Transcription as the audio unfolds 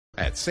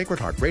at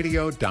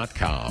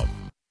sacredheartradio.com.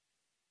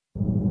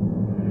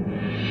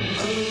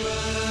 Arise,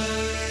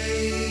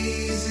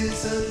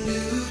 it's a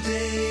new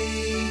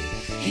day.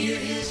 Hear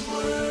his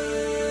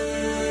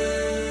word,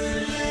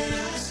 let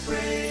us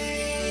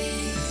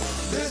pray.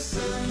 The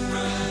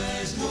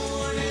Sunrise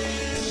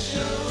Morning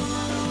Show.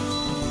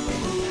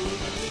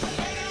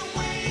 Better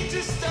way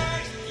to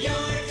start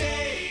your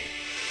day.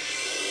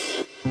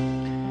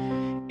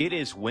 It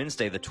is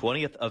Wednesday, the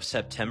 20th of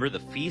September, the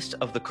Feast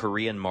of the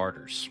Korean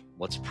Martyrs.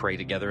 Let's pray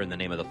together in the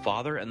name of the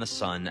Father, and the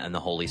Son, and the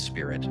Holy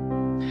Spirit.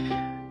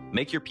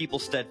 Make your people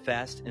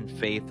steadfast in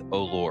faith,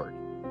 O Lord.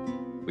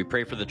 We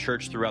pray for the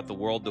church throughout the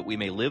world that we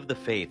may live the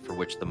faith for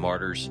which the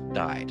martyrs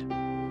died.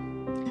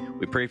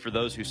 We pray for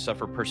those who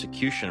suffer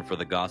persecution for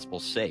the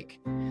gospel's sake,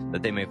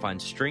 that they may find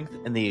strength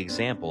in the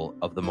example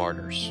of the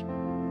martyrs.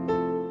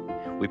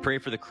 We pray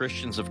for the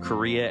Christians of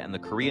Korea and the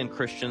Korean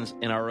Christians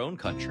in our own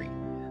country,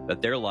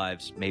 that their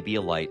lives may be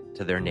a light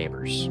to their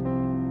neighbors.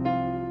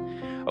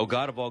 O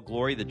God of all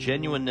glory, the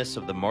genuineness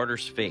of the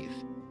martyr's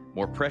faith,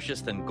 more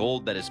precious than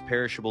gold that is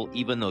perishable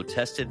even though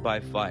tested by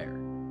fire,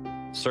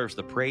 serves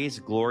the praise,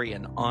 glory,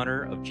 and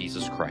honor of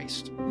Jesus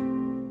Christ.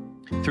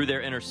 Through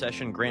their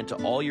intercession, grant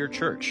to all your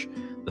church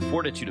the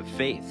fortitude of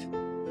faith,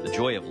 the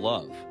joy of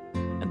love,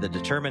 and the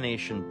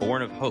determination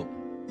born of hope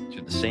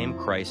through the same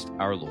Christ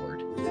our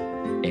Lord.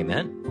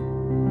 Amen.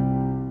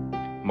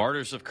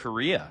 Martyrs of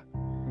Korea,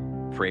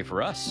 pray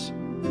for us.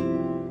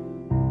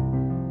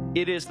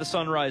 It is the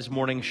Sunrise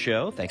Morning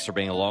Show. Thanks for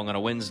being along on a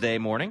Wednesday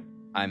morning.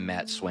 I'm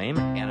Matt Swaim.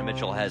 Anna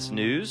Mitchell has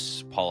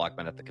news. Paul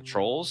Ackman at the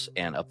controls.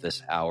 And up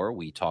this hour,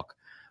 we talk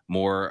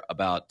more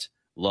about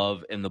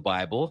love in the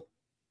Bible.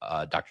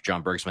 Dr.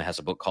 John Bergsman has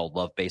a book called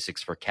Love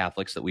Basics for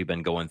Catholics that we've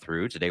been going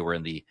through. Today, we're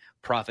in the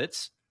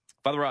Prophets.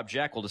 Father Rob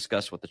Jack will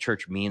discuss what the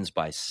church means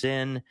by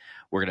sin.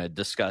 We're going to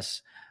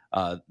discuss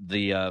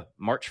the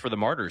March for the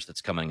Martyrs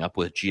that's coming up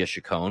with Gia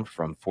Chacon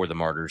from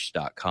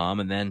forthemartyrs.com.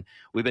 And then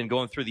we've been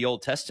going through the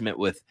Old Testament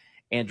with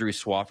Andrew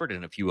Swafford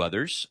and a few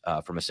others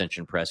from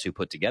Ascension Press who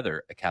put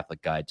together a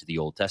Catholic guide to the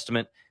Old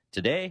Testament.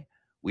 Today,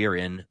 we are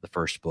in the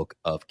first book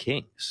of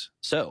Kings.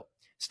 So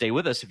stay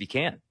with us if you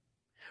can.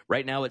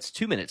 Right now, it's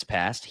 2 minutes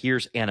past.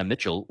 Here's Anna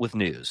Mitchell with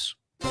news.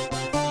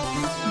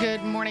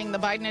 Good morning. The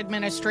Biden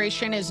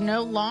administration is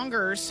no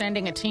longer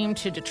sending a team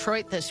to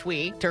Detroit this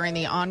week during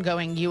the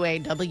ongoing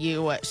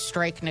UAW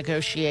strike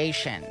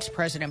negotiations.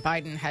 President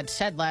Biden had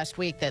said last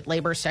week that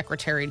Labor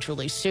Secretary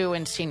Julie Su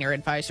and Senior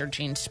Advisor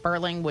Gene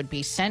Sperling would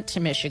be sent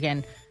to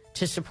Michigan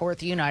to support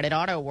the United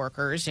Auto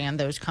Workers and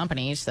those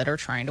companies that are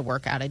trying to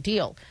work out a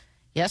deal.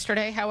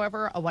 Yesterday,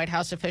 however, a White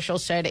House official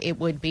said it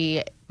would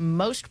be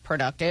most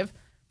productive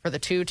for the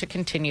two to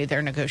continue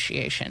their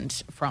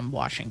negotiations from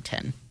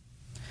Washington.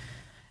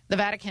 The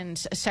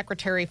Vatican's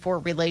Secretary for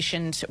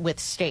Relations with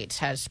States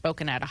has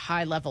spoken at a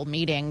high-level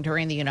meeting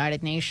during the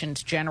United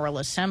Nations General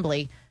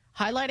Assembly,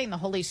 highlighting the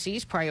Holy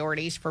See's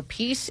priorities for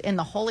peace in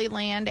the Holy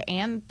Land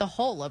and the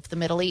whole of the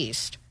Middle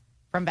East.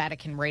 From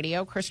Vatican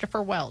Radio,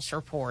 Christopher Wells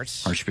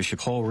reports. Archbishop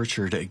Paul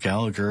Richard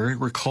Gallagher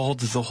recalled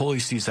the Holy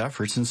See's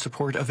efforts in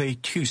support of a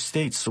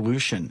two-state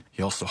solution.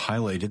 He also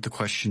highlighted the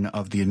question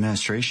of the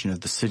administration of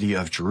the city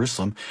of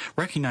Jerusalem,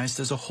 recognized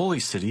as a holy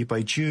city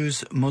by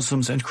Jews,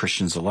 Muslims, and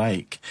Christians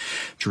alike.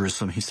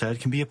 Jerusalem, he said,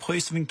 can be a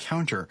place of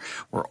encounter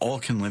where all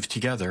can live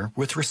together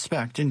with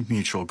respect and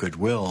mutual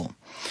goodwill.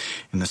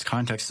 In this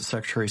context, the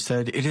Secretary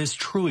said, it is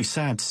truly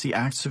sad to see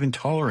acts of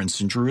intolerance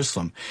in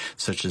Jerusalem,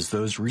 such as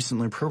those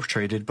recently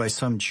perpetrated by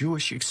some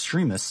Jewish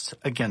extremists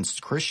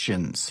against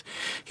Christians.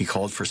 He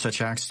called for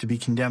such acts to be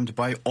condemned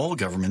by all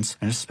governments,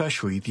 and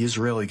especially the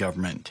Israeli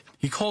government.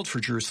 He called for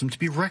Jerusalem to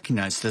be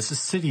recognized as a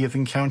city of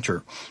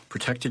encounter,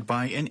 protected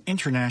by an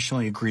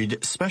internationally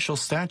agreed special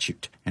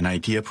statute, an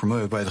idea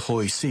promoted by the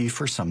Holy See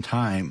for some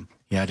time.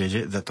 He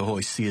added that the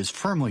Holy See is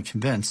firmly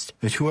convinced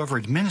that whoever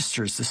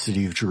administers the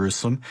city of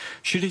Jerusalem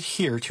should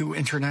adhere to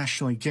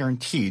internationally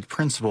guaranteed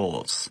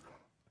principles.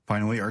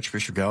 Finally,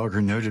 Archbishop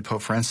Gallagher noted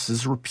Pope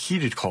Francis's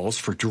repeated calls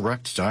for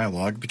direct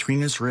dialogue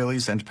between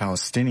Israelis and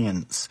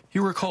Palestinians. He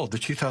recalled the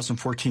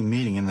 2014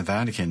 meeting in the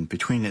Vatican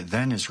between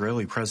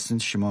then-Israeli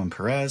President Shimon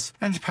Peres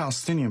and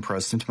Palestinian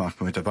President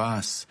Mahmoud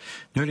Abbas,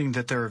 noting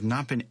that there have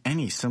not been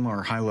any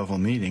similar high-level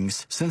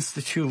meetings since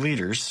the two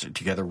leaders,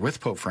 together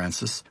with Pope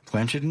Francis,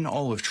 planted an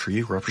olive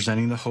tree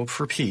representing the hope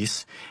for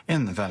peace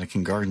in the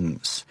Vatican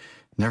gardens.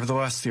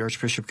 Nevertheless, the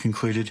Archbishop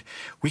concluded,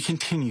 we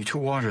continue to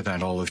water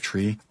that olive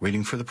tree,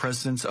 waiting for the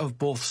presidents of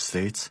both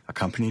states,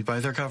 accompanied by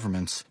their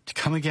governments, to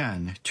come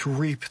again to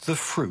reap the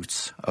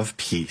fruits of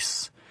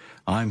peace.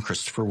 I'm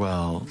Christopher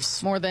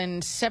Wells. More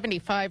than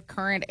 75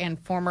 current and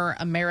former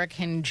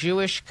American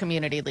Jewish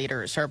community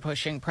leaders are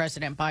pushing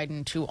President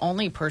Biden to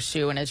only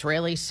pursue an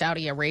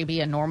Israeli-Saudi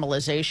Arabia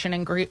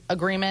normalization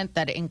agreement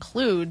that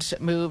includes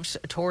moves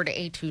toward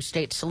a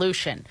two-state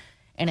solution.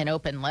 In an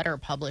open letter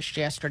published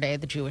yesterday,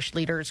 the Jewish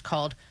leaders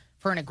called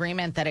for an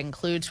agreement that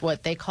includes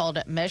what they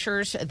called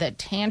measures that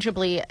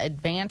tangibly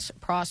advance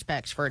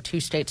prospects for a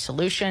two-state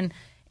solution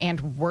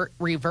and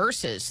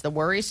reverses the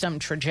worrisome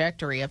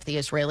trajectory of the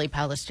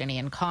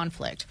Israeli-Palestinian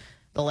conflict.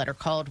 The letter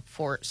called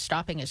for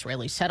stopping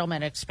Israeli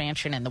settlement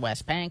expansion in the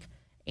West Bank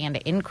and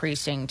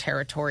increasing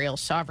territorial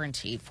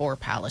sovereignty for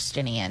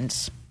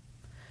Palestinians.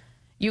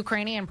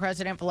 Ukrainian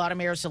President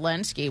Volodymyr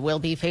Zelensky will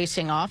be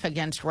facing off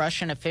against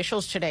Russian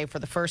officials today for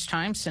the first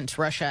time since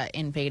Russia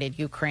invaded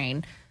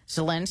Ukraine.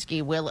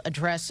 Zelensky will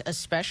address a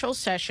special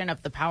session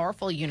of the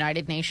powerful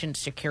United Nations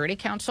Security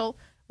Council,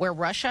 where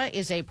Russia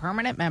is a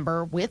permanent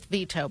member with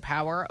veto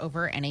power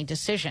over any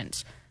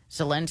decisions.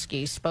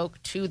 Zelensky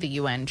spoke to the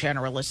UN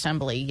General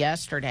Assembly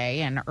yesterday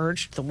and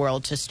urged the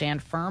world to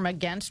stand firm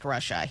against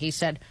Russia. He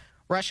said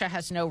Russia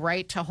has no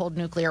right to hold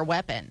nuclear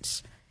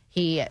weapons.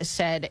 He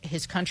said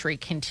his country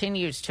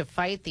continues to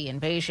fight the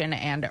invasion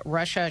and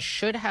Russia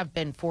should have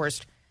been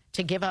forced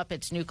to give up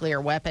its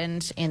nuclear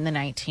weapons in the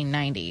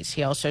 1990s.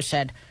 He also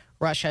said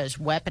Russia is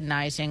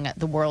weaponizing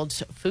the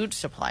world's food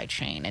supply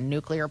chain and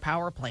nuclear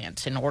power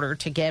plants in order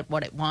to get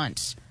what it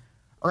wants.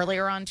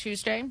 Earlier on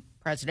Tuesday,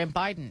 President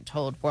Biden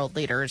told world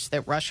leaders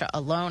that Russia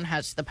alone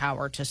has the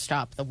power to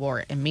stop the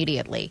war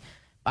immediately.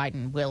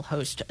 Biden will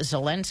host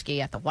Zelensky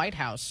at the White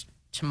House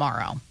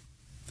tomorrow.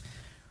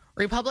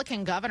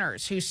 Republican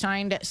governors who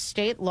signed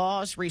state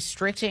laws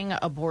restricting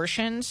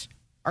abortions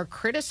are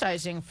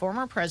criticizing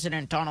former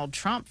President Donald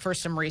Trump for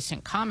some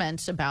recent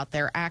comments about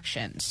their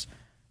actions.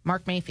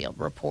 Mark Mayfield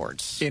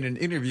reports. In an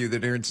interview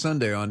that aired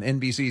Sunday on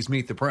NBC's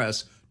Meet the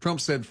Press,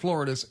 Trump said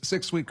Florida's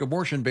 6-week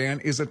abortion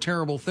ban is a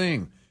terrible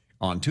thing.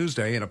 On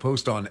Tuesday, in a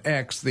post on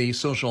X, the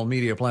social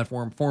media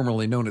platform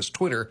formerly known as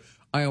Twitter,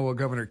 Iowa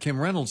Governor Kim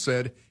Reynolds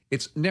said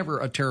it's never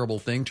a terrible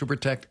thing to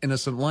protect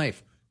innocent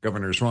life.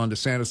 Governors Ron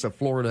DeSantis of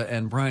Florida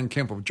and Brian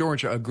Kemp of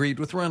Georgia agreed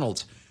with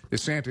Reynolds.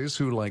 DeSantis,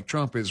 who like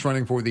Trump is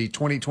running for the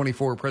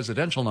 2024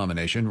 presidential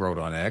nomination, wrote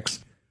on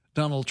X,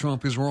 Donald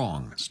Trump is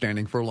wrong.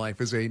 Standing for life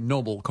is a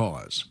noble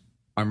cause.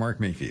 I'm Mark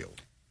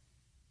Mayfield.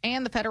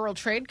 And the Federal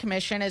Trade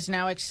Commission is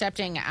now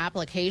accepting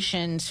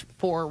applications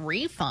for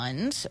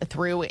refunds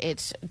through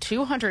its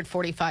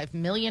 $245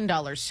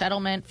 million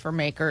settlement for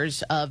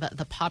makers of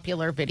the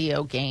popular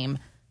video game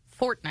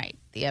Fortnite.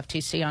 The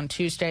FTC on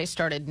Tuesday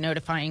started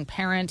notifying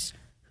parents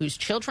whose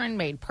children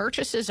made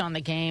purchases on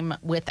the game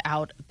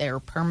without their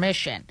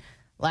permission.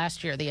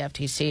 Last year, the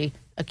FTC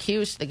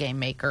accused the game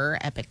maker,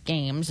 Epic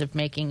Games, of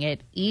making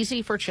it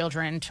easy for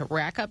children to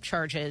rack up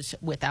charges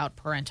without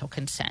parental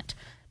consent.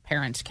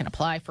 Parents can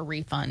apply for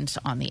refunds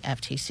on the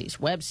FTC's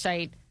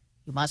website.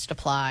 You must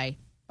apply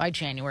by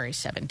January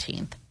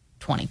 17th,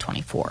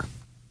 2024.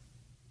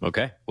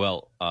 Okay.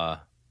 Well, I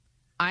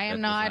am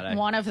not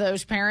one of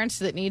those parents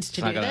that needs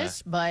to do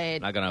this,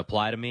 but not going to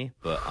apply to me.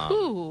 But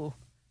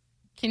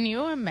can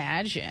you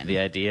imagine the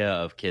idea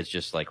of kids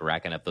just like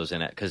racking up those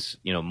in it? Because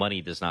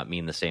money does not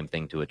mean the same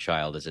thing to a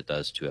child as it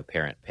does to a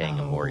parent paying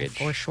a mortgage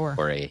for sure,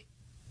 or a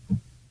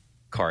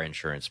car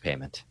insurance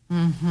payment.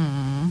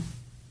 Mm-hmm.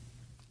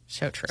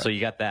 So true. So you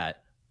got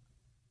that.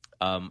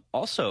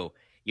 Also,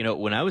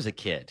 when I was a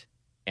kid,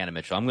 Anna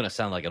Mitchell, I'm going to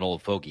sound like an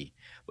old fogey,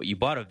 but you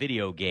bought a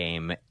video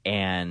game,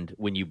 and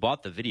when you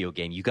bought the video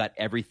game, you got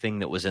everything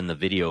that was in the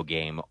video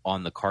game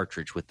on the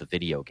cartridge with the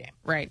video game.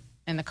 Right.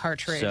 And the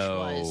cartridge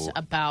was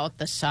about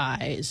the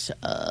size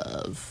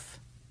of,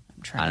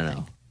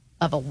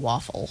 of a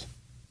waffle.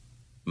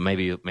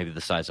 Maybe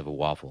the size of a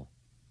waffle.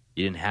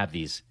 You didn't have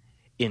these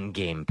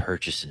in-game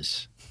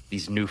purchases,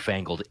 these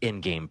newfangled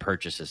in-game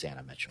purchases,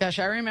 Anna Mitchell. Gosh,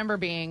 I remember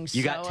being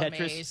You got Tetris.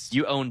 Amazed.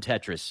 You own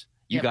Tetris.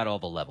 You got all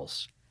the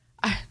levels.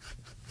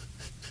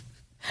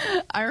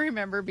 I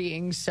remember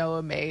being so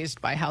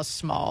amazed by how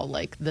small,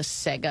 like, the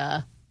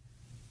Sega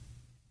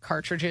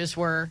cartridges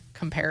were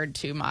compared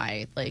to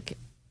my, like,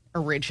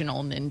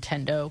 original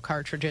Nintendo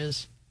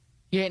cartridges.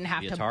 You didn't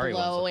have to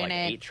blow in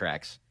it. 8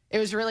 tracks. It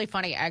was really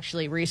funny,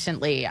 actually.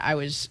 Recently,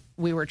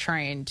 we were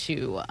trying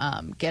to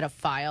get a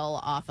file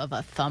off of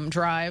a thumb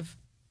drive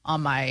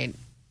on my,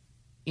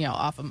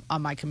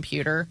 on my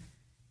computer,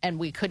 and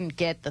we couldn't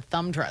get the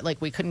thumb drive.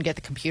 Like, we couldn't get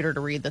the computer to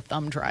read the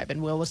thumb drive,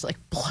 and Will was like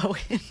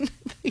blowing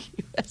the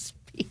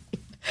USB.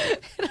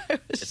 And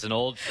it's an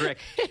old trick.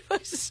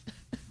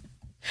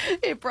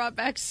 It brought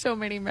back so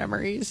many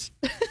memories.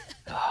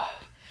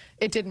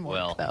 It didn't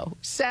work, though.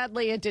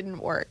 Sadly, it didn't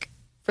work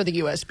for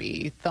the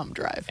USB thumb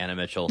drive. Anna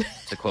Mitchell,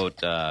 to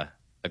quote a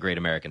great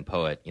American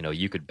poet,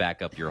 you could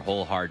back up your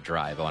whole hard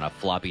drive on a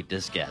floppy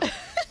diskette.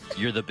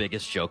 You're the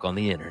biggest joke on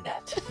the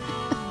internet.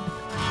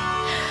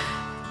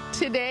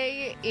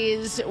 Today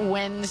is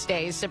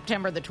Wednesday,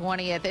 September the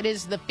 20th. It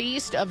is the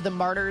Feast of the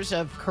Martyrs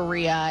of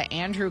Korea.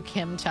 Andrew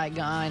Kim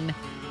Tae-gun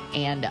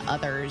and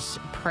others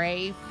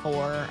pray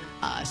for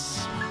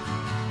us.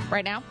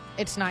 Right now,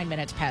 it's 9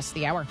 minutes past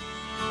the hour.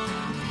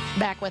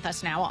 Back with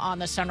us now on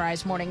the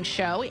Sunrise Morning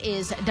Show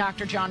is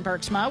Dr. John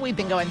Bergsma. We've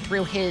been going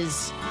through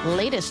his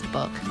latest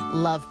book,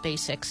 Love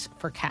Basics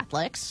for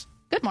Catholics.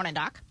 Good morning,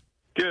 Doc.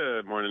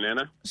 Good morning,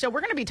 Anna. So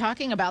we're going to be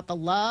talking about the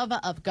love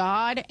of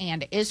God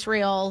and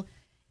Israel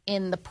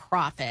in the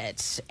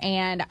prophets.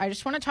 And I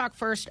just want to talk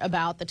first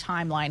about the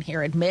timeline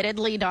here.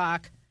 Admittedly,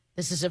 Doc,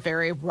 this is a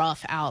very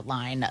rough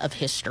outline of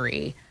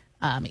history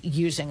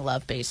using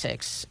Love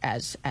Basics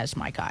as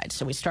my guide.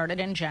 So we started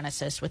in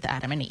Genesis with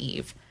Adam and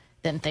Eve.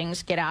 Then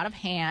things get out of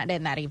hand,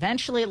 and that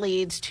eventually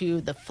leads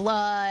to the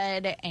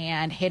flood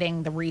and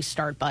hitting the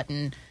restart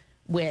button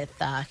with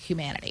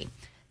humanity.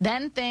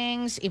 Then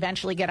things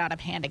eventually get out of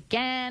hand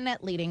again,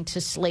 leading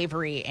to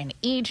slavery in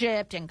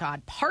Egypt, and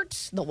God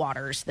parts the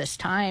waters this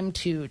time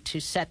to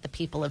set the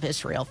people of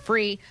Israel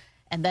free.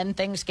 And then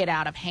things get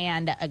out of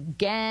hand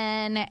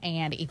again,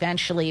 and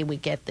eventually we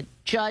get the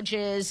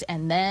judges,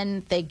 and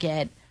then they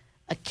get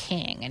a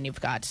king. And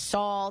you've got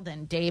Saul,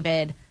 then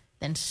David,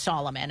 then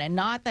Solomon. And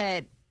not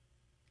that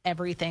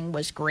everything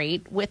was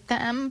great with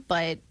them,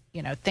 but,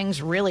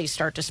 things really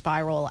start to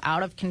spiral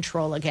out of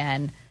control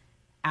again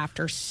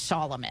after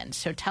Solomon.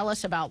 So tell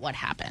us about what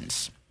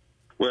happens.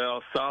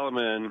 Well,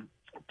 Solomon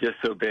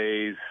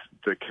disobeys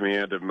the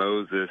command of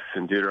Moses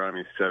in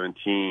Deuteronomy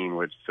 17,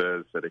 which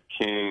says that a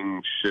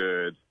king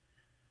should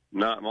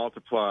not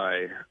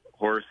multiply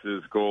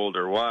horses, gold,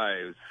 or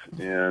wives.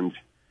 And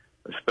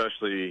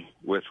especially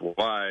with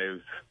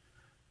wives,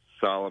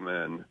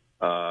 Solomon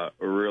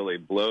really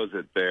blows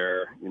it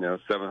there.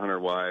 700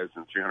 wives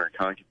and 300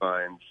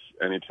 concubines.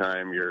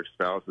 Anytime your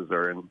spouses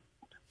are in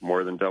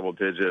more than double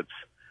digits,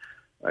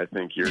 I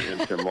think you're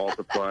into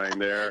multiplying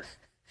there.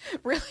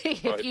 Really,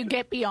 if you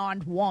get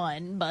beyond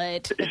one,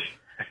 but...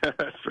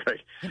 That's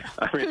right.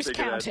 Who's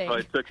counting?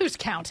 Who's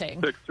counting?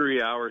 It took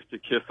 3 hours to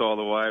kiss all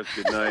the wives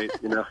goodnight,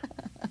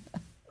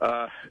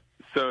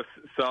 So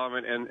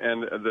Solomon,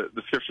 and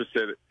the scripture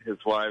said his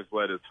wives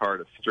led his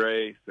heart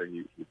astray, so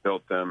he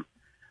built them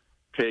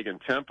pagan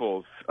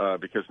temples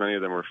because many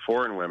of them were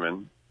foreign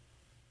women.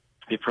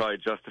 He probably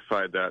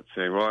justified that,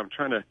 saying, well, I'm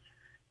trying to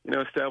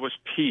establish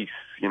peace,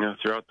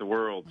 throughout the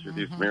world through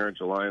these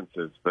marriage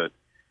alliances. But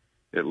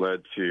it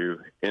led to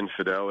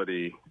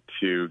infidelity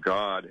to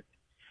God.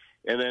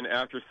 And then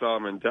after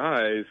Solomon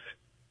dies,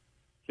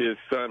 his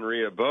son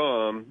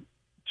Rehoboam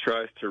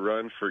tries to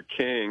run for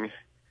king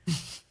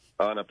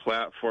on a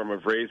platform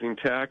of raising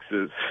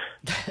taxes.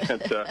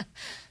 And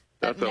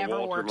that's a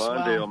Walter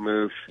Mondale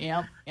move.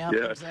 Yep, yeah,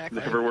 exactly.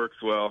 It never works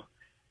well.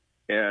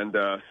 And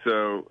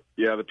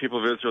the people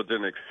of Israel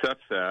didn't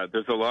accept that.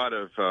 There's a lot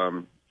of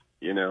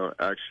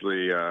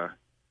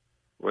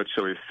what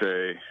shall we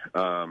say,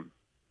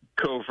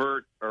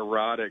 covert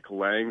erotic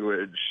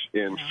language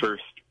in 1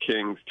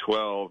 Kings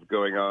 12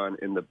 going on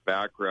in the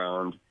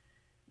background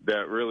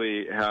that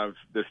really have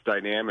this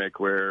dynamic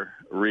where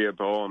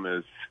Rehoboam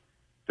is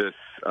this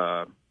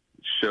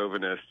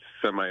chauvinist,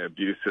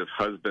 semi-abusive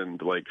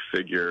husband-like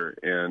figure,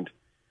 and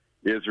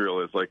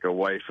Israel is like a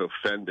wife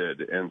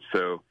offended. And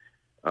so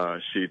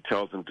she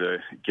tells him to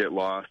get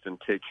lost and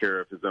take care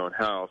of his own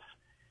house.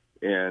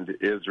 And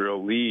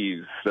Israel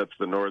leaves. That's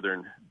the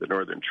northern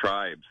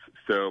tribes.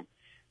 So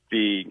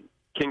the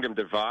kingdom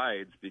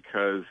divides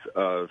because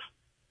of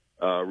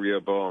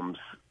Rehoboam's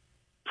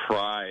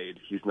pride.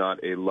 He's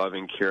not a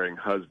loving, caring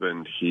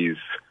husband. He's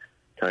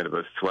kind of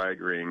a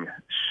swaggering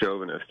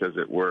chauvinist, as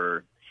it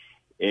were.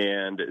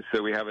 And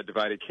so we have a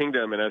divided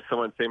kingdom. And as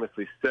someone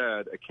famously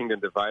said, a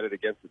kingdom divided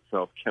against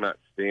itself cannot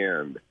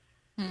stand.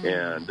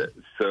 And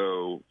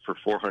so for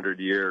 400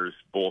 years,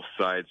 both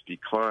sides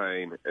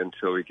decline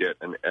until we get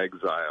an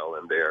exile,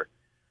 and they're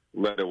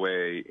led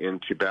away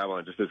into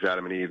Babylon. Just as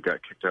Adam and Eve got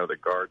kicked out of the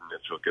garden,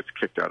 Israel gets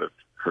kicked out of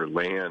her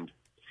land.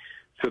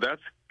 So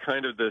that's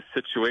kind of the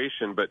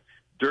situation. But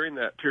during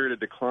that period of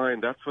decline,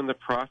 that's when the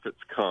prophets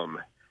come.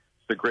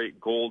 It's the great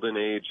golden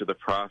age of the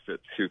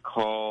prophets who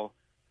call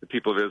the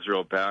people of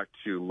Israel back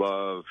to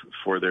love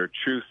for their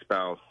true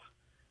spouse,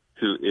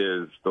 who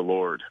is the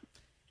Lord.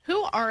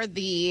 Who are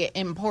the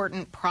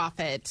important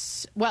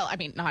prophets? Well, I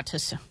mean,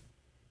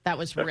 that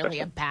was really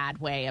a bad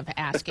way of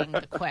asking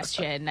the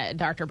question,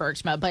 Dr.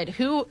 Bergsma, but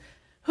who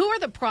are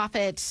the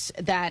prophets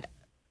that,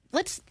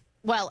 let's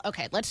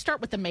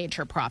start with the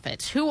major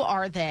prophets. Who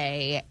are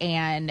they?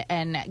 And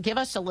give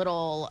us a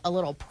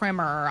little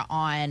primer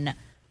on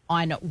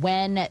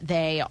when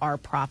they are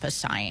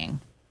prophesying.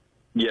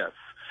 Yes.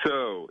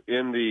 So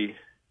in the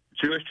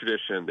Jewish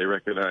tradition, they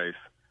recognize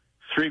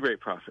three great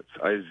prophets: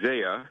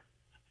 Isaiah,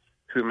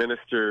 who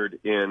ministered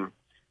in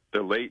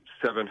the late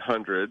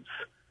 700s,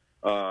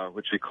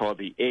 which we call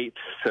the 8th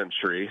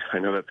century. I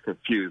know that's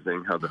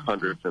confusing, how the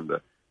hundreds and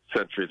the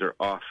centuries are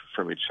off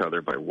from each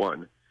other by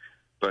one.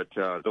 But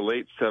the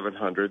late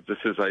 700s, this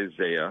is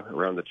Isaiah,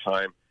 around the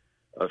time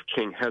of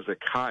King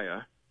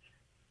Hezekiah,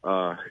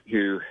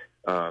 who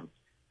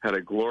had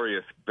a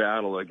glorious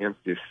battle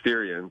against the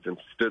Assyrians and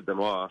stood them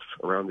off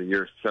around the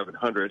year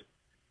 700,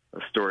 a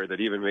story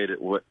that even made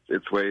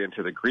its way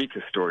into the Greek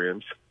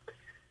historians.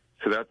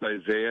 So that's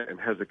Isaiah and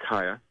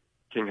Hezekiah,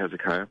 King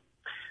Hezekiah.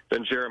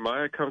 Then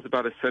Jeremiah comes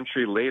about a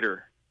century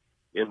later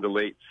in the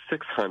late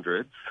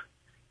 600s,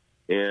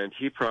 and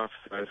he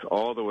prophesies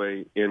all the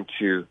way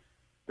into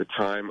the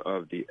time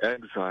of the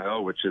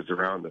exile, which is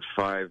around the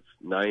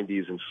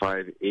 590s and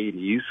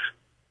 580s.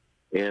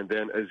 And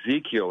then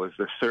Ezekiel is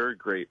the third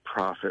great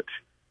prophet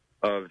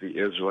of the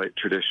Israelite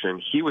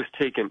tradition. He was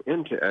taken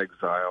into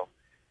exile,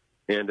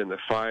 and in the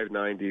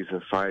 590s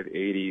and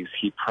 580s,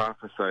 he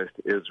prophesies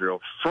to Israel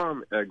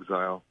from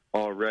exile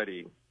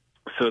already.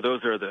 So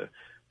those are the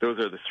those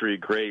are the three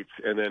greats.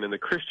 And then in the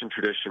Christian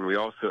tradition, we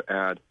also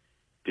add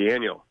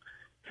Daniel,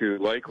 who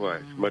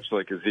likewise, much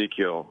like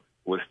Ezekiel,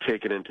 was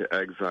taken into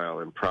exile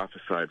and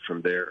prophesied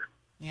from there.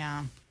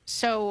 Yeah.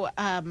 So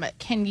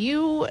can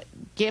you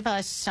give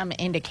us some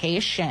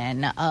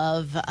indication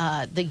of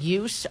the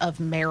use of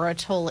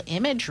marital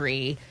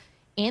imagery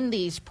in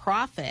these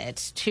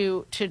prophets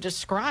to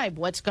describe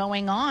what's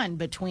going on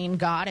between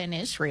God and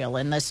Israel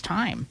in this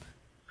time?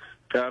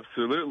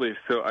 Absolutely.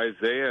 So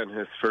Isaiah in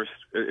his first,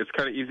 it's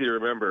kind of easy to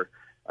remember,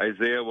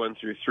 Isaiah 1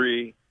 through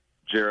 3,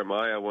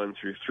 Jeremiah 1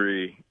 through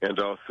 3, and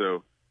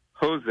also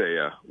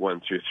Hosea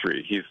 1 through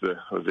 3.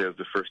 Hosea is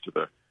the first of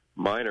the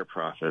minor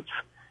prophets.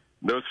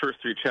 Those first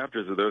three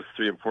chapters of those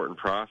three important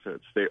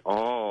prophets, they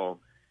all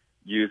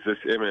use this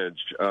image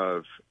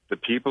of the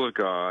people of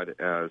God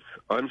as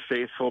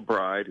unfaithful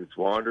bride who's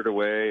wandered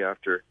away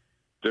after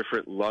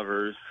different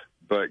lovers,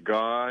 but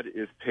God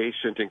is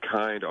patient and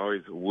kind,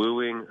 always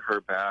wooing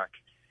her back.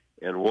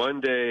 And one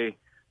day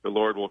the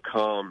Lord will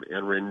come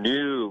and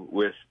renew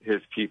with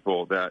his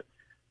people that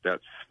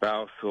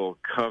spousal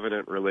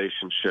covenant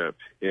relationship,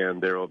 and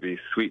there will be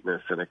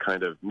sweetness and a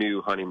kind of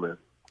new honeymoon.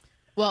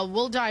 Well,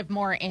 we'll dive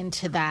more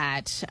into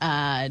that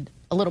a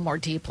little more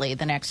deeply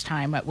the next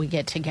time we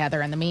get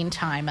together. In the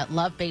meantime,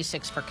 Love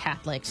Basics for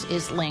Catholics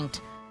is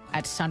linked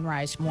at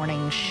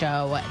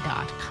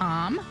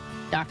sunrisemorningshow.com.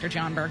 Dr.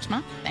 John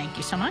Bergsma, thank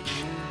you so much.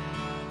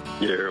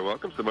 You're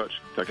welcome so much.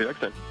 Talk to you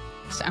next time.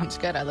 Sounds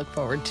good. I look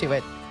forward to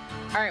it.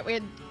 All right,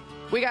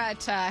 we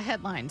got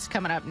headlines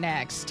coming up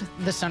next.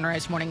 The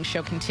Sunrise Morning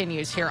Show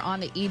continues here on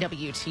the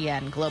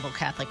EWTN Global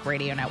Catholic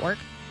Radio Network.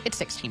 It's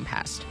 16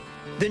 past.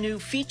 The new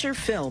feature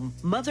film,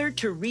 Mother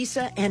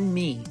Teresa and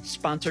Me,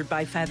 sponsored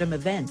by Fathom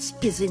Events,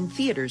 is in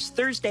theaters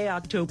Thursday,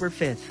 October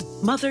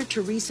 5th. Mother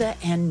Teresa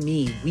and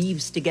Me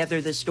weaves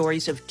together the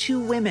stories of two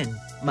women,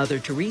 Mother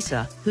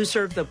Teresa, who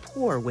served the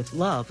poor with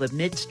love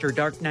amidst her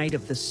dark night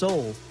of the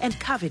soul, and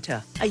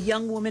Kavita, a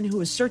young woman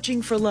who is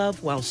searching for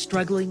love while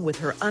struggling with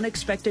her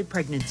unexpected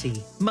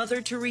pregnancy.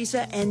 Mother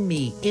Teresa and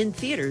Me, in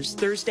theaters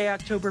Thursday,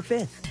 October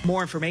 5th.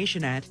 More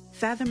information at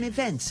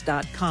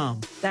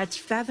fathomevents.com. That's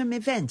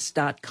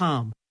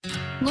fathomevents.com.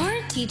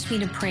 Lord, Teach Me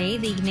to Pray,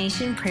 the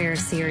Ignatian Prayer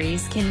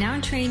Series, can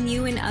now train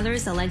you and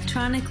others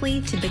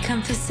electronically to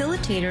become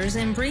facilitators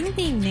and bring the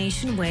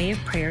Ignatian way of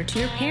prayer to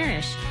your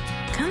parish.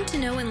 Come to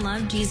know and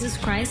love Jesus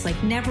Christ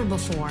like never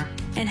before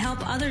and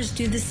help others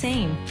do the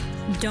same.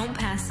 Don't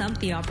pass up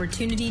the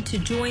opportunity to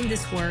join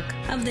this work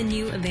of the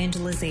new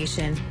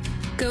evangelization.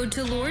 Go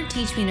to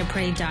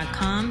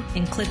LordTeachMeToPray.com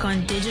and click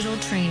on Digital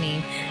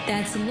Training.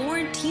 That's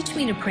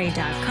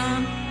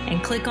LordTeachMeToPray.com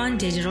and click on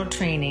Digital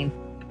Training.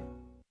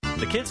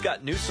 The kids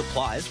got new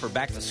supplies for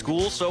back to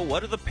school, so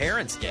what do the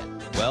parents get?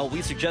 Well,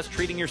 we suggest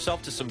treating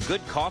yourself to some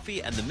good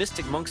coffee, and the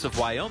Mystic Monks of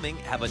Wyoming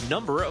have a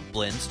number of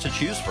blends to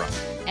choose from.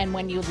 And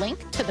when you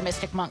link to the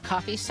Mystic Monk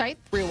Coffee site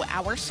through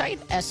our site,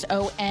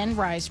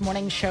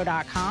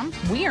 sonrisemorningshow.com,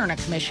 we earn a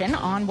commission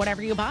on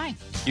whatever you buy.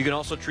 You can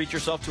also treat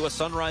yourself to a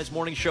Sunrise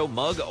Morning Show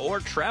mug or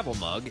travel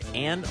mug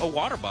and a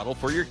water bottle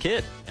for your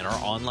kid in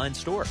our online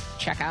store.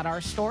 Check out our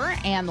store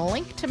and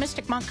link to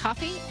Mystic Monk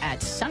Coffee at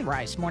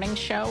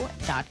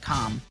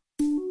sunrisemorningshow.com.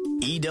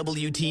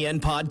 EWTN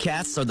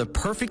podcasts are the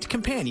perfect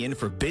companion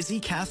for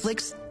busy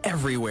Catholics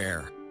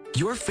everywhere.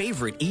 Your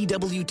favorite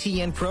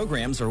EWTN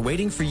programs are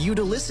waiting for you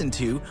to listen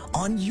to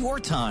on your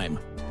time.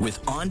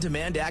 With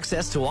on-demand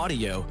access to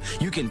audio,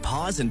 you can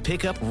pause and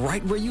pick up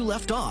right where you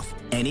left off,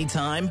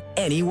 anytime,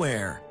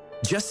 anywhere.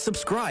 Just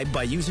subscribe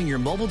by using your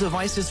mobile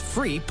device's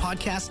free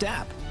podcast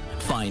app.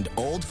 Find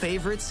old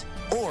favorites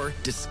or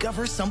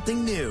discover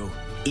something new.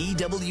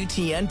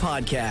 EWTN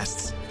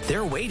podcasts.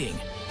 They're waiting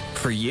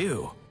for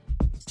you.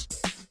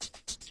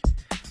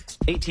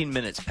 18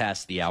 minutes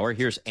past the hour.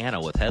 Here's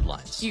Anna with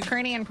headlines.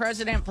 Ukrainian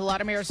President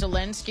Volodymyr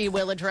Zelensky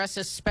will address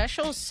a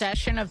special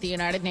session of the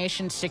United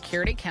Nations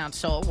Security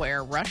Council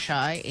where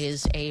Russia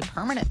is a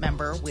permanent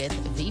member with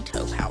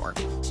veto power.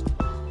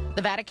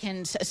 The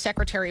Vatican's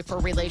Secretary for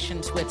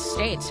Relations with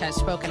States has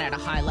spoken at a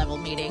high-level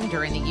meeting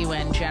during the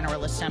UN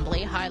General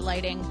Assembly,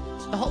 highlighting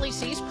the Holy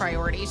See's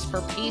priorities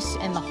for peace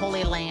in the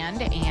Holy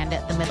Land and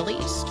the Middle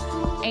East.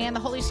 And the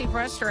Holy See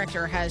Press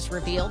Director has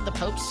revealed the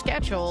Pope's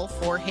schedule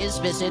for his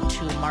visit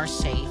to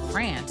Marseille,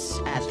 France,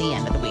 at the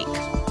end of the week.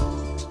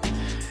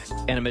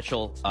 Anna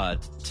Mitchell,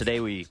 today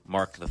we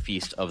mark the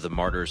Feast of the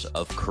Martyrs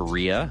of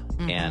Korea,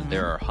 and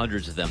there are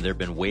hundreds of them. There have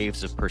been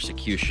waves of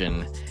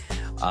persecution,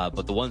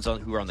 but the ones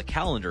who are on the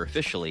calendar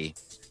officially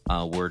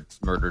were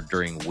murdered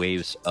during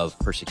waves of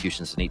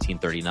persecutions in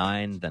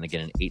 1839, then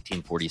again in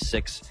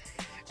 1846,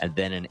 and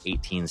then in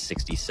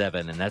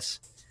 1867. And that's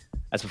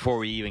before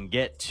we even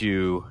get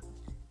to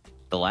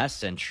the last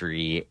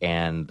century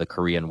and the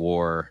Korean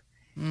War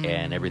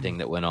and everything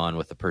that went on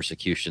with the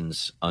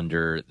persecutions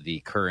under the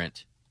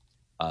current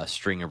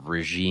string of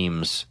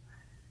regimes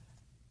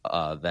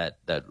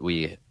that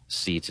we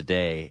see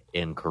today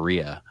in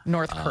Korea.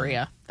 North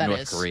Korea,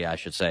 North Korea, I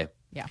should say.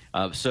 Yeah.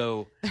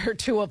 So there are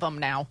two of them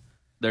now.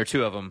 There are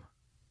two of them.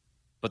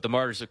 But the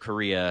martyrs of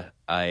Korea,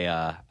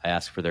 I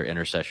ask for their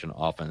intercession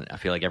often. I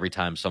feel like every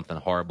time something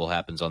horrible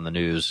happens on the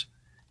news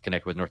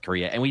connected with North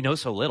Korea, and we know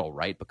so little,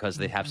 right? Because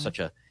they have such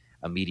a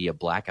media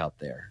blackout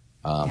there.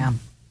 I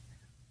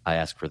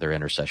ask for their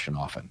intercession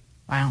often.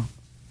 Wow.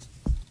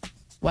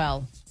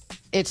 Well,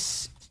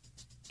 it's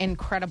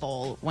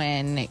incredible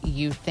when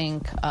you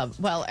think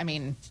of,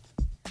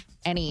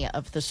 any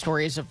of the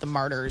stories of the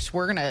martyrs.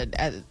 We're going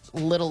to, a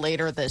little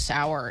later this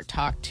hour,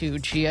 talk to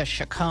Gia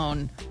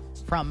Chacon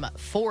from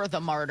For the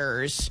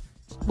Martyrs,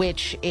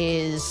 which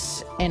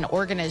is an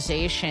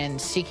organization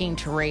seeking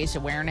to raise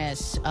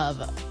awareness of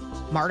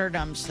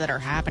martyrdoms that are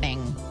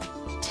happening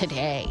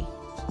today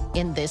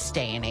in this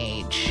day and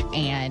age.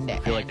 And I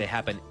feel like they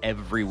happen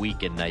every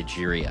week in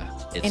Nigeria.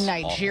 In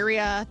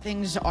Nigeria,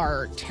 things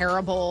are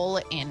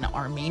terrible. In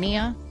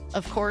Armenia,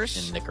 of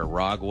course. In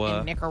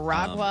Nicaragua.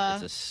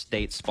 It's a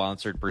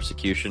state-sponsored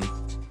persecution.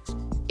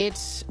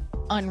 It's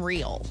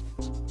unreal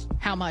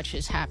how much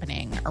is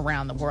happening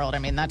around the world. I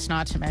mean, that's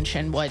not to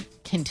mention what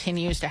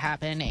continues to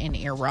happen in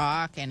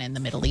Iraq and in the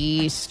Middle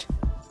East.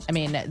 I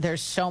mean,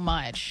 there's so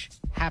much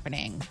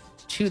happening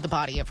to the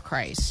body of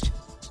Christ,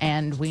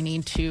 and we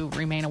need to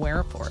remain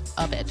aware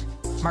of it.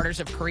 Martyrs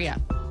of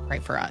Korea, pray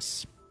for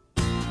us.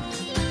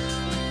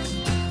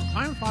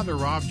 I'm Father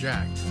Rob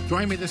Jack.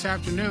 Join me this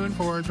afternoon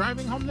for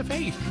Driving Home the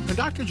Faith. And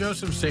Dr.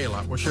 Joseph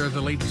Sala will share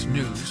the latest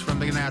news from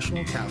the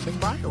National Catholic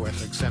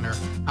Bioethics Center.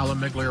 Alan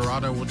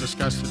Migliorato will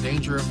discuss the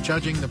danger of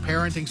judging the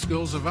parenting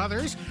skills of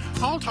others.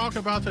 I'll talk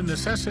about the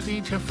necessity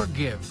to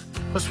forgive,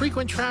 plus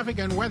frequent traffic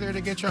and weather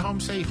to get you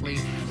home safely.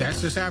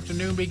 That's this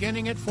afternoon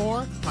beginning at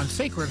 4 on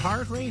Sacred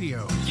Heart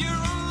Radio. You're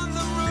on the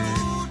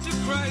road to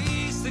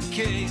Christ the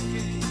King.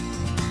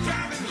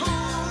 Driving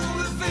home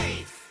the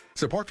faith.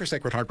 Support for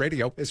Sacred Heart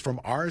Radio is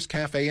from Ars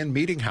Cafe and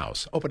Meeting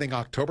House, opening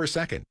October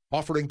 2nd,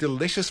 offering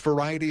delicious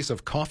varieties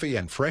of coffee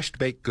and fresh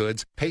baked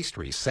goods,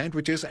 pastries,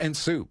 sandwiches, and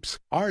soups.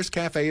 Ars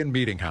Cafe and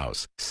Meeting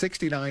House,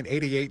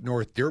 6988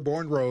 North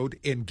Dearborn Road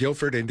in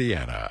Guilford,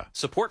 Indiana.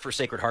 Support for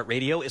Sacred Heart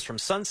Radio is from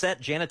Sunset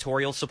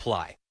Janitorial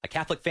Supply, a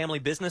Catholic family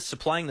business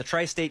supplying the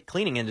tri-state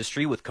cleaning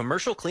industry with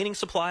commercial cleaning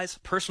supplies,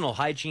 personal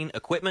hygiene,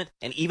 equipment,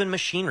 and even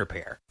machine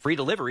repair. Free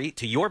delivery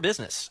to your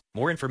business.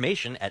 More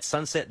information at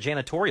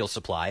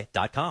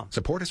sunsetjanitorialsupply.com.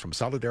 Support is from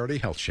Solidarity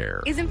Health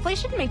Share. Is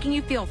inflation making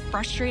you feel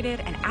frustrated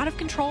and out of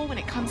control when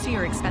it comes to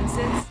your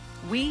expenses?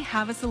 We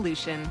have a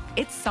solution.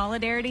 It's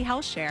Solidarity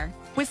Health Share.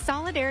 With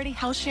Solidarity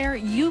Health Share,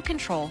 you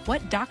control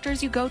what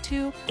doctors you go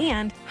to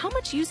and how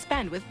much you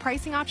spend with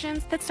pricing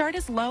options that start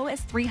as low as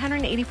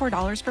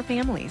 $384 for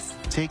families.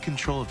 Take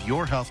control of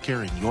your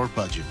healthcare and your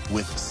budget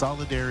with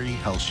Solidarity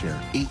Health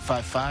Share.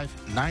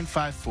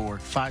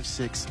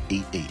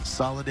 855-954-5688.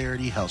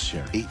 Solidarity Health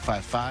Share.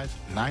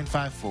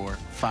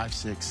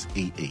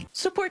 855-954-5688.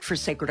 Support for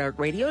Sacred Heart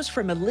Radio is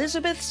from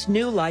Elizabeth's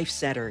New Life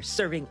Center,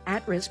 serving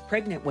at-risk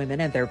pregnant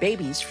women and their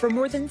babies for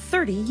more than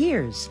 30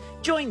 years.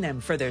 Join them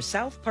for their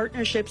South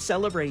Partnership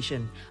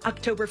celebration,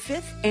 October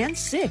 5th and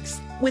 6th,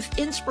 with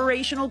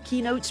inspirational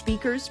keynote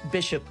speakers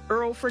Bishop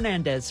Earl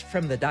Fernandez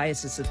from the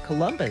Diocese of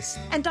Columbus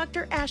and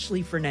Dr.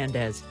 Ashley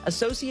Fernandez,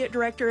 Associate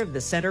Director of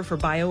the Center for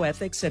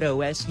Bioethics at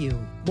OSU.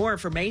 More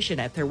information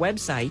at their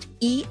website,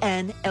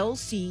 enlc.life.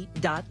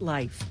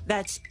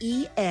 That's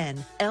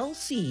enlc.life.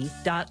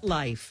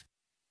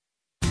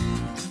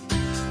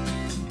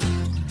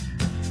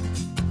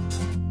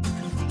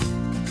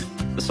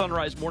 The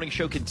Sunrise Morning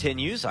Show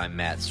continues. I'm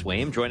Matt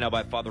Swaim, joined now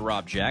by Father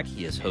Rob Jack.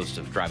 He is host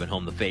of Driving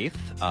Home the Faith,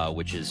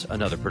 which is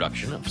another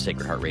production of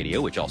Sacred Heart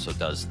Radio, which also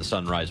does the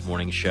Sunrise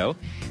Morning Show.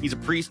 He's a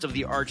priest of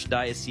the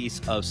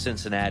Archdiocese of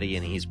Cincinnati,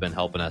 and he's been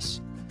helping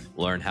us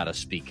learn how to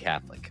speak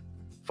Catholic.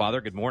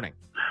 Father, good morning.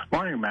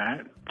 Morning,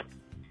 Matt.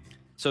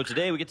 So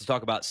today we get to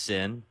talk about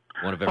sin,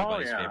 one of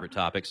everybody's favorite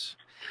topics.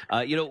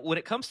 When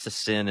it comes to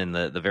sin and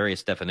the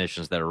various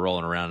definitions that are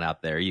rolling around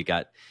out there, you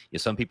got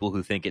some people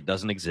who think it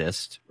doesn't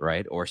exist,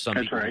 right? Or some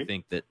people who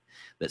think that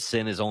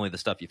sin is only the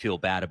stuff you feel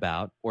bad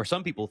about. Or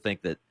some people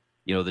think that,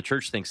 the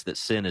church thinks that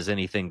sin is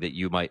anything that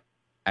you might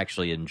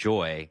actually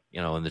enjoy,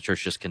 and the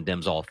church just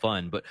condemns all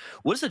fun. But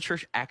what does the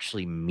church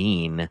actually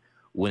mean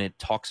when it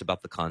talks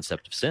about the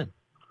concept of sin?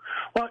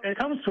 Well, it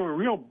comes to a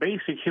real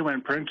basic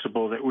human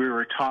principle that we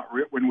were taught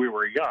when we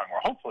were young, or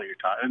hopefully you're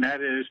taught, and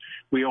that is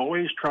we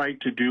always try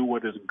to do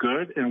what is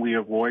good and we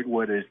avoid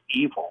what is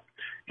evil.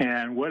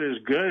 And what is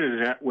good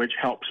is that which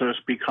helps us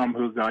become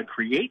who God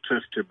creates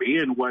us to be,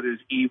 and what is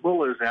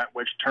evil is that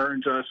which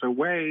turns us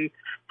away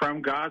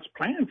from God's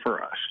plan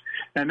for us.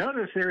 Now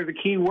notice there, the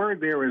key word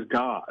there is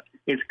God.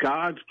 It's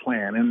God's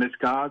plan and it's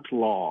God's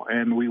law,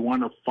 and we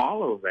want to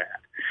follow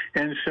that.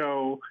 And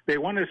so they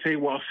want to say,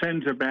 well,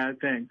 sin's a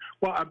bad thing.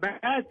 Well, a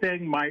bad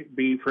thing might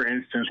be, for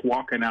instance,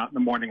 walking out in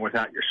the morning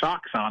without your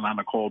socks on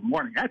a cold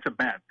morning. That's a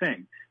bad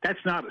thing. That's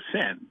not a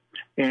sin.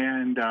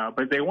 And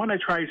but they want to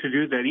try to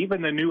do that.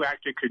 Even the new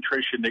act of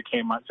contrition that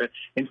came out said,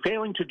 in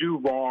failing to do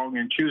wrong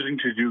and choosing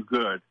to do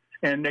good.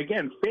 And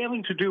again,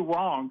 failing to do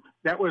wrong,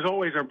 that was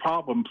always a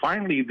problem.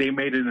 Finally, they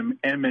made an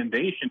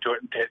emendation to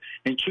it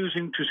and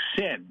choosing to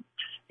sin.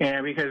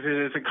 And because it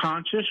is a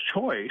conscious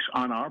choice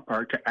on our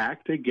part to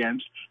act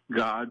against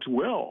God's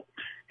will.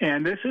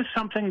 And this is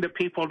something that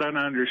people don't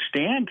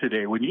understand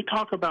today. When you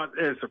talk about,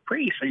 as a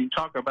priest, and you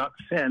talk about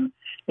sin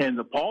in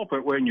the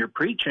pulpit when you're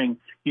preaching,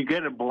 you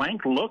get a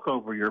blank look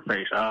over your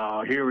face.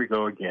 Oh, here we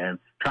go again,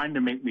 trying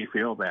to make me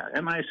feel bad.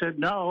 And I said,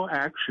 no,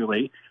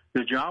 actually,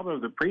 the job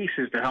of the priest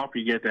is to help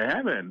you get to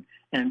heaven.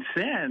 And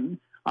sin,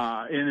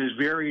 in its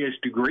various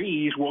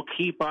degrees, will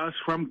keep us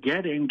from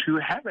getting to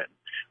heaven.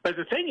 But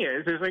the thing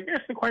is I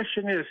guess the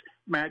question is,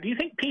 Matt, do you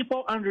think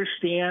people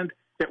understand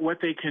that what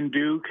they can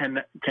do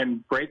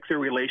can break their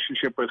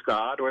relationship with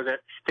God, or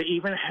that they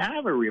even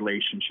have a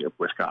relationship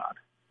with God?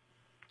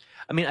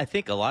 I mean, I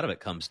think a lot of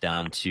it comes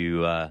down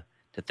to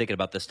thinking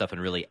about this stuff in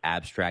really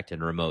abstract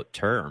and remote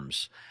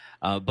terms.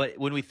 But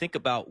when we think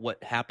about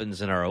what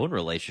happens in our own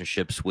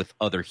relationships with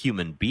other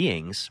human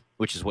beings,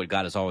 which is what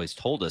God has always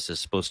told us is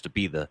supposed to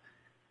be the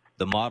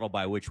model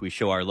by which we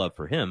show our love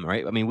for him,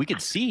 right? I mean, we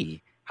could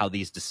see how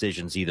these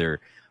decisions either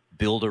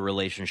build a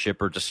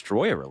relationship or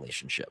destroy a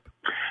relationship.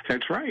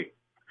 That's right.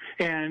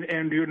 And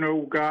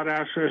God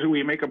asks us,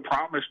 we make a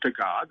promise to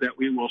God that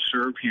we will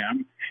serve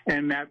him,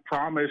 and that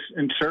promise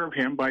and serve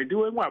him by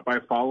doing what? By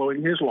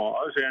following his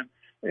laws. And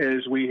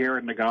as we hear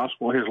in the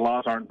gospel, his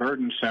laws aren't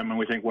burdensome, and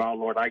we think, well,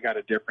 Lord, I got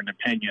a different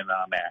opinion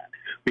on that,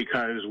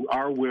 because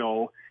our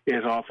will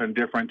is often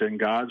different than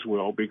God's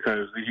will,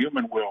 because the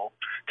human will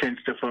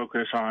tends to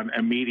focus on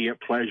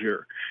immediate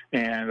pleasure,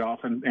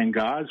 and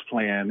God's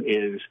plan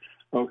is,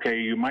 okay,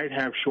 you might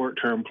have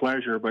short-term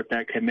pleasure, but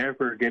that can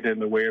never get in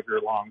the way of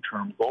your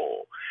long-term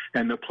goal.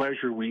 And the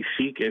pleasure we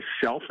seek is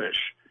selfish.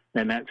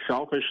 And that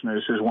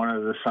selfishness is one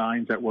of the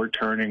signs that we're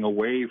turning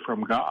away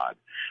from God.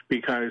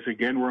 Because,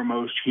 again, we're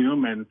most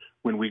human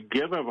when we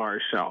give of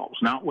ourselves,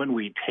 not when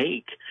we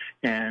take.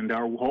 And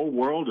our whole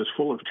world is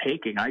full of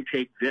taking. I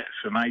take this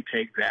and I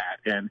take that.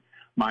 And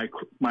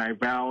my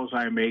vows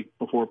I make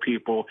before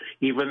people,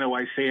 even though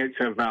I say it's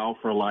a vow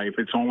for life,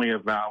 it's only a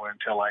vow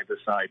until I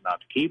decide not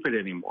to keep it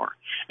anymore.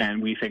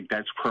 And we think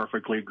that's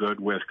perfectly good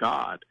with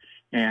God.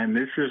 And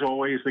this is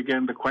always,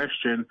 again, the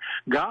question.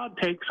 God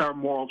takes our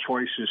moral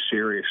choices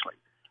seriously.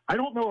 I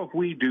don't know if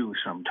we do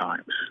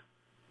sometimes.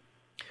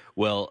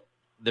 Well,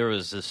 there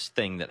was this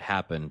thing that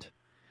happened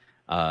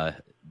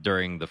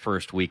during the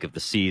first week of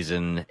the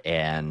season,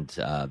 and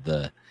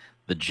the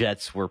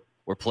Jets were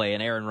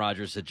playing. Aaron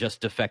Rodgers had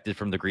just defected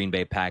from the Green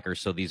Bay Packers,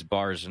 so this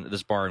bar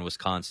in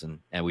Wisconsin,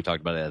 and we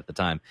talked about it at the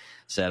time,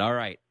 said, all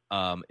right,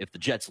 if the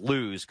Jets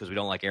lose, because we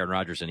don't like Aaron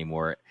Rodgers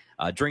anymore,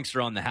 drinks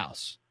are on the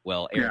house.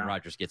 Well, Aaron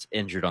Rodgers gets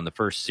injured on the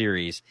first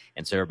series,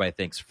 and so everybody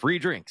thinks free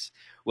drinks.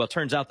 Well, it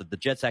turns out that the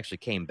Jets actually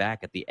came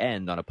back at the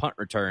end on a punt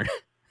return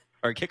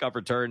or a kickoff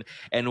return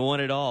and won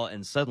it all,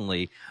 and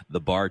suddenly the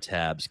bar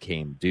tabs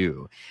came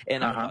due.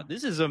 And I thought,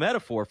 this is a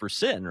metaphor for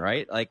sin,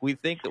 right? Like, we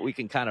think that we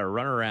can kind of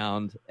run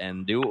around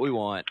and do what we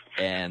want,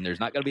 and there's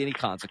not going to be any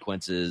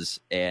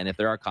consequences. And if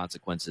there are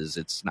consequences,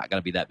 it's not going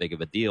to be that big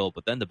of a deal.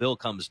 But then the bill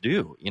comes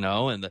due,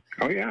 and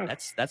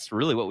that's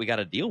really what we got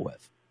to deal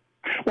with.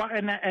 Well,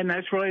 and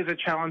that's really the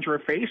challenge we're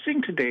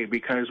facing today,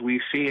 because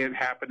we see it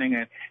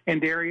happening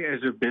in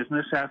areas of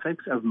business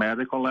ethics, of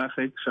medical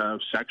ethics, of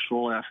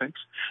sexual ethics,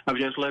 of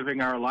just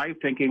living our life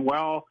thinking,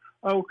 well,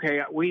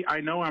 okay, I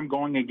know I'm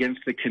going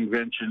against the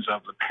conventions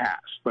of the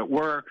past, but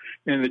we're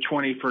in the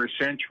 21st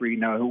century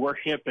now. We're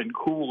hip and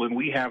cool, and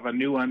we have a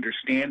new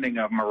understanding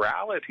of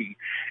morality.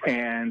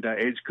 And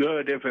it's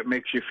good if it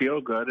makes you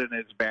feel good, and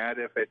it's bad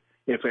if it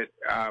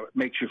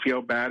makes you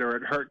feel bad or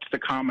it hurts the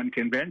common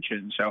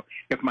convention. So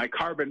if my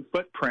carbon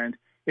footprint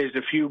is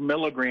a few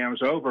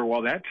milligrams over,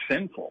 well, that's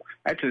sinful.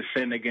 That's a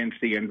sin against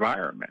the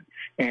environment.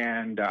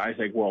 And I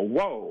think, well,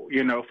 whoa,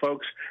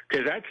 folks,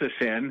 because that's a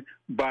sin,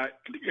 but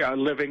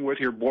living with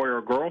your boy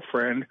or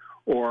girlfriend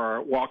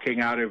or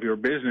walking out of your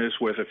business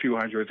with a few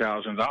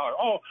 $100,000,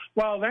 oh,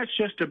 well, that's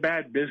just a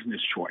bad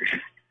business choice.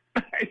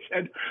 I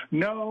said,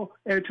 no,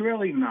 it's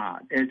really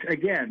not. It's,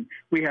 again,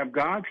 we have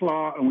God's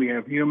law and we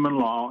have human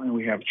law and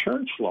we have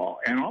church law.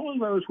 And all of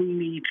those we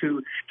need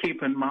to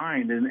keep in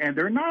mind. And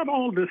they're not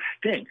all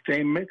distinct.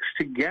 They mix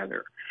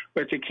together.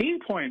 But the key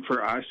point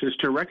for us is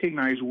to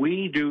recognize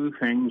we do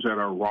things that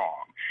are wrong.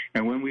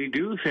 And when we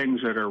do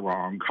things that are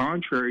wrong,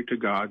 contrary to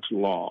God's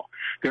law,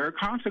 there are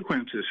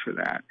consequences for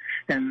that.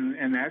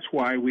 And that's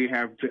why we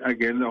have,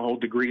 again, the whole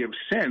degree of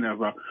sin of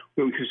what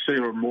we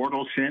consider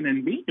mortal sin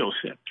and venial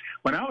sin.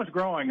 When I was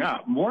growing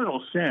up,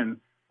 mortal sin,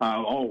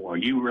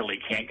 you really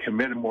can't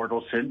commit a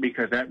mortal sin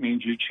because that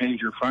means you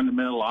change your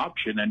fundamental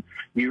option, and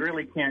you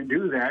really can't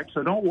do that,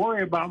 so don't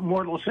worry about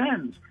mortal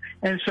sins.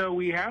 And so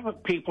we have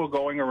people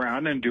going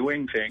around and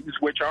doing things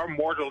which are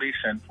mortally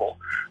sinful.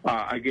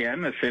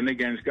 Again, a sin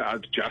against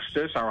God's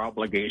justice, our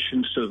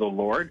obligations to the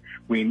Lord.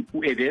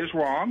 It is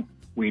wrong.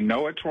 We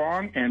know it's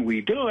wrong, and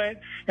we do it,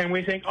 and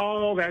we think,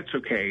 oh, that's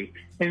okay.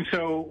 And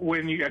so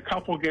when a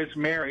couple gets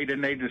married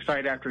and they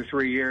decide after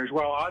 3 years,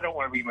 well, I don't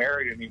want to be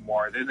married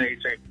anymore, then they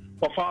say,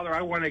 well, Father,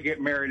 I want to get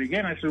married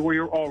again. I said, well,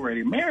 you're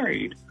already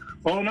married.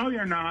 Well, no,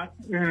 you're not.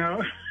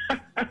 No,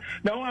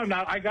 I'm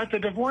not. I got the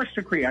divorce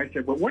decree. I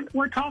said, but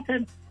we're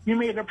talking, you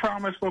made a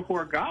promise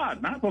before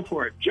God, not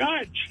before a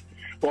judge.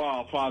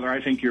 Well, Father,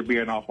 I think you're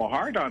being awful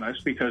hard on us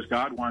because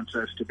God wants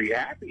us to be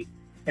happy.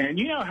 And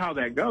you know how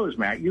that goes,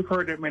 Matt. You've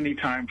heard it many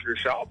times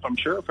yourself, I'm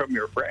sure, from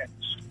your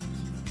friends.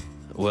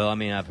 Well, I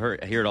mean, I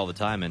hear it all the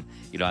time, and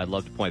I'd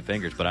love to point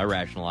fingers, but I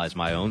rationalize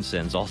my own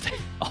sins all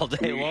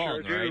day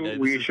long. Right?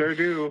 We sure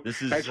do.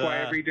 That's why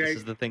every day this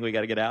is the thing we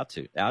got to get out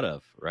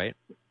of, right?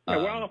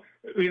 Well,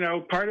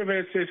 part of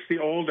it is the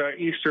old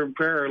Eastern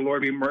prayer,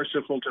 Lord, be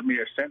merciful to me,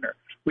 a sinner.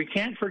 We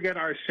can't forget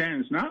our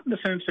sins, not in the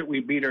sense that we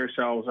beat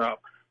ourselves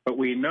up, but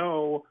we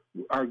know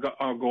our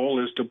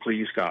goal is to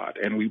please God,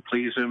 and we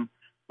please Him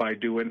by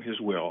doing His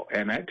will,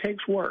 and that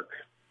takes work.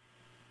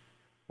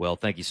 Well,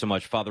 thank you so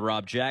much, Father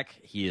Rob Jack.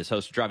 He is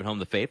host of Driving Home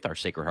the Faith. Our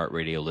Sacred Heart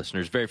Radio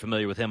listeners very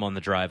familiar with him on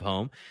the drive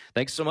home.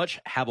 Thanks so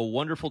much. Have a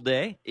wonderful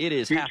day. It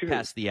is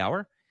past the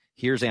hour.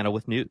 Here's Anna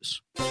with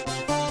news.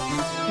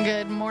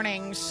 Good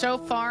morning. So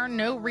far,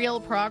 no real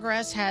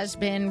progress has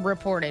been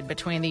reported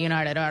between the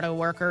United Auto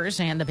Workers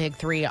and the big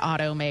three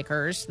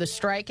automakers. The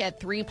strike at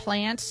 3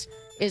 plants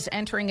is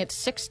entering its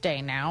 6th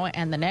day now,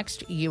 and the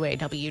next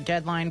UAW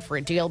deadline for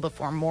a deal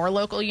before more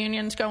local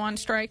unions go on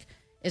strike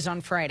is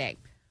on Friday.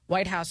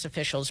 White House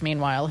officials,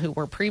 meanwhile, who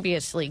were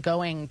previously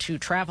going to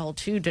travel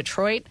to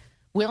Detroit,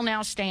 will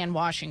now stay in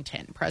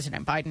Washington.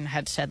 President Biden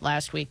had said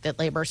last week that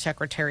Labor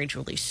Secretary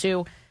Julie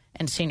Su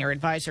and Senior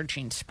Advisor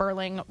Gene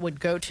Sperling would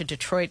go to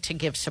Detroit to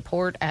give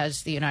support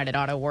as the United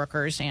Auto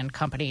Workers and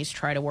companies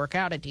try to work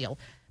out a deal.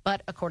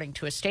 But according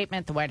to a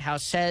statement, the White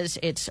House says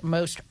it's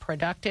most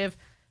productive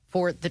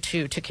for the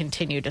two to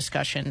continue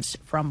discussions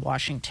from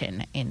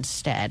Washington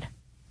instead.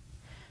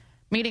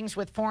 Meetings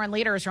with foreign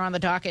leaders are on the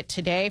docket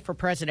today for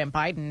President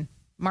Biden.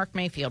 Mark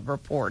Mayfield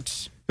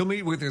reports. He'll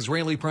meet with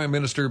Israeli Prime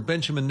Minister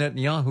Benjamin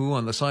Netanyahu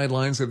on the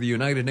sidelines of the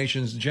United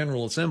Nations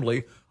General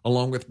Assembly,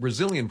 along with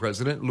Brazilian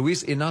President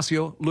Luiz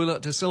Inácio Lula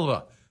da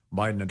Silva.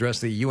 Biden addressed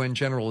the UN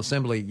General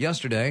Assembly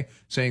yesterday,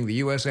 saying the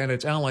U.S. and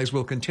its allies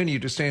will continue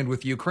to stand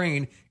with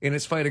Ukraine in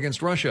its fight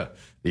against Russia.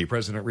 The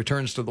president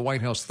returns to the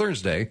White House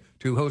Thursday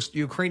to host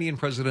Ukrainian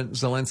President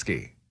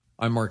Zelensky.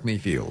 I'm Mark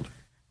Mayfield.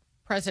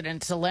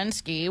 President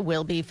Zelensky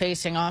will be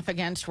facing off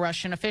against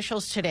Russian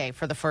officials today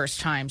for the first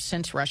time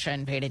since Russia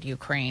invaded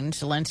Ukraine.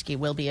 Zelensky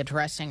will be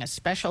addressing a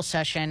special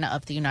session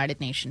of the United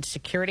Nations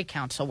Security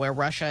Council where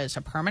Russia is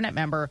a permanent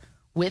member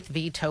with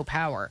veto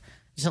power.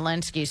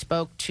 Zelensky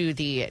spoke to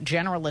the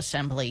General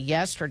Assembly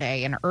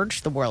yesterday and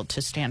urged the world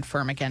to stand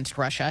firm against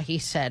Russia. He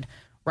said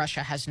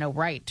Russia has no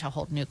right to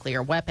hold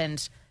nuclear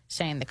weapons,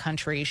 saying the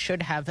country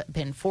should have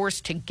been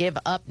forced to give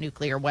up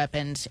nuclear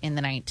weapons in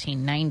the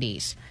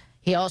 1990s.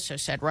 He also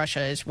said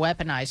Russia is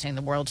weaponizing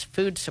the world's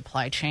food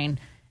supply chain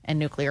and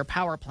nuclear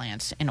power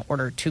plants in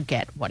order to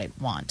get what it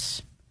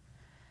wants.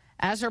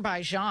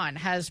 Azerbaijan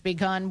has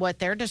begun what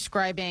they're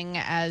describing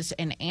as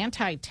an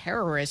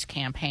anti-terrorist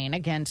campaign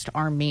against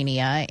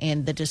Armenia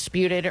in the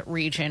disputed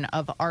region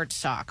of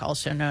Artsakh,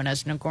 also known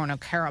as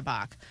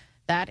Nagorno-Karabakh.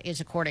 That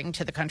is according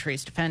to the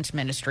country's defense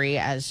ministry,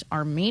 as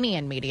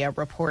Armenian media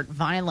report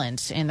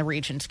violence in the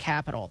region's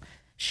capital.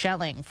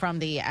 Shelling from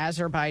the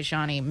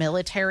Azerbaijani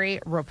military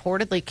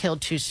reportedly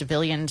killed 2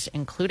 civilians,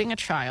 including a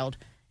child,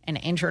 and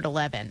injured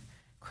 11.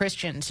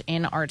 Christians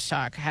in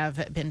Artsakh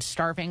have been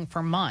starving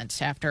for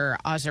months after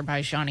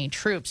Azerbaijani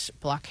troops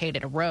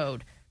blockaded a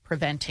road,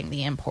 preventing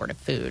the import of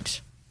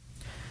foods.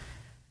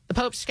 The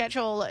Pope's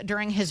schedule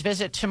during his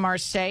visit to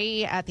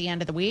Marseille at the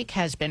end of the week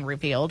has been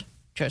revealed.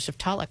 Joseph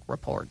Tulloch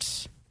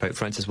reports. Pope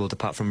Francis will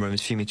depart from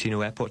Rome's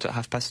Fiumicino airport at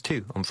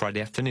 2:30 on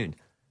Friday afternoon,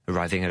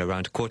 arriving at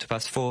around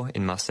 4:15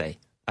 in Marseille.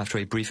 After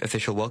a brief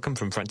official welcome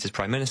from France's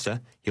Prime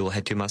Minister, he will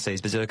head to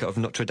Marseille's Basilica of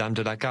Notre-Dame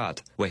de la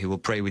Garde, where he will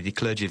pray with the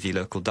clergy of the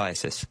local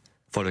diocese.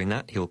 Following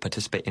that, he will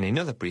participate in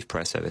another brief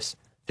prayer service,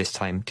 this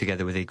time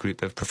together with a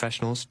group of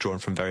professionals drawn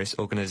from various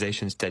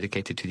organizations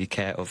dedicated to the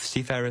care of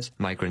seafarers,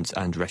 migrants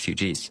and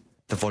refugees.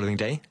 The following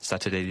day,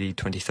 Saturday the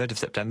 23rd of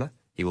September,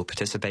 he will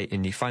participate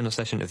in the final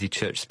session of the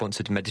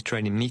church-sponsored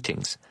Mediterranean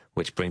meetings,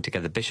 which bring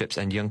together bishops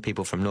and young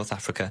people from North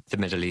Africa, the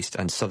Middle East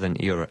and Southern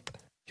Europe.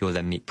 He will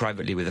then meet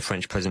privately with the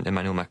French President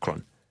Emmanuel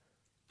Macron.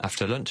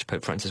 After lunch,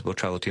 Pope Francis will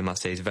travel to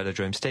Marseille's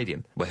Velodrome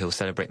Stadium, where he will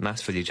celebrate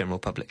Mass for the general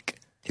public.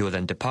 He will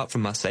then depart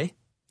from Marseille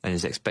and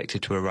is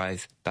expected to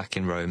arrive back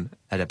in Rome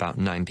at about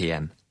 9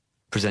 p.m.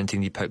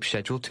 Presenting the Pope's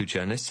schedule to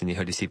journalists in the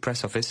Holy See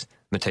press office,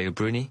 Matteo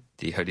Bruni,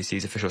 the Holy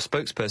See's official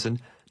spokesperson,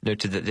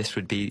 noted that this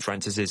would be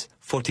Francis's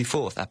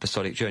 44th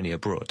apostolic journey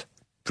abroad.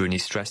 Bruni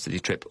stressed that the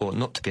trip ought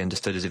not to be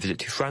understood as a visit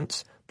to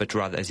France, but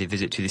rather as a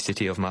visit to the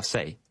city of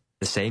Marseille.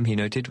 The same, he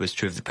noted, was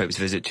true of the Pope's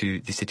visit to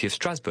the city of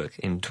Strasbourg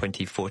in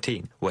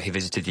 2014, where he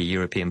visited the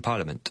European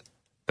Parliament.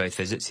 Both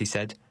visits, he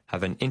said,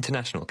 have an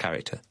international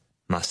character.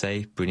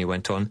 Marseille, Bruni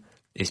went on,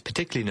 is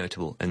particularly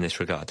notable in this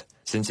regard,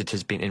 since it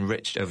has been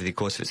enriched over the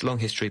course of its long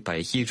history by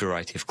a huge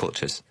variety of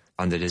cultures.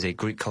 Founded as a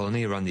Greek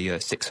colony around the year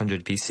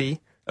 600 BC,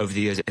 Over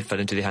the years, it fell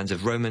into the hands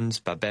of Romans,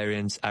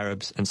 barbarians,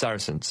 Arabs, and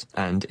Saracens.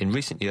 And in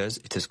recent years,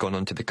 it has gone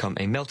on to become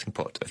a melting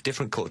pot of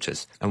different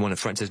cultures and one of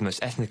France's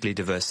most ethnically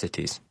diverse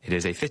cities. It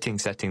is a fitting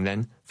setting,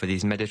 then, for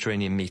these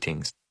Mediterranean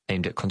meetings,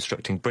 aimed at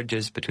constructing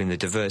bridges between the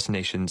diverse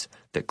nations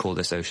that call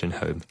this ocean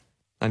home.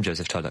 I'm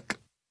Joseph Tulloch.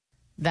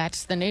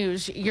 That's the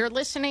news. You're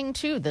listening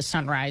to the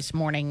Sunrise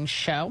Morning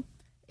Show.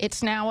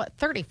 It's now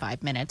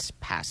 35 minutes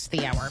past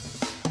the hour.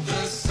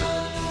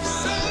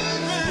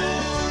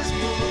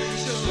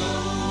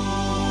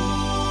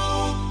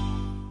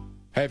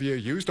 Have you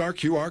used our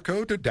QR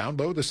code to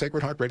download the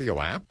Sacred Heart Radio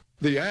app?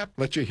 The app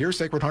lets you hear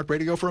Sacred Heart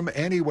Radio from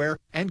anywhere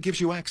and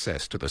gives you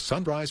access to the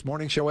Sunrise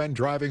Morning Show and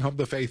Driving Home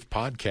the Faith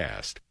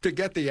podcast. To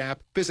get the app,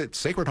 visit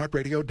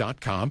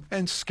sacredheartradio.com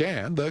and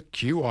scan the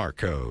QR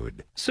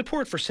code.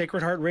 Support for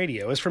Sacred Heart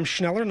Radio is from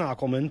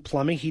Schneller-Knockelman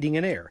Plumbing, Heating,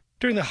 and Air.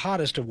 During the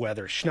hottest of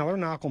weather,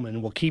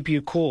 Schneller-Knockelman will keep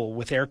you cool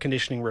with air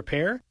conditioning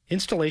repair,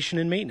 installation,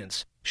 and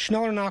maintenance.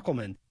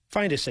 Schneller-Knockelman.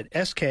 Find us at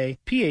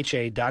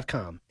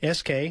skpha.com.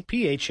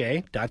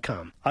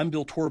 skpha.com. I'm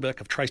Bill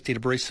Torbeck of Tri-State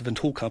Abrasive and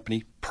Tool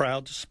Company,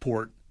 proud to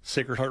support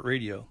Sacred Heart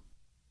Radio.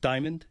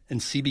 Diamond and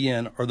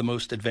CBN are the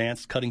most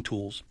advanced cutting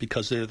tools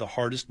because they're the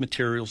hardest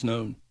materials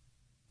known.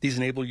 These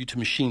enable you to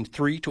machine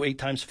 3 to 8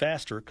 times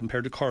faster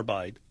compared to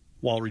carbide,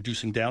 while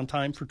reducing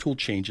downtime for tool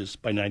changes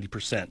by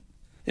 90%.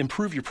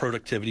 Improve your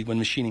productivity when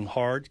machining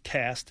hard,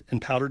 cast,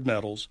 and powdered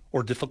metals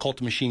or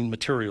difficult-to-machine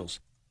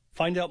materials.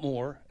 Find out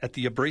more at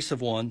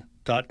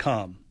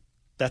theabrasiveone.com.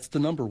 That's the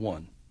number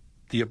 1,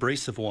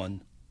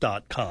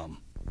 theabrasiveone.com.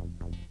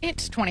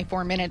 It's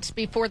 24 minutes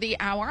before the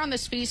hour on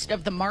this Feast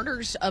of the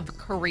Martyrs of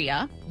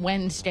Korea,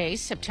 Wednesday,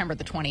 September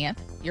the 20th.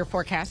 Your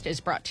forecast is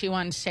brought to you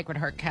on Sacred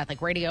Heart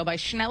Catholic Radio by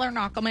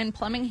Schneller-Knockelman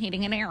Plumbing,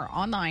 Heating, and Air,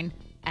 online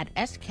at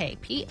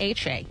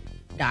skpha.com.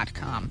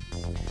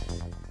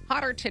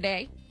 Hotter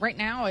today. Right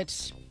now,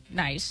 it's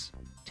nice.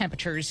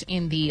 Temperatures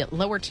in the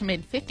lower to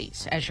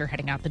mid-50s as you're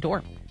heading out the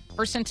door.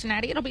 For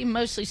Cincinnati, it'll be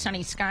mostly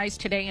sunny skies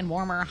today and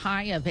warmer,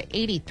 high of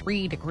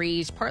 83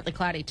 degrees, partly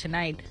cloudy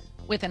tonight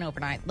with an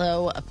overnight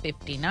low of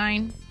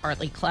 59,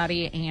 partly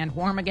cloudy and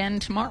warm again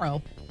tomorrow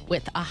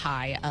with a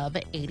high of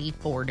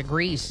 84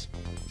 degrees.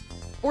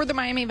 For the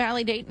Miami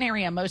Valley-Dayton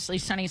area, mostly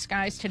sunny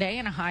skies today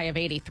and a high of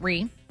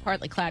 83,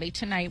 partly cloudy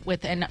tonight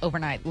with an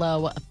overnight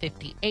low of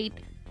 58,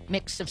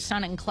 mix of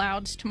sun and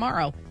clouds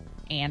tomorrow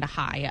and a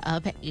high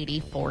of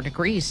 84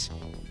 degrees.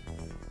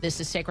 This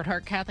is Sacred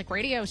Heart Catholic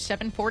Radio,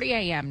 740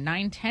 a.m.,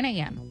 9:10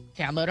 a.m.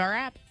 Download our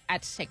app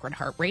at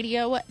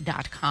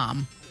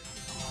sacredheartradio.com.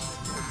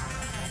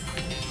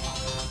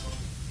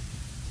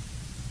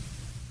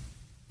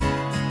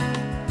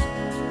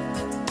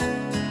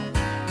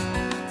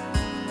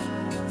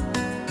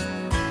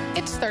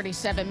 It's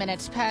 37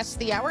 minutes past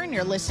the hour, and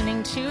you're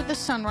listening to the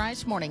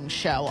Sunrise Morning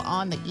Show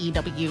on the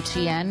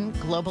EWTN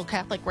Global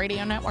Catholic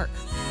Radio Network.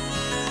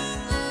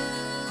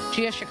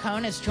 Gia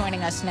Chacon is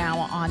joining us now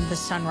on the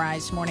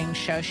Sunrise Morning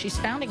Show. She's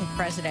founding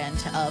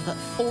president of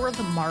For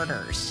the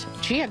Martyrs.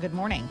 Gia, good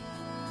morning.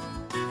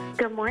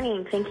 Good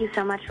morning. Thank you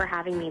so much for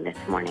having me this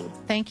morning.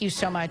 Thank you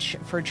so much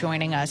for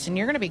joining us. And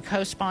you're going to be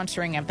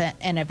co-sponsoring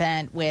an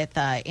event with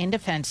In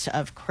Defense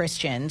of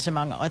Christians,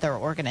 among other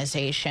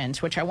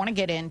organizations, which I want to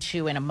get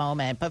into in a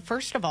moment. But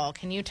first of all,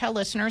 can you tell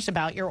listeners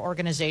about your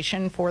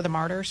organization, For the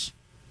Martyrs?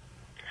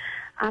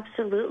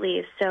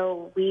 Absolutely.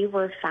 So we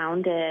were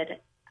founded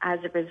as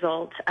a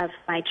result of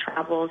my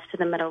travels to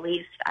the Middle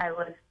East. I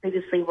was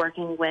previously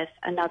working with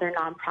another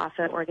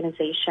nonprofit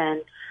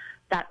organization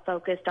that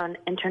focused on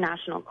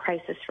international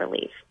crisis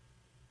relief.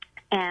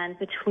 And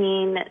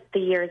between the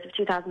years of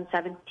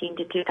 2017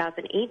 to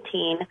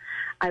 2018,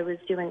 I was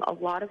doing a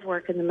lot of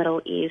work in the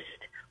Middle East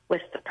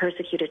with the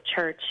persecuted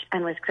church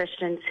and with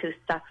Christians who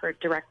suffered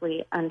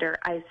directly under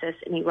ISIS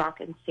in Iraq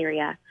and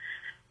Syria.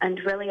 And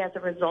really, as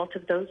a result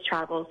of those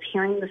travels,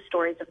 hearing the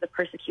stories of the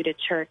persecuted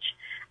church,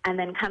 and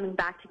then coming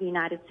back to the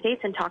United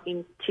States and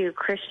talking to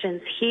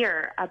Christians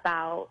here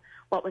about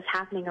what was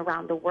happening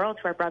around the world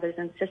to our brothers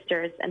and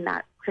sisters, and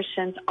that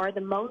Christians are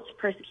the most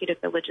persecuted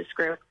religious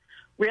group,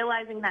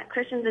 realizing that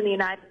Christians in the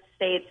United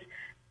States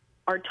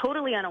are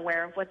totally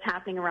unaware of what's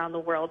happening around the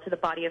world to the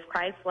body of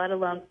Christ, let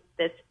alone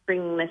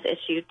bringing this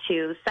issue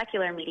to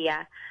secular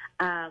media.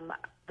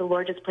 The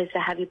Lord just placed a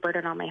heavy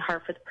burden on my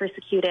heart for the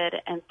persecuted,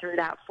 and through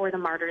that, For the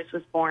Martyrs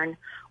was born,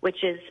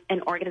 which is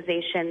an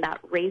organization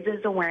that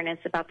raises awareness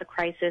about the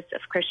crisis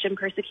of Christian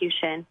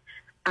persecution,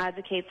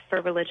 advocates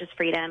for religious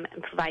freedom,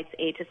 and provides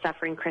aid to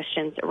suffering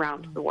Christians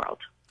around the world.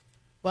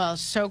 Well,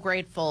 so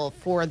grateful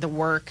for the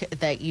work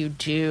that you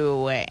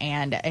do,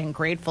 and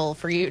grateful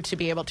for you to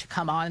be able to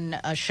come on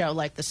a show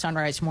like the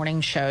Sunrise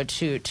Morning Show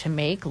to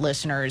make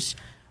listeners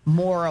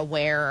more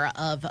aware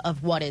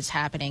of what is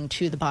happening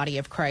to the body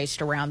of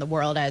Christ around the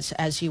world,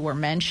 as you were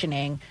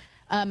mentioning.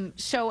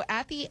 So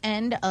at the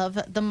end of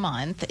the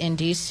month in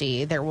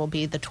D.C., there will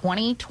be the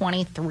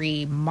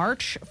 2023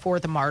 March for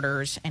the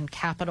Martyrs and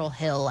Capitol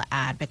Hill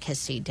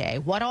Advocacy Day.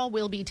 What all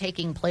will be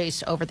taking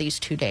place over these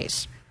 2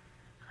 days?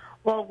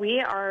 Well, we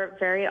are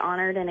very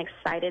honored and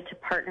excited to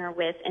partner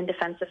with In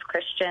Defense of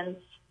Christians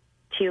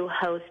to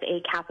host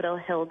a Capitol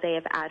Hill Day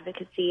of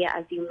Advocacy,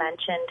 as you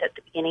mentioned at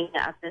the beginning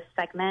of this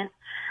segment.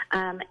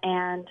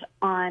 And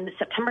on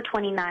September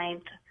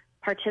 29th,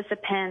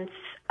 participants,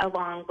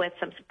 along with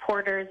some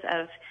supporters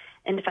of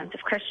In Defense of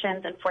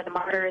Christians and For the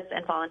Martyrs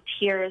and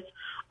volunteers,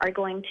 are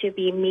going to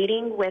be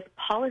meeting with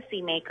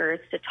policymakers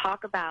to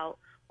talk about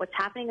what's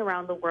happening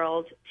around the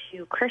world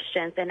to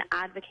Christians and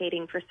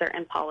advocating for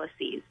certain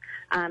policies,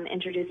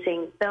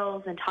 introducing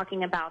bills and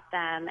talking about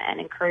them and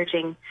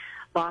encouraging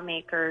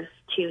lawmakers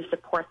to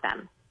support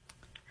them.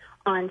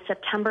 On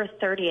September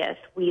 30th,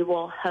 we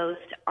will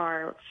host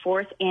our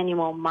 4th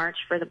annual March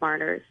for the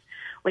Martyrs,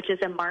 which is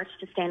a march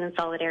to stand in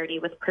solidarity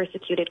with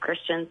persecuted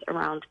Christians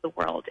around the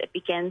world. It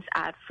begins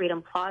at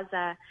Freedom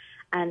Plaza,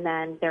 and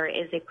then there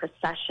is a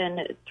procession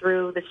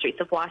through the streets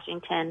of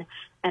Washington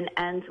and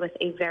ends with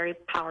a very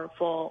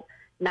powerful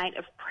night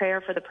of prayer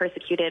for the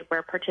persecuted,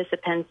 where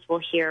participants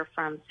will hear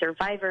from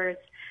survivors,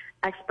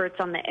 experts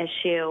on the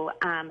issue,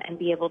 and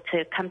be able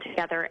to come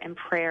together in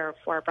prayer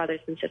for our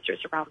brothers and sisters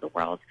around the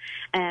world.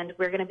 And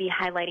we're going to be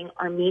highlighting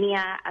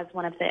Armenia as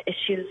one of the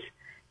issues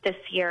this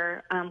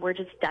year. We're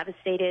just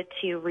devastated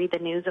to read the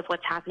news of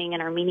what's happening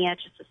in Armenia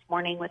just this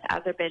morning, with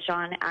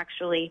Azerbaijan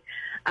actually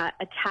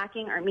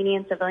attacking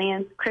Armenian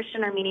civilians,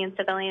 Christian Armenian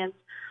civilians.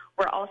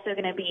 We're also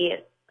going to be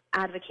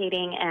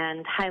advocating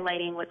and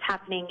highlighting what's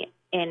happening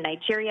in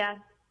Nigeria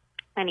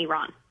and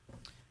Iran,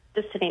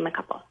 just to name a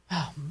couple.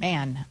 Oh,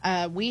 man.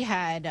 We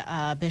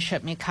had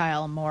Bishop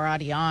Mikhail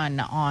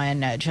Moradian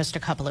on just a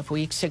couple of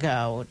weeks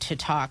ago to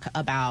talk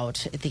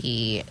about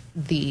the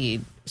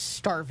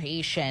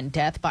starvation,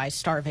 death by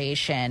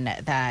starvation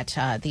that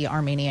the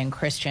Armenian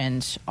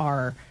Christians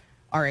are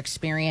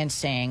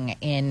experiencing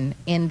in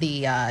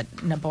the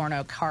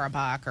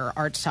Nagorno-Karabakh or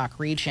Artsakh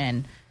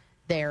region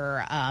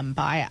there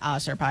by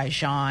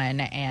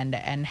Azerbaijan,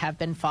 and have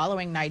been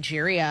following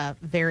Nigeria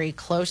very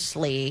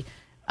closely.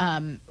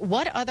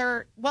 What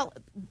other, well,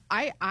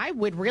 I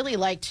would really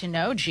like to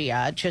know,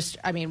 Gia,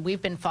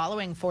 we've been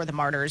following For the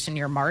Martyrs in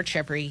your march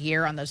every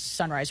year on the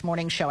Sunrise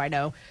Morning Show. I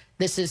know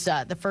this is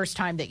the first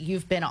time that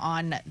you've been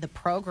on the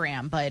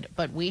program,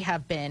 but we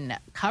have been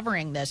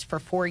covering this for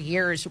 4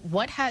 years.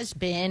 What has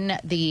been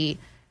the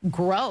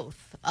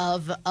growth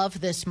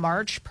of this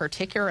march,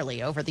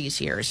 particularly over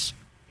these years?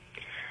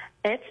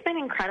 It's been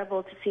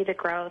incredible to see the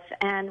growth,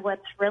 and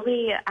what's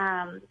really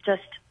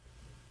just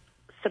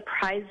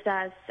surprised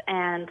us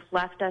and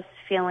left us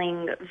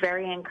feeling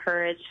very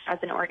encouraged as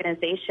an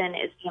organization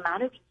is the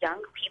amount of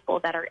young people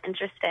that are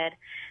interested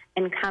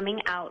in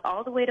coming out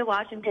all the way to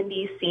Washington,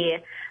 D.C.,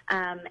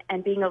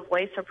 and being a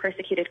voice for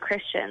persecuted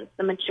Christians.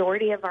 The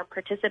majority of our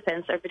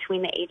participants are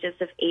between the ages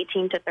of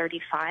 18 to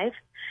 35.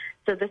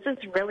 So this is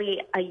really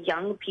a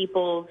young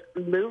people's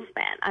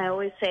movement. I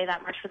always say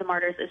that March for the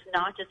Martyrs is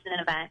not just an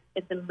event,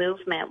 it's a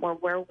movement where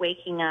we're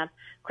waking up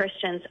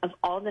Christians of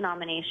all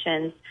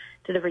denominations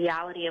to the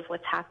reality of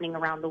what's happening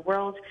around the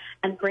world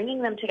and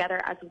bringing them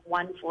together as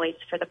one voice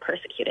for the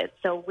persecuted.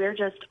 So we're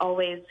just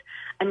always,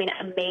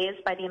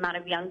 amazed by the amount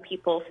of young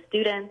people,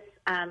 students,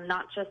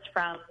 not just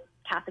from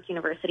Catholic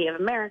University of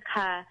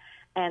America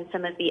and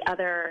some of the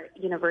other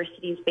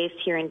universities based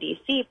here in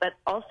D.C., but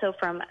also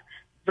from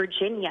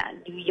Virginia,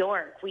 New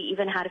York. We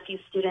even had a few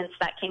students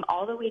that came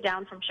all the way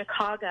down from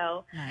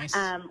Chicago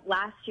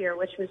last year,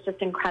 which was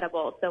just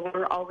incredible. So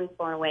we're always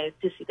blown away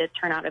to see the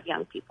turnout of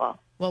young people.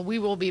 Well, we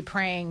will be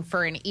praying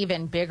for an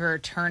even bigger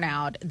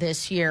turnout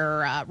this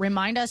year.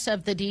 Remind us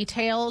of the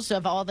details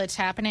of all that's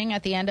happening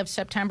at the end of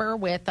September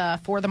with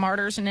For the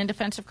Martyrs and In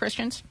Defense of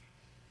Christians.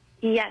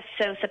 Yes,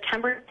 so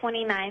September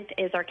 29th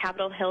is our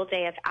Capitol Hill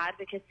Day of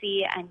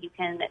Advocacy, and you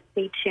can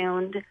stay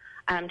tuned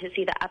to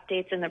see the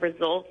updates and the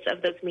results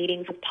of those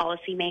meetings with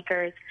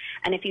policymakers.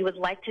 And if you would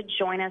like to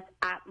join us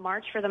at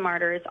March for the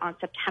Martyrs on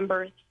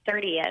September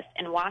 30th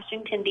in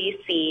Washington,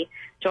 D.C.,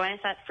 join us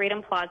at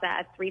Freedom Plaza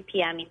at 3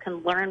 p.m. You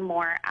can learn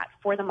more at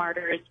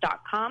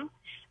forthemartyrs.com.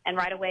 And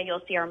right away,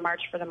 you'll see our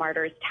March for the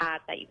Martyrs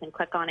tab that you can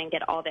click on and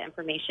get all the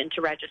information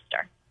to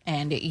register.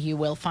 And you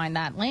will find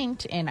that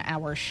linked in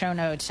our show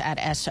notes at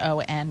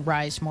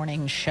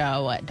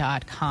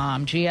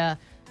sonrisemorningshow.com. Gia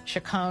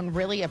Chacon,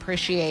 really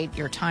appreciate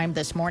your time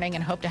this morning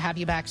and hope to have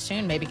you back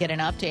soon. Maybe get an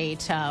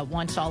update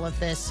once all of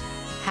this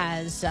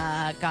has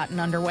gotten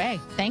underway.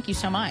 Thank you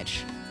so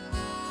much.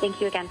 Thank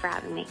you again for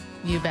having me.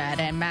 You bet.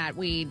 And Matt,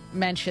 we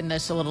mentioned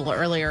this a little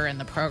earlier in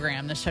the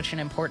program. There's such an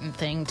important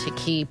thing to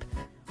keep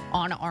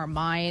on our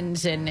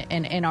minds and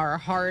in our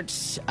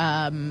hearts,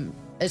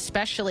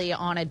 especially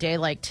on a day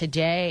like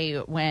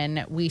today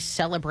when we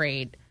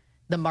celebrate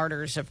the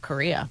martyrs of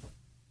Korea.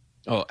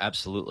 Oh,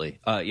 absolutely.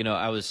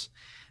 I was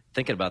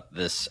thinking about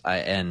this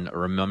and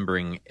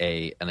remembering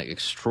an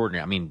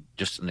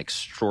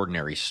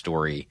extraordinary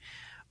story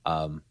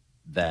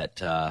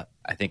that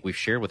I think we've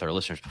shared with our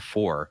listeners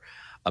before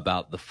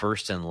about the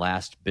first and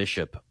last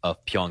bishop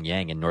of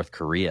Pyongyang in North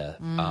Korea.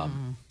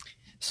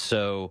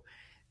 So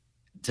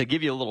to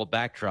give you a little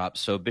backdrop,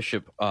 so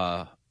Bishop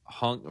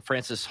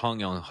Francis Hong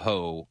Yong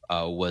Ho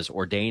was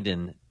ordained in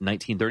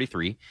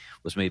 1933,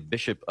 was made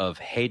Bishop of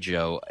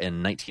Haejo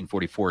in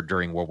 1944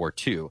 during World War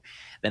II.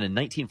 Then in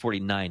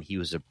 1949, he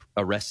was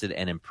arrested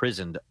and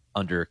imprisoned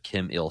under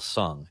Kim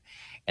Il-sung.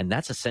 And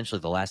that's essentially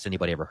the last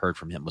anybody ever heard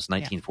from him, was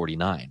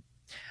 1949. Yeah.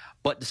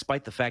 But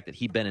despite the fact that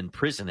he'd been in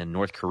prison in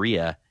North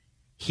Korea,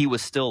 he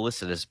was still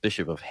listed as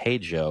Bishop of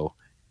Haejo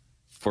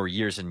for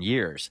years and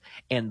years.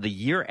 And the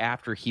year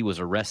after he was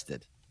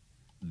arrested,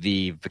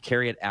 the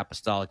Vicariate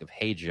Apostolic of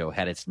Haejo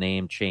had its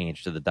name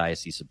changed to the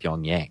Diocese of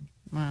Pyongyang.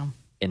 Wow.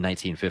 In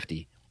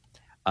 1950.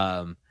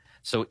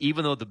 So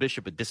even though the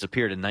bishop had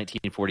disappeared in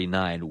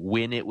 1949,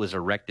 when it was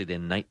erected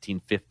in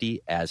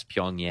 1950 as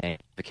Pyongyang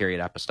Vicariate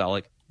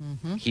Apostolic,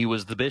 he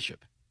was the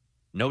bishop.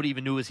 Nobody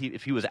even knew if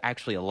he was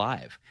actually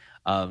alive.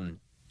 And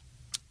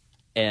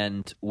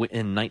in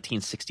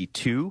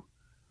 1962,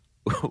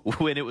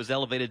 when it was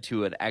elevated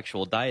to an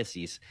actual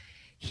diocese,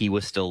 he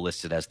was still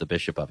listed as the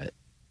bishop of it,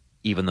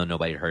 even though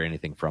nobody had heard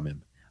anything from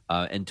him.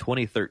 In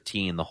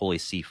 2013, the Holy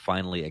See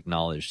finally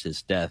acknowledged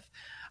his death,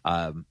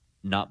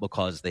 not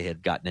because they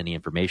had gotten any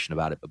information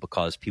about it, but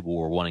because people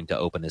were wanting to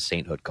open his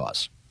sainthood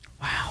cause.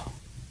 Wow.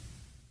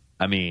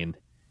 I mean,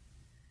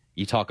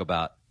 you talk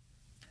about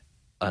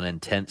an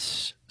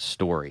intense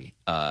story.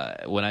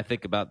 When I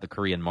think about the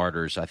Korean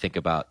martyrs, I think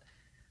about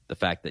the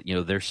fact that,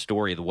 their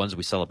story, the ones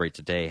we celebrate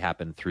today,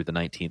 happened through the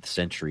 19th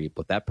century,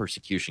 but that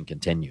persecution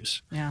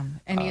continues. Yeah,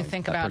 and you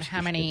think about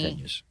how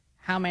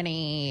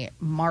many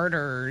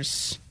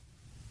martyrs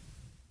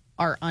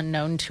are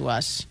unknown to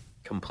us.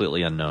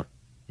 Completely unknown,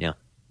 yeah.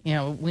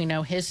 We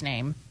know his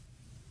name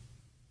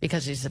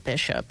because he's a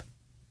bishop,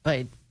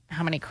 but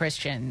how many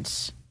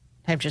Christians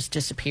have just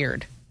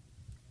disappeared?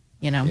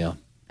 Yeah.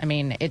 I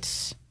mean,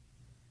 it's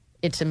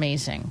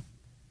amazing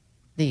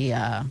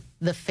the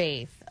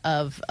faith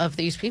of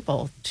these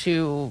people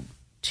to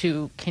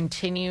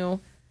continue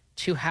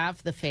to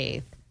have the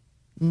faith,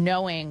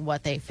 knowing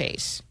what they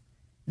face,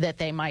 that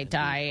they might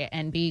die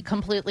and be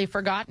completely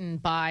forgotten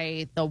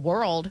by the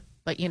world.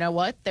 But you know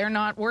what? They're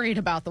not worried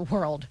about the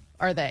world,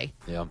 are they?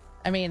 Yeah.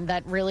 I mean,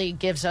 that really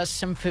gives us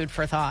some food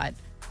for thought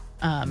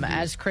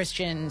as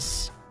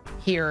Christians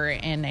here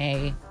in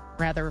a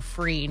rather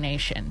free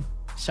nation.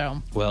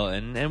 So well,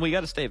 and we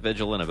got to stay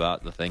vigilant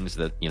about the things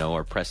that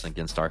are pressing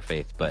against our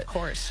faith. But of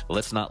course,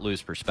 let's not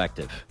lose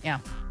perspective. Yeah.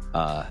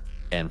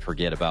 And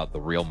forget about the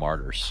real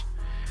martyrs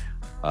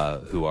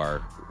who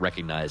are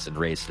recognized and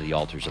raised to the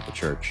altars of the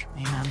church.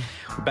 Amen.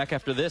 We're back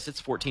after this. It's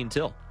 14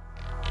 till.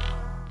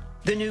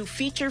 The new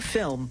feature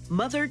film,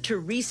 Mother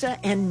Teresa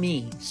and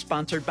Me,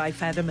 sponsored by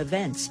Fathom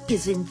Events,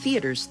 is in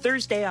theaters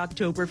Thursday,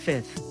 October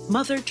 5th.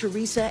 Mother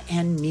Teresa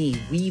and Me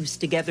weaves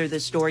together the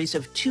stories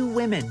of two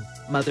women.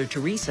 Mother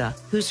Teresa,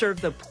 who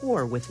served the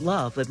poor with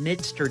love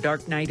amidst her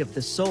dark night of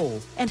the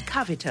soul, and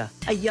Kavita,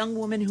 a young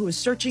woman who is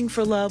searching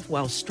for love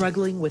while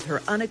struggling with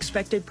her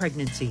unexpected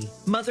pregnancy.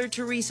 Mother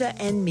Teresa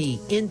and Me,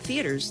 in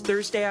theaters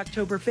Thursday,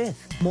 October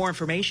 5th. More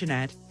information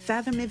at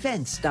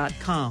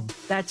fathomevents.com.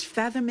 That's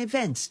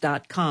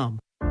fathomevents.com.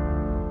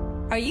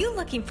 Are you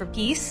looking for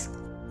peace?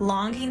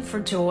 Longing for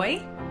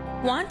joy?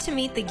 Want to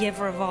meet the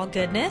giver of all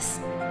goodness?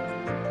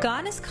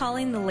 God is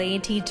calling the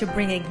laity to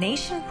bring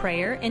Ignatian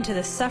prayer into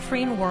the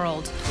suffering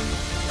world.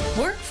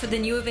 Work for the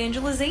new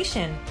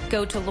evangelization.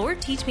 Go to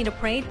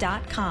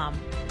LordTeachMeToPray.com.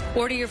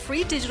 Order your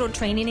free digital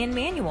training and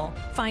manual.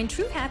 Find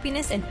true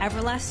happiness and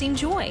everlasting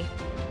joy.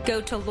 Go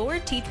to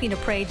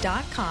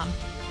LordTeachMeToPray.com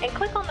and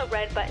click on the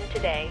red button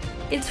today.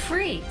 It's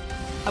free.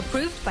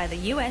 Approved by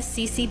the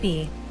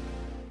USCCB.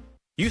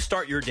 You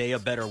start your day a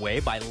better way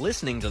by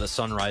listening to the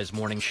Sunrise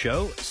Morning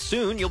Show.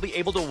 Soon you'll be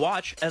able to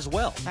watch as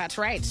well. That's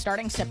right.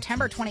 Starting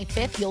September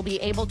 25th, you'll be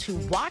able to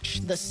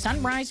watch the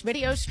Sunrise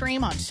video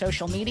stream on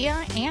social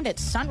media and at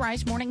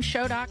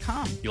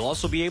sunrisemorningshow.com. You'll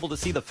also be able to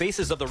see the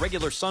faces of the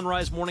regular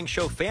Sunrise Morning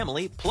Show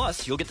family.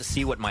 Plus, you'll get to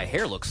see what my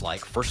hair looks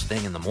like first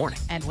thing in the morning.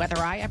 And whether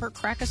I ever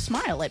crack a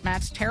smile at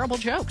Matt's terrible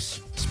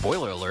jokes.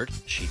 Spoiler alert,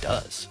 she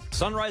does.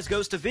 Sunrise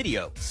goes to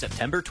video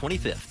September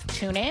 25th.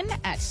 Tune in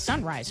at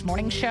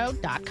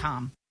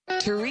sunrisemorningshow.com.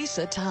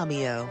 Teresa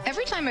Tomeo.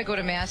 Every time I go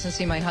to Mass and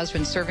see my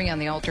husband serving on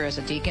the altar as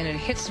a deacon, it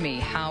hits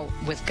me how,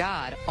 with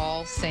God,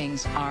 all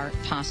things are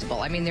possible.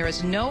 I mean, there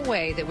is no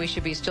way that we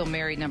should be still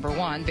married, number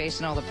one,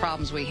 based on all the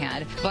problems we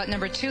had. But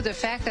number two, the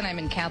fact that I'm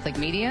in Catholic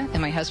media and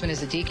my husband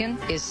is a deacon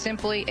is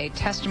simply a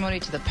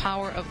testimony to the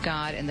power of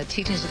God and the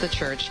teachings of the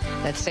church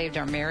that saved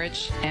our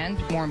marriage and,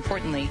 more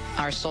importantly,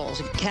 our souls.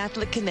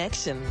 Catholic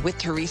Connection with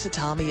Teresa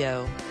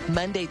Tomeo.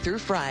 Monday through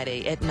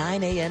Friday at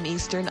 9 a.m.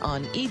 Eastern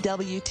on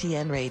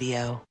EWTN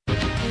Radio.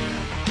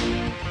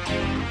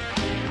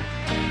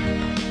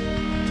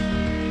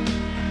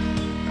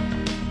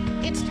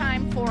 It's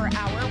time for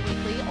our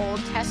weekly Old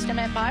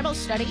Testament Bible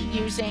study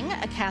using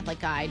a Catholic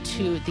guide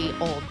to the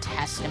Old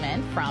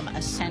Testament from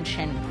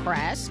Ascension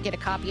Press. Get a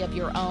copy of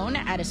your own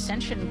at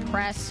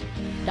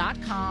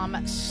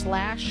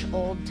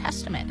ascensionpress.com/Old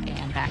Testament.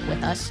 And back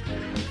with us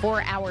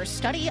for our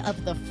study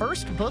of the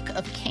first book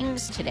of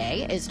Kings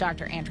today is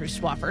Dr. Andrew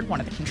Swafford,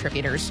 one of the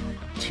contributors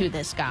to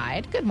this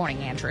guide. Good morning,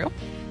 Andrew.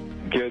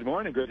 Good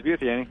morning. Great to be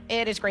with you, Annie.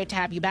 It is great to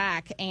have you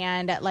back.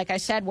 And like I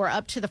said, we're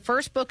up to the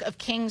first book of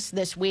Kings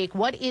this week.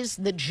 What is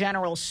the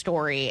general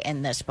story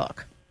in this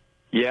book?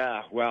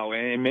 Yeah, well,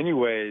 in many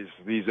ways,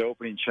 these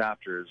opening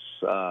chapters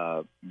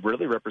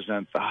really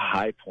represent the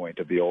high point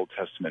of the Old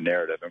Testament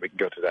narrative, and we can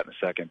go through that in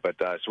a second. But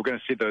so we're going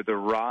to see the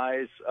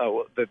rise,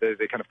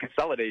 the kind of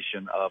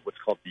consolidation of what's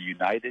called the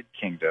United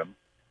Kingdom,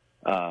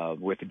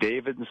 with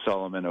David and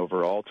Solomon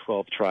over all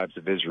 12 tribes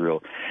of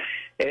Israel.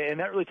 And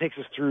that really takes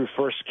us through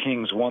 1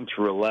 Kings 1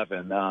 through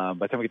 11. By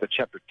the time we get to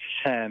chapter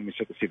 10, we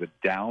start to see the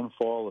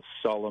downfall of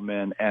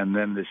Solomon, and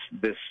then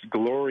this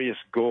glorious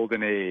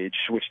golden age,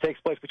 which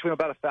takes place between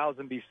about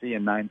 1000 BC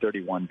and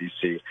 931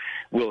 BC,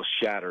 will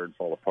shatter and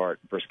fall apart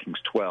in 1 Kings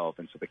 12,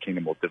 and so the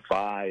kingdom will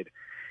divide.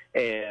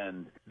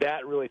 And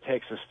that really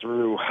takes us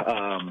through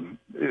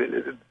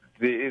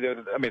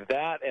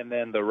that, and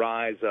then the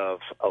rise of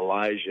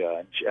Elijah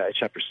in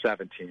chapter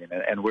 17,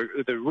 and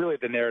really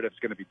the narrative is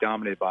going to be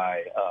dominated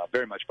by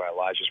very much by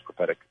Elijah's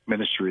prophetic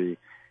ministry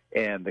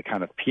and the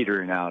kind of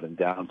petering out and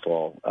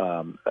downfall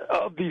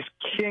of these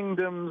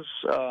kingdoms,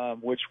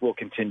 which will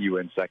continue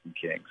in 2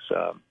 Kings.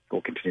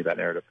 We'll continue that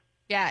narrative.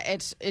 Yeah,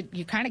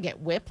 you kind of get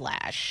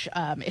whiplash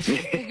if you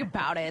think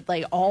about it,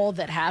 like all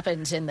that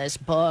happens in this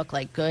book,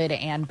 like good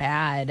and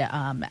bad,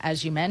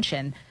 as you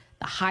mentioned.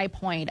 The high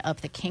point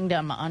of the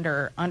kingdom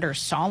under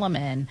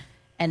Solomon,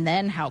 and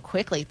then how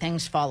quickly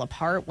things fall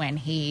apart when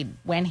he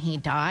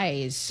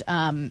dies.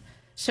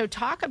 So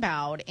talk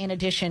about, in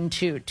addition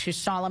to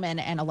Solomon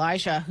and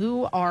Elijah,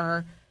 who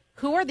are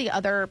the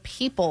other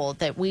people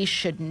that we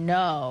should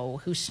know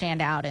who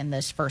stand out in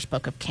this first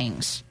book of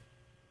Kings?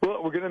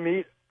 Well, we're going to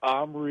meet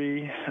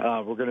Omri,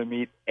 we're going to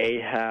meet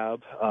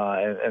Ahab,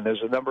 and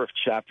there's a number of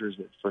chapters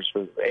that first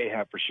with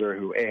Ahab for sure,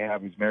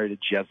 who's married to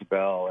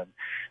Jezebel,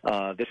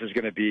 and this is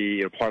going to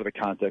be part of the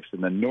context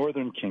in the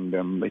northern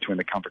kingdom between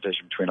the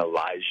confrontation between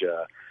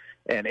Elijah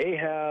and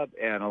Ahab,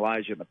 and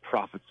Elijah and the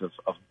prophets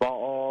of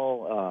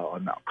Baal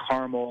on Mount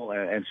Carmel,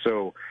 and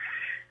so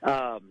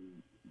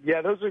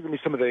those are going to be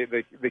some of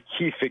the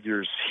key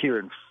figures here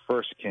in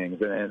First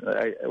Kings. And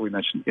we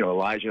mentioned,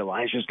 Elijah.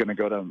 Elijah's going to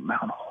go to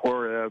Mount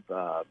Horeb.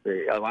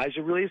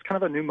 Elijah really is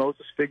kind of a new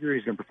Moses figure.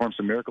 He's going to perform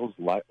some miracles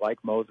like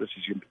Moses.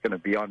 He's going to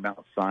be on Mount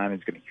Sinai.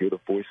 He's going to hear the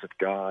voice of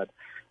God.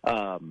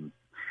 And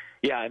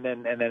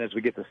then as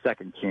we get to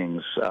 2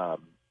 Kings,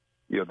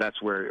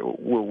 that's where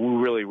we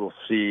really will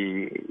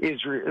see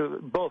Israel,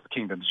 both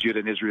kingdoms, Judah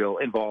and Israel,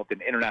 involved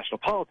in international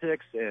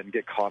politics and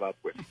get caught up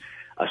with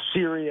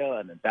Assyria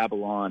and then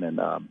Babylon, and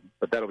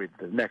but that'll be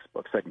the next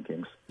book, 2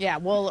 Kings. Yeah,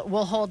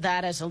 we'll hold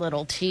that as a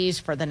little tease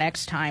for the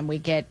next time we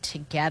get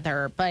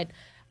together. But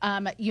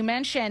you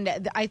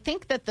mentioned, I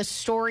think that the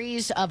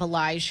stories of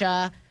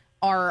Elijah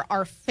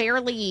are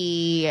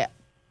fairly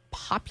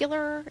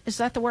popular. Is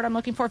that the word I'm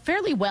looking for?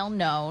 Fairly well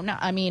known.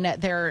 I mean,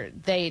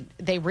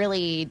 they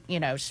really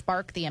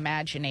spark the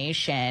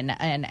imagination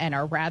and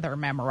are rather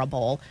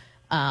memorable.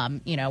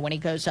 When he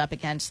goes up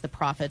against the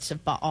prophets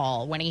of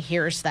Baal, when he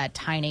hears that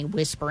tiny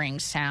whispering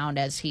sound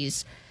as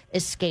he's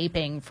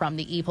escaping from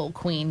the evil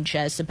queen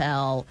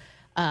Jezebel,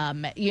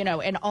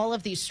 and all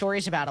of these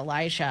stories about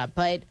Elijah.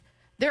 But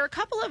there are a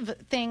couple of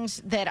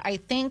things that I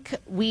think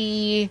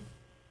we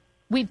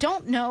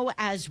don't know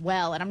as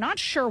well, and I'm not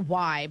sure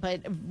why,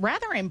 but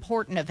rather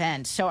important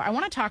events. So I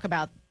want to talk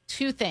about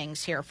two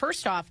things here.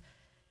 First off,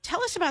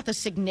 tell us about the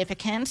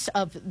significance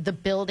of the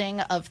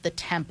building of the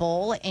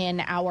temple in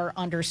our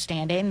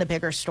understanding, the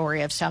bigger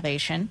story of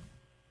salvation.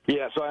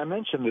 Yeah, so I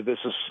mentioned that this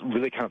is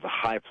really kind of the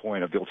high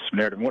point of the Old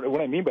Testament narrative.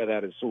 What I mean by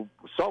that is, so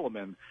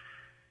Solomon,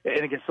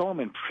 and again,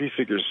 Solomon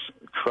prefigures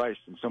Christ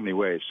in so many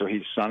ways. So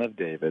he's son of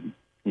David,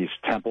 he's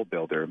temple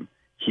builder,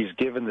 he's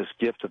given this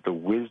gift of the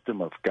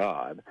wisdom of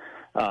God,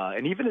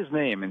 and even his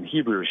name in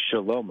Hebrew is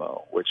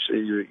Shalomo, which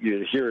your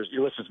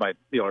listeners might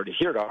already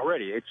hear it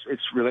already.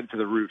 It's related to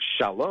the root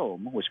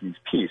Shalom, which means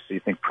peace. So you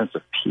think Prince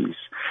of Peace.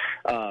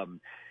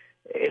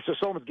 So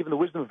Solomon's given the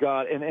wisdom of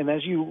God, and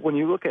when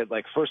you look at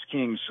like 1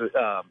 Kings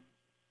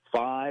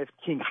 5,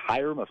 King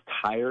Hiram of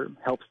Tyre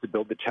helps to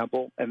build the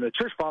temple, and the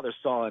church fathers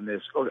saw in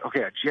this,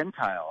 a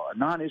Gentile, a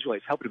non-Israelite,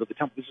 is helping to build the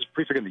temple. This is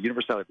prefiguring the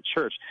universality of the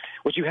church.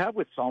 What you have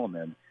with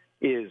Solomon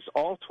is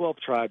all 12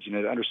 tribes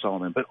united under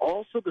Solomon, but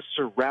also the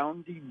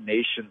surrounding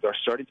nations are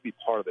starting to be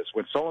part of this.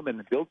 When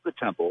Solomon builds the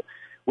temple,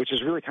 which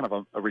is really kind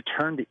of a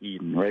return to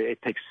Eden, right?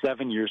 It takes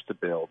 7 years to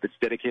build. It's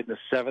dedicated in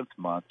the 7th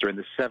month during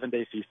the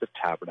 7-day Feast of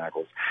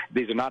Tabernacles.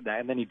 These are not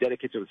that. And then he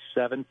dedicates it with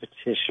 7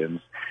 petitions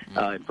in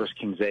 1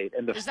 Kings 8.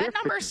 And is that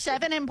number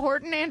 7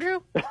 important, Andrew?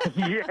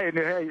 Yeah,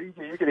 you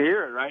can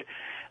hear it, right?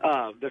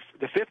 The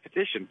 5th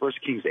petition, 1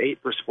 Kings 8,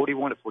 verse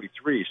 41 to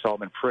 43,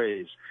 Solomon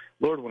prays,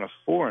 Lord, when a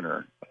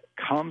foreigner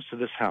comes to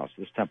this house,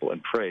 this temple,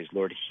 and prays,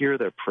 Lord, hear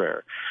their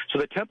prayer. So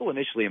the temple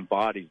initially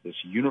embodies this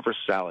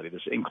universality,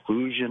 this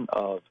inclusion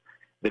of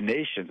the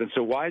nations. And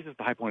so why is this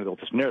the high point of the Old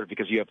Testament narrative?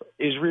 Because you have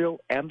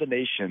Israel and the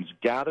nations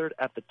gathered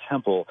at the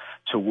temple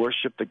to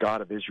worship the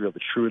God of Israel, the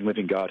true and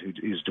living God who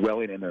is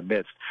dwelling in their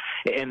midst.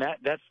 And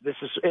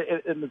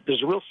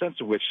there's a real sense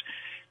in which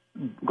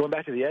going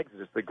back to the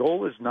Exodus, the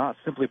goal is not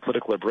simply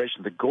political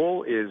liberation. The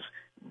goal is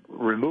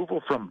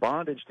removal from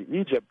bondage to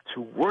Egypt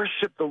to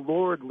worship the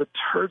Lord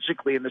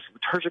liturgically in this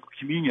liturgical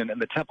communion in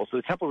the temple. So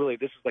the temple really,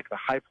 this is like the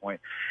high point.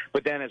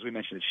 But then, as we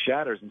mentioned, it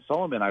shatters. And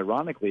Solomon,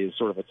 ironically, is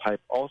sort of a type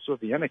also of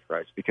the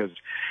Antichrist, because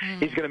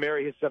he's going to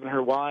marry his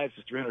 700 wives,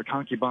 his 300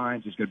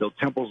 concubines. He's going to build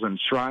temples and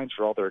shrines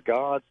for all their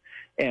gods.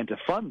 And to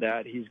fund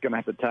that, he's going to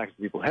have to tax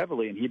the people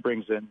heavily, and he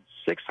brings in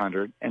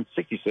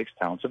 666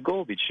 talents of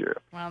gold each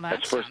year. Well,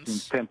 that's first in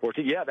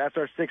 1014. Yeah, that's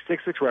our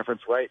 666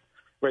 reference, right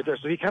there.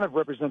 So he kind of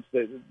represents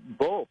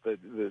both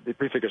the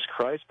prefigures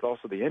Christ, but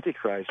also the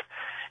Antichrist,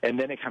 and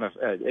then it kind of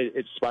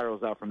it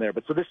spirals out from there.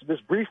 But so this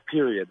brief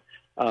period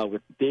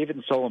with David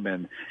and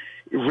Solomon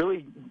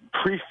really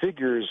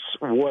prefigures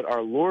what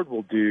our Lord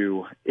will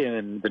do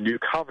in the new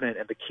covenant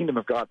and the kingdom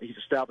of God that he's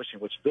establishing,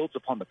 which builds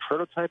upon the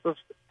prototype of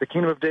the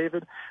kingdom of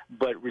David,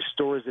 but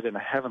restores it in a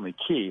heavenly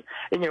key.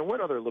 And,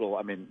 one other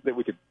little, that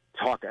we could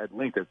talk at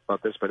length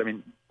about this, but,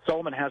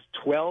 Solomon has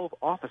 12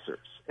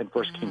 officers in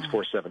 1 Kings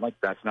 4:7. Like,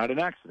 that's not an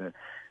accident.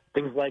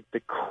 Things like the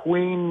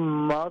queen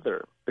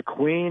mother. The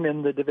queen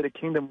in the Davidic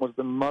kingdom was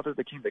the mother of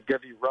the king, the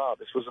Gevirah.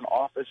 This was an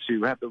office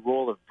who had the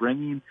role of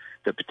bringing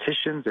the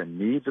petitions and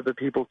needs of the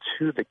people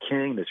to the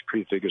king. This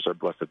prefigures our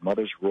Blessed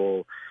Mother's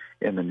role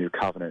in the new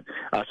covenant.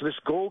 So this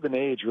golden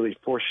age really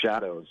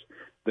foreshadows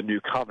the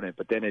new covenant,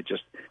 but then it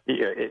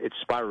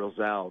spirals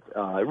out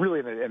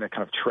really in a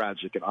kind of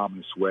tragic and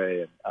ominous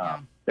way.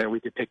 And we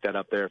could pick that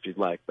up there if you'd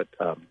like. But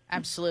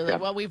absolutely. Yeah.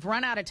 Well, we've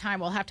run out of time.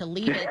 We'll have to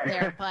leave it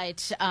there.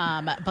 But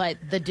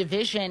the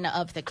division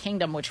of the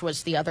kingdom, which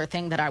was the other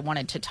thing that I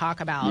wanted to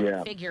talk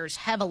about, figures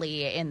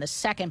heavily in the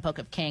second book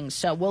of Kings.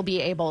 So we'll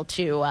be able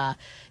to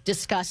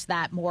discuss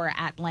that more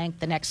at length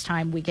the next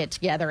time we get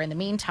together. In the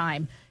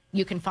meantime,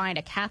 you can find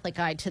a Catholic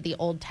Guide to the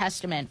Old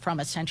Testament from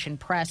Ascension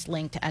Press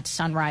linked at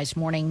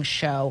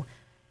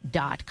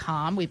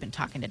sunrisemorningshow.com. We've been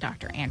talking to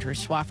Dr. Andrew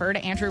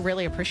Swafford. Andrew,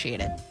 really appreciate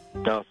it.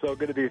 Oh, so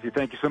good to be with you.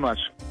 Thank you so much.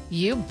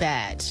 You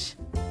bet.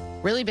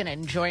 Really been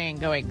enjoying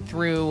going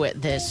through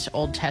this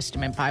Old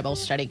Testament Bible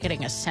study,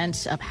 getting a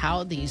sense of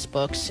how these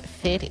books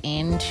fit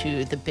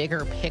into the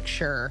bigger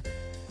picture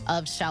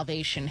of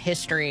salvation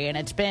history. And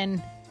it's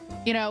been,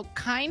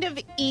 kind of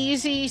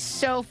easy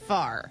so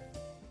far.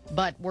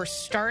 But we're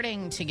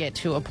starting to get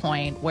to a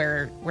point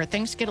where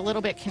things get a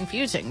little bit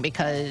confusing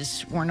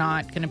because we're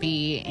not going to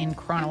be in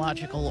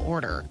chronological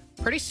order.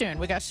 Pretty soon,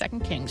 we got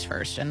 2 Kings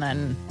first, and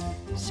then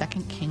 2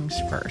 Kings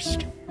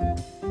first.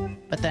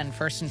 But then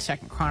 1st and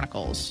 2nd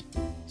Chronicles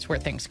is where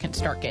things can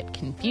start get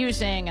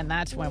confusing, and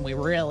that's when we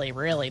really,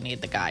 really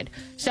need the guide.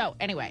 So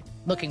anyway,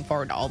 looking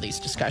forward to all these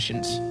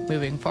discussions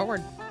moving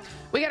forward.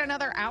 We got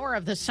another hour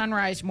of the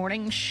Sunrise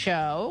Morning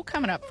Show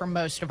coming up from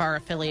most of our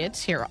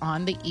affiliates here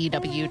on the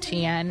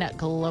EWTN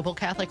Global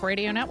Catholic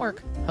Radio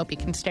Network. Hope you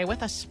can stay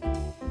with us.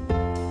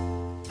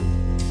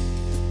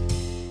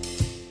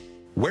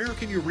 Where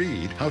can you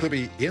read how to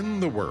be in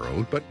the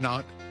world but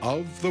not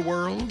of the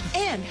world?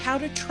 And how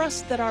to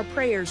trust that our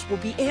prayers will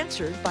be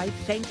answered by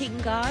thanking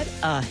God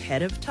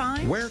ahead of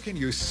time? Where can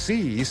you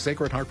see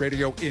Sacred Heart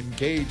Radio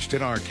engaged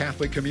in our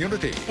Catholic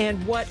community?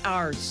 And what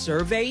our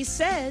survey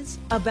says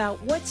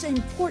about what's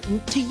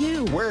important to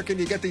you? Where can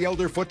you get the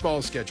Elder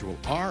Football schedule,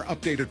 our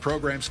updated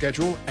program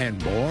schedule,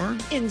 and more?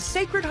 In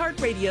Sacred Heart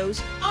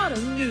Radio's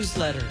Autumn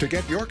Newsletter. To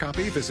get your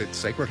copy, visit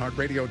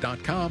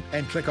sacredheartradio.com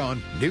and click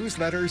on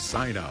Newsletter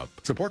Sign Up.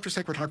 Support for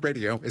Sacred Heart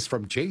Radio is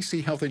from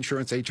JC Health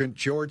Insurance Agent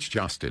George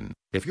Justin.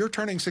 If you're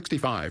turning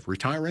 65,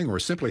 retiring, or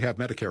simply have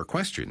Medicare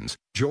questions,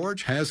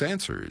 George has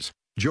answers.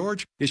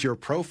 George is your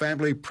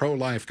pro-family,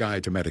 pro-life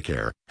guide to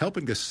Medicare,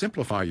 helping to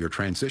simplify your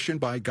transition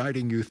by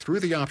guiding you through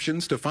the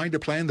options to find a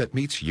plan that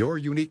meets your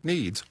unique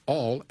needs,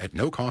 all at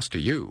no cost to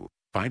you.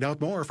 Find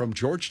out more from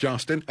George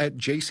Justin at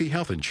JC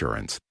Health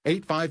Insurance,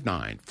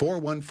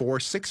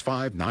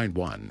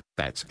 859-414-6591.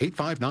 That's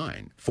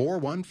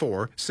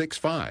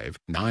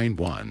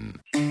 859-414-6591.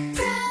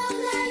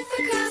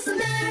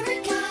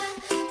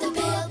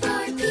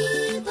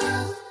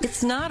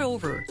 It's not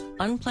over.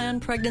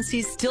 Unplanned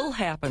pregnancies still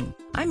happen.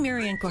 I'm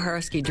Marianne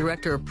Koharski,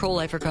 Director of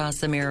Pro-Life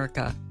Across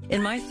America.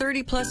 In my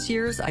 30-plus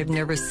years, I've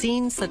never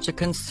seen such a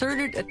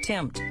concerted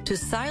attempt to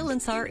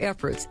silence our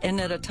efforts,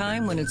 and at a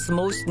time when it's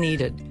most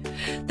needed.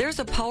 There's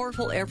a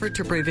powerful effort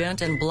to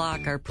prevent and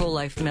block our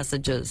pro-life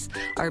messages.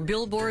 Our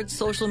billboards,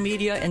 social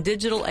media, and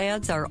digital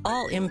ads are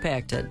all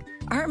impacted.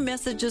 Our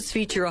messages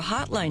feature a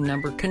hotline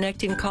number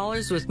connecting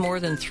callers with more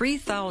than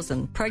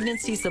 3,000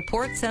 pregnancy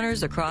support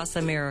centers across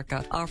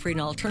America, offering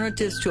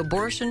alternatives to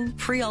abortion,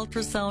 free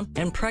ultrasound,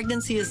 and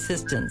pregnancy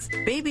assistance.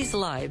 Babies'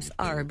 lives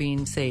are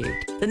being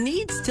saved. The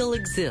need still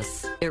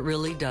exists. It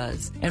really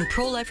does. And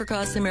Pro-Life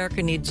Across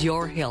America needs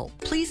your help.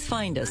 Please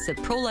find us at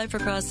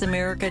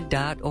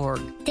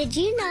prolifeacrossamerica.org. Did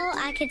you know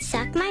I could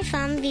suck my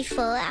thumb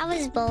before I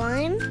was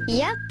born?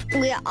 Yep,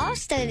 we all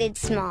started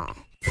small.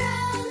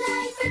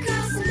 Pro-Life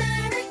Across America.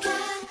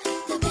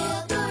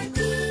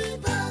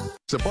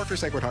 Support for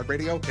Sacred Heart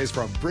Radio is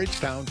from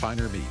Bridgetown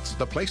Finer Meats,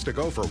 the place to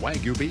go for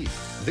Wagyu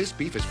beef. This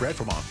beef is bred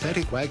from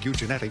authentic Wagyu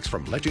genetics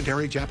from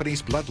legendary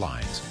Japanese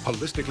bloodlines.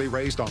 Holistically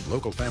raised on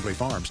local family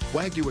farms,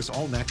 Wagyu is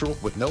all natural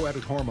with no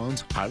added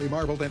hormones, highly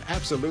marbled, and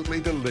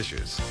absolutely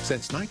delicious.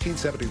 Since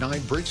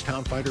 1979,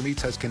 Bridgetown Finer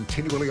Meats has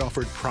continually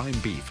offered prime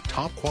beef,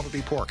 top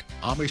quality pork,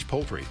 Amish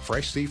poultry,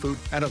 fresh seafood,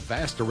 and a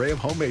vast array of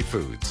homemade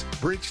foods.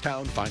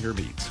 Bridgetown Finer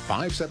Meats,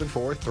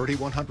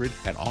 574-3100,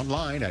 and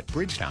online at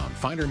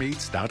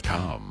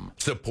bridgetownfinermeats.com.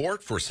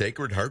 Support for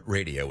Sacred Heart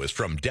Radio is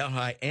from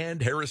Delhi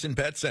and Harrison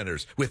Pet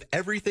Centers, with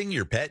everything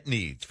your pet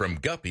needs, from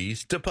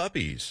guppies to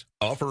puppies.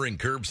 Offering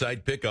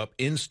curbside pickup,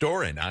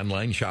 in-store, and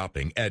online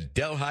shopping at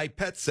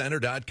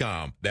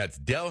DelhiPetCenter.com. That's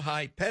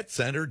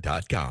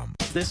DelhiPetCenter.com.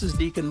 This is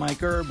Deacon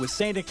Mike Erb with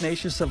St.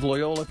 Ignatius of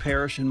Loyola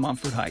Parish in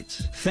Mumford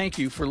Heights. Thank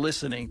you for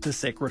listening to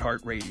Sacred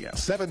Heart Radio.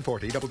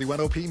 740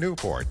 WNOP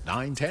Newport,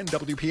 910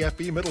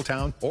 WPFB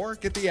Middletown, or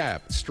get the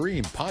app,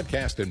 stream,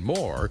 podcast, and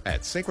more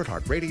at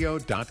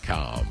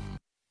sacredheartradio.com.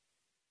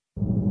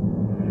 Arise,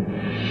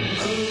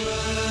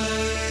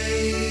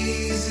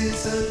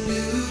 it's a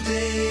new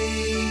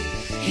day.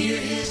 Hear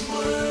his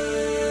word,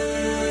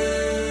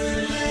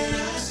 let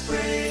us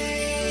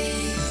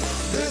pray.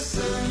 The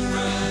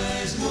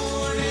Sunrise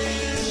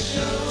Morning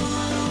Show.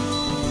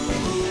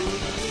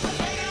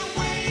 Can't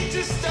wait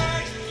to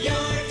start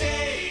your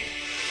day.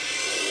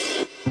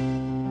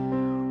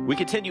 We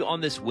continue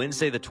on this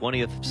Wednesday, the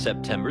 20th of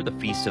September, the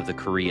Feast of the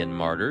Korean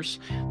Martyrs.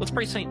 Let's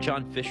pray St.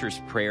 John Fisher's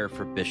prayer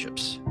for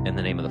bishops. In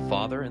the name of the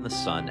Father, and the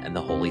Son, and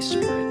the Holy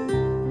Spirit.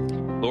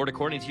 Lord,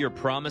 according to your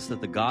promise that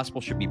the gospel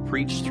should be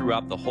preached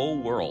throughout the whole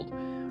world,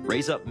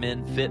 raise up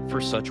men fit for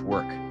such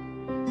work.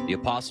 The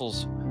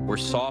apostles were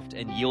soft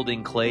and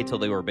yielding clay till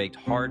they were baked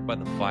hard by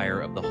the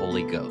fire of the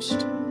Holy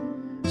Ghost.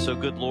 So,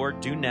 good Lord,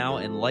 do now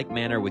in like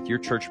manner with your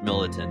church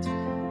militant,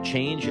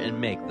 change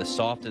and make the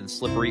soft and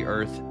slippery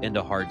earth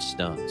into hard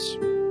stones.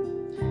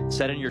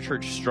 Set in your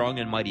church strong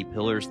and mighty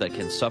pillars that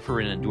can suffer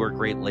and endure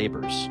great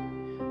labors,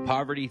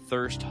 poverty,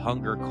 thirst,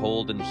 hunger,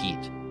 cold, and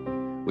heat,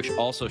 which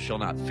also shall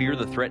not fear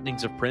the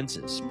threatenings of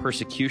princes,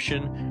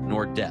 persecution,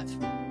 nor death,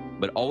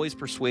 but always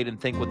persuade and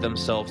think with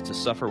themselves to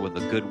suffer with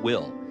a good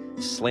will,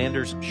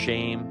 slanders,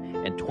 shame,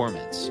 and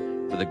torments,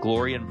 for the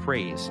glory and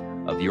praise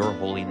of your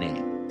holy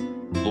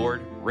name.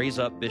 Lord, raise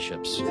up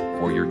bishops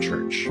for your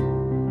church.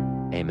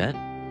 Amen.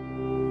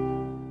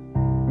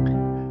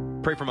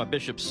 Pray for my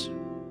bishops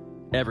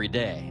every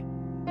day.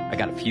 I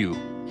got a few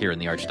here in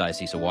the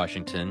Archdiocese of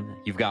Washington.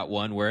 You've got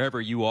one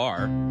wherever you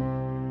are.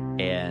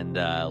 And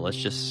let's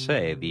just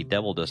say the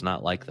devil does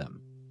not like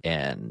them.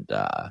 And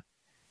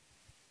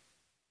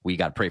we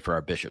got to pray for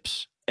our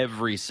bishops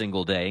every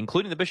single day,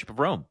 including the Bishop of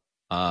Rome,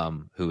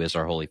 who is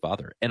our Holy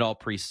Father, and all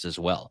priests as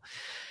well.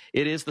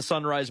 It is the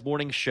Sunrise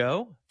Morning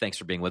Show. Thanks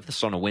for being with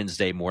us on a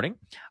Wednesday morning.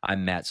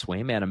 I'm Matt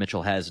Swaim. Anna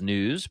Mitchell has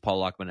news.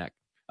 Paul Lockman,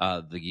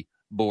 the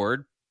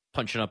board,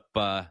 punching up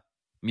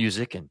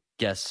music and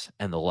guests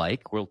and the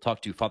like. We'll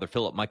talk to Father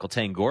Philip Michael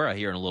Tangora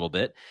here in a little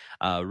bit,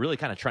 really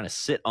kind of trying to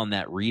sit on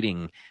that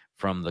reading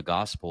from the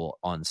gospel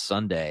on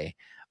Sunday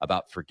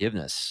about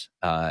forgiveness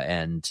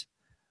and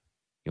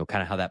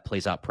kind of how that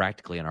plays out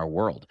practically in our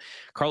world.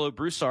 Carlo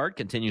Broussard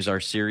continues our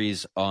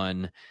series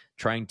on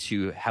trying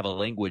to have a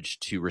language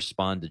to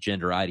respond to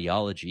gender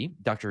ideology.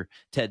 Dr.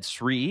 Ted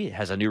Sri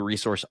has a new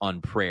resource on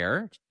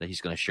prayer that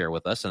he's going to share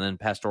with us, and then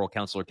pastoral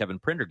counselor Kevin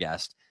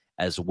Prendergast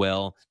as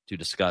well to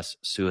discuss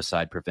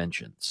suicide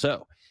prevention.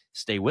 So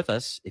stay with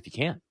us if you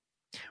can.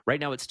 Right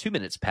now it's 2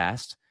 minutes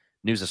past.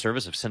 News and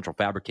service of Central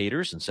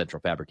Fabricators and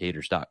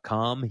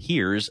centralfabricators.com.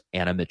 Here's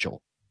Anna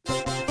Mitchell.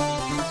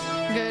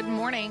 Good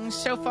morning.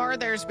 So far,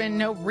 there's been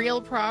no real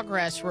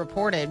progress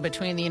reported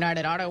between the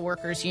United Auto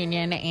Workers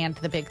Union and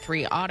the big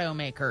three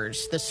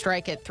automakers. The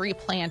strike at 3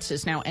 plants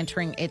is now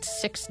entering its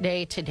 6th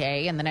day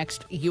today, and the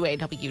next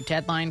UAW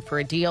deadline for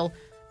a deal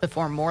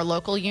before more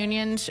local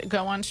unions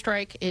go on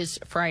strike is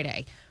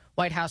Friday.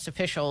 White House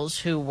officials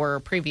who were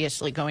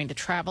previously going to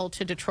travel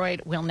to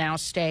Detroit will now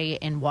stay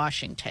in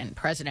Washington.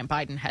 President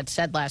Biden had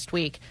said last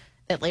week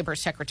that Labor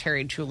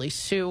Secretary Julie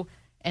Su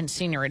and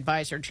Senior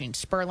Advisor Gene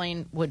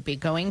Sperling would be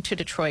going to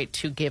Detroit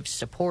to give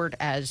support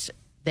as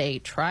they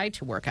try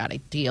to work out a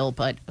deal.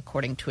 But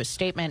according to a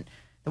statement,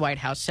 the White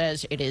House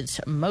says it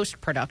is most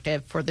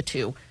productive for the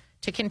two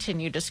to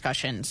continue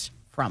discussions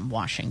from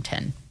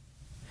Washington.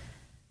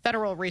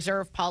 Federal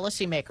Reserve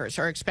policymakers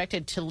are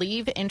expected to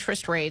leave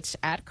interest rates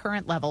at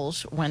current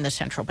levels when the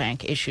central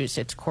bank issues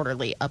its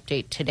quarterly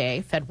update today.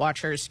 Fed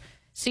watchers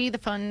see the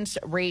funds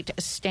rate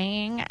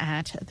staying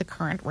at the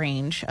current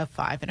range of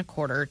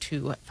 5.25%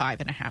 to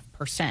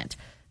 5.5%.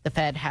 The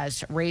Fed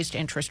has raised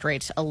interest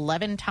rates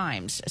 11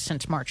 times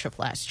since March of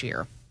last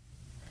year.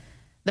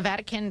 The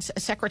Vatican's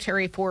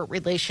Secretary for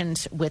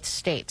Relations with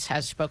States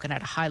has spoken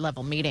at a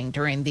high-level meeting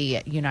during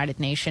the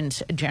United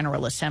Nations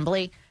General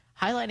Assembly,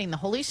 highlighting the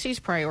Holy See's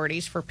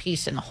priorities for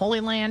peace in the Holy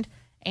Land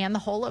and the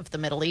whole of the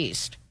Middle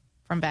East.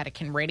 From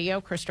Vatican Radio,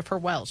 Christopher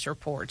Wells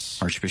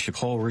reports. Archbishop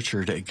Paul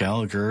Richard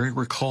Gallagher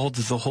recalled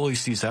the Holy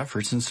See's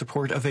efforts in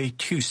support of a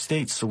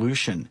two-state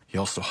solution. He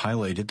also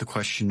highlighted the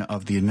question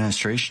of the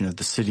administration of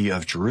the city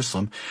of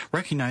Jerusalem,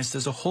 recognized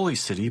as a holy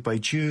city by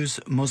Jews,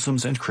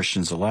 Muslims, and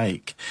Christians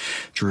alike.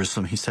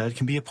 Jerusalem, he said,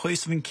 can be a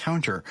place of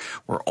encounter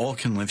where all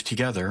can live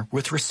together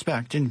with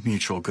respect and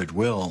mutual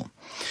goodwill.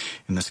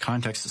 In this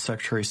context, the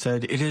secretary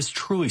said, it is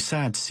truly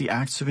sad to see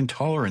acts of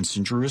intolerance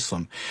in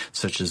Jerusalem,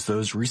 such as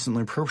those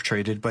recently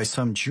perpetrated by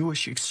some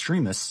Jewish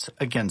extremists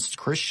against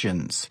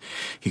Christians.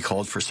 He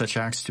called for such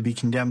acts to be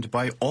condemned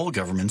by all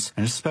governments,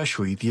 and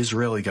especially the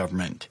Israeli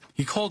government.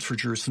 He called for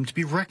Jerusalem to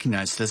be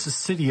recognized as a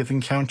city of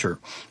encounter,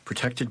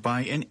 protected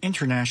by an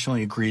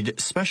internationally agreed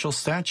special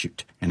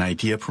statute, an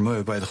idea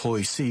promoted by the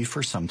Holy See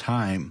for some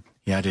time.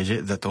 He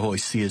added that the Holy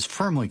See is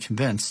firmly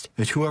convinced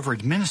that whoever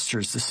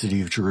administers the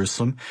city of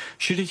Jerusalem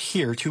should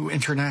adhere to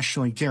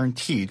internationally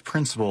guaranteed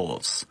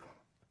principles.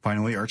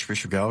 Finally,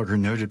 Archbishop Gallagher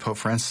noted Pope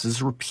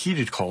Francis'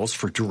 repeated calls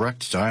for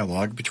direct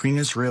dialogue between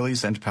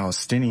Israelis and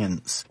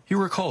Palestinians. He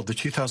recalled the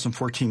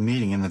 2014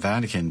 meeting in the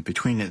Vatican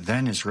between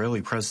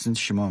then-Israeli President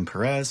Shimon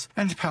Peres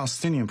and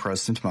Palestinian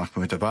President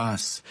Mahmoud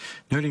Abbas,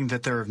 noting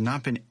that there have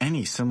not been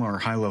any similar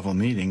high-level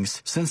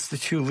meetings since the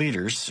two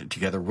leaders,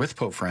 together with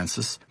Pope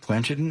Francis,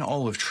 planted an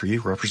olive tree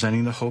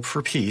representing the hope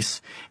for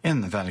peace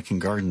in the Vatican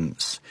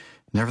gardens.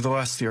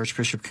 Nevertheless, the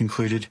Archbishop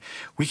concluded,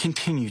 we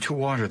continue to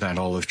water that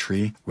olive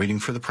tree, waiting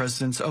for the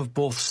presidents of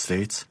both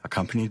states,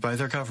 accompanied by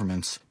their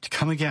governments, to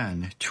come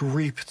again to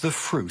reap the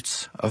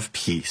fruits of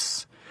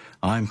peace.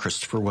 I'm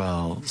Christopher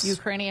Wells.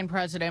 Ukrainian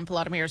President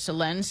Volodymyr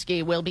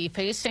Zelensky will be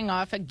facing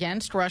off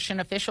against Russian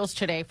officials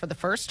today for the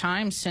first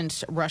time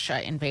since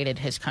Russia invaded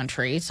his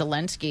country.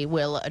 Zelensky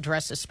will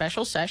address a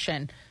special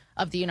session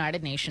of the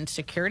United Nations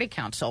Security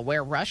Council,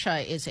 where Russia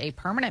is a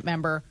permanent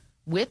member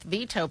with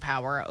veto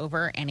power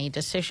over any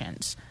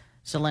decisions.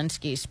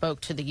 Zelensky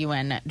spoke to the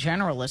UN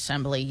General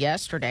Assembly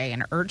yesterday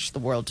and urged the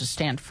world to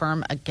stand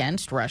firm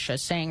against Russia,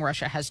 saying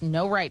Russia has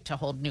no right to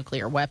hold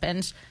nuclear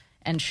weapons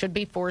and should have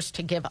been forced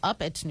to give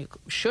up its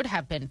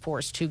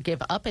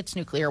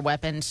nuclear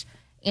weapons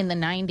in the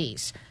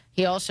 90s.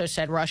 He also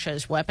said Russia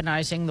is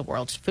weaponizing the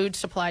world's food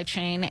supply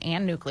chain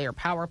and nuclear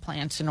power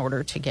plants in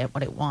order to get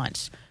what it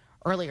wants.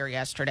 Earlier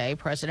yesterday,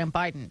 President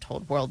Biden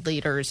told world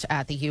leaders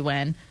at the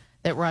UN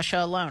that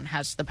Russia alone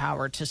has the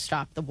power to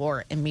stop the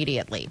war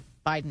immediately.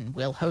 Biden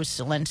will host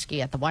Zelensky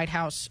at the White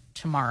House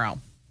tomorrow.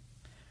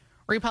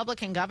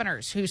 Republican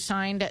governors who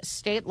signed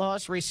state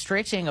laws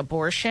restricting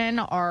abortion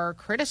are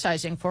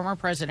criticizing former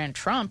President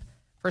Trump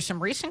for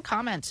some recent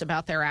comments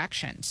about their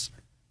actions.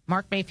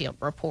 Mark Mayfield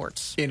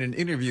reports. In an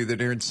interview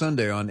that aired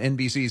Sunday on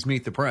NBC's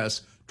Meet the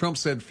Press, Trump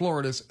said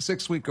Florida's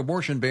 6-week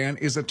abortion ban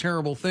is a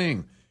terrible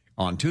thing.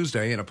 On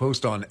Tuesday, in a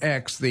post on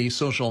X, the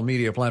social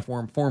media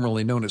platform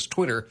formerly known as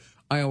Twitter,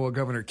 Iowa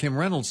Governor Kim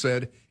Reynolds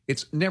said,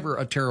 it's never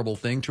a terrible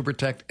thing to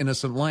protect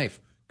innocent life.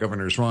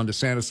 Governors Ron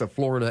DeSantis of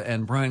Florida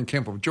and Brian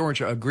Kemp of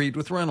Georgia agreed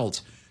with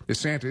Reynolds.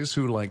 DeSantis,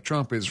 who, like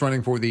Trump, is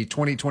running for the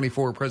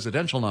 2024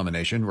 presidential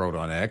nomination, wrote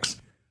on X,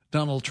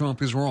 Donald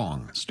Trump is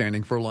wrong.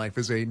 Standing for life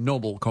is a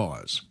noble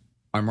cause.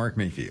 I'm Mark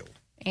Mayfield.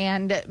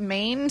 And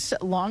Maine's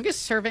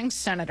longest-serving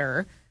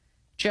senator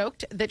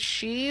joked that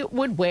she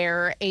would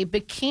wear a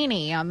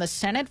bikini on the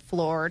Senate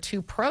floor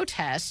to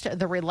protest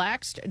the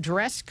relaxed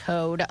dress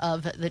code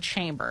of the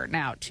chamber.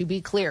 Now, to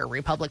be clear,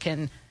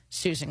 Republican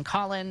Susan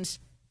Collins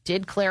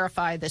did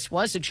clarify this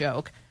was a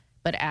joke,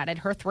 but added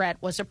her threat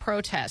was a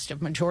protest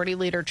of Majority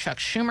Leader Chuck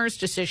Schumer's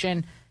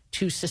decision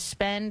to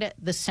suspend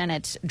the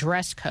Senate's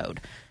dress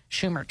code.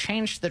 Schumer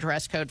changed the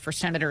dress code for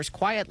senators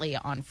quietly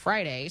on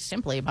Friday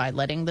simply by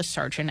letting the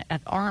sergeant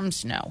at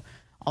arms know.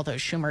 Although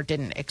Schumer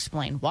didn't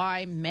explain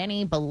why,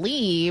 many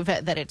believe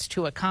that it's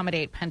to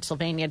accommodate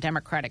Pennsylvania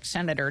Democratic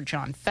Senator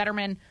John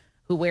Fetterman,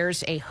 who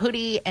wears a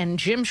hoodie and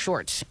gym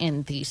shorts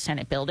in the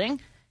Senate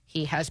building.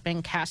 He has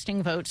been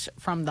casting votes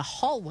from the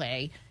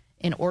hallway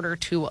in order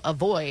to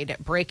avoid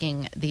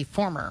breaking the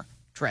former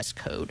dress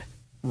code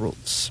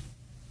rules.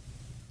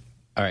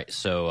 All right,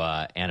 so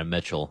Anna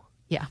Mitchell.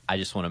 Yeah. I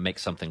just want to make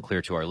something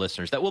clear to our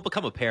listeners that will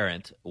become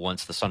apparent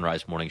once the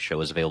Sunrise Morning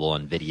Show is available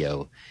on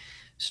video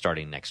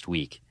starting next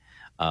week.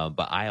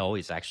 But I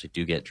always actually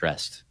do get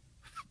dressed.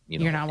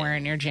 You're not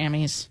wearing your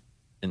jammies?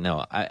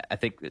 No, I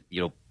think that,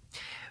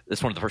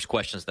 that's one of the first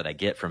questions that I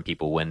get from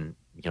people when,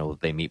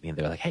 they meet me and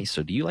they're like, hey,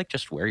 so do you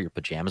just wear your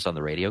pajamas on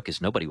the radio?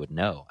 Because nobody would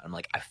know. I'm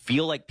like, I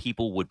feel like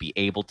people would be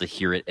able to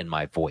hear it in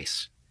my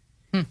voice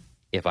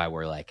if I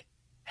were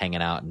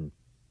hanging out in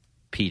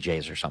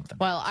PJs or something.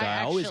 Well, so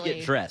I always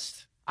get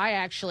dressed. I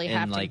actually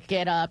have to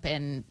get up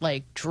and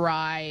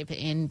drive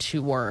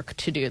into work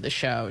to do the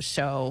show.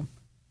 So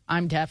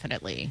I'm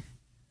definitely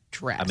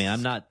dressed. I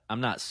mean,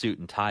 I'm not suit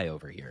and tie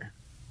over here,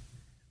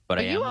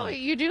 but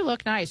you do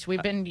look nice.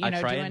 We've been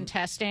doing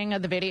testing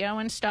of the video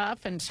and stuff,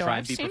 and so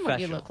I've seen what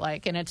you look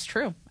like, and it's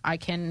true. I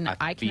can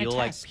feel attest.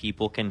 like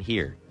people can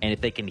hear, and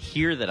if they can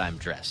hear that I'm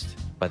dressed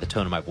by the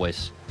tone of my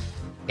voice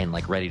and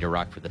ready to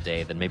rock for the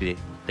day, then maybe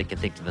they can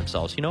think to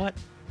themselves, you know what?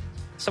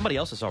 somebody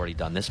else has already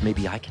done this.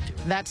 Maybe I can do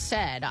it. That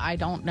said, I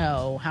don't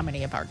know how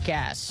many of our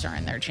guests are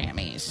in their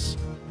jammies.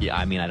 Yeah,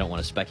 I mean, I don't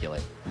want to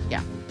speculate.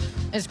 Yeah,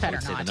 it's better I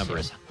would say not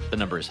the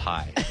number is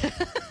high.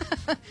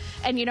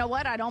 And you know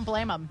what? I don't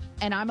blame them,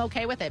 and I'm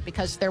okay with it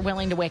because they're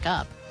willing to wake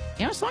up.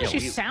 You know, as long as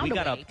you sound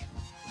awake.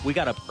 We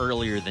got up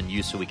earlier than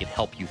you so we could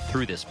help you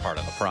through this part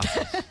of the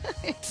process.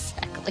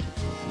 Exactly.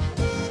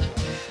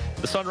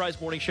 The Sunrise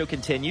Morning Show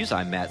continues.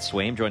 I'm Matt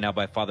Swaim, joined now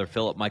by Father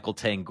Philip Michael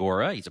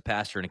Tangora. He's a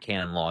pastor and a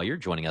canon lawyer,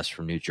 joining us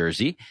from New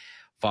Jersey.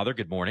 Father,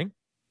 good morning.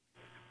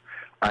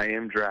 I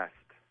am dressed.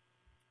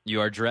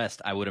 You are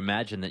dressed. I would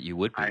imagine that you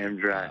would be. I am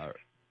dressed.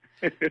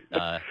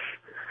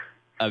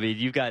 I mean,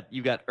 you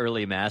got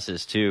early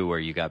masses too, where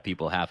you got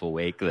people half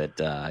awake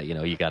that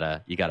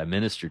you gotta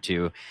minister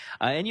to,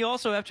 and you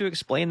also have to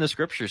explain the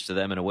scriptures to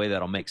them in a way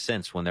that'll make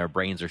sense when their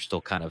brains are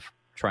still kind of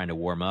trying to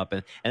warm up,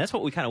 and that's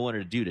what we kind of wanted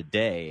to do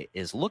today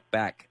is look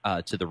back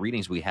to the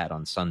readings we had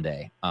on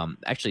Sunday.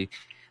 Actually,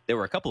 there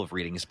were a couple of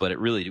readings, but it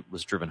really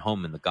was driven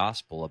home in the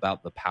gospel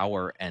about the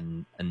power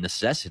and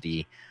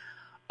necessity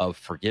of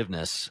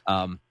forgiveness.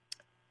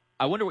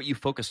 I wonder what you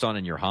focused on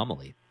in your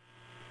homily.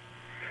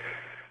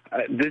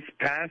 This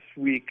past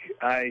week,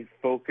 I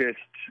focused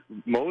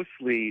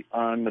mostly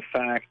on the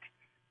fact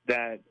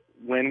that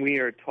when we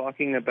are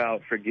talking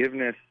about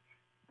forgiveness,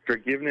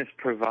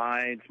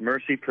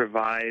 mercy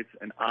provides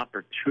an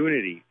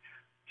opportunity.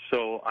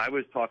 So I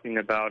was talking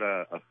about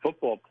a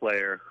football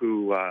player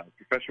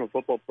professional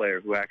football player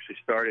who actually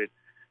started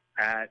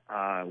at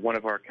one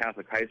of our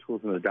Catholic high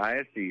schools in the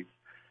diocese,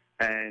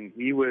 and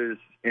he was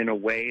in a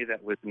way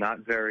that was not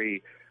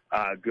very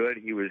good.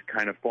 He was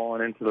kind of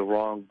falling into the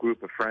wrong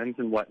group of friends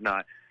and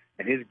whatnot.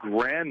 And his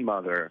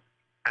grandmother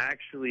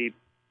actually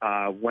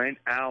went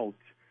out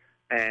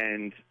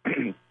and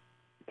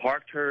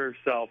parked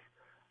herself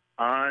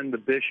on the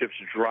bishop's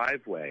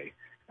driveway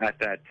at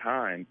that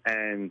time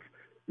and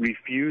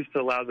refused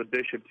to allow the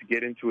bishop to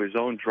get into his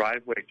own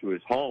driveway to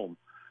his home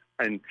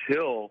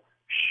until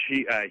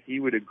he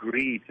would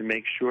agree to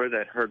make sure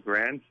that her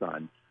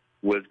grandson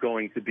was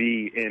going to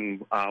be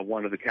in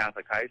one of the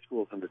Catholic high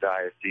schools in the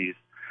diocese,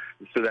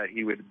 so that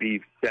he would be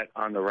set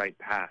on the right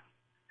path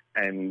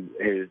and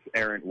his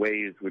errant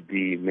ways would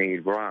be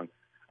made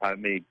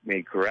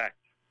correct.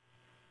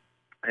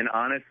 And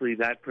honestly,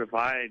 that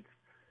provides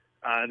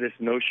this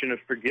notion of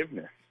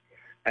forgiveness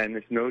and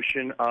this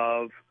notion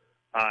of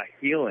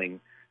healing.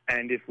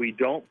 And if we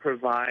don't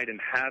provide and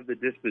have the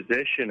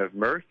disposition of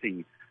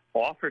mercy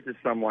offered to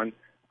someone,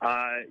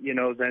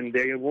 then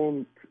they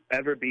won't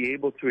ever be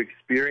able to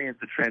experience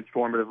the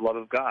transformative love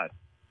of God.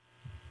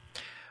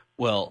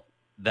 Well,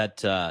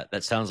 that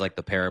sounds like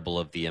the parable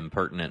of the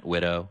impertinent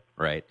widow,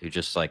 right? Who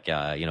just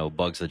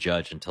bugs the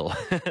judge until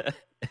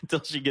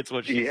until she gets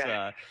what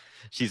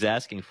she's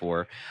asking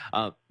for.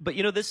 But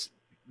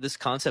this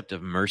concept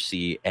of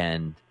mercy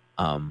and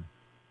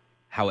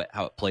how it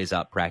plays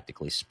out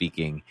practically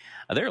speaking,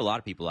 there are a lot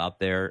of people out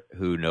there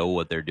who know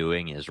what they're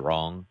doing is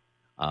wrong,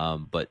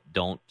 but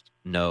don't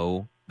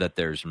know that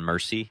there's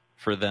mercy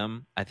for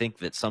them. I think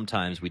that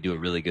sometimes we do a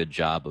really good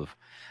job of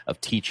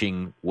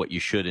teaching what you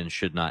should and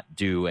should not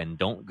do, and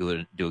don't do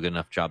a good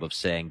enough job of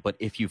saying, but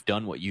if you've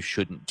done what you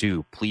shouldn't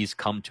do, please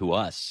come to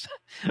us,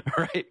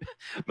 right?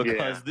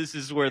 Because this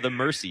is where the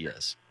mercy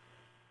is.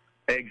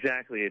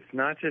 Exactly. It's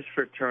not just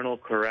fraternal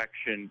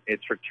correction.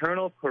 It's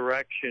fraternal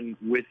correction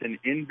with an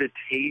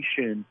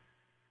invitation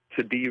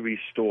to be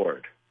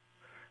restored,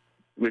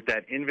 with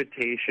that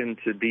invitation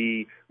to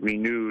be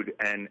renewed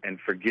and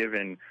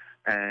forgiven.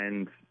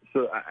 And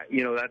so,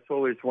 that's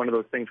always one of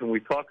those things when we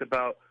talk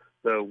about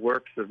the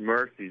works of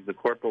mercy, the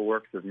corporal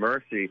works of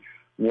mercy.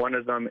 One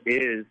of them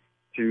is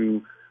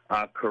to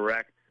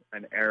correct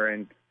an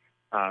errant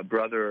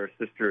brother or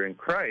sister in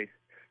Christ,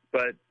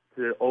 but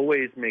to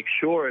always make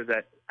sure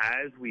that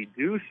as we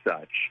do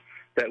such,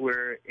 that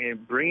we're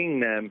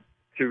bringing them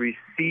to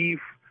receive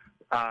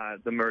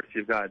the mercy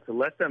of God, to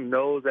let them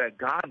know that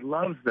God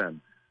loves them.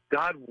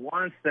 God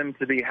wants them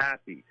to be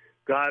happy.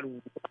 God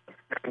wants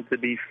them to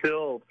be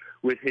filled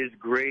with His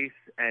grace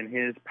and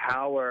His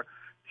power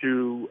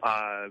to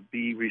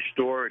be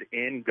restored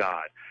in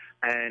God.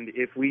 And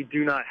if we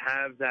do not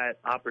have that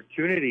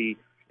opportunity,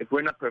 if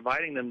we're not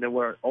providing them, then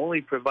we're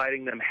only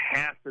providing them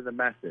half of the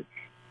message.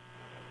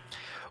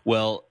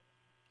 Well,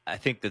 I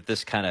think that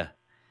this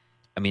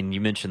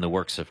you mentioned the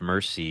works of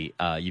mercy.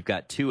 You've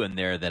got two in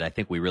there that I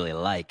think we really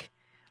like,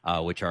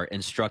 which are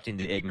instructing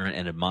the ignorant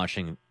and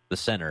admonishing the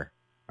sinner.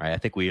 Right? I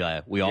think we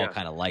all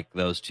kind of like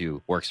those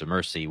two works of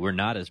mercy. We're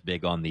not as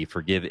big on the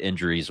forgive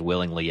injuries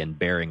willingly and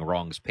bearing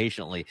wrongs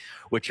patiently,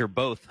 which are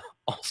both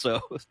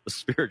also the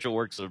spiritual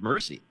works of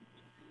mercy.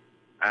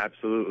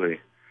 Absolutely.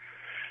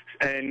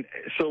 And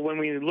so when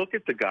we look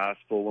at the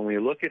gospel, when we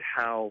look at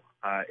how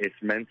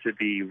it's meant to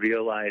be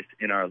realized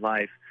in our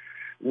life,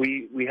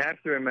 we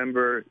have to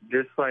remember,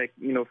 just like,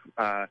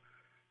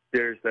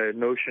 there's the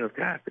notion of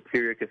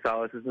cafeteria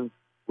Catholicism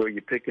where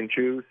you pick and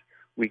choose.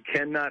 We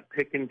cannot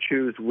pick and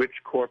choose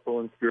which corporal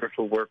and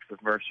spiritual works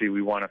of mercy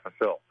we want to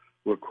fulfill.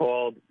 We're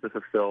called to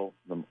fulfill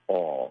them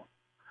all.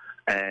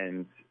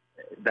 And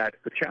that's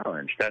the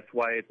challenge. That's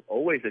why it's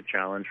always a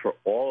challenge for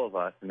all of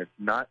us, and it's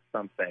not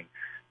something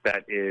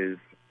that is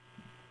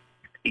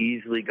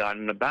easily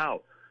gotten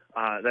about.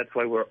 That's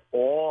why we're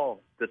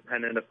all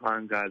dependent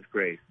upon God's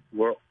grace.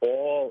 We're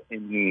all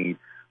in need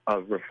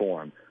of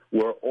reform.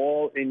 We're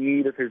all in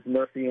need of his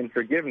mercy and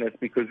forgiveness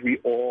because we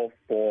all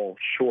fall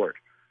short.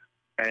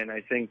 And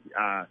I think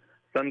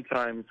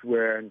sometimes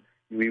where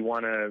we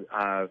want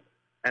to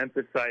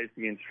emphasize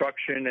the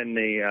instruction and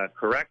the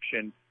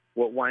correction,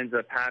 what winds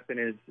up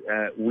happening is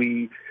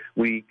we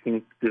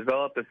can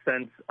develop a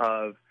sense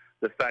of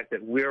the fact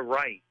that we're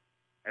right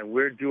and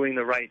we're doing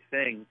the right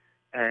thing,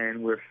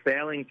 and we're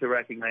failing to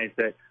recognize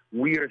that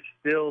we are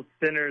still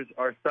sinners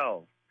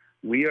ourselves.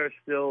 We are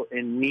still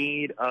in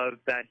need of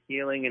that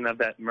healing and of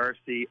that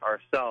mercy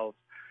ourselves,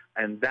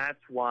 and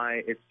that's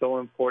why it's so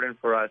important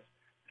for us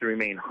to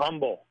remain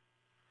humble,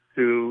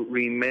 to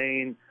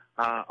remain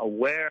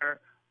aware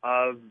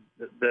of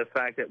the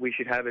fact that we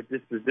should have a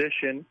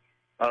disposition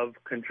of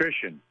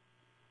contrition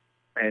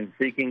and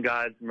seeking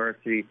God's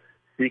mercy,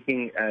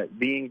 seeking,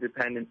 being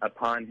dependent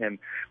upon him.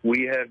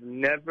 We have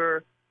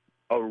never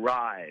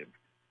arrived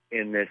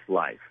in this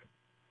life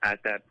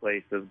at that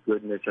place of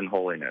goodness and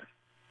holiness.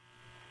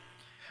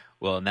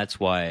 Well, and that's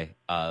why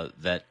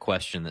that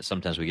question that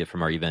sometimes we get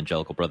from our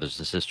evangelical brothers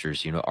and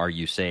sisters, are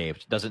you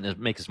saved, doesn't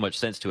make as much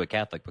sense to a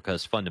Catholic,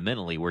 because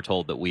fundamentally we're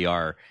told that we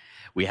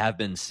have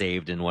been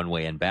saved in one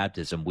way in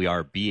baptism. We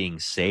are being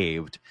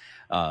saved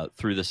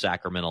through the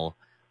sacramental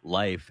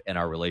life and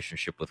our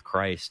relationship with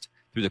Christ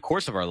through the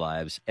course of our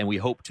lives, and we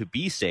hope to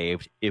be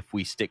saved if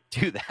we stick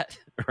to that,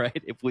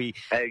 right? If we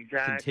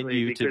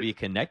continue to be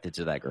connected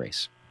to that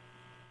grace.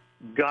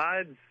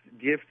 God's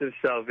gift of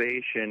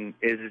salvation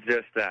is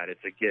just that.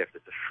 It's a gift.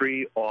 It's a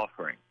free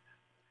offering.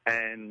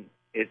 And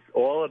it's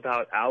all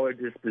about our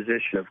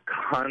disposition of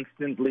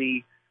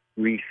constantly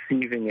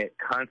receiving it,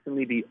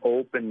 constantly being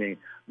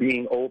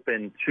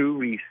open to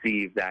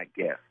receive that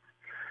gift.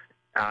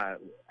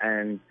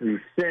 And through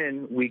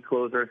sin, we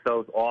close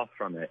ourselves off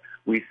from it.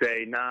 We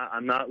say, nah,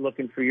 I'm not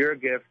looking for your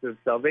gift of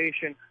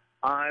salvation.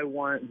 I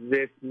want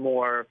this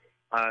more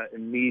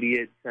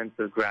immediate sense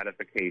of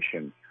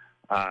gratification.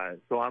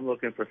 So I'm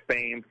looking for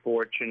fame,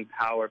 fortune,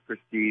 power,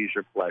 prestige,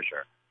 or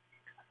pleasure,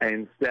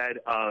 instead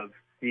of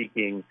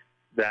seeking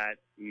that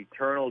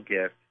eternal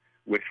gift,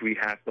 which we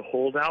have to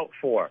hold out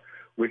for,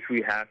 which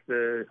we have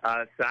to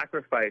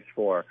sacrifice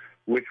for,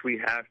 which we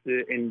have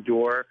to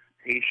endure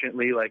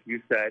patiently, like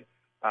you said,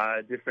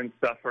 different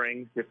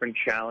sufferings, different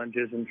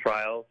challenges and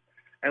trials.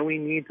 And we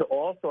need to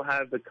also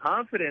have the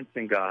confidence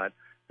in God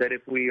that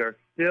if we are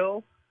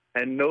still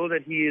and know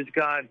that he is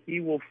God, he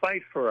will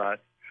fight for us.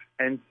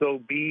 And so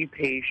be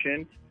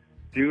patient.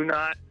 Do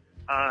not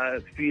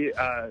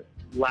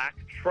lack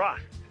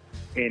trust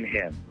in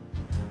him.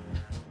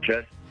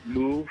 Just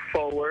move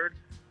forward.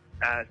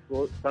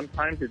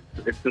 Sometimes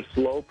it's a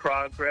slow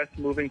progress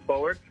moving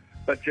forward,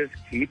 but just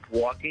keep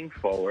walking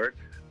forward,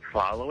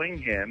 following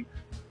him,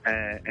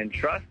 and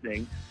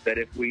trusting that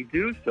if we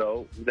do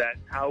so, that's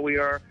how we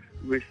are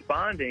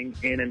responding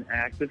in an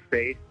act of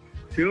faith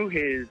to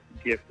his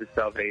gift of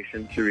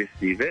salvation to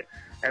receive it.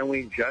 And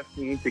we just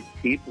need to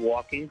keep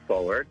walking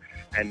forward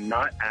and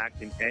not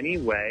act in any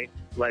way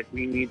like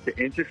we need to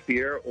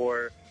interfere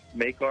or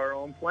make our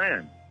own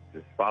plan.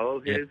 Just follow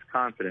his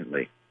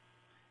confidently.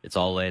 It's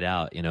all laid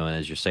out, and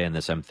as you're saying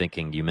this, I'm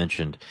thinking, you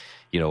mentioned,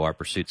 our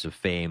pursuits of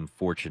fame,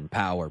 fortune,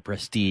 power,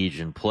 prestige,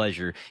 and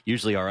pleasure.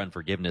 Usually our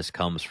unforgiveness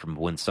comes from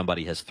when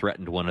somebody has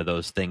threatened one of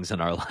those things in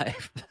our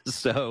life.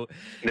 So,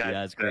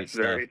 it's great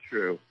stuff. That's very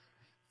true.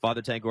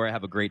 Father Tangora,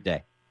 have a great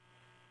day.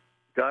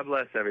 God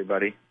bless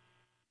everybody.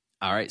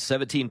 All right,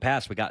 17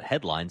 past. We got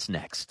headlines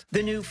next.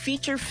 The new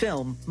feature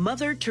film,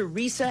 Mother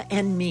Teresa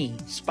and Me,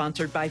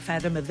 sponsored by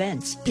Fathom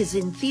Events, is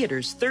in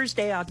theaters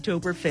Thursday,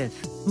 October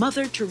 5th.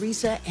 Mother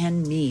Teresa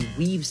and Me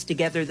weaves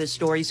together the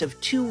stories of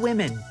two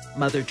women.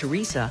 Mother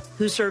Teresa,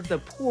 who served the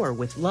poor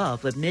with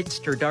love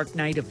amidst her dark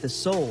night of the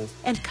soul,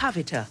 and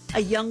Kavita,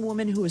 a young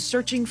woman who is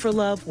searching for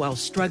love while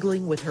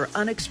struggling with her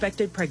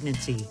unexpected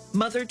pregnancy.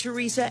 Mother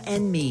Teresa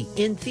and Me,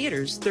 in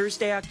theaters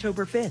Thursday,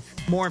 October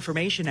 5th. More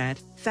information at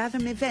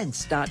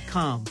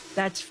fathomevents.com.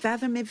 That's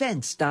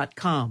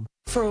fathomevents.com.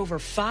 For over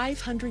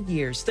 500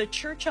 years, the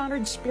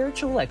church-honored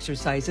spiritual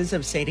exercises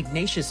of St.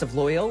 Ignatius of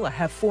Loyola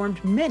have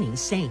formed many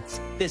saints.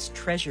 This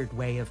treasured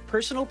way of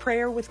personal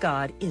prayer with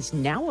God is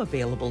now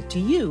available to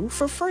you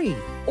for free.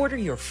 Order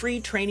your free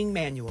training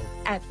manual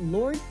at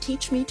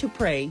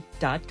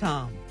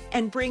LordTeachMeToPray.com.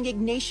 and bring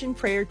Ignatian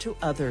prayer to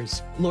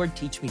others. Lord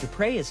Teach Me to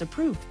Pray is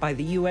approved by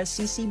the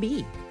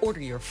USCCB.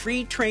 Order your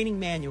free training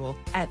manual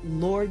at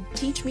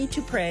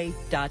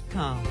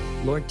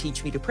LordTeachMeToPray.com. Lord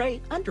Teach Me to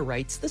Pray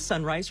underwrites the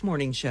Sunrise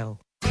Morning Show.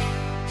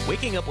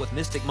 Waking up with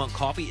Mystic Monk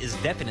coffee is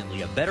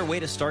definitely a better way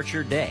to start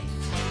your day.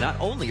 Not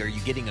only are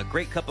you getting a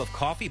great cup of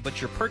coffee, but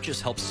your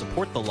purchase helps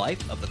support the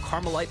life of the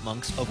Carmelite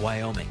monks of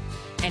Wyoming.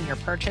 And your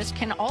purchase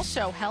can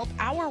also help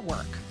our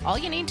work. All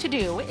you need to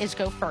do is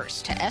go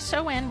first to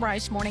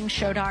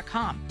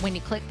sonrisemorningshow.com. When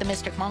you click the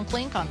Mystic Monk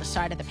link on the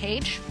side of the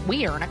page,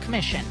 we earn a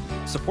commission.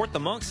 Support the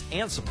monks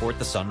and support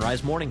the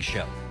Sunrise Morning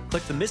Show.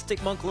 Click the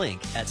Mystic Monk link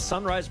at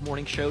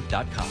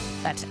sonrisemorningshow.com.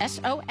 That's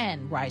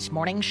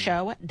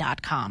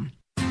sonrisemorningshow.com.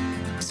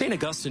 St.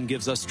 Augustine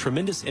gives us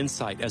tremendous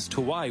insight as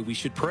to why we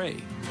should pray.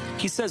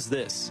 He says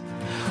this: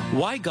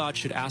 why God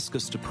should ask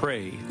us to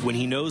pray when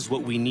he knows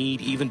what we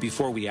need even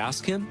before we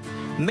ask him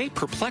may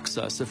perplex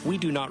us if we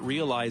do not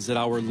realize that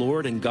our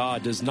Lord and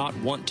God does not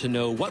want to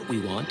know what we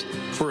want,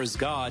 for as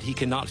God he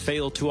cannot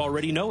fail to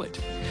already know it.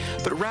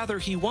 But rather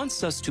he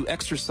wants us to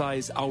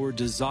exercise our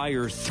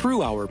desire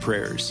through our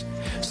prayers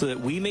so that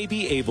we may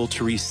be able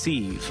to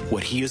receive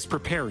what he is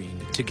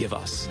preparing to give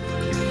us.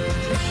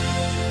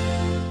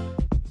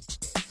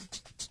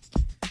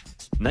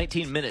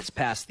 19 minutes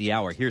past the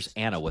hour. Here's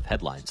Anna with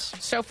headlines.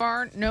 So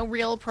far, no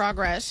real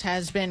progress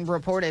has been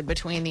reported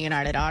between the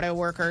United Auto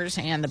Workers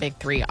and the big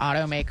three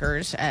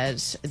automakers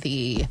as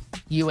the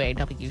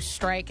UAW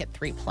strike at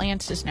 3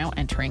 plants is now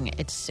entering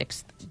its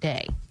 6th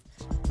day.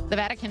 The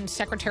Vatican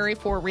Secretary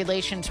for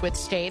Relations with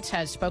States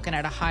has spoken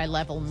at a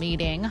high-level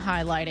meeting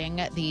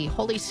highlighting the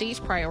Holy See's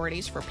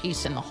priorities for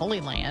peace in the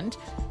Holy Land.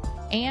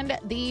 And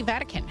the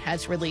Vatican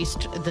has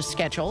released the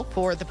schedule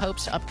for the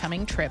Pope's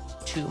upcoming trip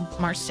to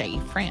Marseille,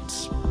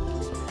 France.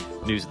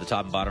 News at the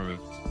top and bottom of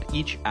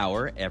each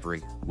hour,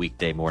 every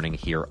weekday morning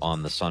here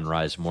on the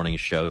Sunrise Morning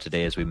Show.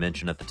 Today, as we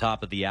mentioned at the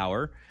top of the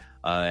hour,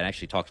 and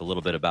actually talked a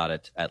little bit about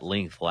it at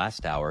length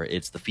last hour,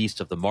 it's the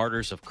Feast of the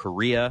Martyrs of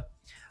Korea.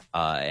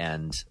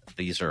 And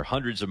these are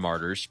hundreds of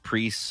martyrs,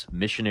 priests,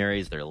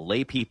 missionaries, they're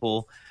lay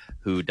people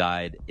who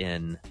died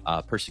in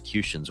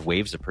persecutions,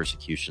 waves of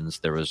persecutions.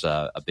 There was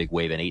a big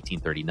wave in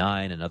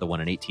 1839, another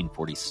one in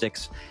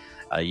 1846,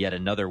 yet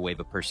another wave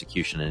of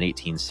persecution in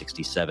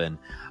 1867,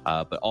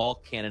 but all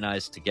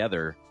canonized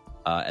together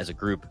as a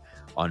group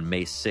on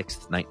May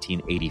 6th,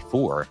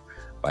 1984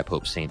 by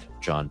Pope St.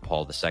 John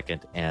Paul II.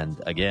 And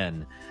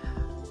again,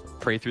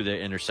 pray through their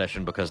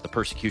intercession because the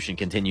persecution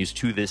continues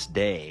to this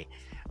day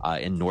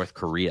in North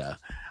Korea.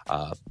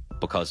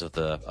 Because of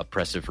the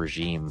oppressive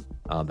regime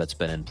that's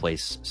been in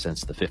place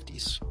since the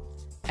 50s.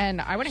 And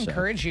I would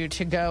encourage you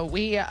to go.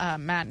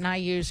 Matt and I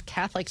use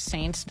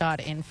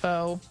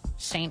CatholicSaints.info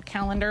saint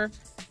calendar,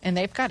 and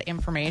they've got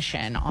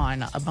information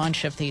on a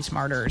bunch of these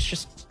martyrs.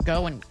 Just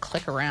go and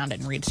click around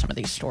and read some of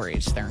these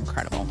stories. They're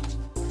incredible.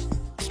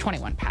 It's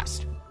 21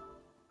 past.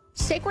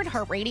 Sacred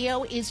Heart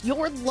Radio is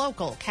your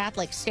local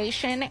Catholic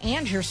station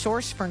and your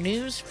source for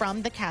news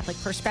from the Catholic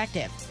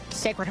perspective.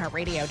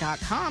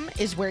 SacredHeartRadio.com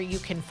is where you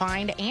can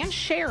find and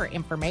share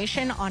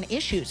information on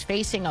issues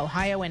facing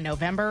Ohio in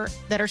November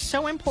that are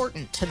so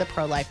important to the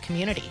pro-life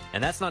community.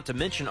 And that's not to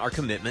mention our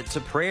commitment to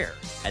prayer.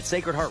 At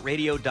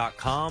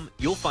SacredHeartRadio.com,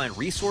 you'll find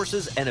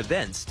resources and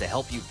events to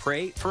help you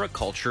pray for a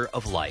culture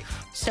of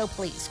life. So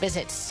please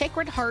visit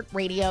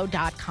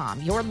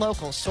SacredHeartRadio.com, your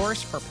local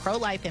source for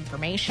pro-life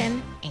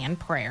information and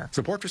prayer.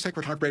 Support for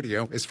Sacred Heart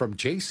Radio is from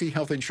JC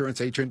Health Insurance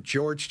agent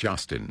George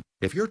Justin.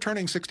 If you're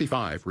turning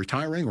 65,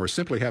 retiring, or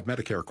simply have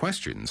Medicare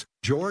questions,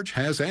 George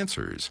has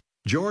answers.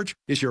 George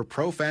is your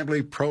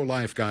pro-family,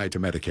 pro-life guide to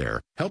Medicare,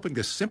 helping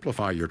to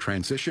simplify your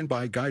transition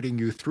by guiding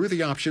you through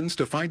the options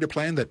to find a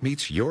plan that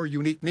meets your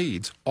unique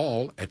needs,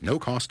 all at no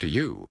cost to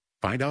you.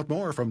 Find out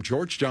more from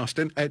George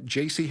Justin at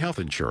JC Health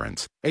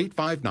Insurance,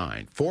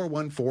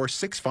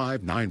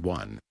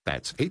 859-414-6591.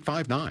 That's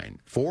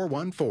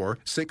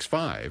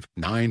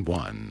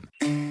 859-414-6591.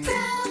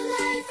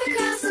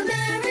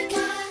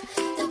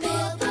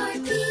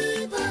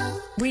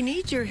 We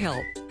need your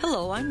help.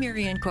 Hello, I'm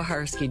Marianne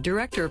Koharski,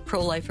 Director of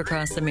Pro-Life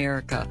Across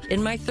America.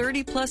 In my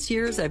 30-plus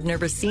years, I've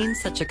never seen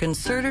such a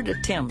concerted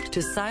attempt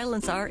to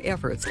silence our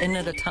efforts and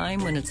at a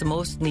time when it's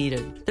most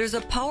needed. There's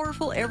a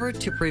powerful effort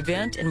to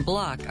prevent and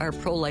block our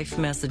pro-life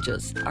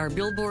messages. Our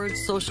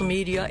billboards, social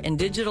media, and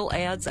digital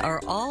ads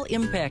are all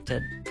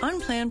impacted.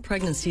 Unplanned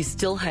pregnancies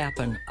still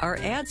happen. Our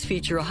ads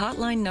feature a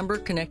hotline number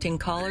connecting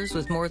callers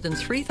with more than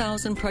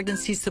 3,000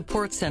 pregnancy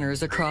support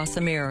centers across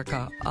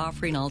America,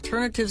 offering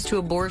alternatives to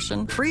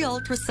abortion, free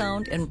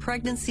ultrasound, and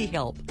pregnancy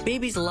help.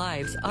 Babies'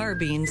 lives are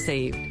being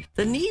saved.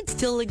 The need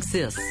still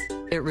exists.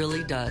 It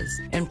really does.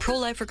 And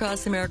Pro-Life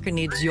Across America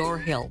needs your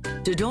help.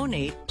 To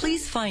donate,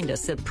 please find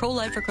us at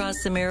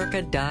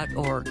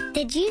prolifeacrossамerica.org.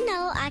 Did you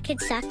know I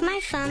could suck my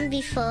thumb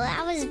before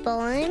I was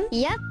born?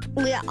 Yep,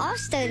 we all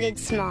started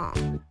small.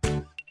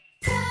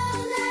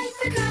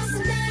 Pro-Life Across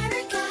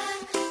America,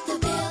 the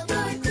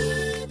Billboard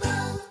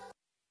people.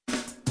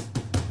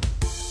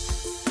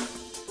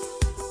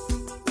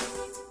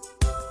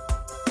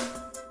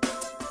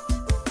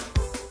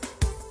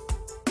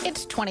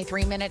 It's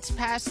 23 minutes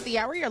past the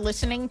hour. You're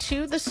listening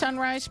to the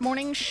Sunrise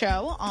Morning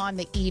Show on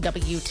the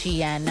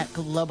EWTN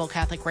Global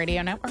Catholic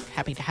Radio Network.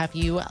 Happy to have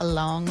you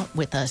along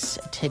with us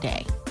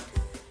today.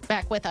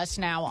 Back with us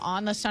now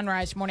on the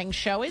Sunrise Morning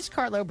Show is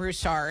Carlo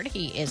Broussard.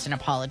 He is an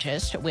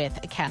apologist with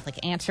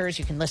Catholic Answers.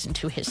 You can listen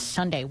to his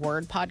Sunday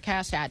Word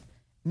podcast at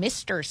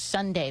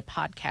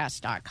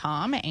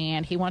MrSundayPodcast.com,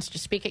 and he wants to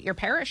speak at your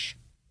parish.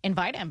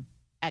 Invite him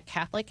at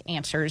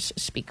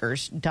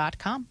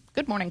CatholicAnswersSpeakers.com.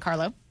 Good morning,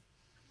 Carlo.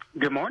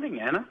 Good morning,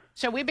 Anna.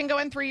 So we've been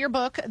going through your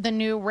book, The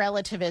New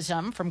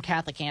Relativism, from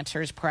Catholic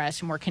Answers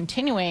Press, and we're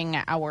continuing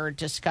our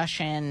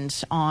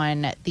discussions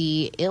on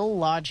the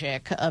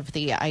illogic of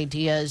the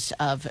ideas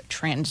of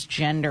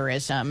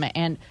transgenderism.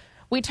 And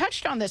we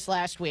touched on this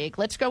last week.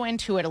 Let's go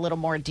into it a little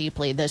more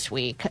deeply this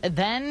week.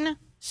 Then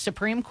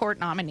Supreme Court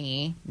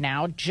nominee,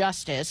 now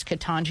Justice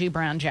Ketanji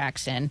Brown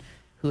Jackson,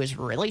 who is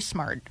really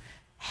smart,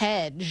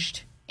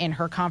 hedged in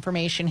her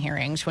confirmation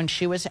hearings when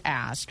she was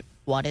asked,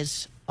 what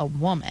is a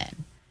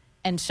woman?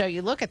 And so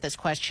you look at this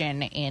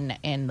question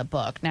in the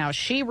book. Now,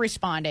 she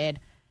responded,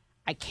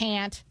 I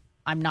can't.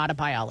 I'm not a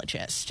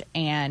biologist.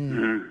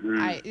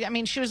 And I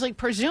mean, she was like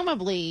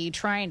presumably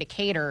trying to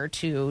cater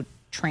to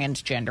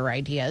transgender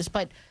ideas.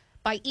 But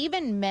by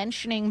even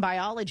mentioning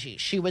biology,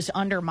 she was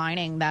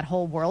undermining that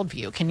whole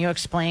worldview. Can you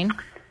explain?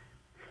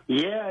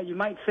 Yeah, you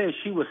might say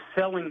she was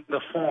selling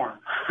the form.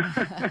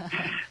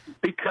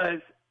 Because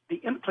the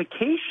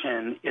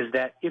implication is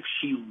that if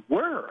she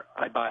were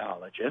a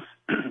biologist,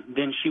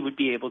 then she would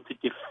be able to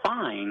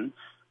define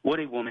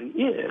what a woman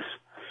is.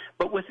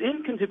 But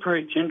within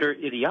contemporary gender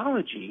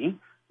ideology,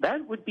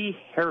 that would be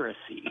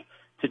heresy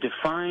to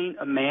define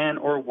a man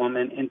or a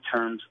woman in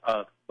terms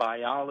of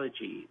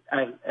biology,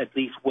 at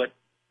least what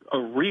a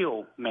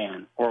real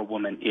man or a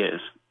woman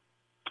is.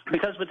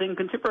 Because within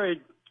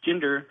contemporary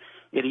gender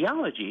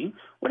ideology,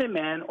 what a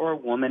man or a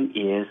woman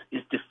is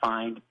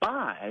defined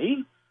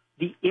by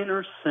the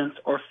inner sense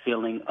or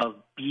feeling of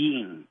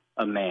being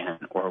a man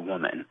or a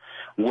woman,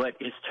 what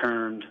is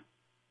termed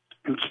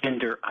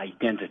gender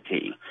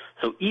identity.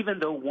 So even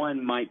though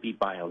one might be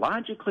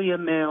biologically a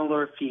male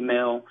or a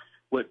female,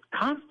 what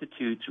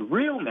constitutes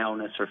real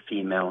maleness or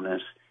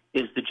femaleness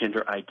is the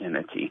gender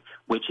identity,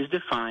 which is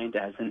defined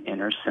as an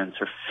inner sense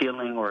or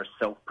feeling or a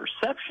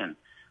self-perception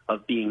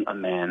of being a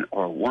man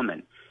or a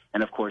woman.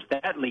 And, of course,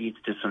 that leads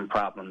to some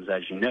problems,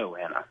 as you know,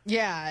 Anna.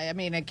 Yeah, I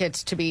mean, it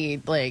gets to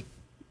be like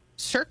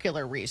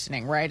circular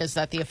reasoning, right? Is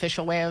that the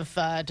official way of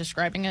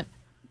describing it?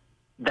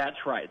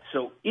 That's right.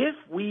 So if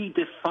we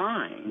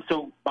define,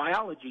 so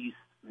biology is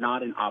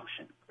not an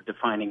option for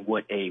defining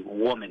what a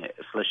woman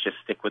is. Let's just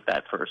stick with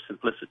that for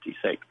simplicity's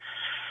sake.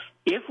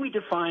 If we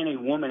define a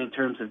woman in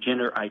terms of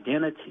gender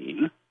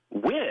identity,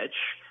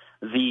 which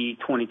the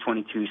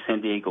 2022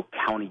 San Diego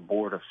County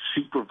Board of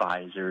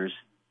Supervisors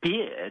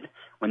did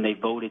when they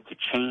voted to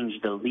change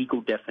the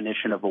legal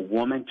definition of a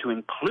woman to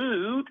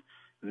include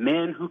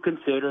men who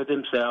consider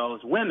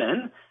themselves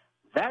women,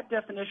 that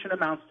definition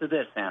amounts to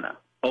this, Anna.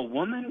 A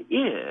woman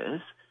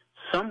is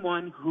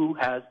someone who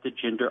has the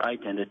gender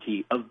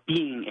identity of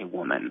being a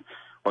woman.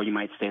 Or you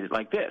might state it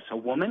like this. A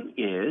woman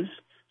is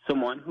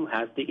someone who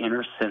has the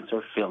inner sense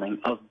or feeling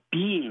of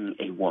being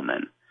a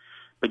woman.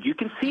 But you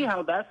can see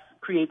how that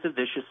creates a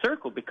vicious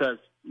circle because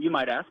you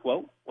might ask,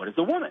 well, what is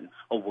a woman?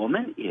 A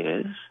woman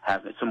is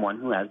someone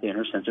who has the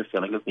inner sense or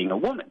feeling of being a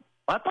woman.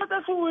 I thought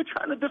that's what we were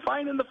trying to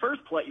define in the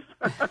first place.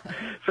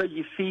 So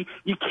you see,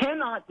 you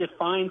cannot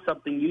define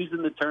something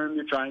using the term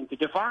you're trying to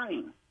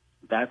define.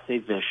 That's a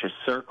vicious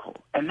circle.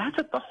 And that's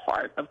at the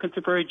heart of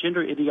contemporary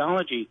gender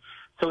ideology.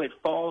 So it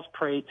falls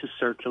prey to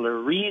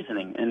circular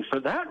reasoning. And for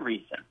that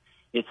reason,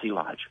 it's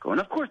illogical.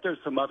 And, of course,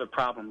 there's some other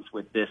problems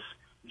with this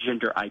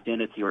gender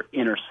identity or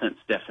inner sense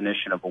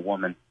definition of a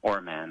woman or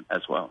a man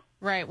as well.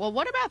 Right. Well,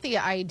 what about the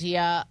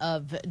idea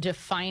of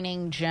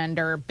defining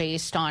gender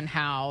based on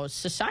how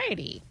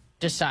society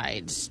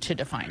decides to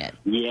define it?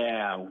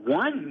 Yeah.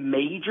 One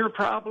major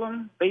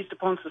problem based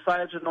upon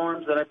societal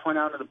norms that I point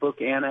out in the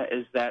book, Anna,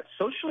 is that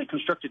socially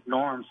constructed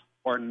norms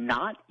are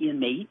not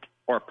innate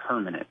or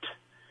permanent.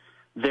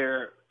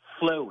 They're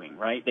flowing,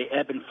 right? They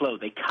ebb and flow.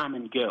 They come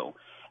and go.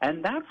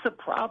 And that's a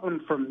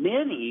problem for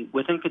many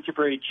within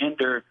contemporary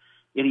gender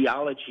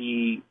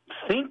ideology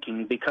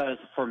thinking because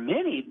for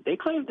many, they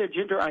claim their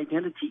gender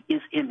identity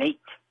is innate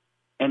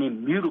and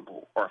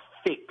immutable or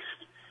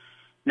fixed.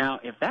 Now,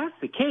 if that's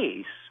the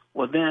case,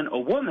 well, then a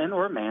woman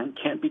or a man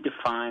can't be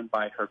defined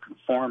by her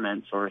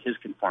conformance or his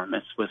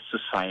conformance with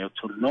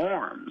societal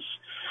norms.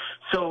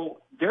 So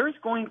there's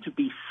going to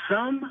be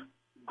some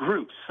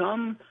group,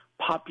 some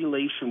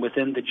population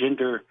within the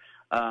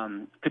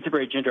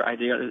contemporary gender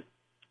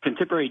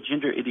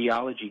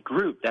ideology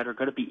group that are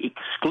going to be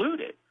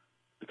excluded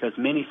because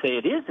many say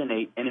it is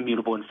innate and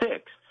immutable and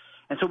fixed.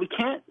 And so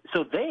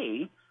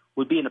they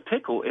would be in a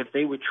pickle if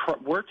they were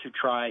to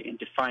try and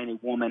define a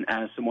woman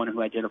as someone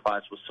who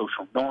identifies with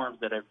social norms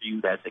that are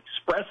viewed as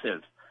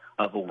expressive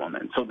of a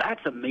woman. So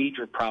that's a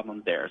major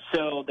problem there.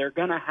 So they're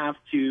going to have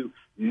to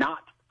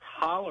not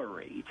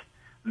tolerate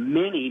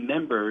many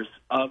members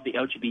of the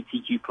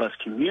LGBTQ plus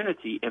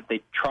community if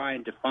they try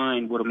and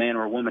define what a man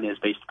or a woman is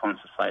based upon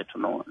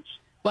societal norms.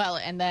 Well,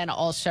 and then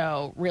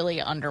also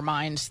really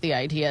undermines the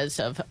ideas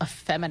of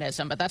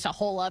feminism, but that's a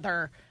whole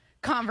other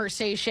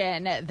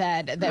conversation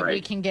that Right.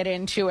 we can get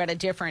into at a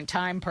different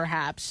time,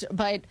 perhaps.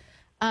 But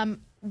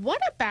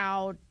what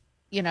about,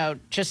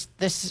 just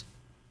this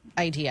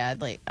idea,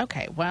 like,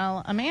 okay,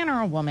 well, a man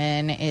or a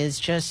woman is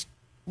just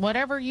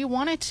whatever you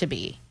want it to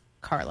be,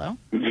 Carlo.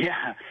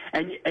 Yeah,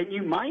 and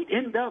you might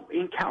end up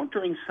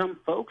encountering some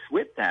folks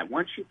with that.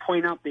 Once you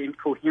point out the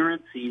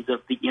incoherencies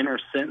of the inner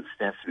sense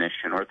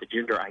definition or the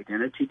gender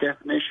identity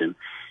definition,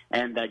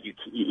 and that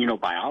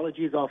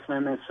biology is off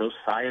limits,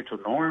 societal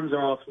norms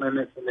are off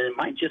limits, and then it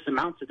might just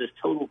amount to this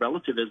total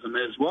relativism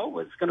as well.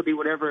 It's going to be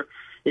whatever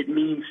it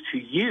means to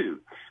you.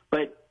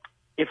 But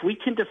if we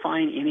can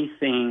define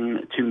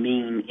anything to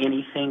mean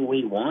anything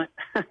we want,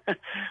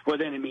 well,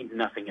 then it means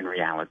nothing in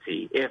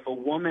reality. If a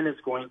woman is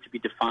going to be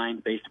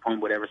defined based upon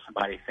whatever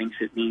somebody thinks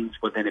it means,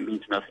 well, then it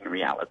means nothing in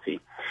reality.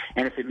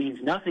 And if it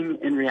means nothing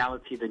in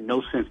reality, then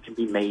no sense can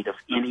be made of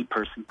any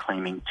person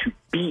claiming to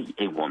be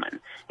a woman,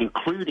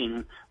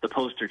 including the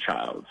poster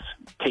childs,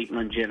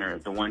 Caitlyn Jenner,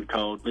 the one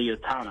called Leah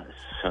Thomas,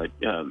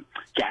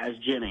 Jazz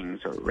Jennings,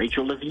 or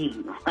Rachel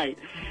Levine, right?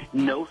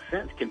 No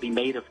sense can be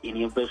made of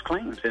any of those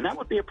claims, and that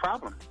would be a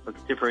problem for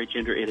contemporary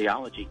gender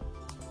ideology.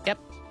 Yep.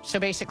 So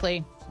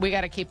basically, we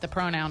got to keep the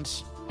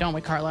pronouns, don't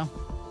we, Carlo?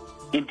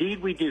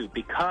 Indeed we do,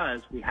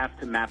 because we have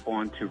to map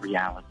onto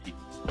reality.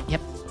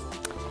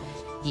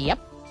 Yep.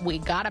 We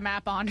got to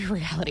map onto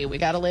reality. We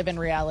got to live in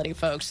reality,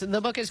 folks.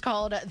 The book is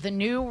called The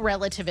New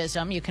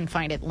Relativism. You can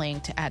find it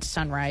linked at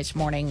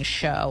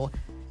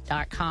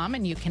sunrisemorningshow.com,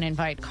 and you can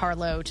invite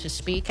Carlo to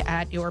speak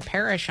at your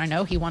parish. I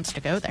know he wants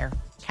to go there.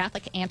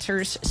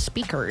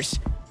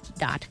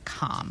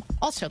 CatholicAnswersSpeakers.com.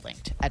 Also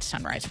linked at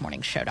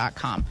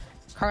sunrisemorningshow.com.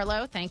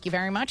 Carlo, thank you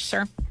very much,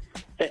 sir.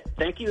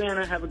 Thank you,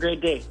 Anna. Have a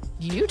great day.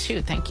 You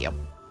too. Thank you.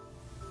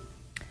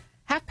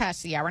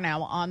 1:30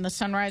 now on the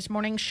Sunrise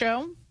Morning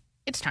Show.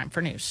 It's time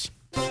for news.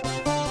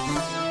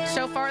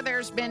 So far,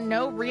 there's been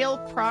no real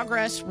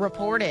progress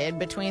reported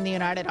between the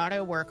United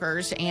Auto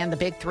Workers and the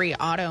big three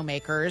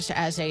automakers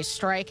as a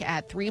strike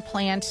at 3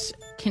 plants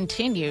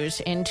continues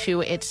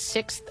into its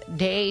 6th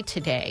day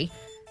today.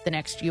 The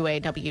next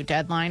UAW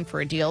deadline for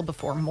a deal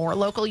before more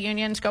local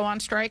unions go on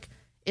strike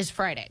is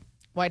Friday.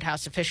 White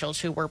House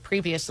officials who were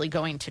previously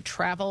going to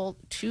travel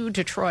to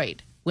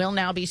Detroit will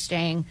now be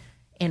staying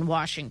in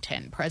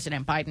Washington.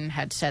 President Biden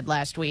had said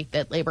last week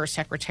that Labor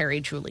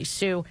Secretary Julie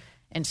Su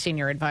and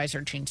Senior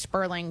Advisor Gene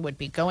Sperling would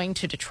be going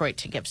to Detroit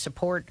to give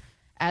support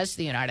as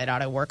the United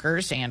Auto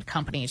Workers and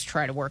companies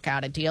try to work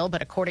out a deal.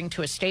 But according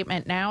to a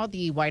statement now,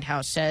 the White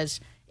House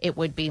says it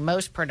would be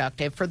most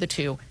productive for the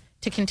two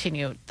to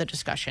continue the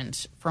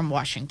discussions from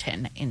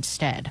Washington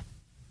instead.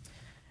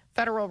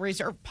 Federal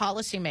Reserve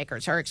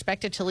policymakers are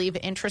expected to leave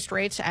interest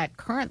rates at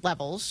current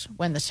levels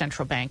when the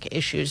central bank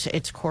issues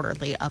its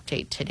quarterly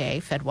update today.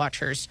 Fed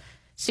watchers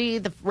see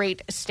the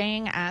rate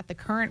staying at the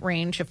current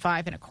range of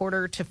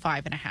 5.25% to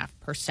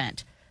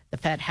 5.5%. The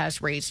Fed has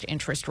raised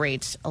interest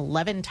rates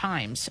 11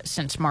 times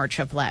since March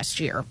of last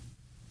year.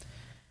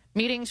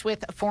 Meetings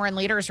with foreign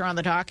leaders are on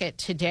the docket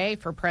today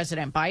for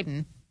President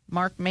Biden.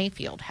 Mark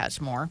Mayfield has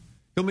more.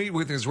 He'll meet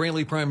with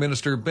Israeli Prime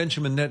Minister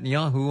Benjamin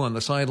Netanyahu on the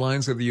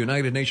sidelines of the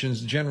United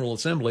Nations General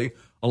Assembly,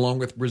 along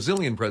with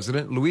Brazilian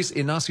President Luiz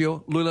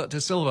Inácio Lula da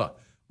Silva.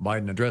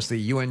 Biden addressed the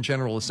UN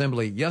General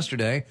Assembly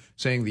yesterday,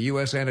 saying the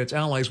U.S. and its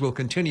allies will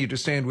continue to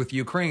stand with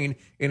Ukraine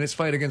in its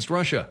fight against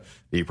Russia.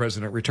 The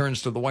president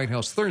returns to the White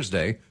House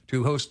Thursday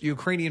to host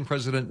Ukrainian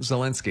President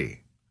Zelensky.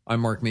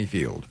 I'm Mark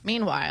Mayfield.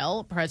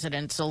 Meanwhile,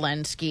 President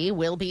Zelensky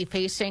will be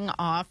facing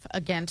off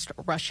against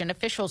Russian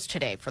officials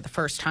today for the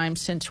first time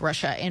since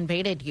Russia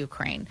invaded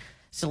Ukraine.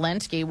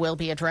 Zelensky will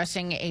be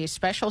addressing a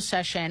special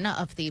session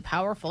of the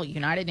powerful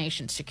United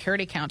Nations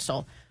Security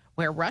Council,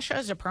 where Russia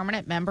is a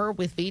permanent member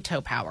with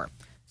veto power.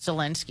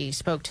 Zelensky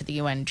spoke to the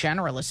UN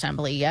General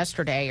Assembly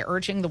yesterday,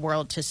 urging the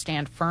world to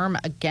stand firm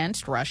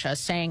against Russia,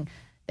 saying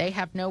they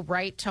have no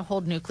right to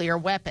hold nuclear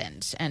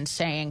weapons, and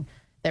saying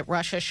that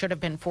Russia should have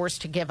been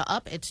forced to give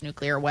up its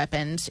nuclear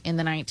weapons in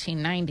the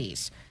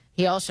 1990s.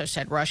 He also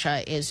said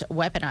Russia is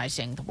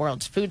weaponizing the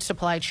world's food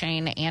supply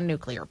chain and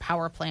nuclear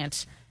power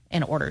plants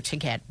in order to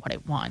get what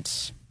it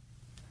wants.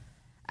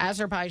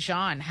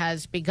 Azerbaijan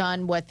has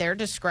begun what they're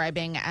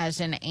describing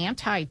as an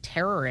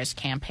anti-terrorist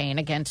campaign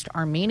against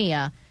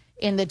Armenia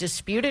in the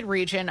disputed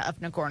region of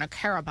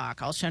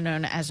Nagorno-Karabakh, also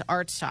known as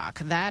Artsakh.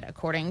 That,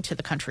 according to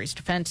the country's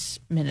defense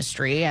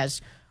ministry,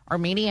 as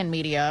Armenian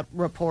media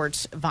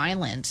reports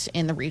violence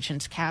in the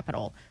region's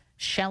capital.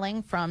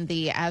 Shelling from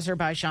the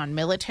Azerbaijan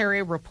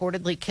military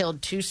reportedly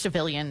killed 2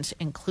 civilians,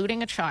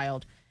 including a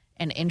child,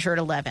 and injured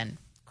 11.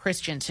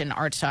 Christians in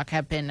Artsakh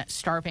have been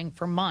starving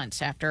for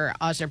months after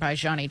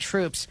Azerbaijani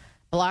troops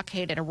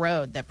blockaded a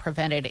road that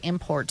prevented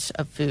imports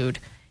of food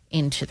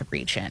into the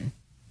region.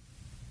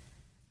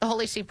 The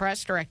Holy See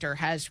Press Director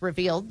has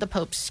revealed the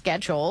Pope's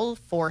schedule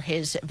for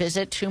his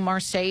visit to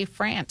Marseille,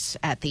 France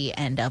at the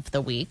end of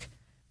the week.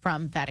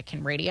 From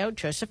Vatican Radio,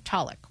 Joseph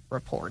Tolick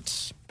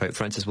reports. Pope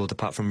Francis will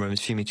depart from Rome's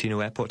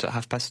Fiumicino Airport at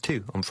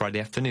 2:30 on Friday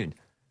afternoon,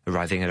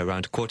 arriving at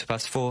around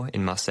 4:15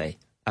 in Marseille.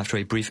 After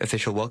a brief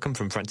official welcome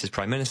from France's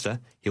Prime Minister,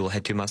 he will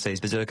head to Marseille's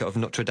Basilica of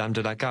Notre-Dame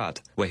de la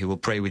Garde, where he will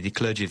pray with the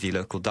clergy of the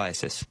local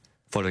diocese.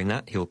 Following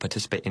that, he will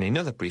participate in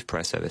another brief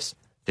prayer service,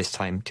 this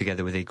time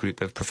together with a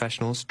group of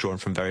professionals drawn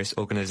from various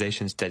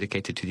organisations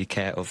dedicated to the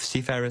care of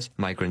seafarers,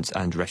 migrants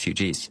and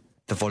refugees.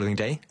 The following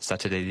day,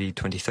 Saturday the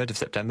 23rd of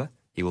September,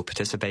 he will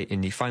participate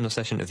in the final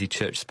session of the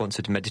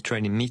church-sponsored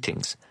Mediterranean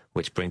meetings,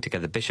 which bring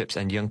together bishops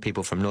and young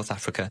people from North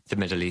Africa, the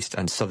Middle East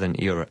and Southern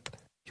Europe.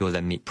 He will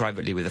then meet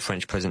privately with the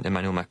French President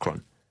Emmanuel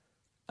Macron.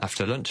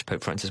 After lunch,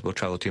 Pope Francis will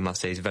travel to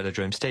Marseille's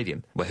Velodrome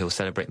Stadium, where he will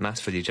celebrate Mass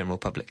for the general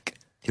public.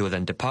 He will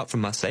then depart from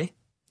Marseille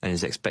and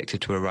is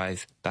expected to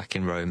arrive back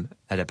in Rome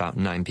at about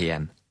 9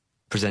 p.m.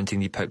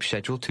 Presenting the Pope's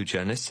schedule to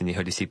journalists in the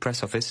Holy See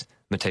press office,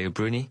 Matteo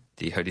Bruni,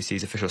 the Holy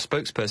See's official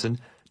spokesperson,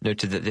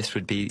 noted that this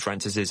would be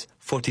Francis's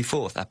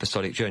 44th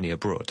apostolic journey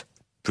abroad.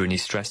 Bruni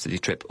stressed that the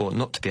trip ought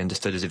not to be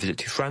understood as a visit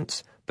to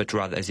France, but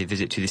rather as a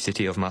visit to the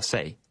city of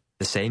Marseille.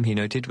 The same, he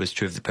noted, was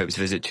true of the Pope's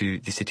visit to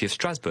the city of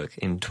Strasbourg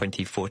in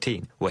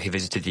 2014, where he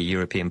visited the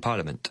European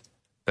Parliament.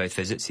 Both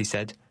visits, he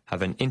said,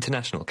 have an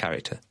international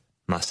character.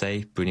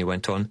 Marseille, Bruni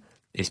went on,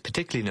 is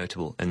particularly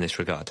notable in this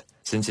regard,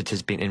 since it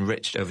has been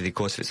enriched over the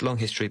course of its long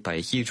history by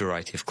a huge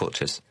variety of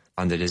cultures.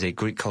 Founded as a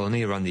Greek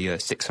colony around the year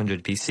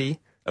 600 BC,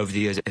 over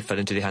the years it fell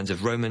into the hands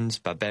of Romans,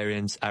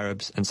 barbarians,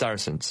 Arabs and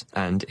Saracens,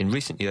 and in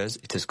recent years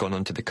it has gone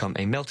on to become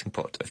a melting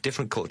pot of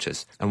different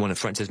cultures and one of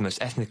France's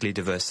most ethnically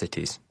diverse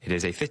cities. It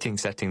is a fitting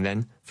setting,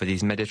 then, for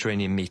these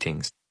Mediterranean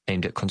meetings,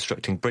 aimed at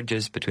constructing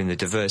bridges between the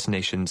diverse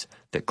nations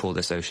that call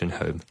this ocean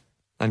home.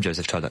 I'm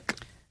Joseph Tulloch.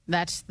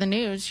 That's the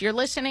news. You're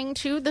listening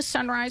to the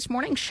Sunrise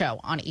Morning Show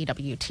on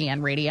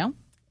EWTN Radio.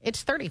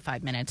 It's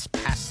 35 minutes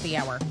past the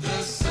hour.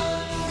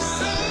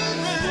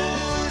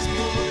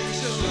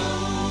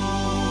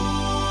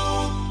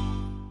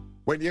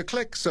 When you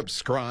click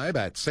subscribe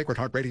at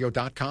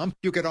sacredheartradio.com,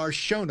 you get our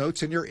show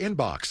notes in your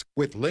inbox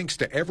with links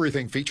to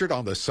everything featured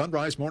on the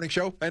Sunrise Morning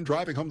Show and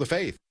Driving Home the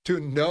Faith. To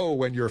know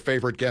when your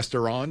favorite guests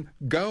are on,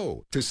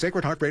 go to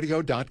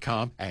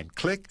sacredheartradio.com and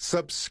click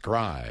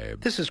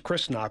subscribe. This is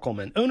Chris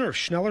Knockelman, owner of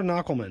Schneller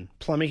Knockelman,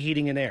 Plumbing,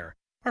 Heating, and Air.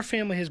 Our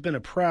family has been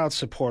a proud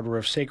supporter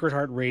of Sacred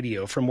Heart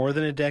Radio for more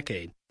than a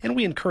decade, and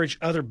we encourage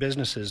other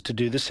businesses to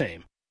do the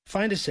same.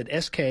 Find us at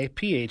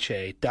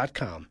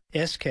skpha.com.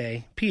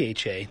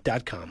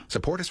 skpha.com.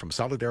 Support is from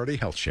Solidarity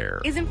Health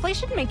Share. Is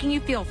inflation making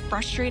you feel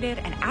frustrated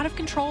and out of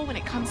control when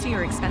it comes to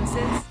your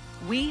expenses?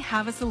 We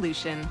have a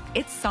solution.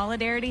 It's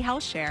Solidarity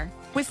Health Share.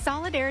 With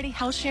Solidarity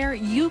Health Share,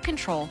 you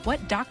control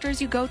what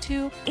doctors you go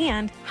to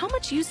and how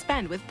much you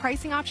spend with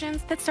pricing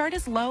options that start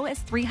as low as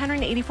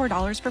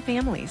 $384 for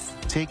families.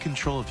 Take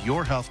control of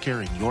your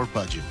healthcare and your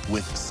budget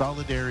with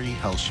Solidarity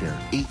Health Share.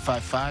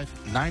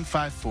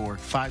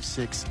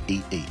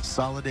 855-954-5688.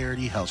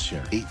 Solidarity Health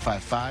Share.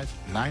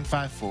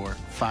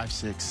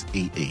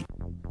 855-954-5688.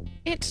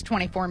 It's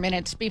 24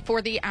 minutes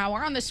before the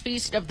hour on this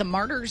Feast of the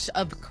Martyrs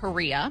of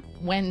Korea,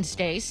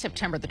 Wednesday,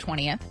 September the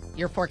 20th.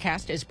 Your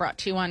forecast is brought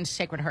to you on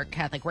Sacred Heart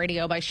Catholic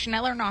Radio by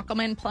Schneller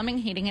Knockelman Plumbing,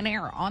 Heating, and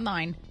Air,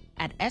 online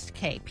at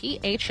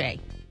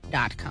skpha.com.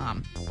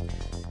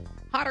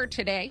 Hotter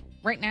today.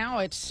 Right now,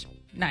 it's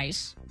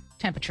nice.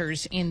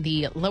 Temperatures in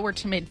the lower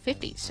to mid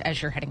 50s as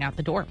you're heading out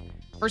the door.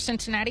 For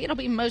Cincinnati, it'll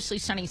be mostly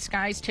sunny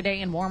skies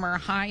today and warmer,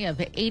 high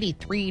of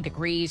 83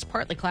 degrees,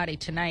 partly cloudy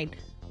tonight,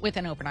 with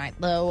an overnight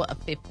low of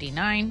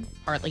 59,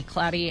 partly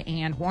cloudy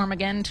and warm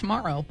again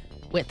tomorrow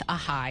with a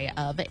high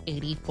of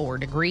 84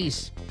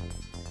 degrees.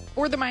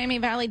 For the Miami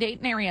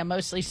Valley-Dayton area,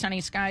 mostly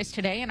sunny skies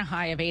today and a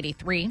high of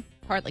 83,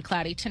 partly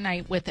cloudy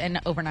tonight with an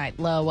overnight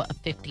low of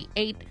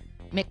 58,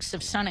 mix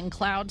of sun and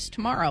clouds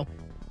tomorrow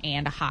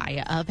and a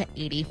high of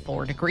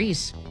 84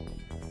 degrees.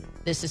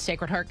 This is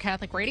Sacred Heart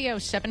Catholic Radio,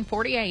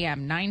 740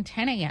 a.m.,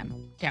 9:10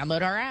 a.m.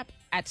 Download our app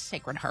at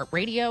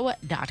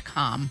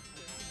sacredheartradio.com.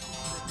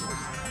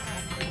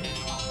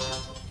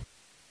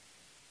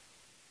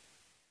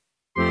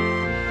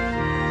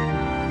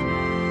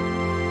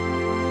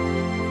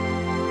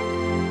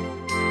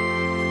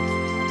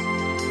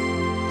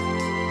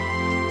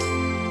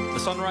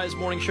 Sunrise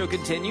Morning Show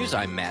continues.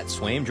 I'm Matt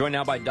Swaim, joined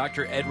now by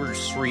Dr. Edward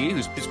Sri,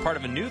 who's part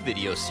of a new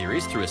video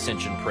series through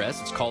Ascension Press.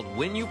 It's called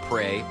When You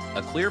Pray,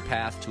 A Clear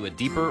Path to a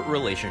Deeper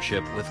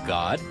Relationship with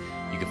God.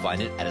 You can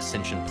find it at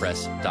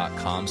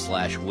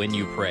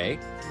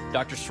ascensionpress.com/whenyoupray.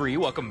 Dr. Sri,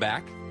 welcome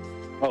back.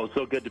 Oh,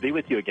 so good to be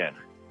with you again.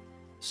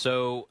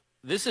 So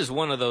this is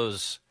one of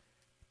those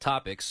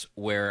topics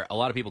where a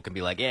lot of people can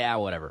be like, yeah,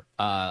 whatever.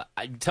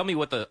 Tell me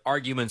what the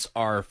arguments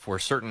are for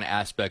certain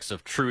aspects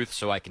of truth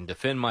so I can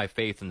defend my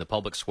faith in the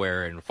public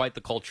square and fight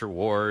the culture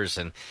wars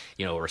and,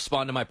 you know,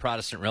 respond to my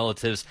Protestant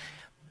relatives.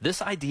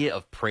 This idea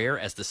of prayer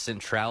as the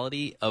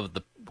centrality of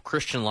the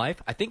Christian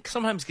life, I think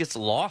sometimes gets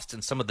lost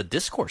in some of the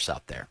discourse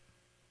out there.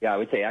 Yeah, I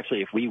would say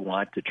actually if we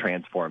want to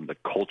transform the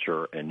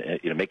culture and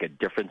make a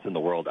difference in the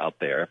world out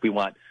there, if we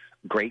want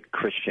great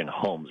Christian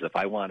homes, if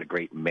I want a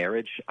great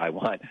marriage, I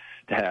want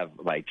to have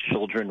my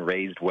children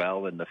raised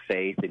well in the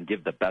faith and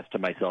give the best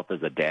of myself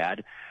as a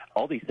dad,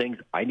 all these things,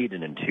 I need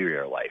an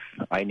interior life.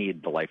 I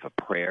need the life of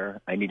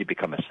prayer. I need to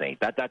become a saint.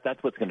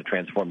 That's what's going to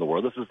transform the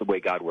world. This is the way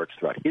God works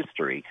throughout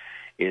history,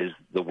 is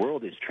the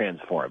world is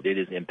transformed. It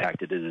is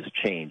impacted. It is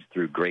changed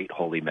through great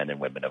holy men and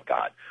women of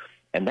God.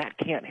 And that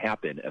can't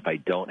happen if I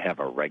don't have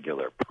a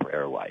regular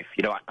prayer life.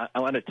 You know,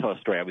 I want to tell a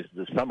story.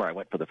 This summer I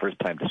went for the first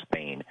time to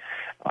Spain.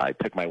 I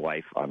took my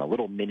wife on a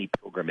little mini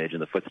pilgrimage in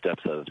the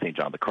footsteps of St.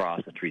 John the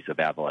Cross and Teresa of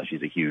Avila.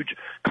 She's a huge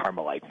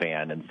Carmelite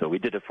fan, and so we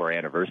did it for our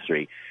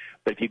anniversary.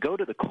 But if you go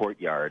to the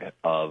courtyard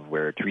of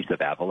where Teresa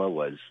of Avila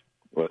was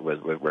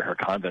where her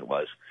convent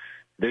was,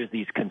 there's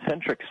these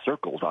concentric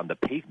circles on the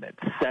pavement,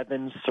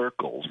 7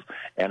 circles,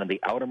 and in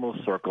the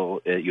outermost circle,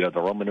 you have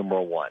the Roman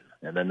numeral 1,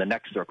 and then the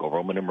next circle,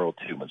 Roman numeral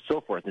 2, and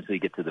so forth, until you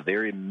get to the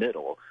very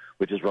middle,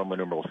 which is Roman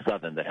numeral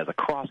 7, that has a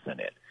cross in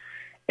it.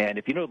 And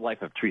if you know the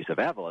life of Teresa of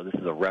Avila, this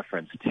is a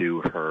reference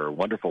to her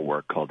wonderful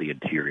work called The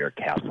Interior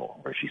Castle,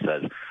 where she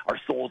says, our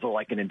souls are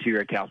like an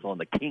interior castle, and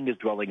the king is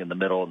dwelling in the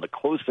middle, and the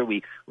closer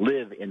we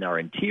live in our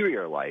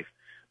interior life,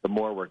 the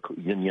more we're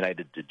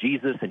united to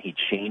Jesus, and he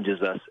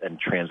changes us and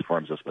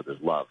transforms us with his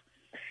love.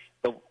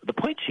 The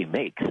point she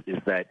makes is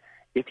that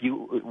if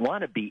you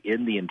want to be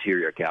in the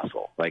interior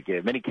castle, like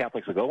many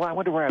Catholics will go, well, I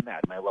wonder where I'm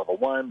at. Am I level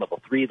 1,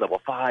 level 3,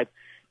 level 5?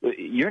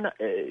 You're not.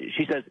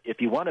 She says, if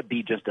you want to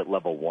be just at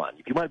level 1,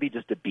 if you want to be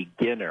just a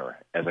beginner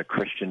as a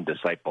Christian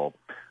disciple,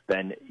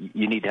 then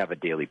you need to have a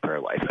daily prayer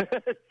life.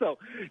 So,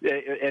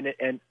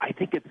 and I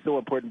think it's so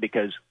important,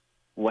 because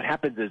what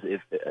happens is,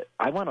 if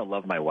I want to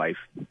love my wife,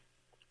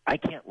 I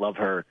can't love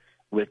her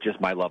with just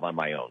my love on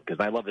my own, because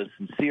my love is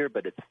sincere,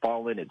 but it's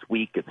fallen, it's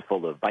weak, it's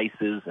full of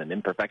vices and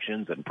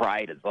imperfections and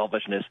pride and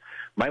selfishness.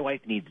 My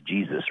wife needs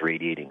Jesus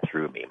radiating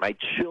through me. My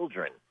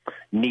children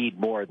need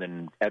more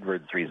than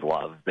Edward III's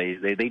love. They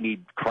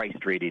need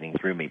Christ radiating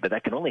through me, but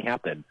that can only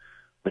happen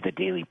with a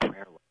daily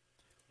prayer life.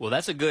 Well,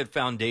 that's a good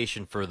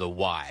foundation for the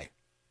why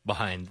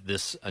behind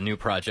this new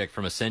project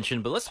from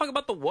Ascension. But let's talk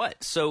about the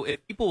what. So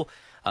if people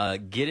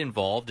get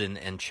involved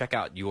and check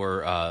out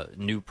your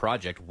new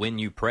project, When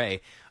You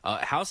Pray,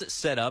 how's it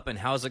set up, and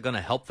how is it going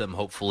to help them,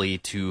 hopefully,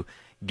 to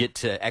get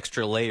to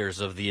extra layers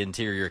of the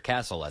interior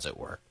castle, as it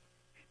were?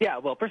 Yeah,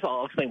 well, first of all,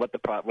 I'll explain what the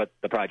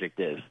project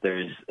is.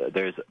 There's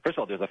first of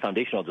all, there's a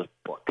foundational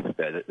book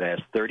that has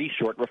 30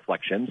 short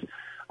reflections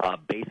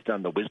based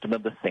on the wisdom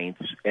of the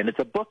saints, and it's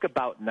a book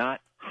about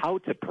not how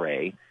to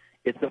pray.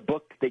 It's a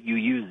book that you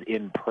use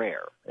in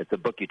prayer. It's a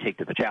book you take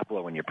to the chapel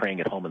or when you're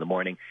praying at home in the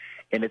morning.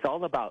 And it's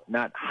all about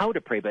not how to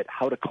pray, but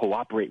how to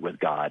cooperate with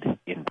God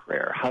in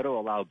prayer, how to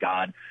allow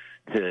God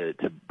to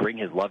bring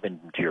his love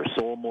into your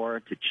soul more,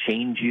 to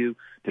change you,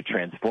 to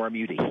transform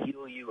you, to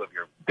heal you of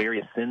your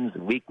various sins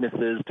and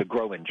weaknesses, to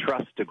grow in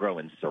trust, to grow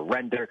in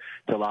surrender,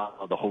 to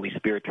allow the Holy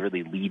Spirit to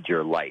really lead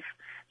your life.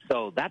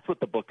 So that's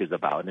what the book is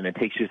about, and it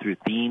takes you through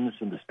themes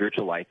from the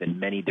spiritual life and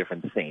many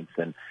different saints.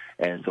 And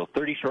so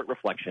 30 short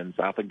reflections.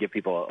 I often give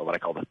people what I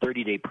call the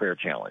 30-day prayer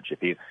challenge.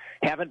 If you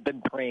haven't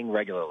been praying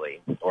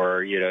regularly,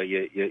 or you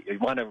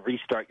want to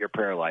restart your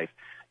prayer life,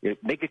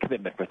 make a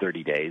commitment for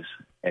 30 days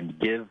and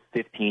give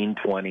 15,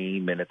 20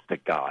 minutes to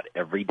God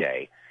every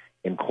day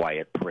in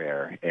quiet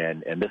prayer.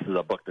 And this is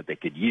a book that they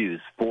could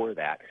use for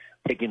that,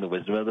 taking the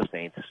wisdom of the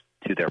saints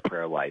to their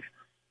prayer life.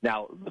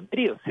 Now, the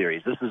video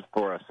series, this is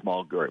for a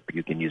small group.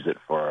 You can use it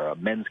for a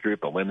men's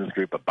group, a women's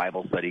group, a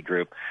Bible study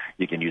group.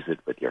 You can use it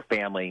with your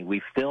family.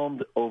 We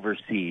filmed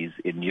overseas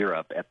in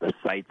Europe at the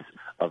sites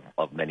of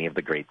many of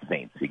the great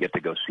saints. You get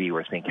to go see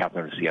where St.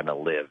 Catherine of Siena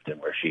lived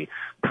and where she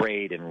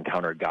prayed and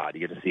encountered God.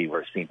 You get to see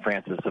where St.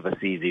 Francis of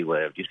Assisi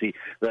lived. You see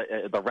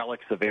the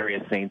relics of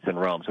various saints in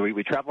Rome. So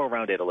we travel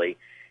around Italy.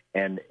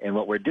 And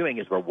what we're doing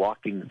is we're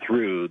walking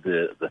through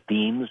the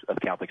themes of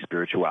Catholic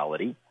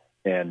spirituality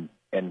and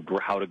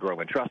how to grow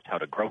in trust, how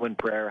to grow in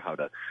prayer,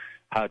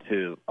 how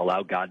to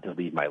allow God to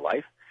lead my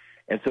life.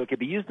 And so it can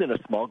be used in a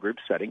small group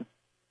setting.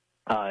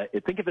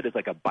 Think of it as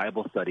like a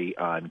Bible study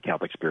on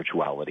Catholic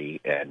spirituality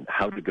and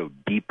how to go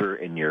deeper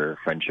in your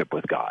friendship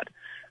with God.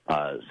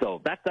 So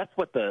that's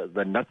what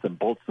the nuts and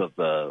bolts of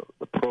the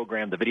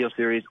program, the video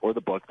series, or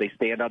the book. They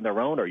stand on their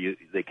own, or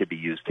they could be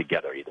used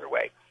together either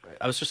way.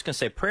 I was just going to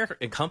say, prayer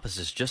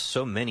encompasses just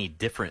so many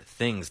different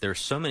things. There's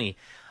so many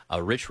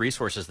rich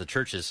resources the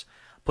church has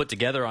put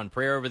together on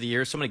prayer over the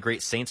years, so many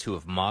great saints who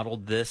have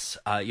modeled this.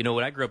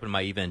 When I grew up in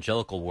my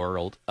evangelical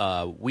world,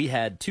 we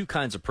had two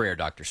kinds of prayer,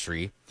 Dr.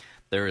 Sri.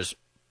 There's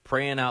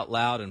praying out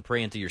loud and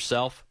praying to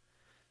yourself.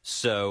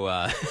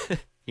 So,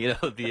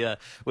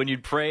 when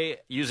you'd pray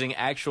using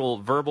actual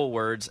verbal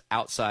words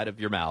outside of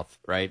your mouth,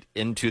 right,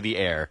 into the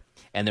air,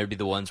 and there'd be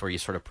the ones where you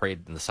sort of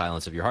prayed in the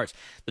silence of your hearts.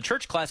 The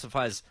church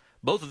classifies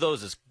both of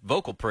those as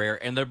vocal prayer,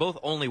 and they're both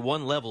only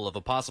one level of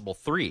a possible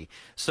 3.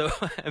 So,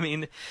 I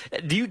mean,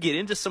 do you get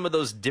into some of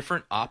those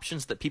different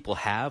options that people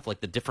have, like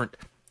the different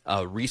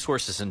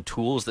resources and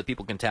tools that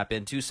people can tap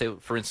into? Say,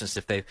 for instance,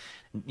 if they,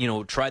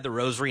 tried the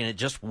rosary and it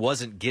just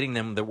wasn't getting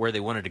them where they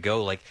wanted to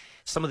go, like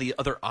some of the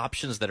other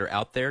options that are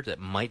out there that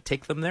might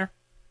take them there?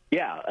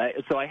 Yeah,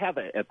 so I have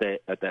it at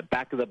the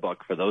back of the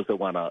book for those that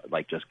want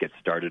to just get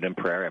started in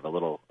prayer. I have a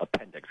little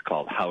appendix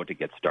called "How to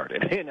Get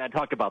Started," and I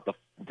talk about the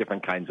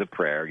different kinds of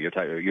prayer.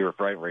 You're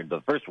referring to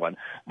the first one,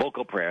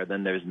 vocal prayer.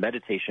 Then there's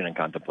meditation and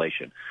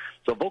contemplation.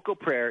 So vocal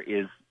prayer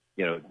is,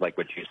 like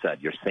what you said,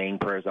 you're saying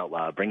prayers out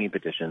loud, bringing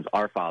petitions,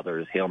 Our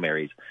Fathers, Hail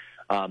Marys,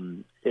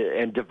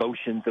 and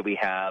devotions that we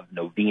have,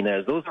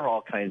 novenas. Those are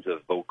all kinds of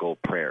vocal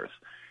prayers.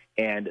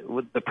 And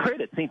the prayer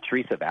that St.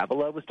 Teresa of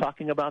Avila was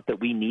talking about that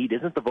we need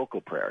isn't the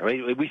vocal prayer. I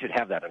mean, we should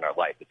have that in our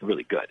life. It's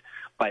really good.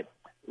 But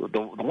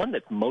the one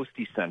that's most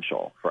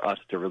essential for us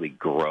to really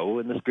grow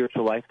in the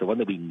spiritual life, the one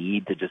that we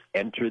need to just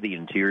enter the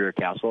interior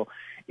castle,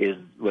 is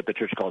what the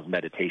church calls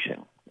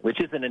meditation, which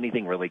isn't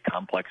anything really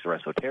complex or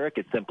esoteric.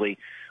 It's simply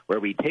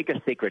where we take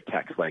a sacred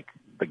text, like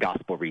the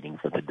gospel reading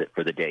for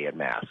the day at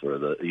Mass,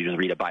 or you just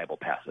read a Bible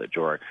passage,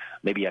 or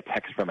maybe a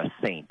text from a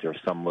saint or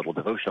some little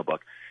devotional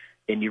book,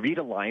 and you read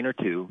a line or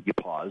two, you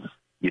pause,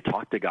 you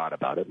talk to God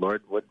about it.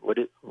 Lord, what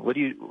do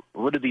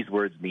these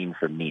words mean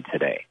for me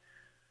today?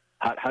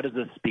 How does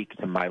this speak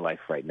to my life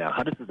right now?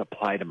 How does this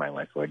apply to my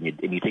life, Lord?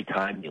 And you take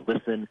time, you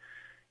listen,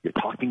 you're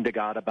talking to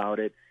God about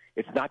it.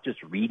 It's not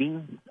just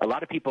reading. A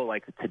lot of people,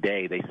 like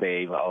today, they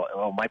say,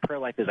 oh, my prayer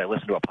life is I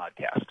listen to a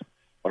podcast,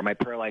 or my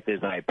prayer life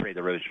is I pray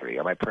the rosary,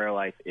 or my prayer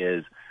life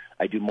is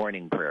I do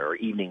morning prayer or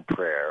evening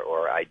prayer,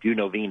 or I do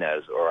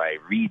novenas, or I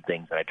read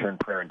things and I turn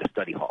prayer into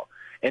study hall.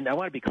 And I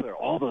want to be clear,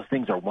 all those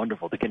things are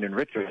wonderful. They can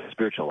enrich our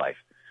spiritual life.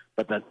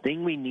 But the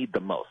thing we need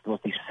the most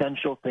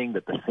essential thing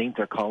that the saints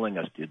are calling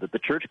us to, that the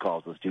church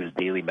calls us to, is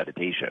daily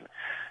meditation.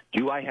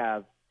 Do I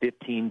have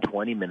 15,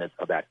 20 minutes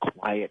of that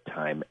quiet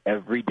time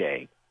every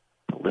day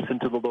to listen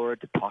to the Lord,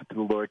 to talk to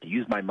the Lord, to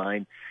use my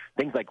mind?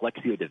 Things like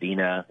Lectio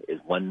Divina is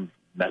one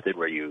method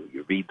where you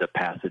read the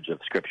passage of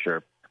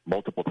Scripture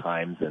multiple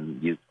times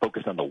and you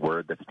focus on the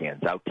word that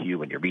stands out to you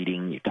when you're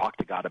reading. You talk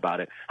to God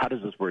about it. How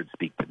does this word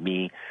speak to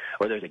me?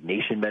 Or there's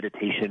Ignatian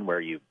meditation where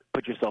you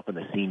put yourself in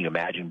the scene. You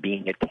imagine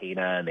being at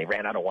Cana and they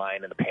ran out of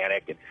wine in the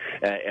panic,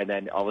 and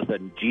then all of a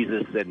sudden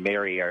Jesus and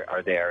Mary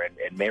are there, and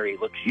Mary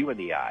looks you in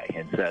the eye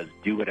and says,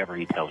 do whatever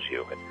he tells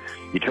you. And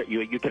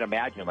you can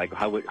imagine, like,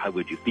 how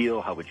would you feel?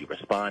 How would you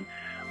respond?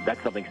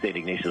 That's something St.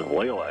 Ignatius of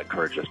Loyola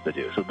encouraged us to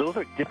do. So those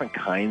are different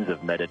kinds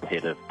of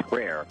meditative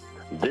prayer.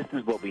 This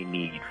is what we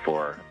need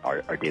for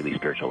our daily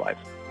spiritual lives.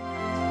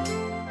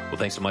 Well,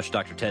 thanks so much,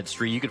 Dr. Ted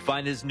Stree. You can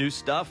find his new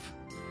stuff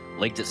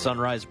linked at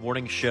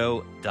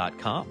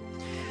sunrisemorningshow.com.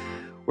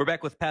 We're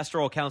back with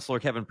pastoral counselor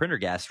Kevin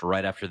Prendergast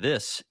right after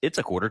this. It's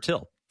a quarter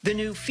till. The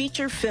new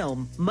feature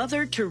film,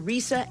 Mother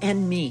Teresa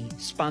and Me,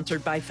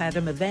 sponsored by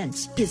Fathom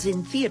Events, is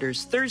in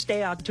theaters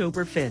Thursday,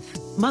 October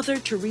 5th. Mother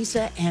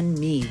Teresa and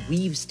Me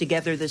weaves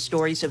together the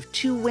stories of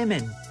two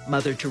women,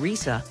 Mother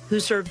Teresa,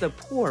 who served the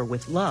poor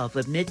with love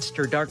amidst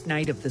her dark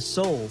night of the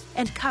soul,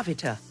 and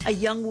Kavita, a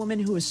young woman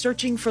who is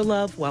searching for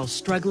love while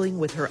struggling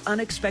with her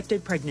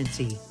unexpected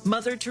pregnancy.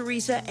 Mother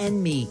Teresa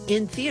and Me,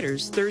 in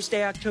theaters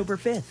Thursday, October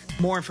 5th.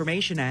 More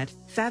information at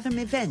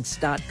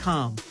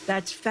fathomevents.com.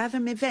 That's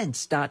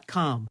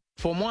fathomevents.com.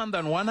 For more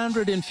than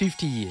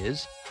 150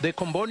 years, the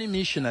Comboni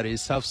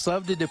missionaries have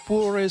served the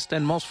poorest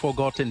and most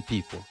forgotten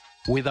people.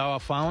 With our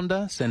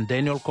founder, St.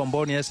 Daniel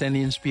Comboni, as an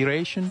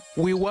inspiration,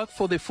 we work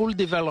for the full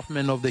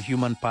development of the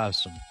human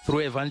person through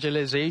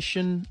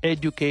evangelization,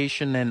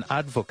 education, and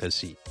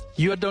advocacy.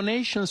 Your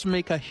donations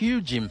make a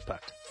huge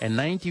impact, and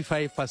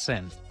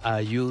 95%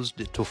 are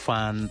used to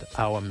fund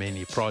our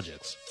many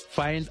projects.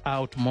 Find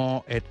out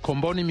more at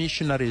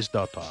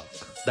combonimissionaries.org.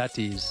 That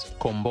is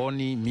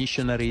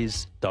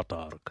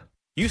combonimissionaries.org.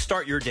 You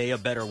start your day a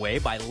better way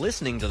by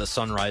listening to the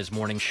Sunrise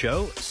Morning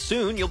Show.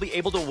 Soon, you'll be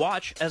able to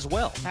watch as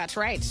well. That's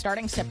right.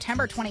 Starting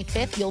September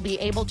 25th, you'll be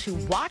able to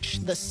watch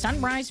the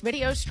Sunrise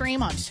video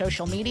stream on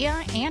social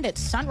media and at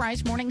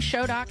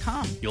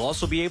sunrisemorningshow.com. You'll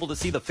also be able to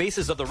see the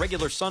faces of the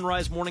regular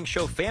Sunrise Morning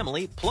Show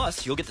family.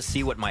 Plus, you'll get to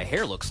see what my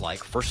hair looks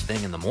like first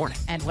thing in the morning.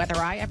 And whether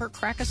I ever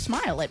crack a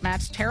smile at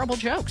Matt's terrible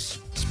jokes.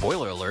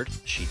 Spoiler alert,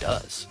 she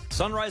does.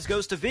 Sunrise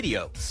goes to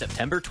video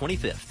September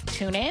 25th.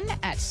 Tune in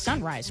at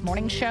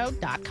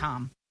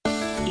sunrisemorningshow.com.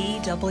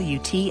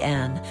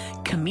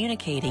 EWTN,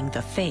 communicating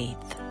the faith.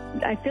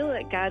 I feel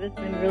that God has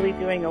been really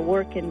doing a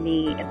work in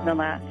me in the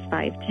last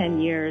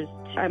 5-10 years.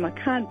 I'm a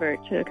convert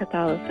to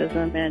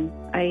Catholicism, and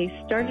I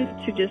started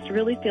to just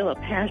really feel a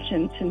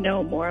passion to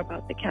know more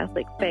about the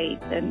Catholic faith,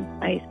 and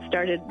I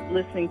started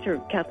listening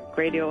to Catholic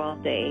radio all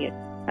day.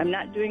 I'm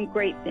not doing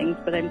great things,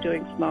 but I'm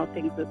doing small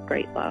things with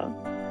great love.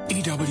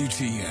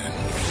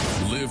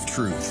 EWTN. Live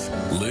truth.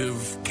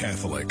 Live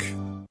Catholic.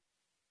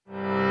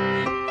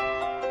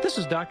 This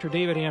is Dr.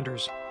 David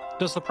Anders.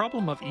 Does the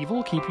problem of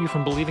evil keep you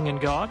from believing in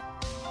God?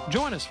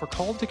 Join us for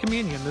Called to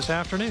Communion this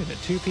afternoon at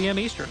 2 p.m.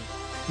 Eastern.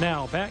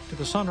 Now, back to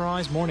the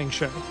Sunrise Morning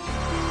Show.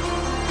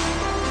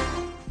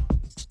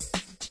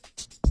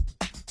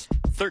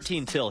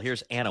 13 till,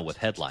 here's Anna with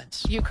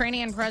headlines.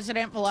 Ukrainian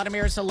President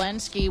Volodymyr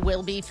Zelensky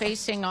will be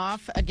facing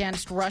off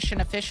against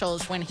Russian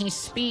officials when he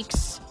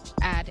speaks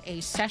at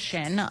a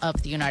session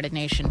of the United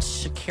Nations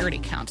Security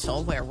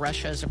Council, where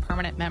Russia is a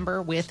permanent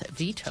member with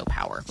veto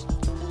power.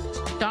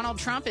 Donald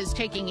Trump is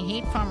taking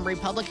heat from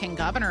Republican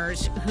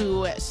governors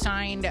who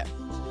signed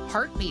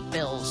heartbeat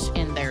bills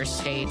in their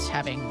states,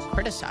 having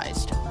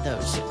criticized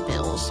those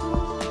bills.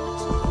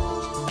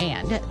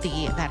 And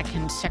the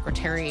Vatican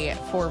Secretary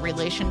for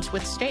Relations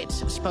with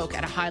States spoke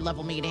at a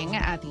high-level meeting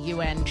at the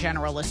UN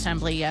General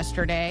Assembly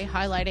yesterday,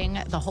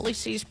 highlighting the Holy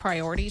See's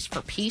priorities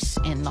for peace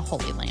in the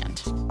Holy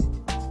Land.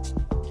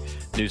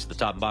 News at the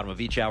top and bottom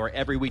of each hour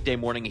every weekday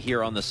morning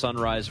here on the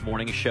Sunrise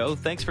Morning Show.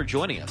 Thanks for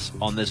joining us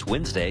on this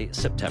Wednesday,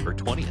 September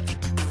 20th.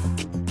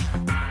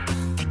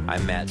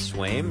 I'm Matt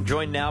Swaim,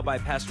 joined now by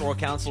Pastoral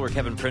Counselor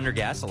Kevin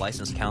Prendergast, a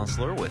licensed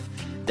counselor with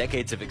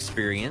decades of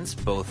experience,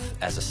 both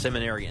as a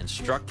seminary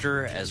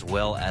instructor as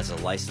well as a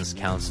licensed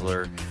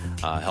counselor,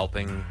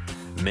 helping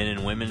men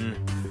and women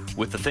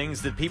with the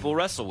things that people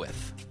wrestle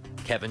with.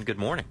 Kevin, good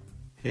morning.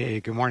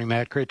 Hey, good morning,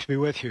 Matt. Great to be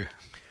with you.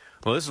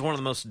 Well, this is one of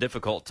the most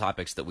difficult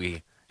topics that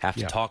we have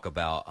to talk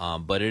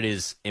about, but it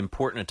is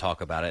important to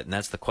talk about it, and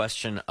that's the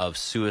question of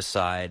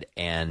suicide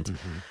and,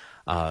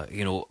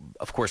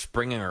 of course,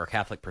 bringing our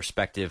Catholic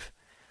perspective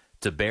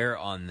to bear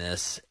on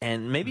this.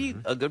 And maybe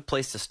a good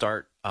place to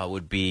start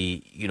would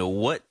be,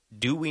 what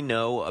do we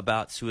know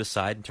about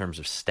suicide in terms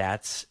of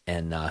stats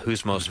and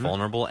who's most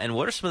vulnerable? And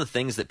what are some of the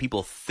things that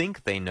people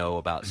think they know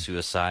about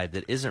suicide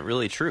that isn't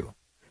really true?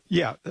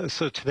 Yeah,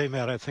 so today,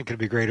 Matt, I think it'd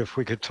be great if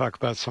we could talk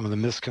about some of the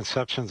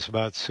misconceptions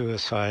about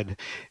suicide,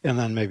 and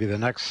then maybe the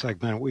next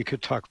segment we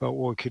could talk about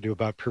what we could do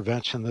about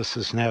prevention. This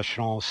is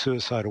National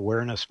Suicide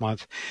Awareness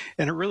Month,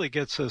 and it really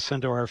gets us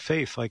into our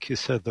faith. Like you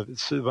said,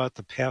 it's about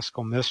the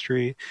Paschal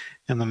mystery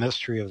and the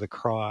mystery of the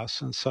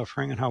cross and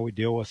suffering and how we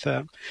deal with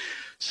that.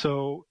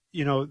 So,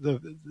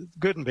 the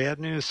good and bad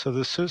news, so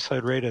the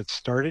suicide rate had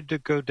started to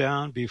go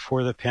down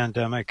before the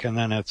pandemic, and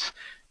then it's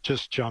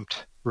just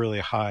jumped really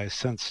high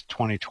since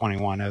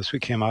 2021 as we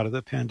came out of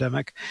the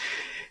pandemic.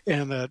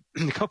 And that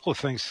a couple of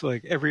things,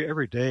 like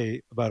every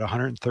day, about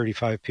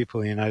 135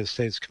 people in the United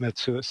States commit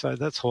suicide.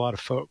 That's a lot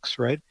of folks,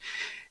 right?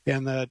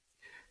 And that,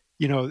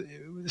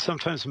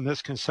 sometimes a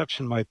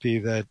misconception might be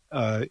that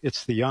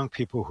it's the young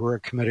people who are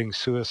committing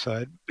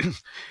suicide,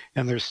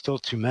 and there's still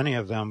too many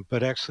of them,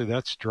 but actually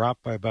that's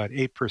dropped by about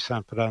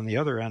 8%. But on the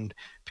other end,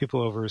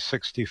 people over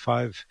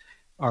 65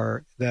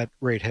 that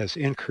rate has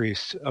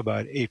increased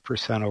about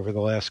 8% over the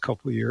last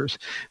couple of years.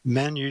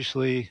 Men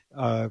usually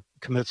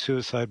commit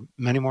suicide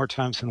many more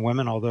times than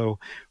women, although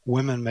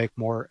women make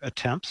more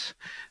attempts.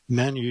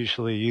 Men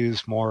usually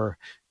use more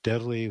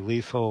deadly,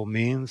 lethal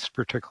means,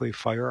 particularly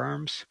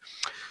firearms.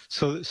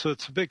 So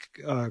it's a big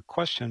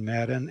question,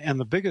 Matt. And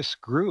the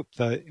biggest group,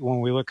 that when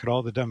we look at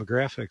all the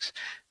demographics,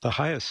 the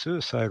highest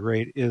suicide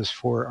rate is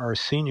for our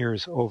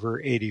seniors over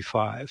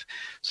 85.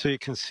 So you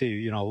can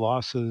see,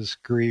 losses,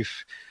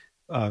 grief,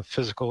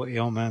 physical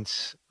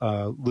ailments,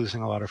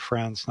 losing a lot of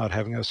friends, not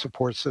having a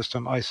support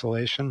system,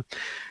 isolation,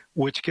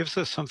 which gives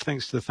us some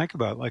things to think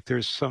about. Like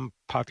there's some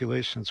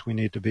populations we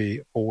need to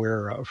be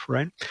aware of,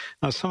 right?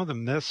 Now, some of the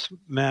myths,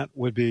 Matt,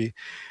 would be,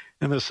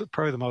 and this is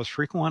probably the most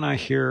frequent one I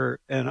hear,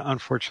 and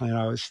unfortunately,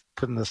 I was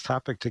putting this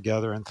topic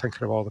together and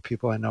thinking of all the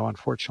people I know,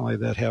 unfortunately,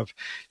 that have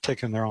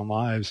taken their own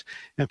lives.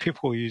 And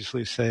people will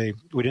usually say,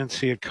 we didn't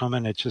see it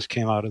coming, it just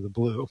came out of the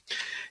blue.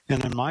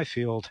 And in my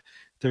field,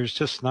 there's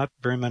just not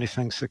very many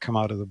things that come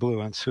out of the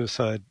blue, and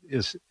suicide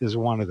is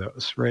one of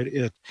those, right?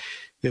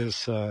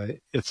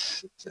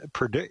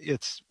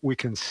 We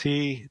can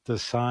see the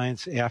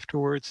signs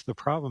afterwards. The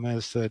problem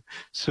is that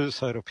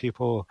suicidal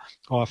people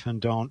often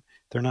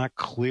they're not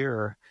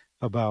clear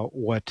about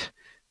what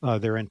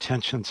their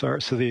intentions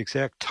are. So the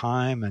exact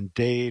time and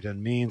date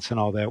and means and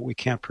all that, we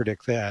can't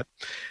predict that.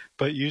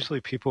 But usually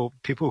people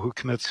who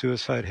commit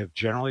suicide have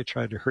generally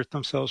tried to hurt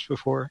themselves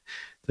before.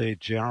 They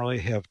generally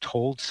have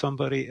told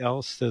somebody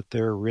else that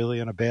they're really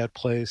in a bad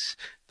place.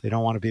 They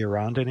don't want to be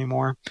around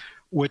anymore,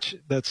 which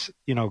that's,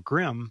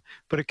 grim,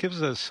 but it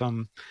gives us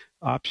some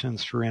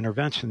options for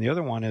intervention. The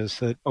other one is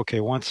that,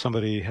 once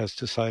somebody has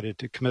decided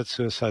to commit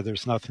suicide,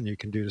 there's nothing you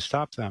can do to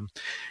stop them.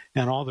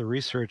 And all the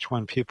research,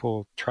 when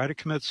people try to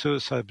commit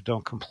suicide but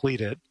don't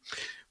complete it,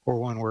 or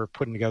when we're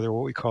putting together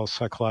what we call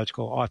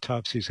psychological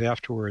autopsies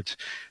afterwards,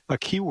 a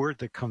key word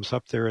that comes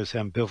up there is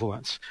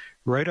ambivalence.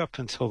 Right up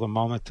until the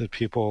moment that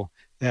people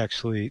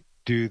actually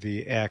do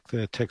the act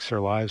that takes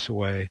their lives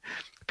away,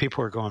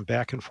 people are going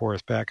back and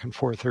forth.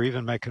 They're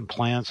even making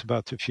plans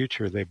about the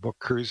future. They book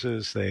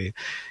cruises. They,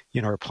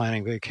 are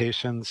planning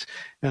vacations.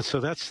 And so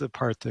that's the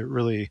part that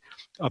really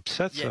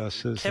upsets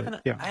us. Is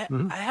Kevin,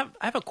 I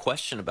have a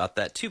question about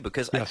that too,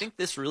 because I think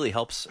this really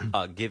helps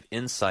give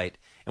insight,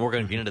 and we're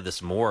going to get into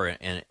this more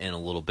in a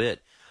little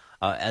bit,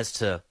 as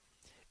to,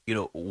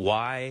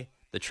 why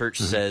the church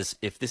says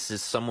if this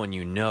is someone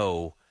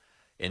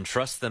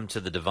entrust them to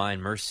the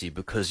divine mercy,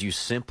 because you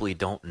simply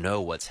don't know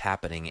what's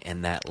happening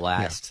in that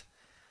last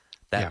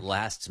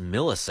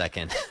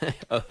millisecond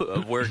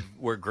of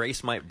where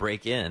grace might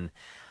break in,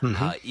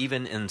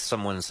 even in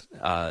someone's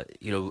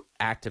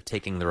act of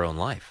taking their own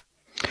life.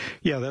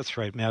 Yeah, that's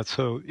right, Matt.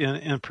 So,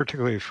 and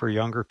particularly for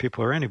younger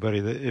people or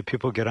anybody,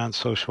 people get on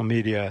social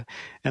media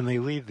and they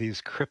leave these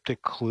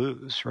cryptic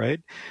clues,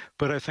 right?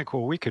 But I think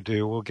what we could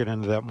do, we'll get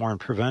into that more in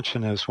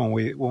prevention, is when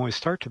we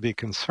start to be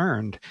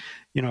concerned,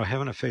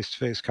 having a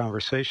face-to-face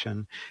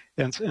conversation.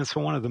 And so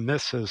one of the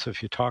myths is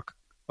if you talk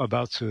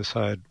about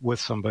suicide with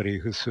somebody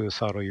who's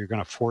suicidal, you're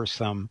going to force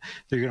them,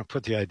 you're going to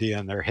put the idea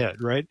in their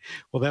head, right?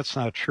 Well, that's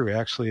not true.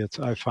 Actually,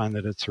 I find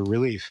that it's a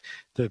relief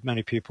that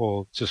many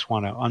people just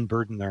want to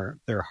unburden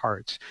their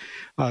hearts.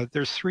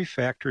 There's three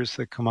factors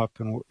that come up,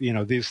 and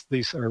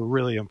these are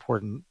really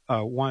important.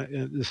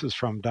 One, this is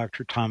from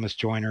Dr. Thomas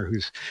Joyner,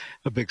 who's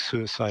a big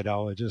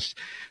suicidologist,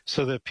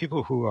 so that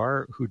people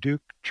who do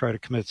try to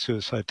commit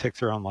suicide, take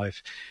their own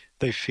life,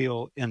 they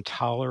feel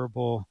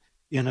intolerable,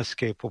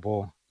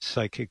 inescapable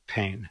psychic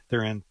pain.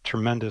 They're in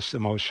tremendous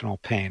emotional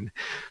pain.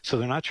 So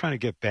they're not trying to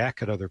get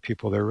back at other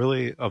people. They're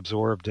really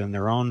absorbed in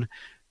their own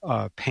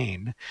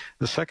pain.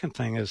 The second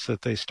thing is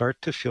that they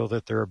start to feel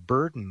that they're a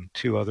burden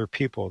to other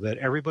people, that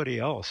everybody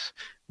else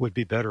would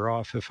be better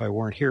off if I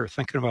weren't here.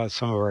 Thinking about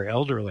some of our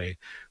elderly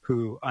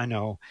who I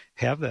know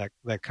have that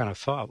kind of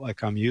thought,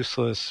 like I'm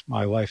useless,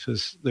 my life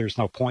there's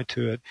no point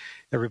to it,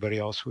 everybody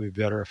else would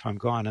be better if I'm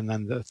gone. And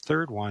then the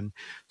third one,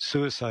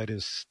 suicide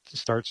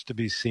starts to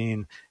be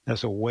seen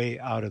as a way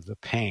out of the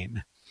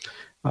pain.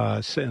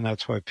 And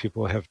that's why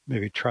people have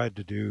maybe tried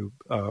to do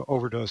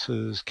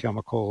overdoses,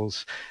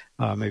 chemicals,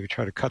 maybe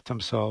try to cut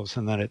themselves,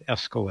 and then it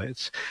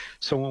escalates.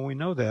 So when we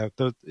know that,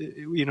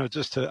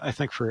 I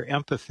think for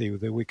empathy,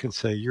 that we can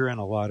say you're in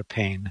a lot of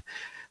pain,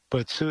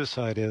 but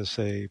suicide is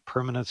a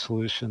permanent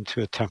solution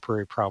to a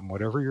temporary problem.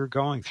 Whatever you're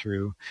going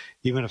through,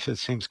 even if it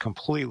seems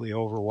completely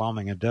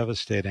overwhelming and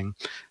devastating,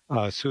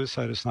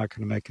 suicide is not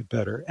going to make it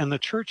better. And the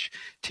church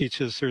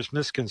teaches there's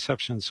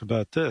misconceptions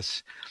about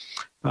this.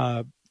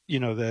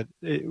 That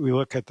we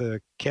look at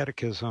the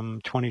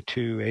Catechism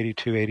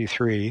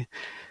 2282-83.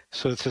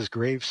 So it says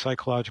grave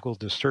psychological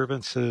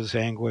disturbances,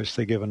 anguish,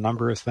 they give a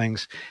number of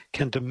things,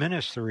 can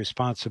diminish the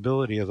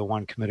responsibility of the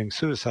one committing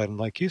suicide. And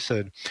like you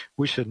said,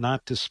 we should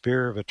not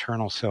despair of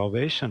eternal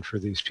salvation for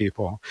these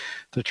people.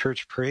 The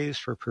church prays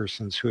for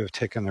persons who have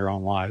taken their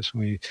own lives.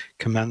 We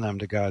commend them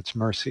to God's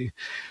mercy.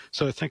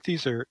 So I think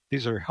these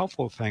are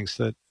helpful things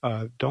that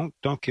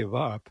don't give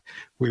up.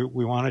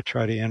 We want to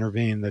try to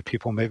intervene, that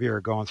people maybe are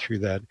going through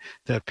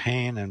that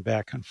pain and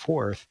back and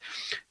forth.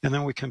 And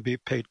then we can be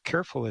paid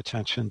careful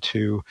attention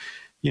to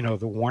the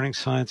warning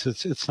signs.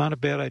 It's not a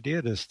bad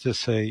idea to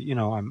say,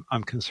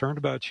 I'm concerned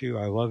about you.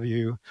 I love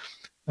you.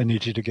 I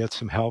need you to get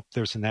some help.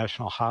 There's a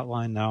national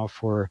hotline now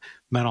for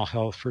mental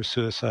health for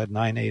suicide,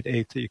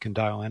 988, that you can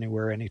dial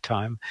anywhere,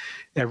 anytime.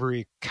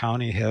 Every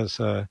county has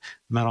a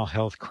mental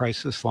health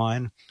crisis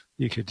line.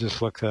 You could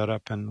just look that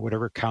up in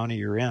whatever county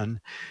you're in.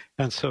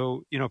 And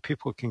so,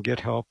 people can get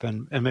help.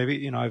 And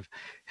maybe, I've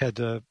had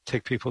to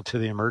take people to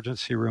the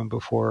emergency room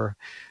before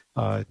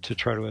to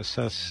try to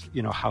assess,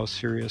 how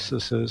serious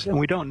this is. And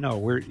we don't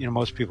know.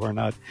 Most people are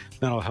not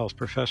mental health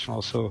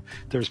professionals. So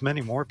there's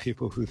many more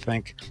people who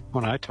think,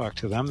 when I talk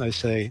to them, they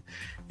say,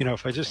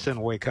 if I just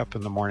didn't wake up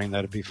in the morning,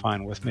 that'd be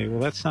fine with me.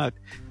 Well, that's not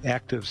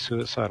active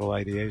suicidal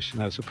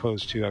ideation, as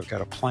opposed to I've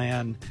got a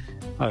plan.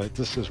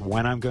 This is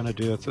when I'm going to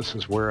do it. This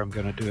is where I'm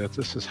going to do it.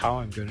 This is how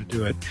I'm going to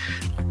do it.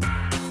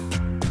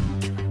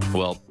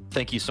 Well,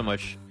 thank you so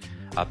much,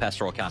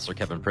 Pastoral Counselor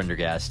Kevin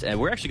Prendergast. And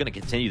we're actually going to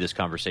continue this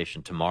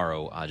conversation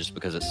tomorrow, just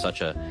because it's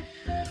such a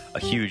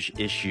huge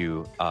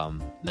issue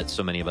that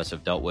so many of us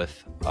have dealt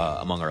with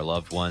among our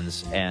loved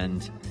ones.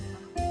 And,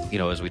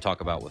 as we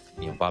talk about with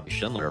Bobby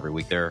Schindler every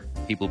week, there are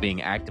people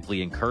being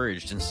actively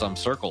encouraged in some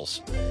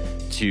circles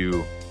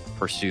to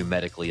pursue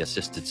medically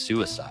assisted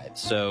suicide.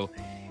 So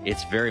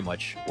it's very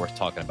much worth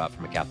talking about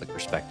from a Catholic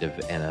perspective,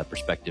 and a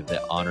perspective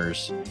that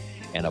honors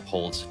and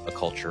upholds a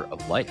culture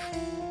of life.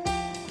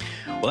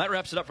 Well, that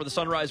wraps it up for the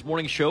Sunrise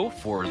Morning Show.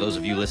 For those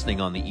of you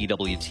listening on the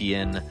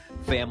EWTN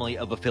family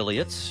of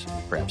affiliates,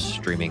 perhaps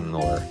streaming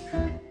or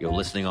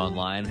listening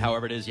online,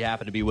 however it is you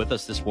happen to be with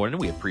us this morning,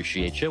 we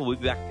appreciate you. We'll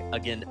be back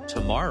again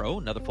tomorrow,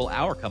 another full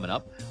hour coming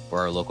up for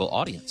our local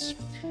audience.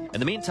 In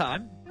the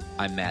meantime,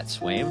 I'm Matt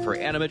Swaim. For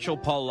Anna Mitchell,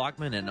 Paul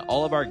Lockman, and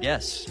all of our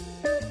guests,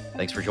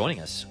 thanks for joining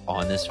us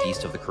on this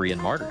Feast of the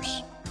Korean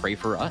Martyrs. Pray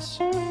for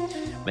us.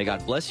 May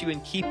God bless you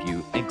and keep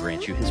you and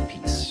grant you his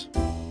peace.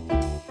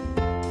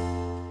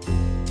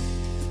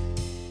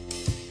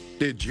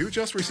 Did you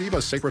just receive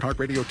a Sacred Heart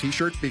Radio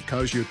t-shirt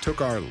because you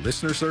took our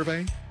listener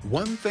survey?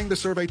 One thing the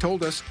survey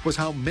told us was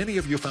how many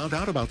of you found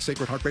out about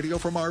Sacred Heart Radio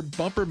from our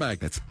bumper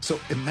magnets. So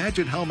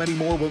imagine how many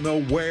more will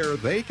know where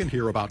they can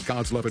hear about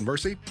God's love and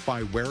mercy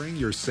by wearing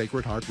your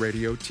Sacred Heart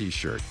Radio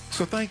t-shirt.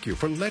 So thank you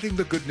for letting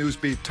the good news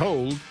be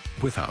told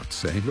without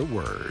saying a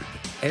word.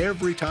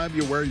 Every time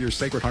you wear your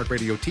Sacred Heart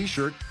Radio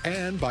t-shirt,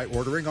 and by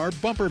ordering our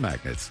bumper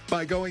magnets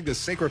by going to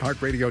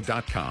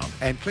sacredheartradio.com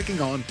and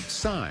clicking on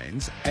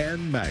Signs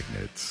and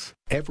Magnets.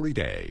 Every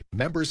day,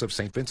 members of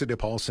St. Vincent de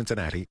Paul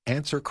Cincinnati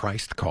answer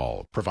Christ's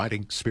call,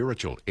 providing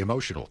spiritual,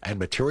 emotional, and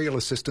material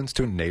assistance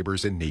to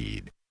neighbors in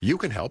need. You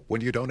can help when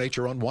you donate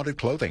your unwanted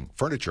clothing,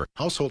 furniture,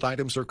 household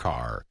items, or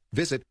car.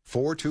 Visit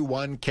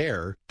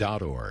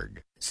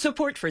 421care.org.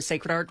 Support for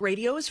Sacred Heart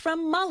Radio is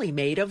from Molly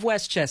Maid of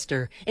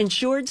Westchester.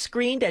 Insured,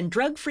 screened, and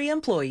drug-free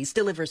employees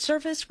deliver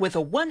service with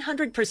a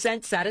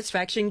 100%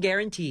 satisfaction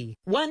guarantee.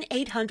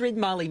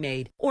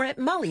 1-800-MOLLY-MAID or at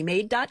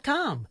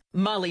mollymaid.com.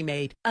 Molly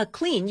Maid, a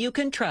clean you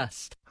can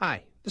trust.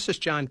 Hi, this is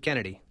John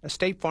Kennedy, a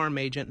State Farm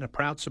agent and a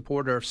proud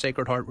supporter of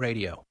Sacred Heart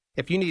Radio.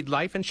 If you need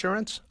life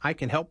insurance, I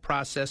can help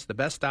process the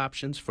best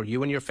options for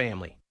you and your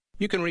family.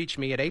 You can reach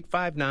me at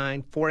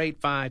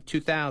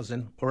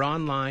 859-485-2000 or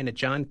online at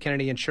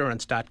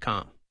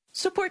johnkennedyinsurance.com.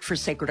 Support for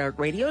Sacred Heart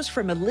Radio is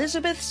from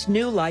Elizabeth's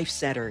New Life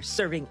Center,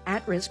 serving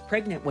at-risk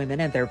pregnant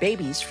women and their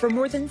babies for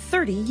more than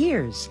 30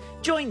 years.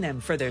 Join them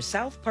for their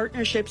South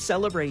Partnership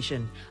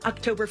celebration,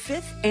 October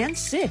 5th and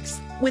 6th,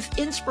 with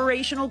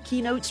inspirational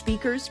keynote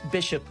speakers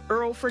Bishop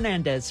Earl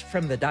Fernandez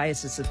from the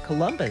Diocese of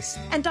Columbus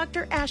and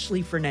Dr.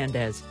 Ashley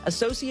Fernandez,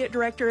 Associate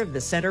Director of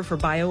the Center for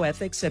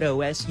Bioethics at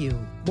OSU.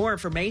 More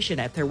information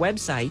at their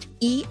website,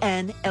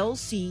 enlc.life.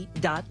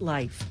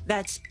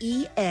 That's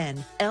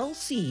enlc.life.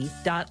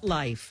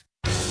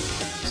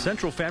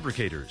 Central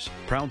Fabricators,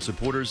 proud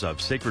supporters of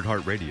Sacred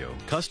Heart Radio,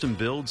 custom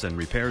builds and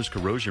repairs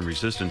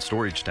corrosion-resistant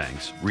storage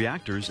tanks,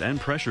 reactors, and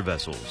pressure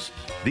vessels.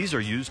 These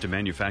are used to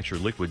manufacture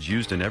liquids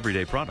used in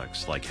everyday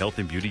products like health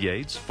and beauty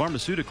aids,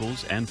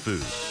 pharmaceuticals, and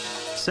food.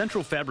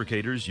 Central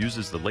Fabricators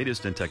uses the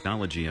latest in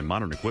technology and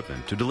modern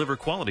equipment to deliver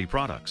quality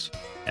products,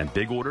 and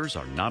big orders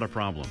are not a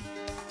problem.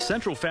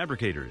 Central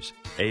Fabricators,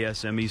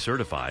 ASME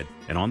certified,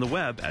 and on the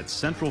web at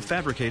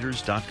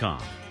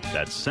centralfabricators.com.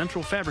 That's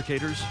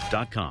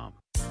centralfabricators.com.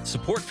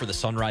 Support for the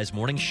Sunrise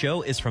Morning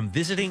Show is from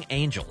Visiting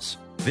Angels.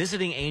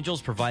 Visiting Angels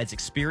provides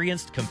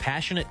experienced,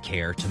 compassionate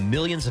care to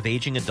millions of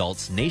aging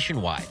adults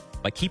nationwide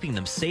by keeping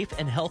them safe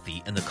and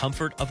healthy in the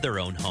comfort of their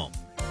own home.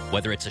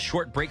 Whether it's a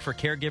short break for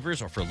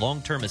caregivers or for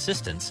long-term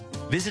assistance,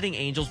 Visiting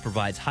Angels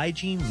provides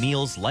hygiene,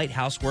 meals, light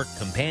housework,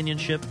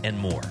 companionship, and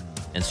more.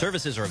 And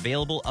services are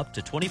available up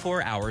to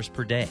 24 hours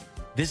per day.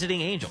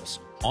 Visiting Angels,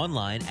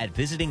 online at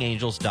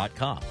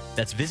visitingangels.com.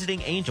 That's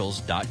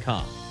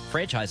visitingangels.com.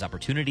 Franchise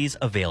opportunities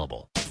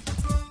available.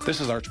 This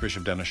is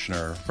Archbishop Dennis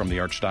Schnurr from the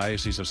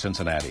Archdiocese of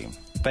Cincinnati.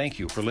 Thank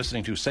you for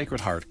listening to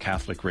Sacred Heart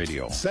Catholic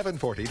Radio.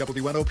 740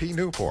 WNOP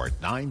Newport,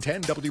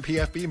 910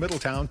 WPFB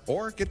Middletown,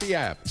 or get the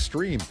app,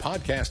 stream,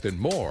 podcast, and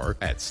more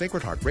at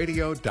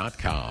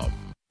sacredheartradio.com.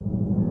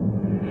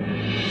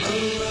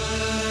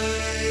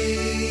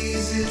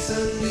 Arise, it's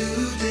a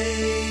new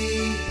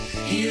day.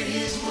 Hear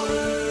his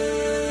word,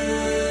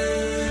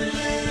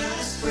 let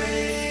us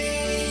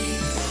pray.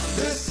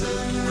 The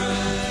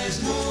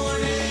Sunrise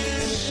Morning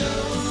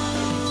Show.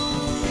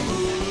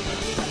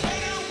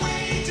 Can't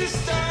wait to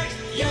start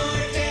your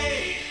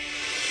day.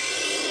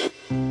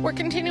 We're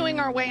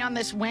continuing our way on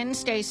this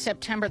Wednesday,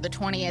 September the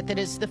 20th. It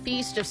is the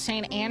feast of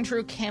St.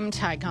 Andrew Kim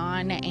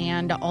Taegon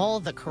and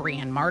all the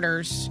Korean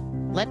martyrs.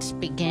 Let's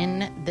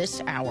begin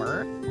this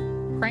hour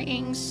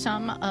praying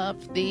some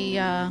of the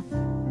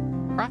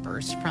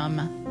propers from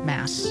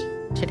Mass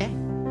today.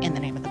 In the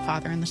name of the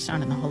Father, and the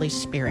Son, and the Holy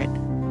Spirit.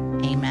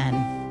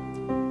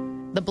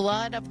 Amen. The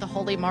blood of the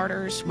holy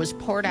martyrs was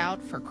poured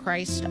out for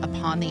Christ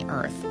upon the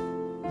earth.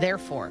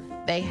 Therefore,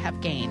 they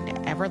have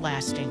gained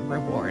everlasting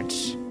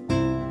rewards.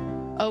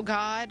 O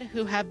God,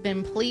 who have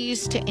been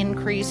pleased to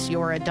increase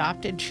your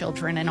adopted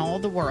children in all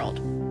the world,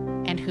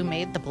 and who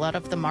made the blood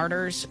of the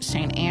martyrs,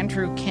 St.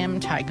 Andrew Kim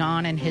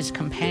Taegon and his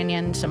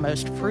companions, a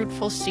most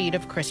fruitful seed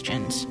of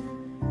Christians,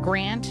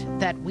 grant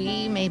that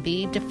we may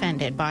be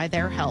defended by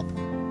their help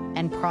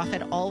and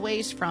profit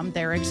always from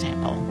their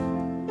example.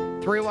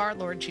 Through our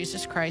Lord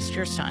Jesus Christ,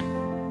 your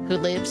Son, who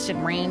lives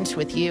and reigns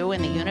with you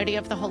in the unity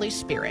of the Holy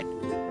Spirit,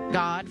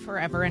 God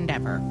forever and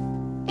ever.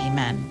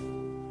 Amen.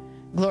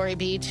 Glory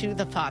be to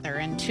the Father,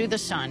 and to the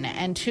Son,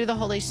 and to the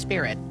Holy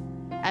Spirit,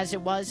 as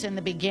it was in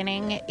the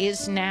beginning,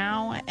 is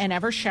now, and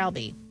ever shall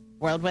be,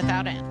 world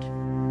without end.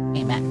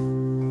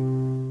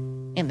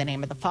 Amen. In the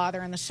name of the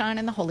Father, and the Son,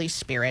 and the Holy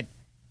Spirit.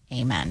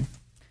 Amen.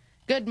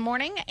 Good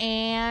morning,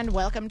 and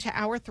welcome to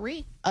Hour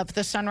 3 of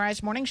the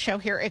Sunrise Morning Show,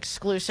 here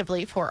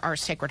exclusively for our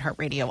Sacred Heart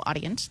Radio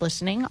audience,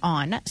 listening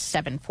on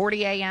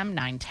 740 a.m.,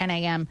 910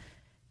 a.m.,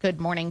 Good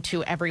morning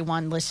to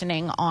everyone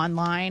listening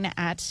online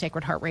at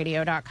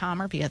sacredheartradio.com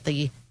or via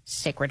the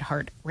Sacred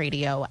Heart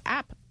Radio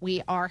app.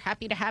 We are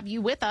happy to have you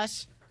with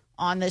us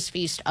on this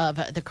feast of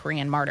the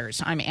Korean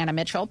martyrs. I'm Anna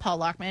Mitchell. Paul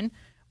Lockman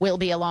will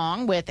be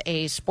along with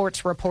a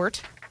sports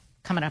report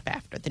coming up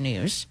after the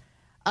news.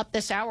 Up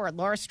this hour,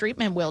 Laura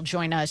Streetman will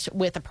join us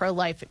with a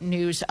pro-life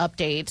news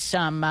update,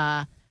 some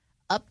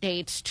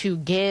updates to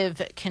give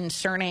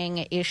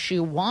concerning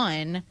Issue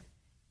 1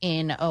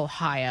 in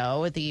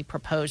Ohio, the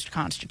proposed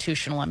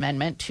constitutional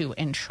amendment to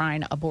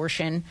enshrine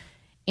abortion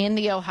in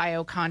the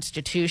Ohio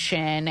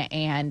Constitution.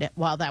 And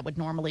while that would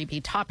normally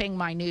be topping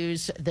my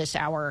news this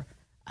hour,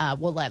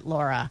 we'll let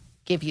Laura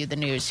give you the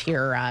news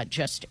here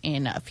just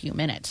in a few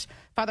minutes.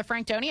 Father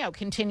Frank Donio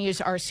continues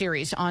our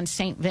series on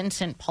St.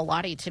 Vincent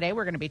Pallotti. Today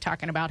we're going to be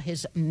talking about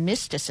his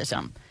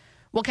mysticism.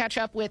 We'll catch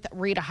up with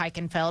Rita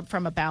Heichenfeld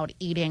from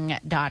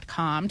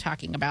AboutEating.com,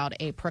 talking about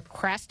a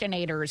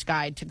procrastinator's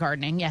guide to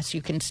gardening. Yes,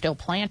 you can still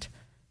plant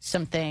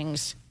some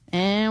things,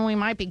 and we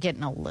might be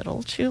getting a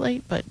little too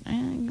late, but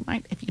you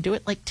might, if you do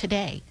it like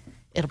today,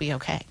 it'll be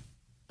okay.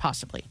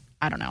 Possibly.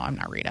 I don't know. I'm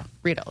not Rita.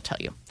 Rita will tell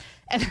you.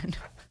 And then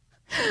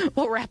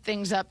we'll wrap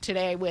things up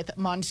today with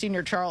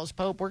Monsignor Charles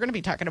Pope. We're going to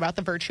be talking about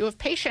the virtue of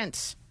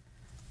patience.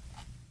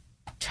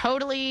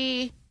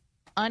 Totally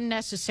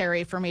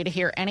unnecessary for me to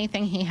hear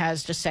anything he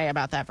has to say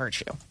about that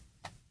virtue.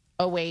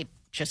 Oh, wait,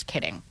 just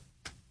kidding.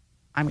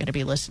 I'm going to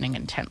be listening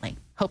intently.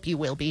 Hope you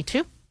will be,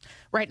 too.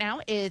 Right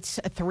now, it's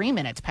 3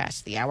 minutes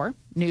past the hour.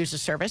 News of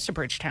service of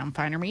Bridgetown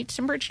Finer Meats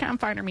and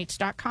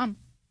BridgetownFinerMeats.com.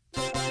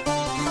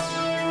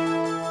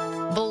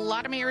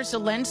 Volodymyr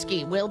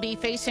Zelensky will be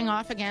facing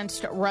off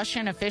against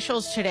Russian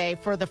officials today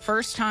for the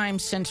first time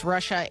since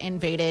Russia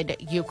invaded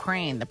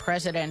Ukraine. The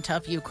president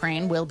of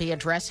Ukraine will be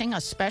addressing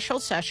a special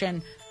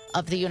session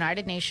of the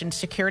United Nations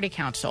Security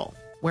Council,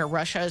 where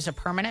Russia is a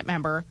permanent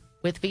member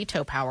with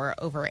veto power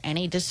over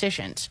any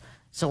decisions.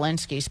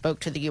 Zelensky spoke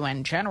to the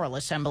UN General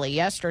Assembly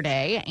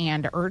yesterday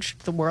and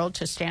urged the world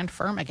to stand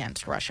firm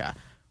against Russia.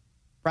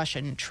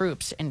 Russian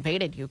troops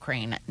invaded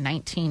Ukraine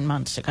 19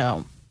 months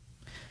ago.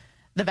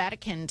 The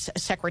Vatican's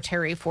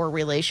Secretary for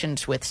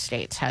Relations with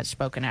States has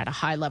spoken at a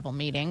high-level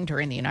meeting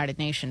during the United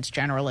Nations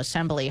General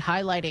Assembly,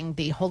 highlighting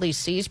the Holy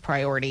See's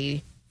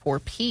priority for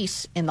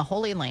peace in the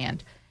Holy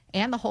Land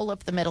and the whole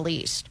of the Middle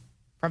East.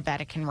 From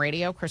Vatican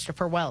Radio,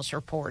 Christopher Wells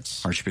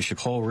reports. Archbishop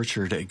Paul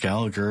Richard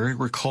Gallagher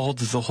recalled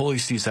the Holy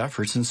See's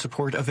efforts in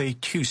support of a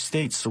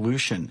two-state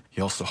solution.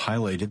 He also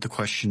highlighted the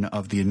question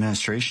of the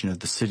administration of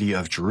the city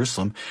of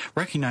Jerusalem,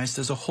 recognized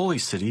as a holy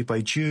city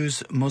by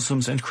Jews,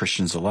 Muslims, and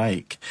Christians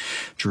alike.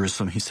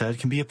 Jerusalem, he said,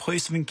 can be a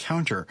place of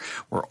encounter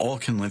where all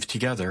can live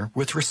together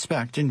with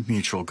respect and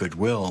mutual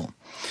goodwill.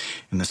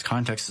 In this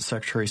context, the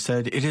Secretary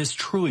said, it is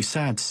truly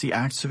sad to see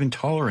acts of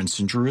intolerance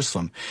in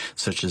Jerusalem,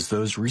 such as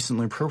those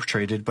recently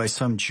perpetrated by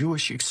some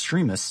Jewish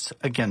extremists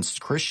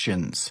against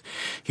Christians.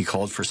 He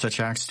called for such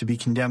acts to be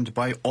condemned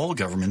by all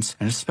governments,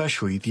 and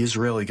especially the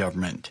Israeli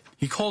government.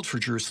 He called for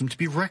Jerusalem to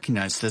be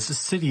recognized as a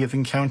city of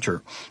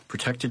encounter,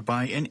 protected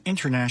by an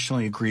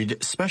internationally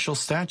agreed special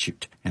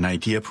statute, an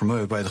idea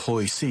promoted by the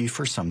Holy See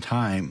for some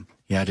time.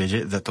 He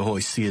added that the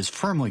Holy See is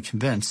firmly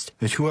convinced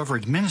that whoever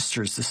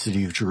administers the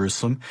city of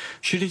Jerusalem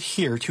should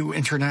adhere to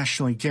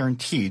internationally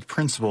guaranteed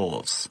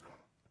principles.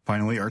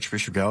 Finally,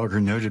 Archbishop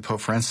Gallagher noted Pope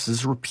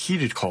Francis's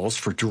repeated calls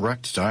for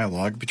direct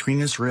dialogue between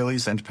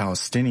Israelis and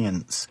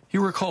Palestinians. He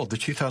recalled the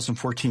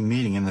 2014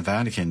 meeting in the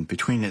Vatican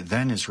between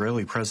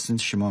then-Israeli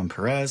President Shimon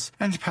Peres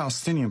and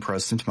Palestinian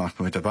President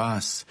Mahmoud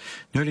Abbas,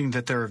 noting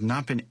that there have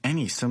not been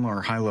any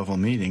similar high-level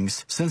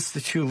meetings since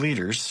the two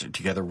leaders,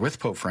 together with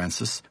Pope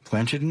Francis,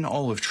 planted an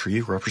olive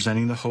tree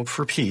representing the hope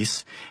for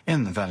peace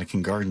in the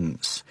Vatican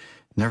gardens.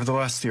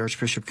 Nevertheless, the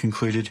Archbishop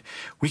concluded,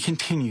 we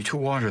continue to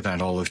water that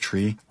olive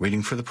tree,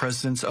 waiting for the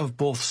presidents of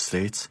both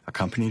states,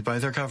 accompanied by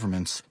their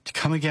governments, to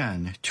come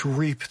again to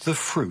reap the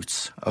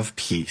fruits of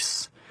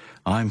peace.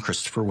 I'm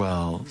Christopher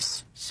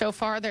Wells. So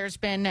far, there's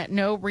been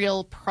no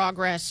real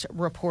progress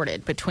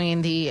reported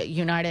between the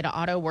United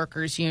Auto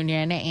Workers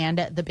Union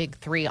and the big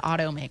three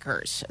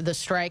automakers. The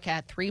strike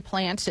at 3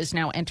 plants is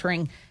now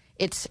entering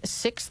its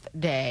 6th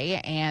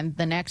day, and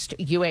the next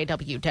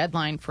UAW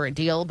deadline for a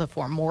deal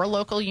before more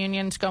local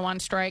unions go on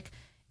strike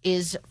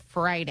is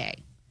Friday.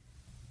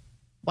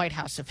 White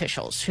House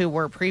officials who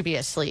were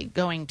previously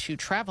going to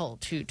travel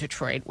to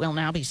Detroit will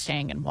now be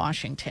staying in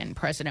Washington.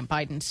 President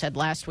Biden said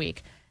last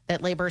week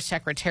that Labor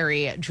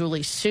Secretary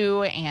Julie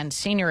Su and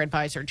Senior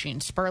Advisor Gene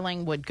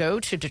Sperling would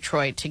go to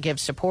Detroit to give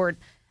support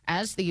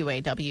as the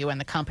UAW and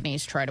the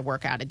companies try to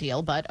work out a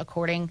deal. But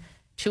according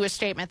to a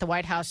statement, the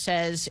White House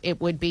says it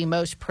would be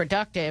most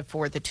productive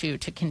for the two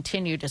to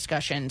continue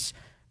discussions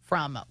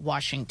from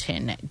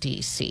Washington,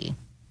 D.C.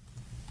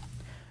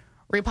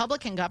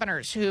 Republican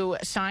governors who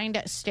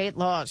signed state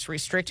laws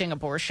restricting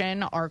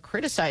abortion are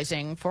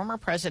criticizing former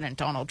President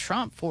Donald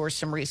Trump for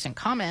some recent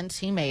comments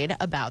he made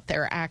about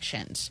their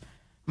actions.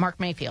 Mark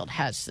Mayfield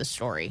has the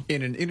story.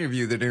 In an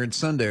interview that aired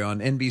Sunday on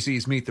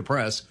NBC's Meet the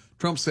Press,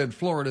 Trump said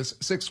Florida's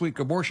 6-week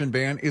abortion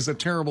ban is a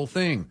terrible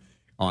thing.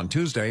 On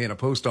Tuesday, in a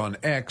post on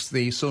X,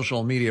 the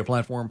social media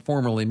platform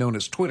formerly known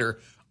as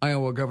Twitter,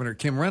 Iowa Governor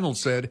Kim Reynolds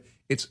said,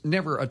 it's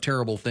never a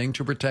terrible thing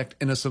to protect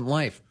innocent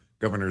life.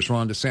 Governors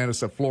Ron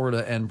DeSantis of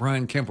Florida and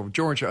Brian Kemp of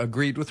Georgia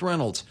agreed with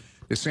Reynolds.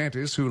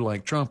 DeSantis, who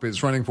like Trump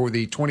is running for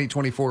the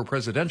 2024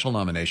 presidential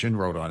nomination,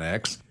 wrote on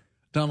X,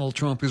 Donald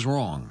Trump is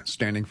wrong.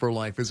 Standing for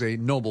life is a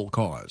noble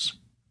cause.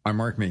 I'm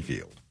Mark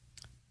Mayfield.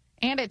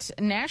 And it's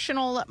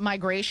National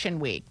Migration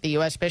Week. The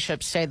U.S.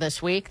 bishops say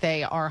this week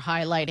they are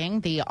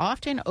highlighting the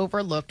often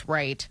overlooked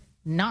right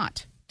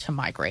not to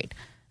migrate.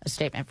 A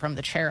statement from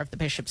the chair of the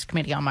Bishop's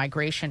Committee on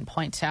Migration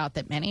points out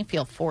that many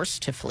feel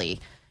forced to flee.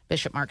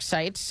 Bishop Mark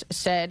Seitz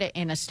said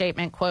in a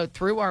statement, quote,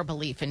 "Through our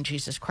belief in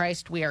Jesus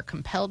Christ, we are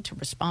compelled to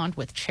respond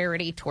with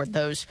charity toward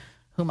those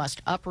who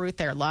must uproot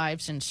their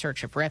lives in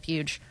search of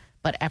refuge.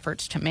 But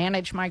efforts to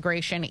manage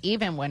migration,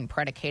 even when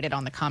predicated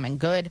on the common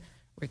good,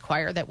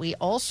 require that we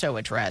also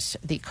address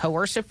the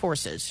coercive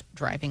forces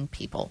driving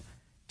people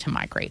to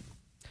migrate."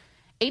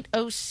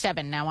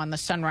 8:07 now on the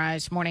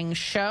Sunrise Morning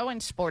Show,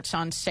 and sports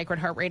on Sacred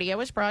Heart Radio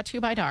is brought to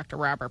you by Dr.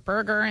 Robert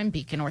Berger and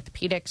Beacon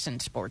Orthopedics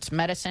and Sports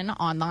Medicine,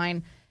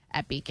 online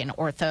at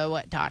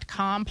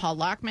beaconortho.com. Paul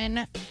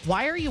Lockman,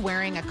 why are you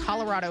wearing a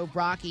Colorado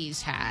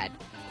Rockies hat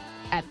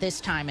at this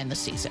time in the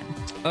season?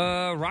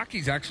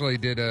 Rockies actually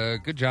did a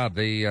good job.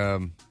 They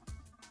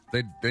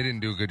didn't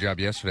do a good job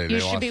yesterday.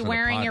 You should be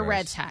wearing your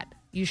Reds hat.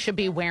 You should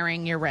be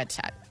wearing your Reds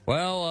hat.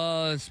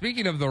 Well,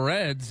 speaking of the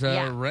Reds,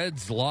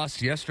 Reds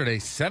lost yesterday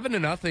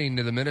 7-0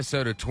 to the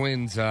Minnesota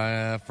Twins.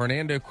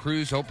 Fernando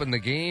Cruz opened the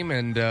game,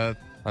 and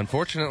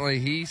unfortunately,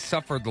 he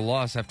suffered the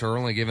loss after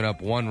only giving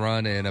up one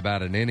run in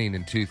about an inning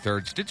and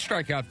 2/3. Did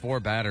strike out 4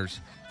 batters.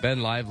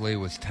 Ben Lively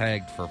was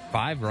tagged for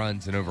 5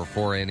 runs in over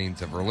 4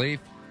 innings of relief.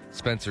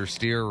 Spencer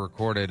Steer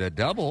recorded a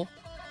double.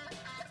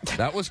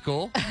 That was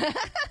cool.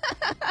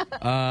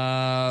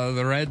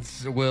 The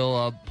Reds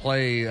will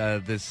play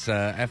this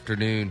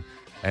afternoon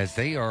as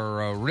they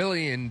are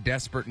really in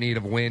desperate need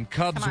of a win.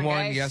 Cubs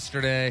won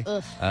yesterday.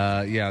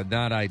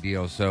 Not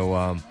ideal.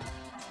 So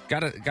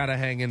gotta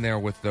hang in there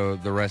with the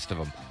rest of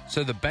them.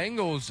 So the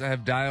Bengals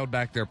have dialed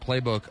back their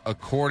playbook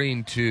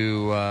according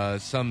to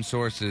some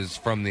sources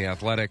from The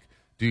Athletic.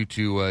 Due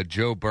to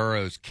Joe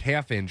Burrow's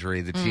calf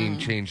injury, the team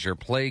changed their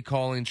play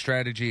calling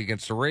strategy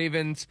against the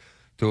Ravens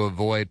to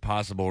avoid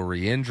possible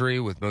re-injury,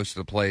 with most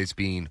of the plays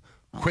being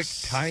quick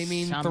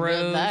timing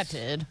throws. That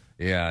did.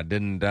 Yeah,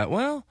 didn't.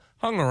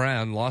 Hung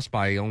around, lost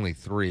by only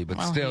 3,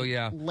 but still,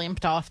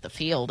 limped off the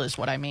field is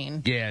what I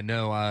mean. Yeah,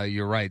 no,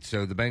 you're right.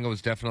 So the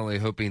Bengals definitely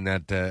hoping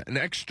that an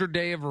extra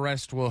day of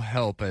rest will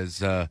help as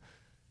the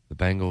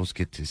Bengals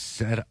get to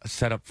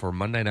set up for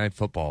Monday Night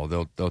Football.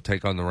 They'll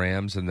take on the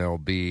Rams, and they'll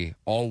be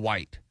all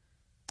white.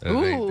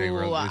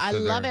 I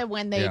love it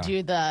when they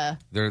do the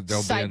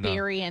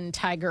Siberian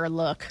tiger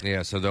look.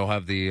 Yeah, so they'll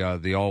have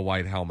the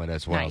all-white helmet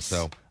as well. Nice.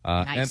 So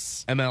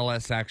Nice.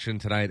 MLS action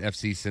tonight,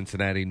 FC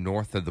Cincinnati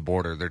north of the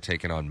border. They're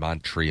taking on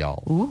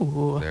Montreal.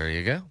 Ooh. There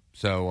you go.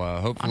 So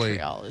hopefully...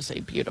 Montreal is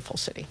a beautiful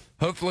city.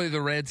 Hopefully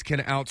the Reds can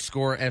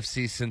outscore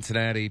FC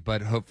Cincinnati,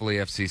 but hopefully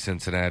FC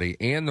Cincinnati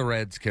and the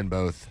Reds can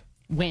both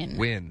win.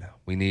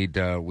 We need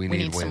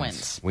wins. Some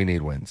wins. We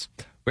need wins.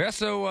 We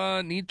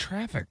also need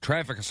traffic.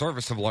 Traffic, a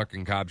service of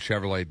Larkin Cobb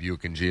Chevrolet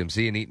Buick and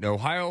GMC in Eaton,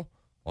 Ohio,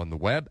 on the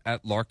web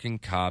at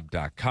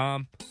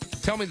larkincobb.com.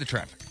 Tell me the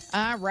traffic.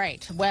 All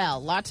right.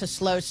 Well, lots of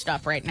slow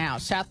stuff right now.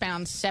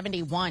 Southbound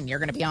 71, you're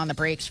going to be on the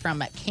brakes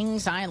from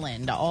Kings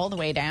Island all the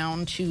way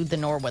down to the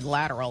Norwood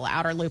Lateral.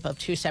 Outer loop of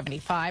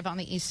 275 on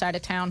the east side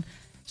of town.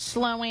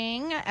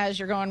 Slowing as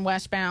you're going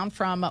westbound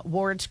from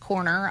Ward's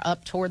Corner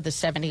up toward the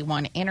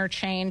 71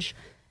 interchange.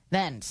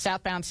 Then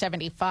southbound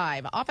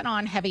 75, off and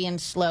on heavy and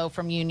slow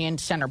from Union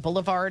Center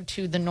Boulevard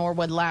to the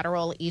Norwood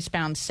Lateral.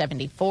 Eastbound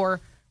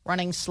 74,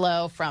 running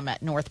slow from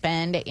North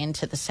Bend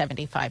into the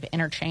 75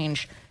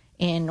 interchange.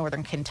 In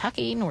northern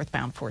Kentucky,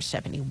 northbound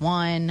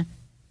 471.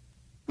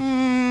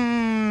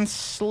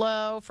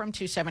 Slow from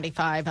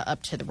 275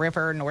 up to the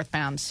river.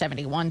 Northbound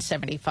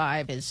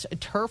 7175 is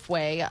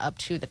Turfway up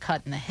to the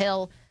Cut in the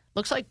Hill.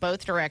 Looks like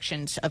both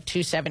directions of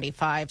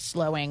 275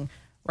 slowing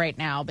right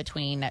now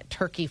between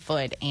Turkey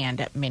Foot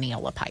and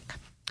Mineola Pike.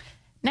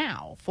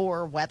 Now,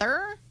 for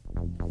weather,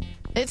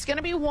 it's going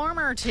to be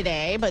warmer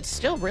today, but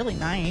still really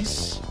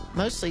nice.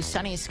 Mostly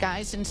sunny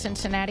skies in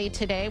Cincinnati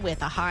today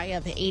with a high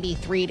of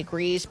 83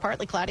 degrees.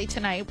 Partly cloudy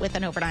tonight with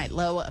an overnight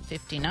low of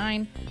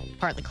 59.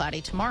 Partly cloudy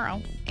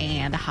tomorrow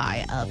and a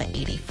high of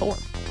 84.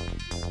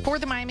 For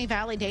the Miami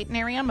Valley-Dayton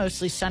area,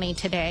 mostly sunny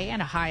today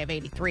and a high of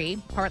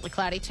 83. Partly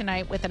cloudy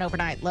tonight with an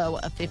overnight low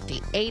of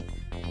 58.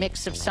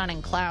 Mix of sun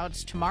and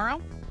clouds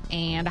tomorrow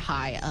and a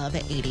high of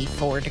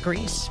 84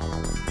 degrees.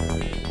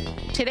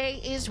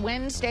 Today is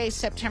Wednesday,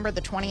 September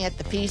the 20th,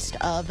 the Feast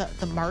of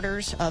the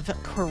Martyrs of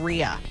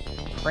Korea.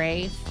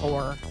 Pray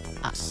for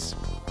us.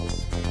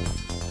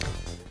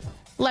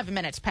 11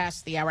 minutes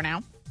past the hour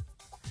now.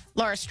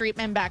 Laura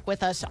Streetman back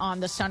with us on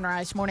the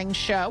Sunrise Morning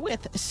Show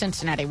with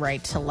Cincinnati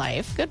Right to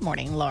Life. Good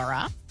morning,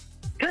 Laura.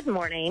 Good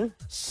morning.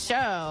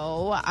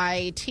 So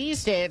I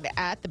teased it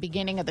at the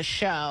beginning of the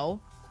show.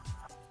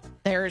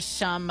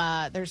 There's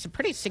a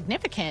pretty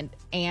significant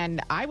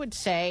and I would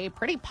say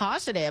pretty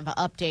positive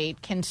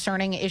update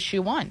concerning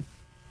Issue 1.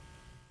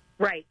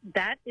 Right.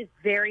 That is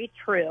very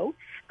true.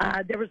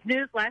 There was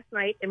news last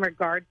night in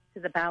regards to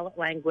the ballot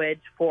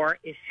language for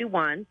Issue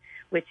 1,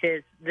 which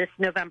is this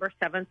November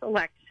 7th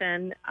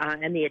election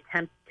and the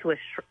attempt to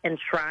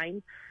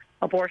enshrine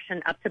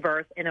abortion up to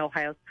birth in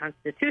Ohio's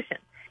Constitution.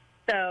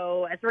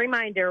 So, as a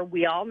reminder,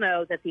 we all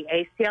know that the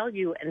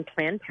ACLU and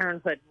Planned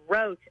Parenthood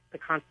wrote the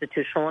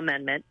constitutional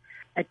amendment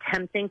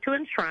attempting to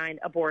enshrine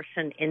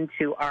abortion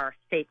into our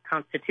state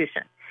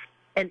constitution.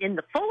 And in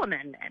the full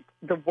amendment,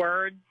 the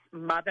words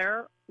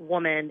mother,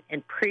 woman,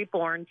 and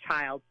preborn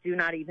child do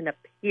not even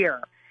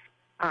appear.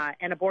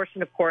 And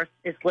abortion, of course,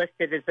 is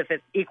listed as if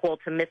it's equal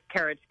to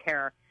miscarriage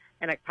care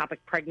and ectopic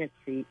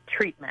pregnancy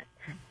treatment.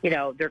 You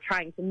know, they're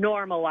trying to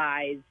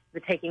normalize the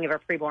taking of a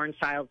preborn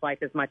child's life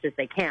as much as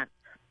they can.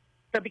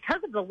 So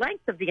because of the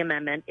length of the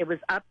amendment, it was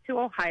up to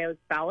Ohio's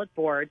ballot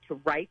board to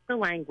write the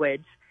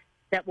language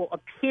that will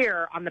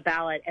appear on the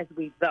ballot as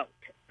we vote.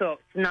 So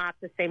it's not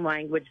the same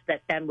language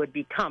that then would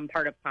become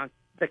part of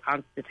the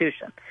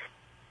Constitution.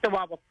 So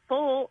while the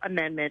full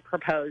amendment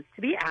proposed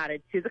to be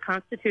added to the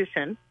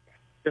Constitution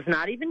does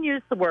not even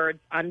use the words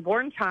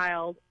unborn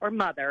child or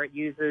mother, it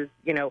uses,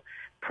 you know,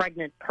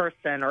 pregnant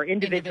person or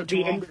individual.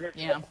 The individual.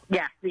 Yeah.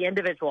 Yes, the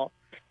individual.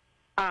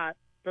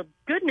 The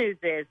good news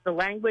is the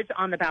language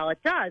on the ballot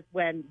does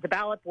when the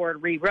ballot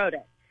board rewrote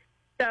it.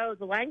 So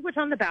the language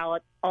on the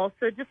ballot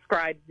also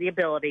describes the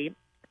ability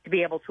to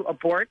be able to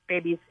abort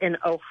babies in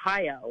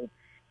Ohio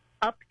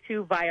up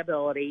to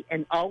viability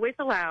and always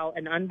allow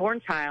an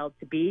unborn child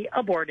to be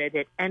aborted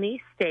at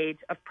any stage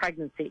of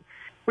pregnancy,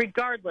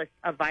 regardless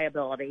of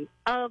viability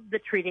of the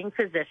treating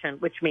physician,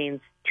 which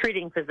means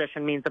treating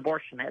physician means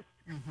abortionist,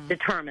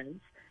 determines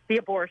the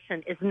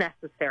abortion is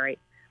necessary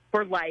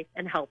for life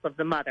and health of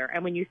the mother.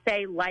 And when you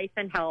say life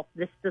and health,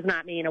 this does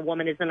not mean a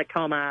woman is in a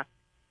coma.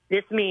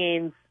 This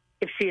means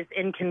if she is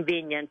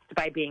inconvenienced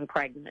by being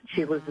pregnant.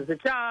 She loses a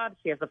job,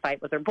 she has a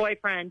fight with her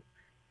boyfriend.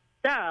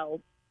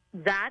 So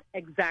that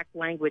exact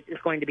language is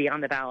going to be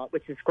on the ballot,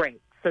 which is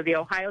great. So the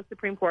Ohio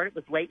Supreme Court, it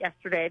was late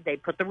yesterday, they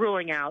put the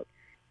ruling out,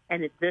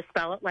 and this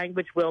ballot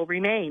language will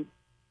remain.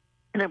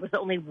 And there was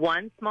only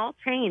one small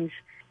change,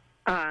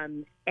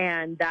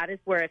 and that is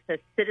where it says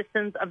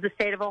citizens of the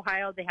state of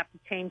Ohio, they have to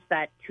change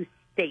that to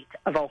state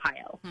of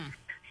Ohio.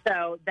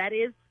 So that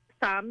is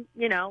some,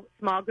 you know,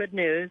 small good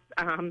news.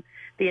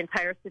 The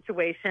entire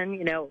situation,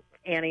 you know,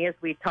 Annie, as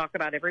we talk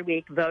about every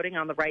week, voting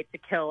on the right to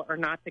kill or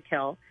not to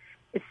kill,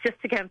 it's just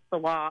against the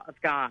law of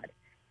God.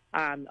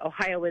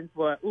 Ohioans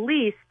will at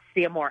least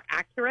see a more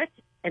accurate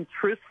and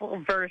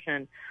truthful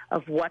version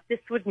of what this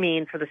would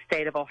mean for the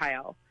state of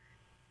Ohio.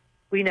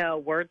 We know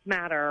words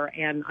matter,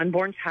 and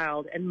unborn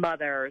child and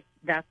mothers,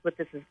 that's what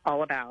this is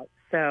all about.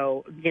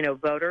 So, you know,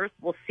 voters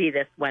will see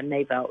this when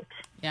they vote.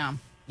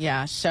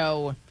 Yeah.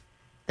 So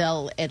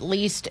they'll at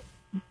least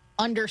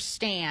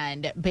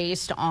understand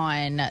based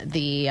on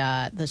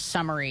the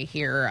summary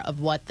here of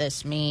what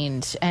this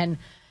means. And,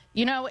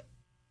 you know,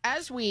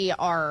 as we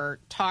are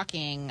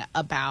talking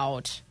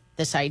about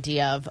this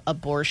idea of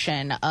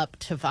abortion up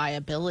to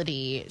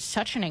viability,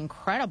 such an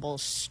incredible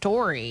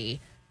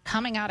story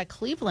coming out of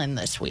Cleveland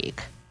this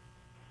week.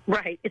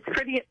 Right. It's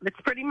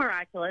pretty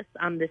miraculous.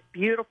 This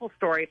beautiful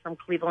story from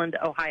Cleveland,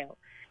 Ohio.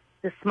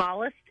 The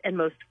smallest and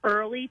most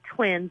early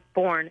twins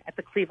born at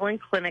the Cleveland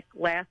Clinic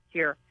last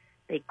year,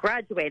 they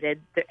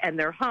graduated and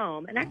they're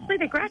home. And actually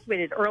they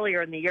graduated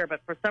earlier in the year,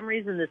 but for some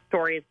reason this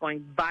story is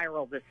going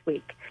viral this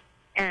week.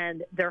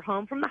 And they're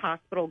home from the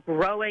hospital,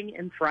 growing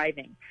and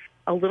thriving.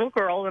 A little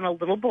girl and a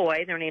little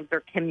boy, their names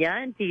are Kimya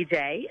and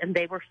DJ, and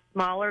they were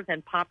smaller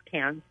than pop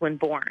cans when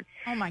born.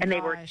 Oh, my and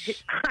gosh. They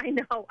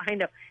were, I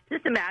know.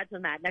 Just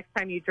imagine that next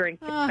time you drink,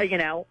 you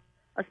know,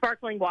 a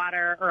sparkling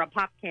water or a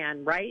pop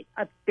can, right?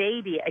 A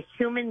baby, a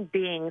human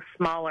being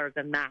smaller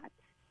than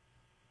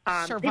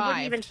that. Survived. They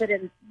wouldn't even fit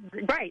in,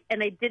 right,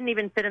 and they didn't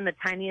even fit in the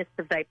tiniest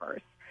of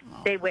diapers.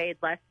 Oh. They weighed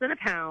less than a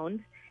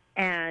pound,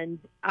 and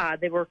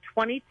they were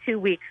 22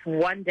 weeks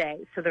one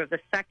day, so they're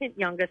the second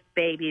youngest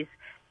babies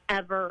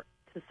ever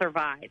to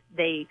survive.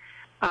 They,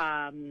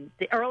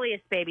 the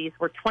earliest babies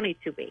were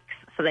 22 weeks,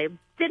 so they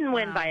didn't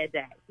win by a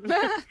day.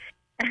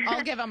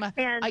 I'll give them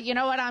you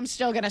know what? I'm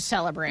still going to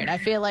celebrate. I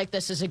feel like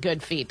this is a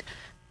good feat.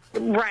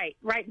 Right.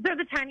 They're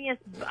the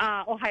tiniest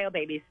Ohio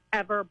babies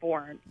ever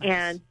born. Nice.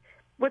 And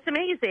what's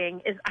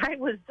amazing is I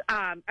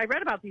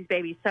read about these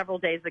babies several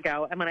days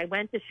ago, and when I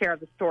went to share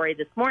the story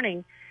this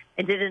morning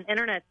and did an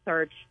internet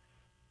search,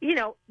 you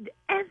know,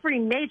 every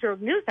major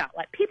news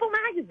outlet, People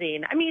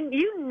Magazine, I mean,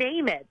 you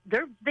name it,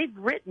 they've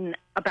written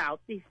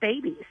about these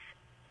babies.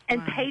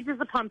 And pages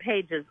upon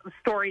pages of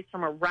stories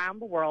from around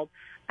the world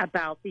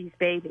about these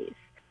babies.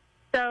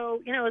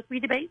 So, you know, as we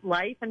debate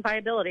life and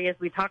viability, as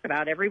we talk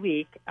about every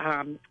week,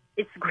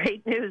 it's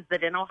great news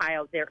that in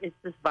Ohio there is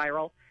this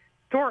viral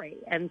story.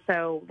 And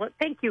so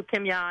thank you,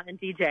 Kimya and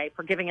DJ,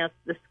 for giving us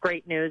this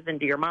great news, and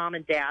to your mom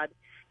and dad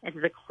and to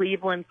the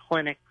Cleveland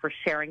Clinic for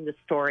sharing the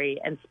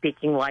story and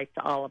speaking life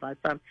to all of us.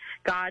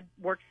 God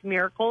works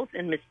miracles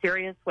in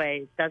mysterious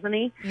ways, doesn't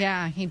he?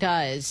 Yeah, he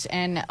does.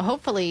 And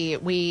hopefully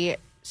we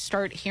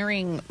start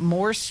hearing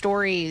more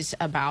stories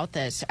about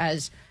this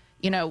as,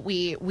 you know,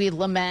 we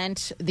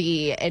lament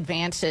the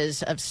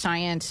advances of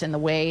science and the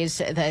ways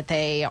that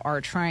they are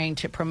trying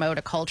to promote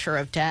a culture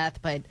of death.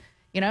 But,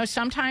 you know,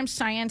 sometimes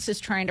science is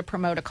trying to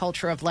promote a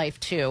culture of life,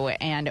 too.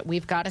 And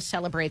we've got to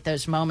celebrate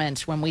those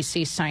moments when we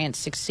see science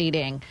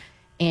succeeding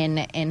in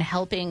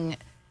helping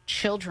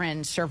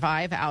children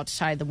survive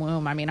outside the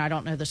womb. I mean, I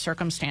don't know the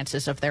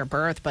circumstances of their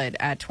birth, but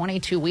at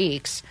 22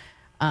 weeks,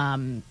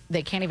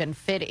 They can't even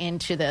fit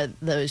into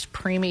those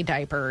preemie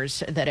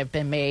diapers that have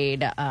been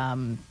made.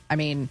 I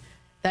mean,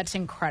 that's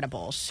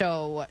incredible.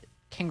 So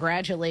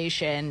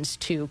congratulations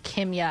to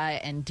Kimya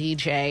and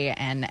DJ,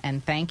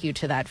 and thank you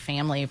to that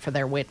family for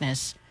their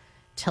witness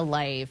to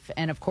life.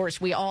 And, of course,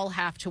 we all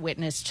have to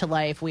witness to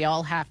life. We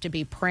all have to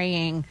be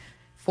praying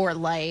for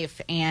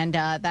life. And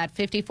that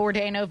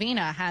 54-day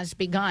novena has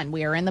begun.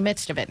 We are in the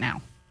midst of it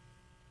now.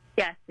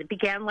 Yes, it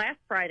began last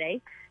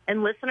Friday.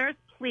 And listeners,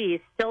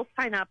 please still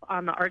sign up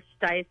on the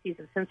Archdiocese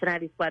of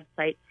Cincinnati's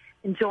website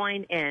and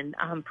join in.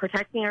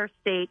 Protecting our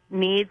state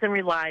needs and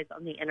relies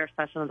on the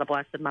intercession of the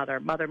Blessed Mother,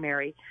 Mother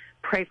Mary.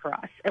 Pray for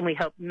us. And we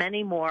hope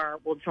many more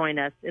will join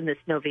us in this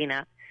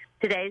novena.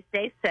 Today's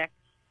day 6,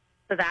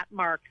 so that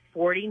marks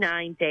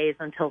 49 days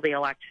until the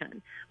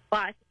election.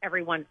 But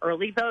everyone,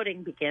 early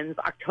voting begins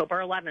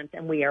October 11th,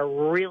 and we are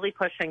really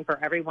pushing for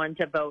everyone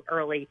to vote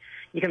early.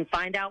 You can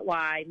find out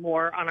why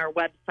more on our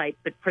website,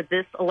 but for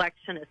this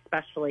election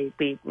especially,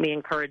 we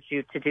encourage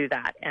you to do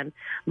that. And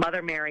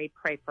Mother Mary,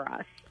 pray for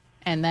us.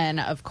 And then,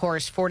 of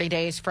course, 40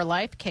 Days for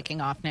Life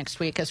kicking off next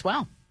week as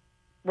well.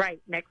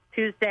 Right. Next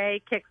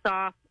Tuesday kicks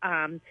off.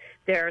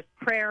 There's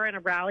prayer and a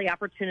rally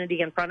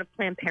opportunity in front of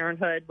Planned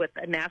Parenthood with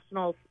a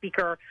national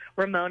speaker,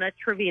 Ramona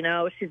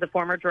Trevino. She's a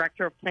former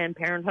director of Planned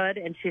Parenthood,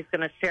 and she's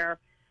going to share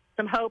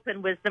some hope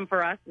and wisdom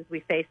for us as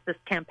we face this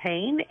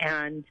campaign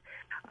and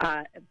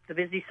the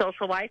busy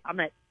social life. On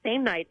that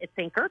same night at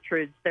St.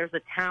 Gertrude's, there's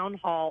a town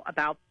hall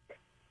about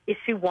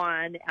Issue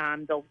 1.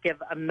 They'll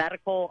give a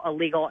medical, a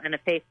legal, and a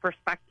faith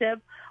perspective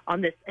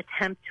on this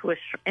attempt to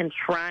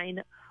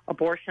enshrine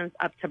abortions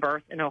up to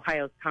birth in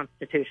Ohio's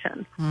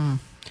Constitution.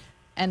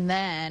 And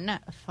then,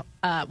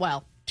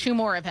 2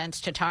 more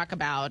events to talk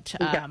about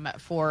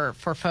for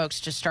folks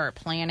to start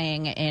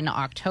planning in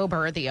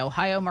October, the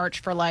Ohio March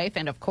for Life,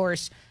 and, of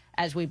course,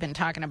 as we've been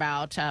talking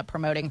about,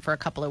 promoting for a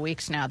couple of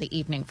weeks now, the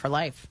Evening for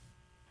Life.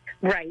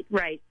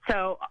 Right.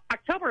 So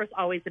October is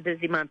always a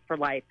busy month for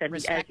life. And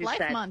Respect as you Life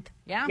said, Month.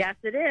 Yeah. Yes,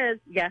 it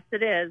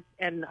is.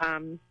 And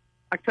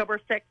October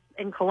 6th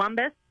in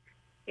Columbus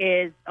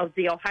is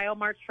the Ohio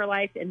March for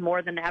Life, and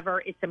more than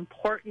ever, it's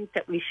important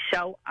that we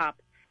show up.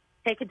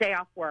 Take a day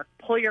off work.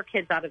 Pull your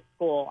kids out of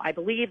school. I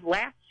believe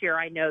last year,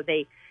 I know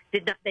they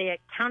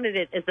counted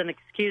it as an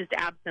excused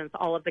absence,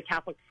 all of the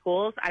Catholic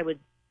schools. I would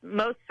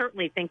most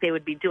certainly think they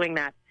would be doing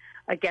that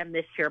again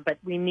this year, but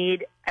we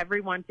need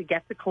everyone to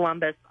get to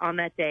Columbus on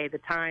that day. The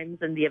times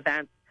and the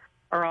events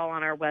are all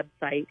on our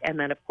website. And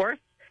then, of course,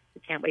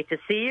 we can't wait to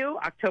see you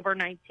October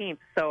 19th,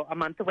 so a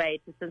month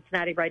away, to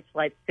Cincinnati Right to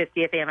Life's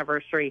 50th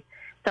anniversary,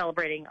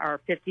 celebrating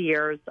our 50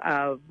 years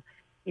of,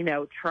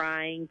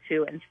 trying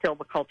to instill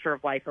the culture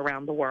of life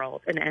around the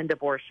world and end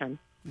abortion.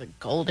 The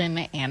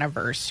golden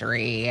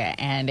anniversary.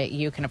 And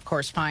you can, of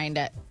course,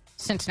 find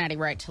Cincinnati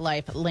Right to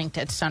Life linked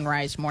at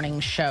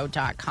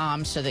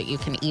sunrisemorningshow.com so that you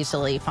can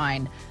easily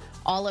find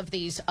all of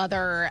these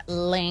other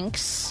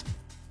links.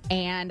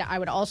 And I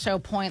would also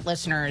point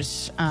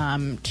listeners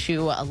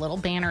to a little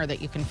banner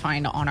that you can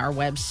find on our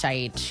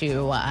website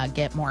to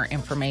get more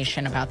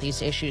information about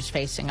these issues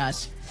facing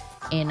us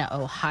in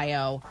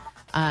Ohio.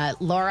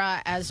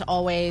 Laura, as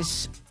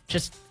always,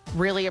 just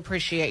really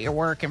appreciate your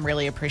work and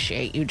really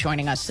appreciate you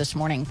joining us this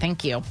morning.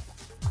 Thank you.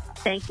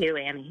 Thank you,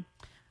 Annie.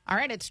 All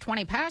right, it's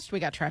 20 past.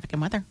 We got traffic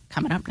and weather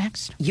coming up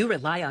next. You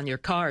rely on your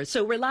car,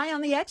 so rely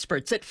on the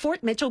experts at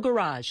Fort Mitchell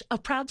Garage, a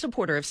proud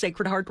supporter of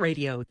Sacred Heart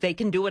Radio. They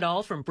can do it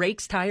all from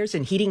brakes, tires,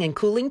 and heating and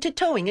cooling to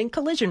towing and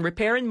collision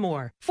repair and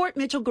more. Fort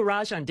Mitchell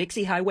Garage on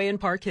Dixie Highway in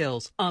Park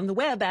Hills. On the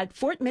web at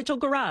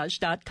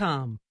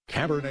fortmitchellgarage.com.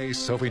 Cabernet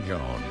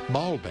Sauvignon,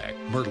 Malbec,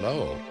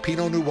 Merlot,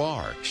 Pinot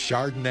Noir,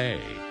 Chardonnay.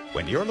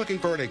 When you're looking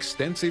for an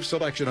extensive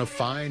selection of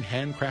fine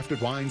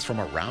handcrafted wines from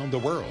around the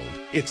world,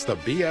 it's the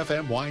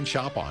BFM Wine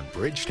Shop on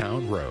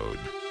Bridgetown Road.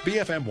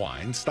 BFM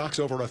Wine stocks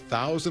over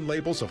 1,000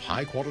 labels of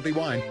high-quality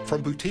wine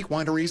from boutique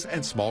wineries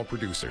and small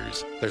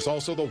producers. There's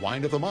also the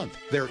Wine of the Month,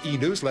 their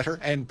e-newsletter,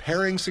 and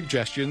pairing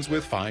suggestions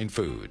with fine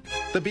food.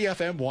 The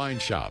BFM Wine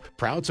Shop,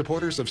 proud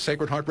supporters of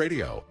Sacred Heart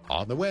Radio,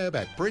 on the web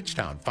at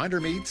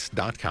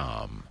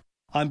bridgetownfindermeats.com.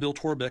 I'm Bill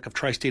Torbeck of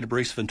Tri-State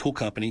Abrasive and Tool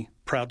Company,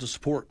 proud to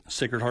support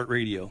Sacred Heart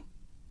Radio.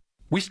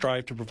 We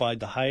strive to provide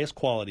the highest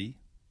quality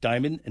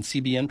diamond and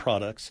CBN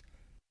products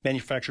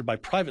manufactured by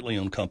privately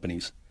owned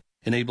companies,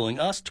 enabling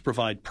us to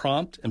provide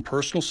prompt and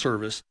personal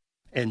service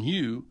and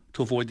you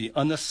to avoid the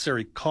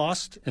unnecessary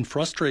cost and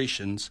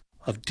frustrations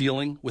of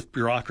dealing with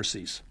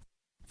bureaucracies.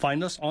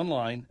 Find us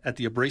online at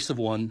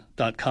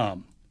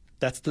theabrasiveone.com.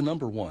 That's the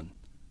number 1.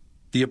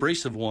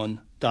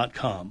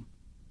 Theabrasiveone.com.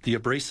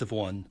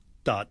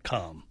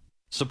 Theabrasiveone.com.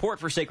 Support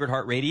for Sacred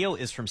Heart Radio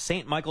is from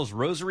St. Michael's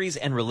Rosaries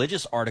and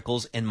Religious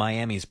Articles in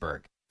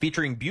Miamisburg,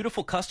 featuring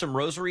beautiful custom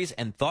rosaries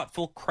and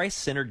thoughtful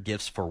Christ-centered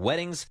gifts for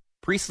weddings,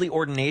 priestly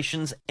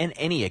ordinations, and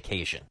any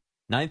occasion.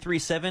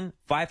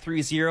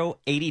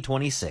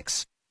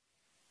 937-530-8026.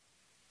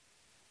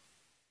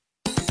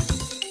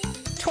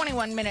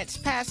 21 minutes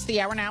past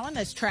the hour now, and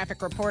this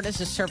traffic report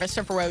is a service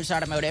of Rose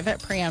Automotive at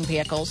pre-owned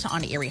vehicles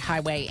on Erie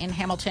Highway in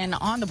Hamilton,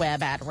 on the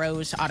web at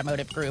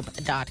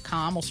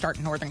roseautomotivegroup.com. We'll start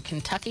in northern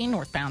Kentucky,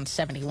 northbound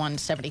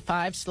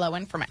 7175,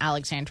 slowing from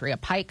Alexandria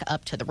Pike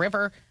up to the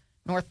river.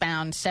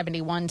 Northbound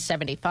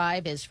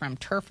 7175 is from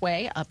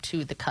Turfway up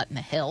to the Cut in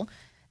the Hill.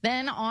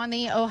 Then on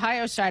the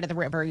Ohio side of the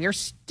river, you're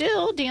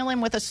still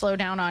dealing with a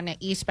slowdown on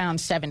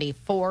eastbound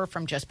 74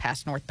 from just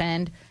past North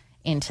Bend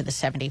into the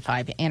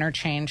 75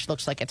 interchange.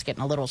 Looks like it's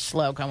getting a little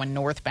slow going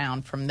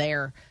northbound from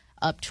there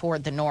up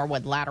toward the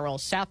Norwood Lateral.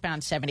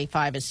 Southbound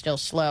 75 is still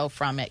slow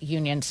from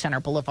Union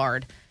Center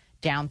Boulevard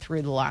down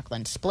through the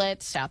Laughlin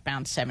Split.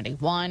 Southbound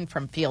 71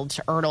 from Fields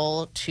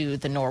Erdel to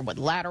the Norwood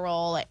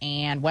Lateral,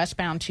 and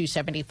westbound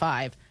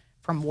 275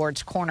 from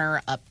Ward's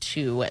Corner up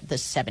to the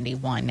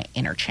 71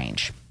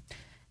 interchange.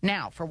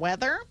 Now for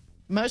weather.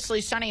 Mostly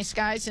sunny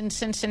skies in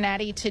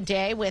Cincinnati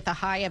today with a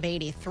high of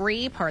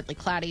 83. Partly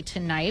cloudy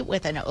tonight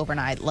with an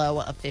overnight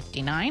low of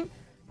 59.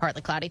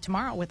 Partly cloudy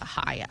tomorrow with a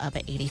high of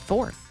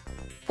 84.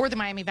 For the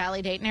Miami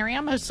Valley-Dayton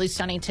area, mostly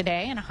sunny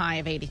today and a high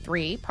of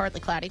 83. Partly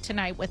cloudy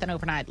tonight with an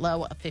overnight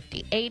low of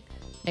 58.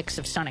 Mix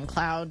of sun and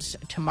clouds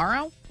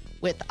tomorrow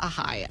with a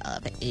high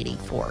of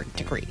 84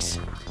 degrees.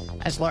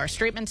 As Laura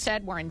Streetman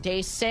said, we're in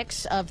day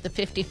 6 of the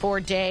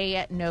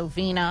 54-day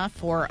novena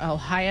for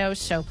Ohio,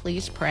 so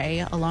please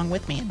pray along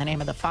with me in the name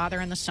of the Father,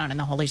 and the Son, and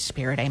the Holy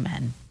Spirit.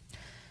 Amen.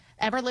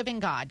 Ever-living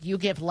God, you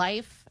give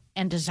life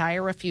and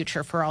desire a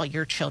future for all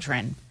your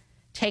children.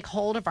 Take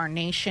hold of our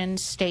nation,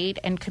 state,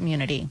 and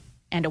community,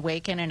 and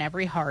awaken in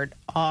every heart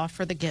awe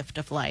for the gift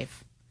of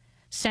life.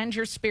 Send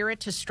your Spirit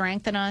to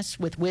strengthen us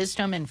with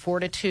wisdom and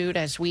fortitude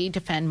as we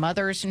defend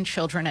mothers and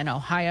children in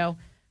Ohio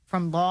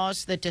from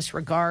laws that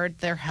disregard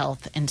their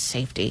health and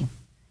safety.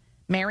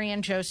 Mary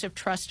and Joseph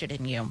trusted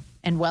in you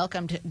and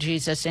welcomed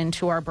Jesus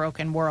into our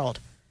broken world.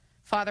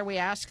 Father, we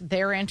ask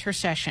their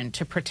intercession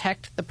to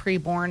protect the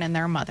preborn and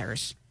their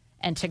mothers,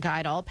 and to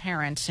guide all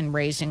parents in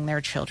raising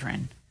their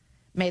children.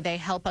 May they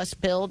help us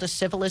build a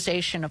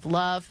civilization of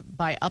love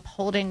by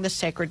upholding the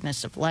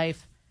sacredness of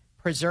life,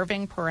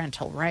 preserving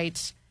parental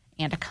rights,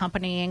 and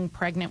accompanying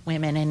pregnant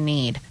women in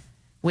need.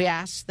 We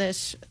ask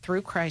this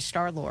through Christ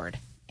our Lord.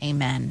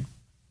 Amen.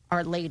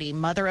 Our Lady,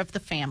 Mother of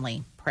the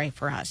Family, pray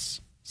for us.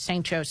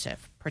 Saint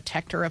Joseph,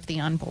 protector of the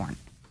unborn,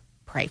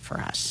 pray for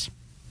us.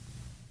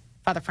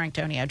 Father Frank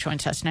Donio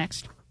joins us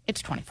next.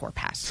 It's 24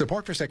 past.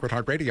 Support for Sacred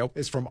Heart Radio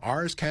is from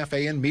Ars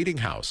Cafe and Meeting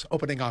House,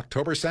 opening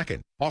October 2nd,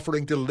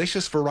 offering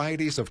delicious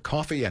varieties of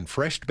coffee and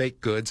fresh baked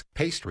goods,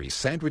 pastries,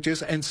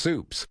 sandwiches, and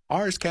soups.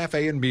 Ars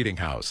Cafe and Meeting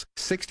House,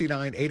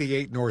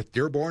 6988 North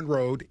Dearborn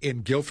Road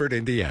in Guilford,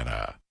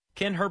 Indiana.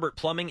 Ken Herbert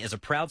Plumbing is a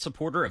proud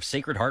supporter of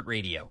Sacred Heart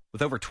Radio.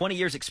 With over 20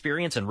 years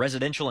experience in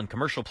residential and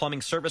commercial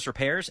plumbing service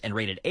repairs and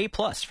rated A+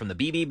 from the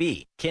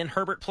BBB, Ken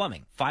Herbert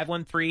Plumbing,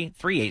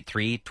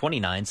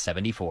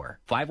 513-383-2974.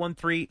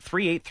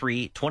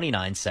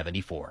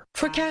 513-383-2974.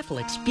 For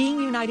Catholics, being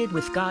united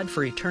with God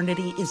for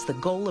eternity is the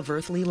goal of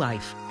earthly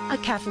life. A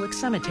Catholic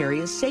cemetery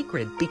is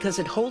sacred because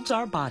it holds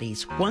our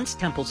bodies, once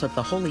temples of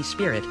the Holy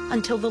Spirit,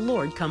 until the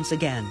Lord comes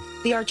again.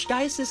 The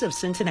Archdiocese of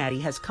Cincinnati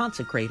has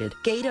consecrated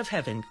Gate of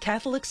Heaven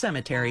Catholic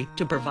Cemetery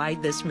to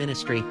provide this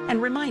ministry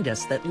and remind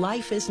us that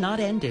life is not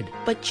ended,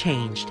 but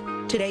changed.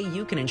 Today,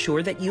 you can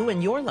ensure that you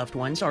and your loved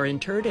ones are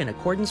interred in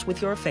accordance with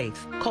your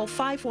faith. Call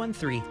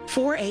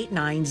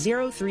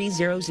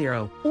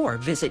 513-489-0300 or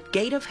visit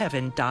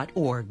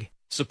gateofheaven.org.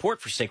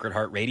 Support for Sacred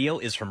Heart Radio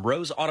is from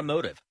Rose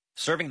Automotive,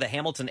 serving the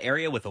Hamilton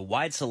area with a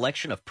wide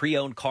selection of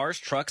pre-owned cars,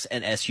 trucks,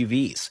 and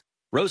SUVs.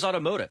 Rose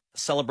Automotive,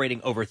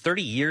 celebrating over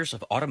 30 years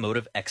of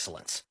automotive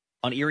excellence.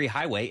 On Erie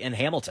Highway in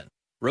Hamilton.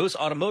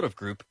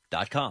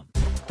 RoseAutomotiveGroup.com.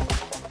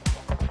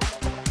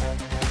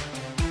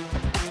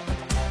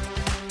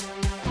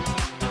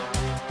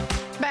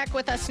 Back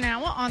with us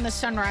now on the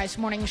Sunrise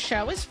Morning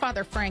Show is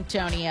Father Frank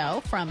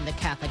Donio from the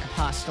Catholic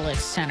Apostolate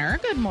Center.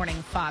 Good morning,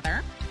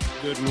 Father.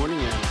 Good morning,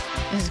 Anna.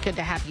 This is good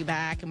to have you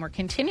back, and we're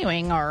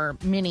continuing our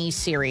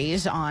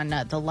mini-series on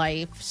the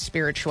life,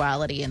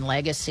 spirituality, and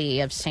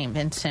legacy of St.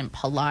 Vincent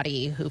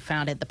Pallotti, who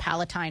founded the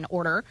Palatine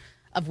Order,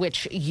 of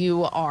which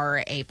you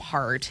are a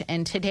part.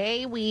 And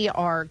today we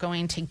are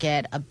going to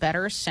get a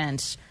better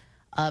sense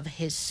of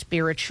his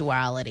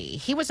spirituality.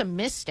 He was a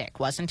mystic,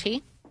 wasn't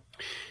he?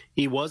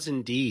 He was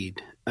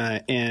indeed.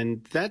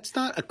 And that's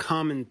not a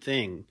common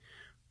thing,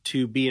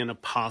 to be an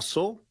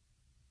apostle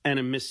and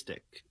a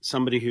mystic,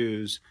 somebody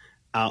who's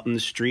out in the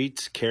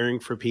streets caring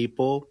for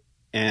people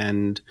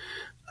and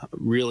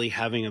really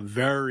having a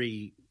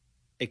very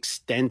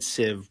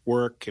extensive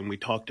work. And we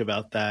talked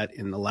about that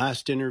in the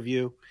last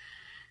interview.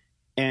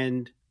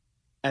 And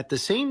at the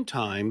same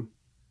time,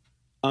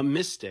 a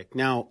mystic.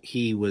 Now,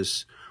 he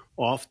was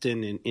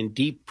often in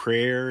deep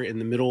prayer in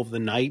the middle of the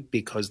night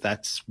because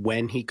that's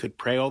when he could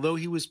pray. Although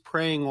he was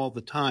praying all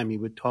the time, he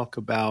would talk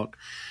about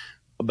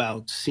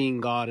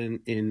seeing God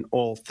in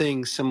all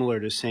things, similar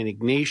to St.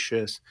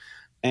 Ignatius,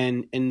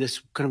 and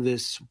this kind of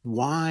this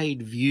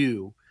wide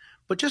view.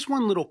 But just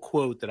one little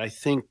quote that I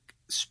think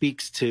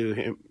speaks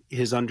to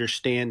his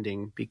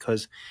understanding,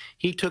 because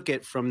he took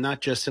it from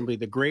not just simply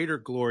the greater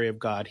glory of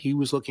God. He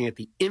was looking at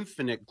the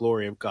infinite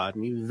glory of God,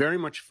 and he was very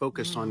much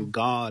focused on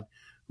God,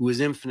 who is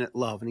infinite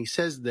love. And he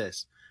says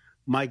this,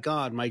 "My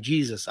God, my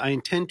Jesus, I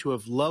intend to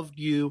have loved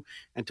you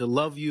and to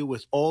love you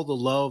with all the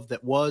love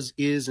that was,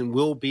 is, and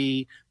will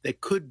be,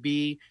 that could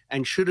be,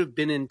 and should have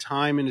been in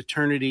time and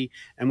eternity,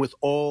 and with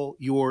all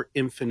your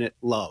infinite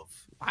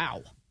love."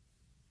 Wow.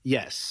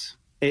 Yes.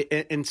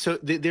 And so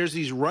there's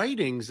these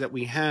writings that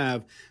we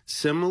have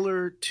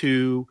similar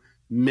to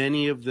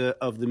many of the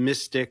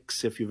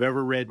mystics, if you've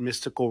ever read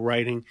mystical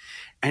writing,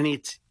 and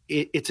it's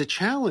a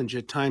challenge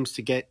at times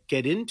to get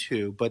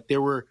into, but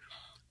there were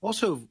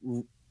also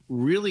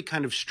really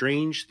kind of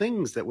strange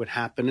things that would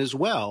happen as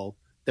well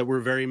that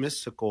were very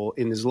mystical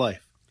in his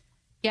life.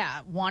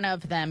 Yeah, one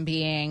of them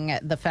being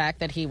the fact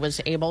that he was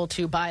able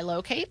to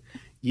bilocate.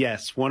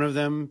 Yes, one of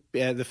them,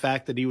 the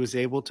fact that he was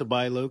able to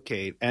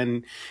bilocate,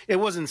 and it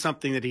wasn't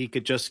something that he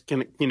could just,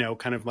 kind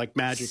of like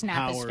magic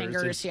snap powers, his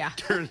fingers,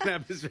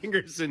 snap his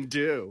fingers and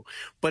do.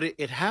 But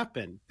it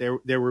happened.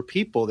 There were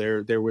people.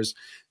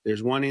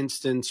 There's one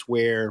instance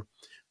where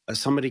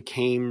somebody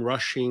came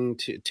rushing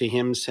to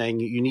him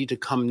saying, "You need to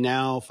come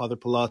now, Father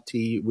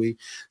Pilati.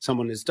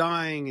 Someone is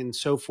dying," and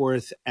so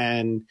forth.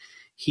 And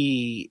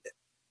he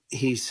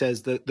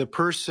says that the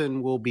person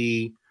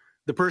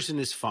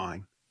is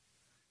fine.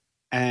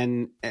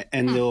 And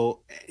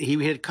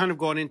he had kind of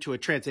gone into a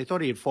trance. They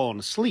thought he had fallen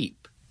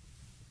asleep.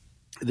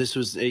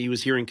 He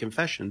was hearing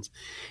confessions.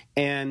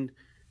 And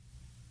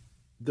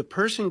the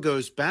person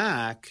goes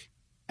back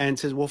and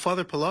says, "Well,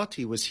 Father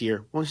Pilati was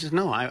here." Well, he says,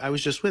 "No, I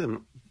was just with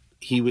him."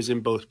 He was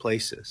in both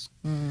places.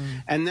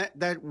 And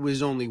that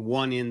was only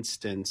one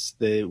instance.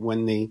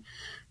 When the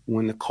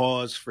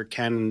cause for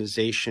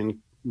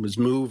canonization was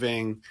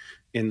moving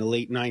in the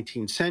late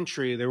 19th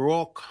century, there were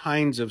all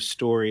kinds of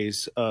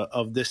stories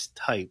of this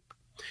type.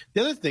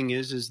 The other thing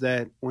is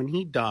that when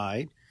he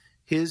died,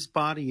 his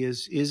body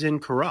is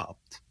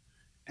incorrupt,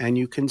 and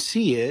you can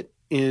see it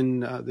in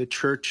the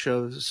Church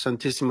of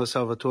Santissimo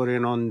Salvatore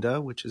in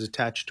Onda, which is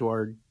attached to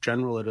our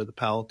Generalate of the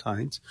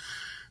Palatines,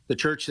 the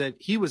church that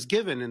he was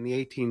given in the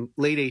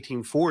late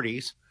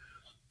 1840s,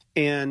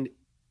 and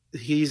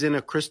he's in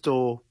a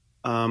crystal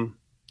and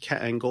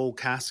gold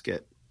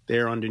casket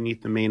there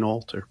underneath the main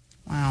altar.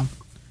 Wow.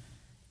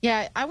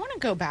 Yeah, I want to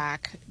go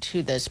back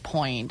to this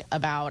point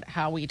about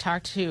how we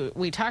talked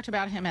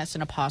about him as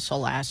an apostle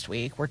last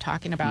week. We're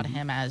talking about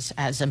him as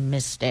a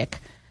mystic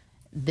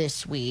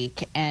this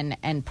week,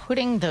 and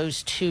putting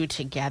those two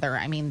together.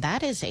 I mean,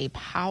 that is a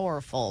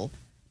powerful,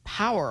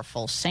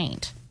 powerful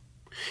saint.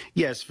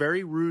 Yes,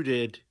 very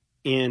rooted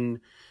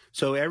in.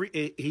 So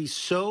he's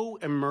so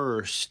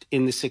immersed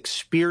in this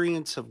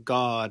experience of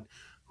God,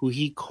 who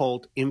he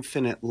called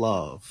infinite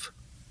love.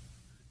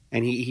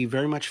 And he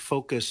very much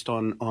focused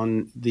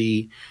on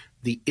the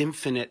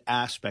infinite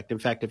aspect. In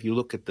fact, if you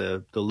look at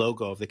the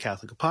logo of the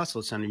Catholic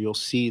Apostolate Center, you'll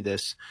see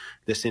this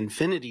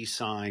infinity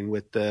sign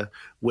with a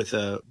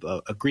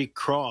Greek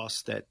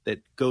cross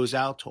that goes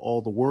out to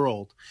all the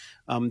world.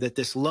 That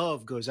this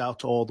love goes out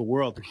to all the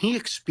world, and he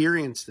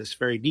experienced this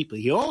very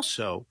deeply. He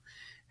also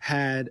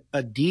had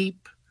a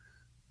deep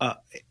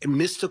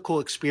mystical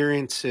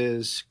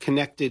experiences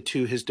connected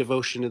to his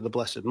devotion to the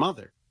Blessed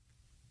Mother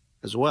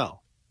as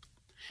well.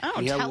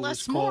 Oh, tell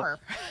us more.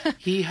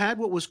 He had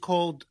what was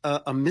called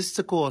a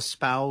mystical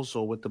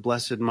espousal with the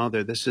Blessed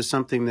Mother. This is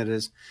something that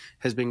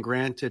has been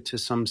granted to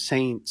some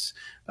saints.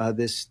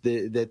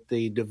 That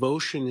the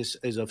devotion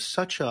is of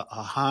such a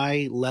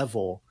high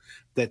level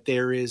that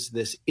there is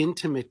this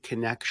intimate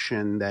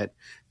connection that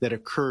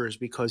occurs,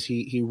 because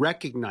he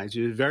recognized,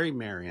 he was very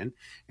Marian,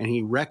 and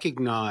he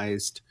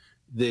recognized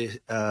this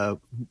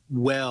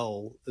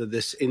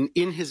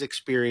in his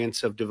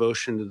experience of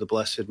devotion to the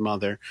Blessed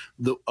Mother,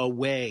 a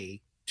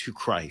way to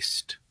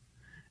Christ,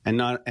 and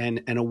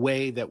a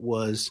way that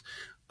was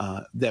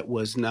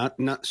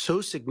not so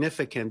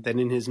significant that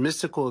in his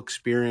mystical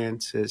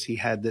experiences he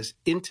had this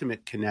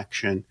intimate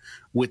connection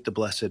with the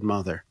Blessed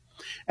Mother.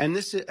 And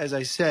this, as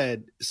I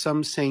said,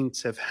 some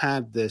saints have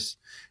had this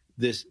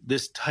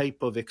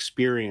type of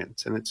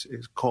experience, and it's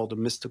called a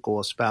mystical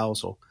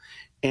espousal,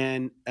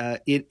 and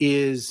it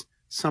is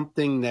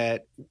something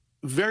that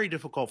very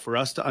difficult for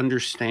us to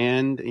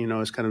understand,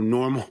 as kind of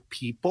normal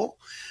people,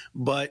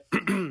 but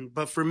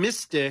for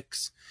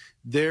mystics,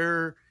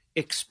 their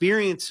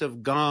experience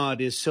of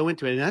God is so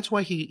intimate, and that's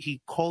why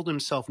he called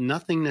himself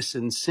nothingness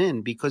and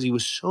sin, because he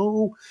was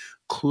so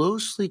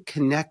closely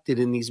connected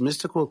in these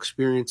mystical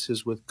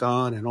experiences with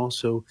God, and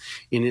also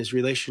in his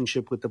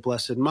relationship with the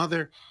Blessed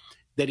Mother,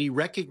 that he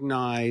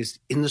recognized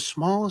in the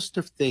smallest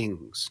of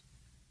things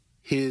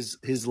his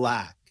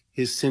lack,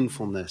 his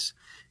sinfulness,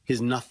 his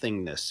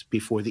nothingness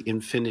before the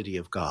infinity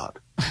of God.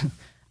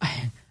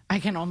 I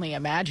can only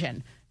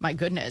imagine, my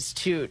goodness,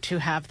 to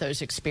have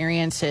those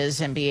experiences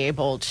and be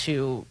able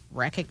to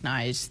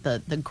recognize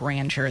the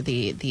grandeur,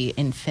 the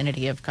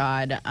infinity of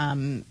God.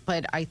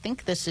 But I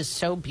think this is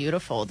so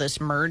beautiful, this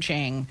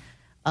merging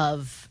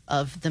of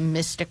the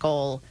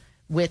mystical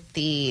with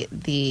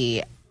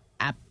the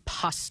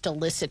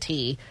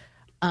apostolicity,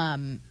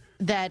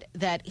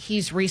 that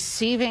he's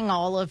receiving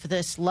all of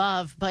this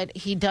love, but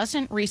he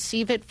doesn't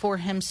receive it for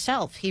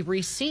himself. He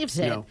receives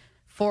it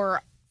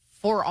for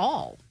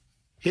all.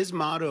 His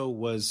motto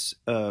was,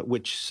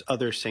 which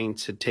other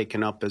saints had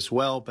taken up as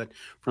well, but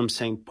from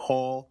St.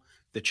 Paul,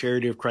 the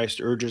charity of Christ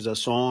urges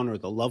us on, or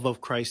the love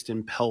of Christ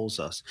impels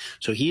us.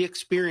 So he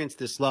experienced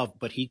this love,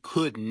 but he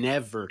could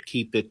never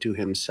keep it to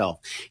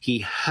himself.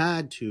 He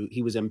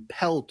was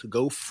impelled to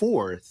go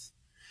forth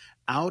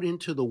out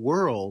into the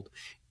world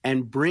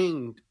and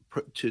bring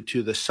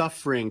to the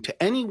suffering,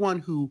 to anyone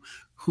who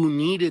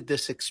needed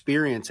this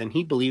experience. And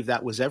he believed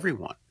that was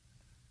everyone.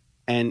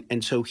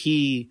 And so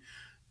he,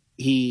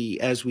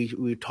 as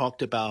we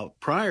talked about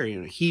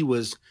prior, he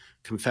was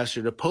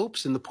confessor to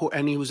popes and the poor,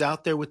 and he was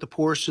out there with the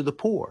poorest of the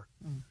poor.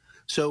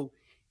 So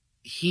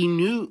he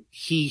knew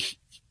he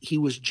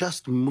was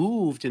just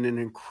moved in an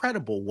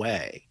incredible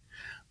way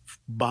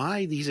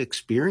by these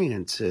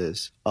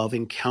experiences of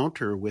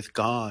encounter with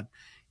God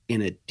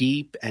in a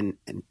deep and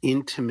an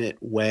intimate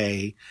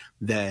way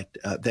that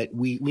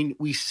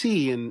we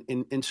see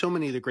in so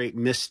many of the great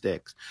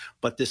mystics,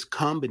 but this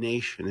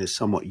combination is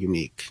somewhat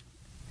unique.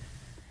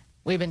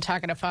 We've been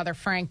talking to Father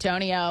Frank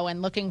Donio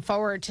and looking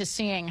forward to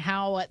seeing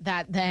how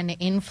that then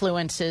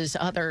influences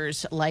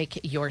others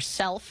like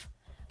yourself.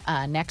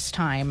 Next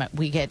time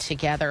we get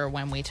together,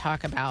 when we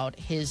talk about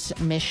his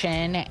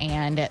mission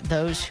and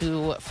those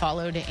who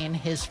followed in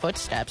his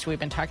footsteps. We've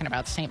been talking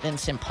about St.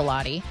 Vincent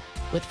Pallotti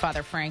with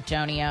Father Frank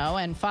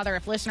Donio. And Father,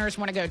 if listeners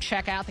want to go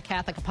check out the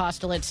Catholic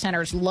Apostolate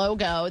Center's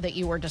logo that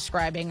you were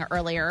describing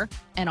earlier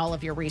and all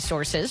of your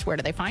resources, where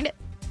do they find it?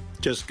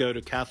 Just go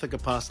to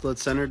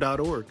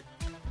CatholicApostolatecenter.org.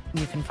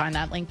 You can find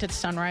that linked at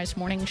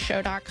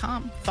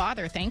sunrisemorningshow.com.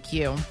 Father, thank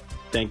you.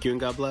 Thank you, and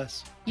God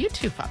bless. You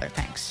too, Father.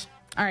 Thanks.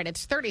 All right,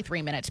 it's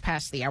 33 minutes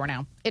past the hour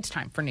now. It's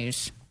time for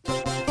news.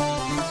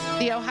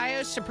 The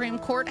Ohio Supreme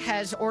Court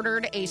has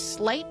ordered a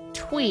slight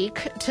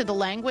tweak to the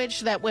language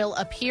that will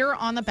appear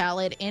on the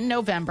ballot in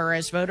November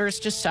as voters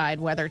decide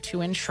whether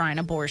to enshrine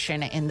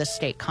abortion in the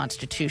state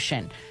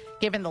constitution.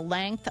 Given the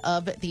length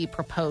of the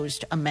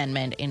proposed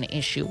amendment in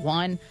Issue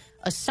 1,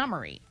 a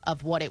summary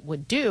of what it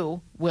would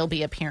do will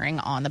be appearing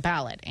on the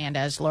ballot. And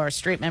as Laura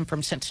Streetman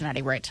from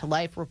Cincinnati Right to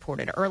Life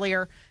reported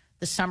earlier,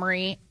 the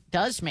summary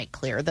does make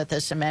clear that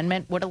this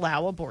amendment would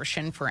allow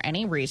abortion for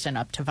any reason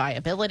up to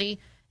viability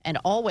and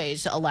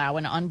always allow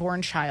an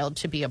unborn child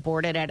to be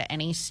aborted at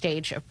any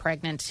stage of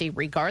pregnancy,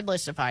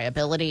 regardless of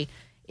viability,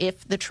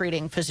 if the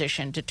treating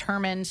physician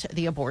determines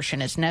the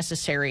abortion is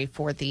necessary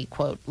for the,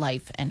 quote,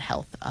 life and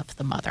health of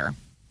the mother.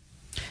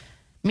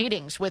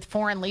 Meetings with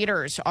foreign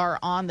leaders are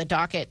on the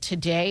docket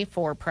today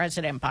for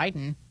President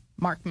Biden.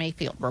 Mark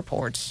Mayfield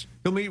reports.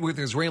 He'll meet with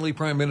Israeli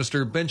Prime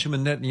Minister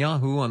Benjamin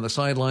Netanyahu on the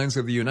sidelines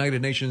of the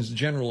United Nations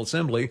General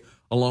Assembly,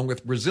 along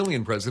with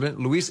Brazilian President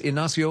Luiz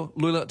Inácio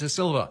Lula da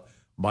Silva.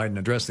 Biden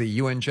addressed the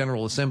UN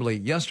General Assembly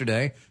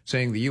yesterday,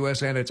 saying the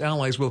U.S. and its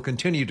allies will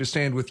continue to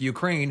stand with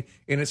Ukraine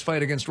in its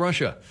fight against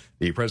Russia.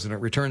 The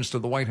president returns to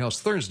the White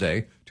House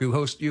Thursday to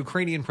host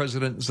Ukrainian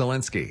President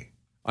Zelensky.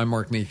 I'm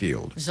Mark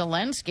Mayfield.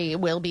 Zelensky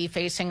will be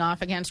facing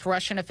off against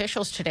Russian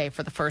officials today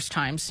for the first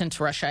time since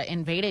Russia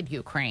invaded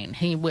Ukraine.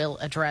 He will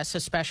address a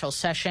special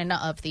session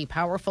of the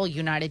powerful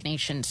United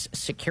Nations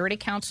Security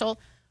Council,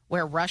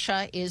 where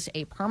Russia is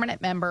a permanent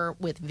member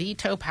with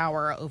veto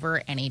power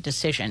over any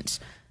decisions.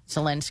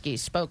 Zelensky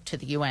spoke to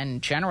the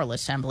UN General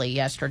Assembly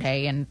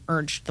yesterday and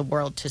urged the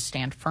world to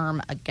stand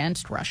firm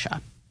against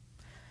Russia.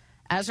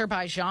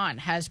 Azerbaijan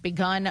has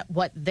begun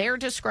what they're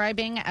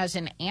describing as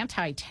an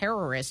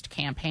anti-terrorist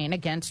campaign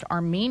against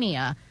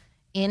Armenia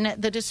in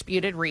the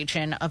disputed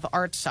region of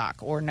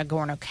Artsakh, or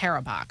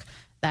Nagorno-Karabakh.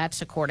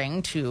 That's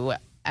according to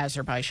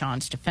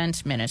Azerbaijan's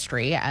defense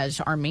ministry, as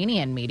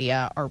Armenian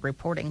media are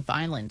reporting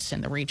violence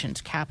in the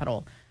region's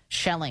capital.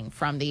 Shelling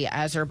from the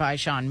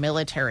Azerbaijan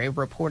military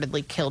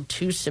reportedly killed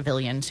 2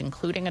 civilians,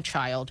 including a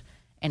child,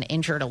 and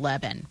injured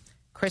 11.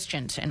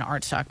 Christians in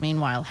Artsakh,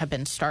 meanwhile, have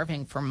been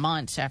starving for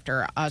months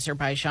after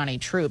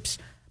Azerbaijani troops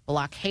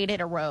blockaded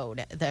a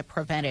road that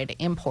prevented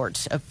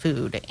imports of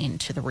food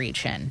into the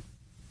region.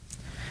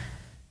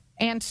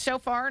 And so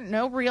far,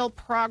 no real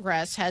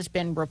progress has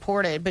been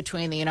reported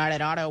between the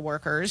United Auto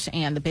Workers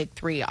and the big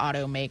 3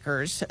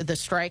 automakers. The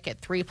strike at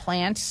 3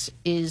 plants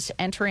is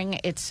entering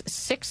its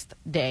 6th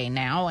day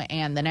now,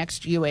 and the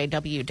next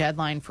UAW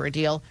deadline for a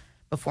deal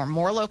before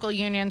more local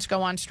unions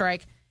go on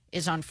strike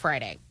is on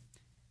Friday.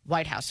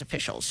 White House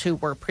officials who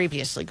were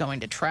previously going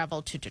to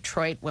travel to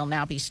Detroit will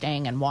now be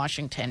staying in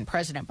Washington.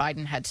 President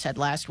Biden had said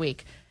last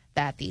week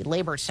that the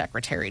Labor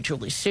Secretary,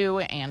 Julie Su,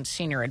 and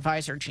Senior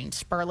Advisor Gene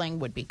Sperling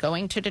would be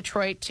going to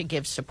Detroit to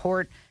give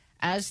support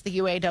as the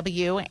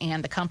UAW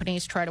and the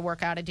companies try to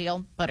work out a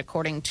deal. But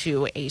according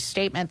to a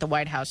statement, the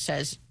White House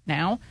says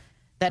now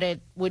that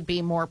it would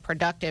be more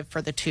productive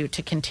for the two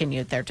to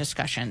continue their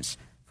discussions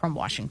from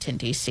Washington,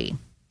 D.C.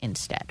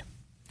 instead.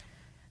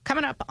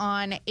 Coming up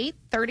on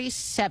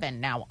 8:37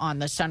 now on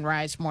the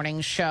Sunrise Morning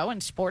Show,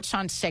 and Sports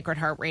on Sacred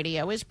Heart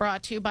Radio is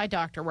brought to you by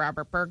Dr.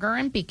 Robert Berger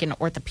and Beacon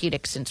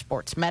Orthopedics and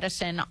Sports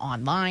Medicine,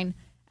 online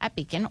at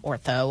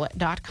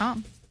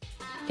beaconortho.com.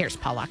 Here's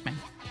Paul Lockman.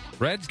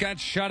 Reds got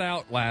shut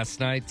out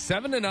last night,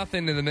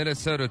 7-0 to the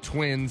Minnesota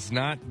Twins.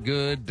 Not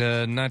good,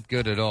 not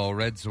good at all.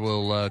 Reds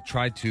will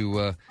try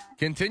to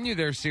continue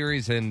their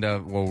series and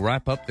will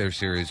wrap up their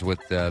series with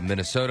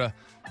Minnesota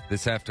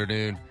this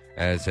afternoon,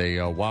 as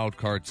a wild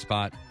card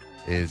spot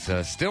is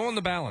still in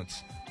the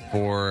balance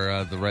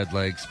for the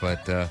Redlegs,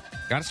 but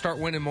got to start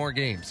winning more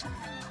games.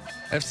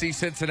 FC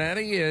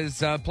Cincinnati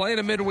is playing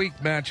a midweek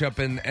matchup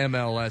in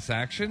MLS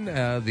action.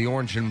 The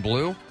Orange and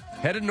Blue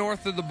headed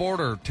north of the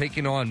border,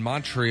 taking on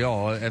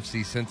Montreal.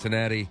 FC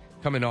Cincinnati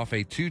coming off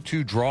a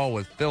 2-2 draw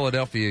with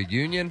Philadelphia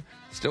Union,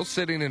 still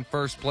sitting in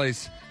first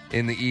place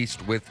in the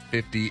East with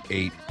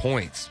 58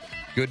 points.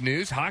 Good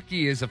news,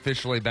 hockey is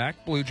officially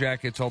back. Blue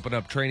Jackets open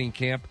up training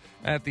camp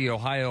at the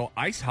Ohio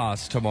Ice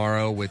House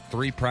tomorrow with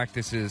 3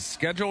 practices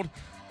scheduled.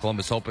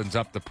 Columbus opens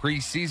up the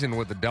preseason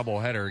with a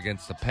doubleheader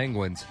against the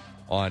Penguins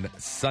on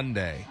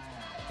Sunday.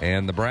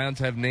 And the Browns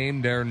have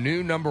named their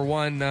new number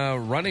 1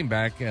 running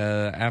back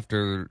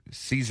after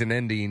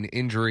season-ending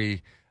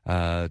injury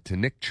to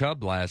Nick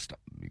Chubb last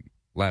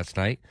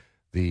night.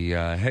 The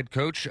head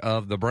coach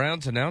of the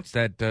Browns announced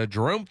that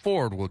Jerome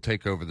Ford will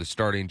take over the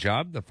starting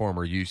job, the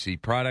former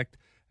UC product,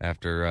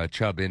 after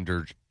Chubb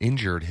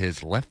injured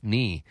his left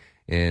knee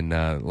in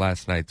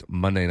last night's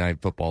Monday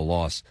Night Football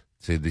loss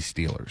to the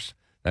Steelers.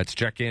 That's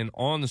check-in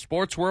on the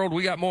sports world.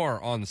 We got more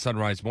on the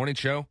Sunrise Morning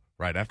Show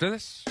right after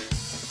this. The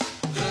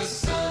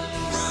Sunrise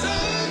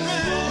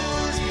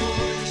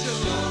Morning Show.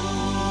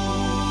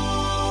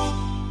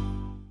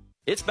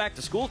 It's back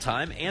to school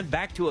time and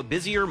back to a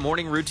busier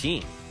morning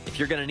routine. If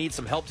you're going to need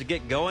some help to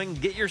get going,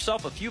 get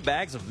yourself a few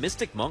bags of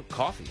Mystic Monk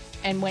coffee.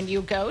 And when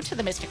you go to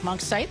the Mystic Monk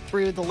site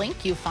through the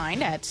link you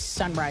find at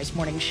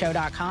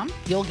sunrisemorningshow.com,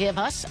 you'll give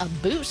us a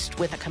boost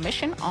with a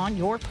commission on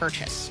your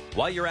purchase.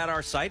 While you're at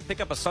our site, pick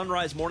up a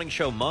Sunrise Morning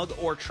Show mug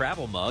or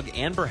travel mug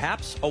and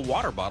perhaps a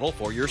water bottle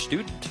for your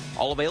student.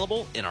 All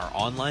available in our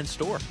online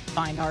store.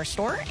 Find our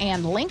store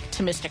and link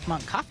to Mystic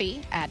Monk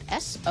Coffee at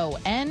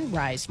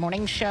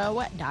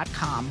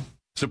sonrisemorningshow.com.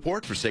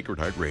 Support for Sacred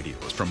Heart Radio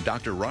is from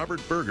Dr.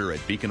 Robert Berger at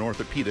Beacon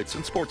Orthopedics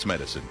and Sports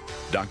Medicine.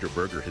 Dr.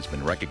 Berger has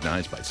been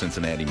recognized by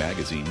Cincinnati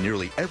Magazine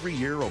nearly every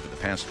year over the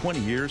past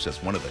 20 years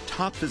as one of the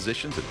top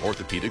physicians in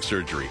orthopedic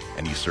surgery,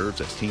 and he serves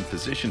as team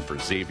physician for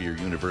Xavier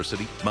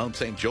University, Mount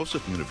St.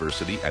 Joseph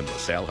University, and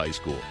LaSalle High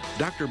School.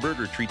 Dr.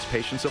 Berger treats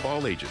patients of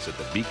all ages at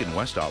the Beacon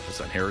West office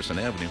on Harrison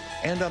Avenue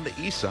and on the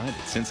east side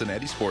at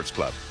Cincinnati Sports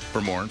Club.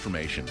 For more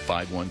information,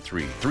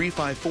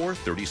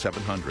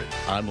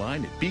 513-354-3700.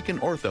 Online at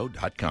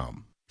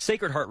beaconortho.com.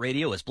 Sacred Heart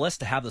Radio is blessed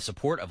to have the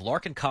support of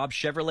Larkin Cobb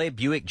Chevrolet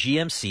Buick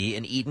GMC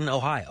in Eaton,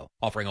 Ohio,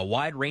 offering a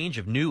wide range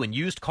of new and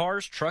used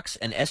cars, trucks,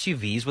 and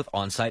SUVs with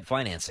on-site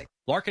financing.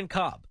 Larkin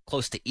Cobb,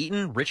 close to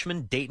Eaton,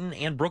 Richmond, Dayton,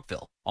 and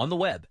Brookville. On the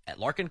web at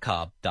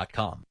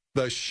larkincobb.com.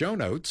 The show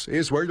notes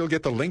is where you'll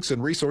get the links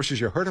and resources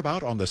you heard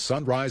about on the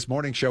Sunrise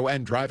Morning Show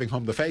and Driving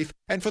Home the Faith,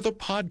 and for the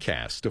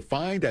podcast to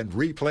find and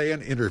replay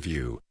an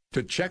interview.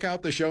 To check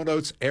out the show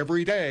notes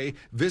every day,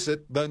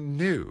 visit the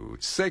new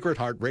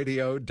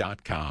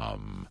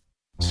sacredheartradio.com.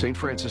 St.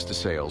 Francis de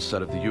Sales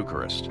said of the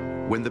Eucharist,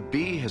 "When the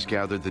bee has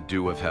gathered the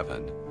dew of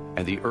heaven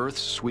and the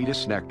earth's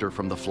sweetest nectar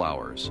from the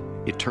flowers,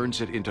 it turns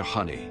it into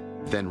honey,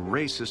 then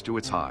races to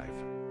its hive.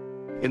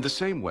 In the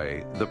same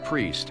way, the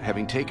priest,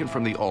 having taken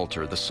from the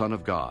altar the Son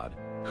of God,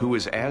 who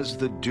is as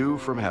the dew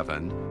from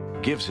heaven,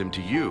 gives him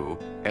to you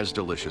as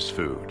delicious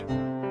food."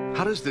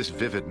 How does this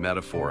vivid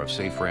metaphor of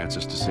St.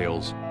 Francis de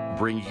Sales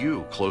bring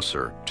you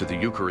closer to the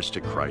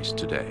Eucharistic Christ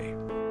today?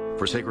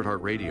 For Sacred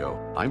Heart Radio,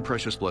 I'm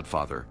Precious Blood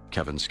Father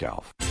Kevin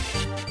Scalf.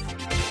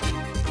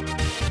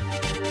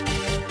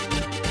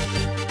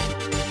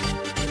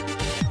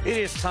 It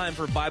is time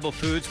for Bible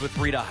Foods with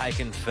Rita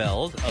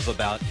Heichenfeld of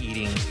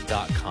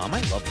AboutEating.com.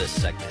 I love this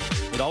segment.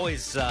 It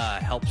always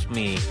helps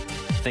me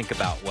think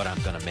about what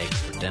I'm going to make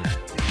for dinner.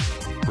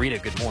 Rita,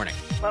 good morning.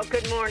 Well,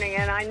 good morning,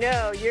 and I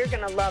know you're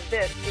going to love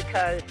this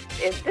because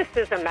this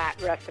is a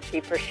Matt recipe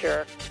for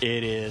sure.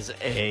 It is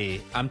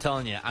I'm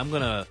telling you, I'm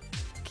going to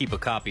keep a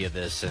copy of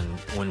this, and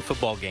when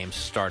football games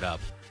start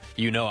up,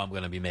 you know I'm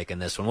going to be making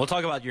this one. We'll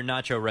talk about your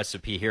nacho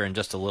recipe here in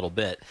just a little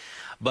bit.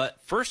 But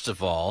first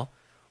of all,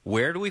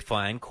 where do we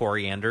find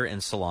coriander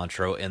and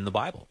cilantro in the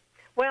Bible?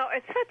 Well,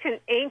 it's such an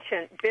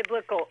ancient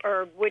biblical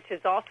herb, which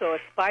is also a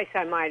spice,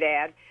 I might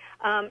add.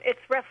 It's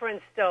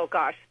referenced, a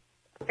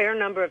fair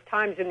number of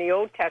times in the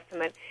Old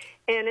Testament.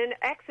 And in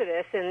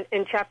Exodus,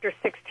 in chapter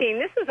 16,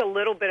 this is a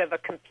little bit of a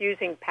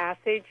confusing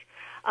passage,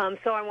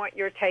 so I want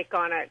your take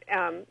on it.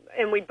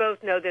 And we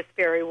both know this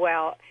very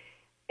well.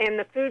 And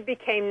the food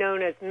became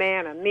known as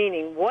manna,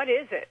 meaning, what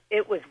is it?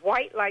 It was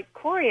white like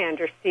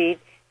coriander seed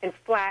and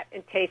flat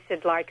and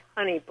tasted like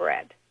honey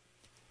bread.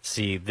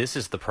 See, this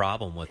is the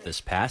problem with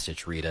this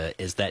passage, Rita,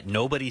 is that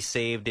nobody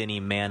saved any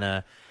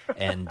manna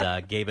and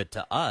gave it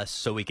to us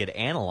so we could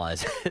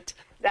analyze it.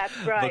 That's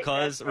right.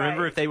 Because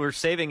remember, if they were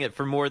saving it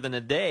for more than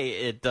a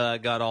day, it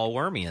got all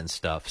wormy and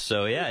stuff.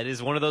 So, yeah, it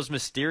is one of those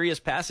mysterious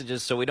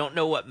passages. So we don't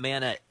know what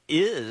manna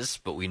is,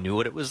 but we knew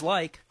what it was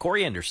like.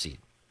 Coriander seed.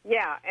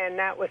 Yeah, and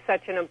that was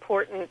such an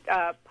important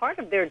part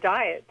of their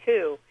diet,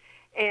 too.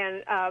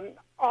 And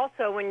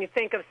also, when you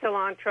think of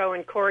cilantro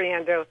and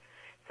coriander,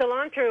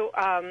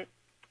 cilantro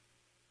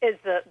is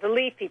the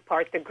leafy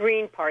part, the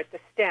green part, the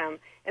stem,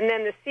 and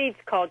then the seed's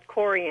called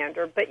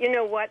coriander. But you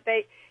know what?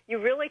 You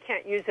really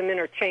can't use them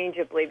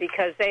interchangeably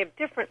because they have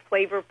different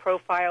flavor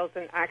profiles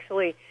and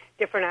actually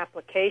different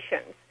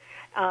applications.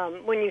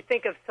 When you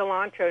think of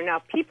cilantro, now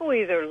people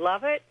either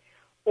love it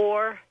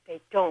or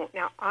they don't.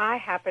 Now, I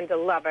happen to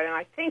love it, and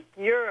I think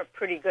you're a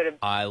pretty good fan.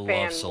 I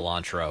love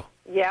cilantro.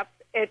 Yep.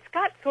 It's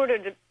got sort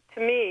of, to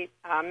me,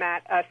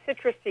 Matt, a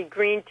citrusy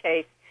green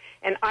taste,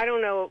 and I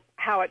don't know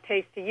how it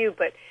tastes to you,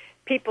 but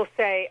people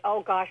say,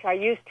 oh, gosh, I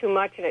use too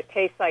much and it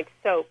tastes like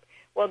soap.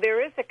 Well,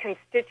 there is a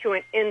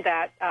constituent in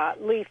that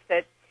leaf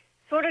that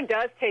sort of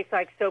does taste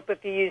like soap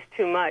if you use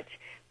too much,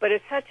 but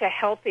it's such a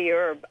healthy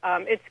herb.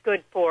 It's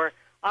good for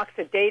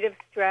oxidative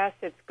stress.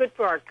 It's good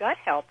for our gut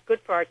health, good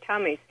for our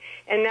tummies.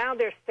 And now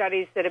there's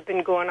studies that have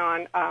been going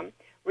on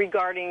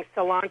regarding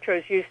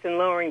cilantro's use in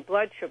lowering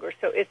blood sugar.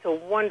 So it's a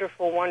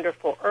wonderful,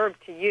 wonderful herb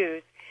to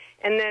use.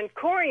 And then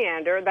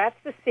coriander, that's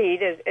the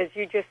seed, as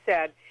you just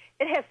said.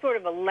 It has sort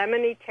of a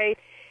lemony taste,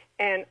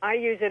 and I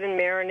use it in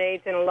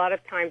marinades and a lot of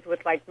times with,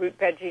 like, root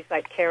veggies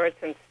like carrots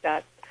and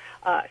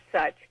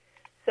such.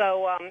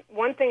 So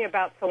one thing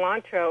about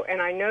cilantro,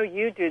 and I know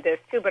you do this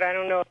too, but I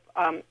don't know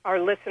if our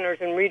listeners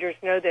and readers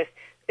know this,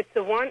 it's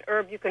the one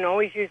herb you can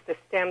always use the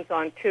stems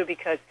on too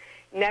because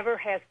it never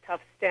has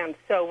tough stems.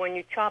 So when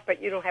you chop it,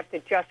 you don't have to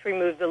just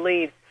remove the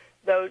leaves,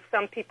 though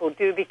some people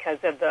do because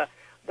of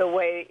the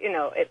way,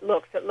 it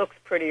looks. It looks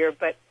prettier,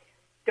 but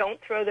don't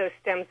throw those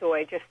stems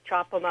away. Just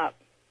chop them up.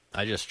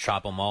 I just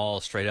chop them all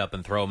straight up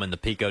and throw them in the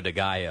pico de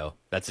gallo.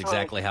 That's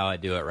exactly how I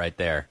do it right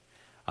there.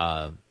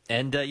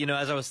 And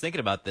as I was thinking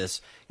about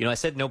this, I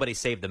said nobody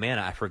saved the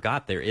manna. I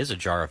forgot there is a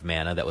jar of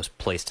manna that was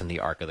placed in the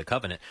Ark of the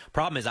Covenant.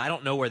 Problem is, I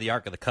don't know where the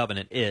Ark of the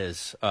Covenant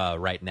is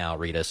right now,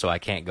 Rita, so I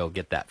can't go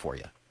get that for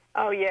you.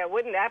 Oh yeah,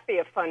 wouldn't that be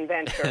a fun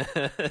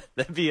venture?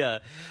 that'd be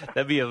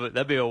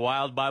a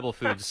wild Bible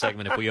food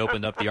segment if we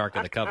opened up the Ark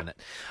of the Covenant.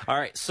 All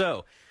right,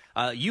 so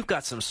you've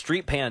got some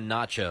street pan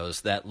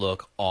nachos that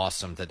look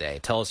awesome today.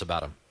 Tell us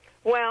about them.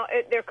 Well,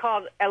 they're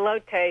called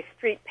elote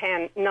street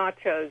pan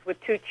nachos with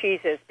 2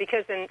 cheeses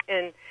because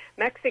in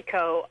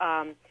Mexico,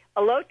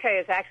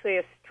 elote is actually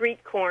a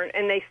street corn,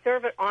 and they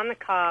serve it on the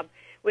cob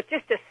with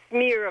just a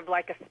smear of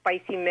like a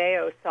spicy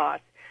mayo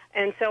sauce.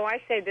 And so I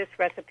say this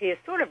recipe is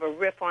sort of a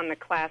riff on the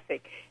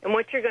classic. And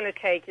what you're going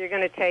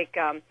to take,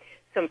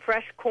 some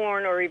fresh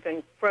corn or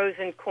even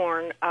frozen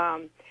corn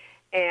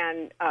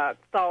and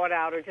thaw it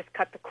out or just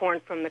cut the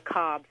corn from the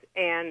cobs.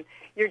 And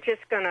you're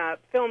just going to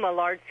fill a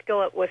large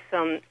skillet with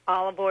some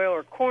olive oil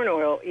or corn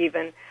oil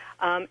even.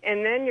 And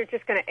then you're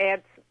just going to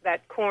add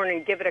that corn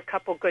and give it a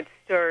couple good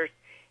stirs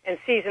and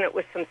season it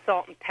with some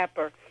salt and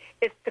pepper.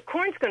 The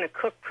corn's going to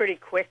cook pretty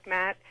quick,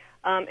 Matt,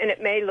 and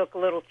it may look a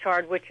little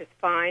charred, which is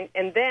fine.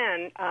 And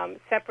then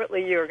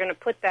separately you're going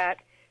to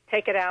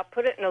take it out,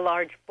 put it in a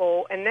large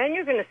bowl, and then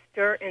you're going to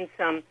stir in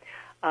some,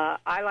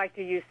 I like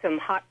to use some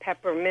hot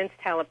pepper, minced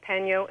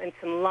jalapeno, and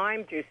some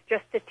lime juice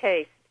just to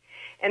taste.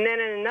 And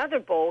then in another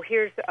bowl,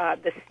 here's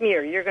the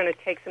smear. You're going to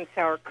take some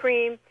sour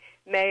cream,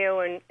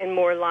 mayo, and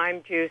more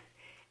lime juice,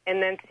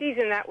 and then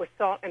season that with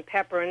salt and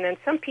pepper. And then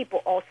some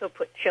people also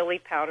put chili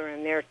powder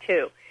in there,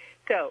 too.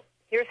 So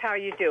here's how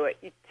you do it.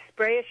 You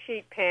spray a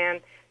sheet pan.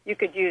 You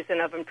could use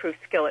an oven-proof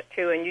skillet,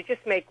 too, and you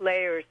just make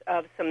layers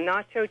of some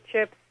nacho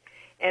chips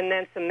and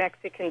then some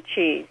Mexican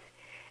cheese.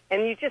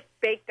 And you just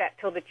bake that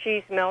till the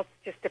cheese melts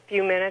just a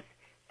few minutes.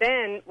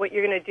 Then what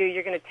you're going to do,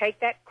 you're going to take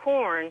that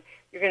corn,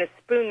 you're going to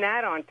spoon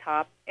that on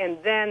top, and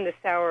then the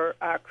sour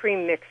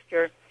cream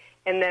mixture,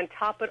 and then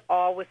top it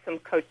all with some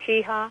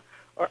cotija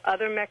or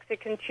other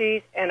Mexican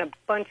cheese and a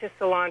bunch of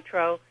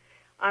cilantro.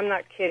 I'm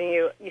not kidding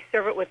you. You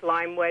serve it with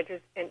lime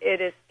wedges, and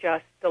it is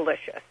just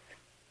delicious.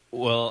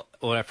 Well,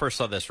 when I first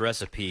saw this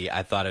recipe,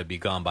 I thought it would be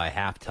gone by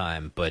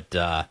halftime, but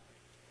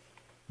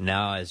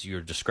now as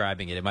you're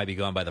describing it, it might be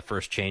gone by the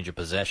first change of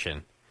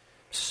possession.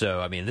 So,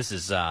 I mean, this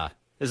is a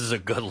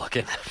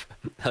good-looking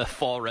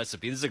fall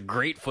recipe. This is a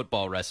great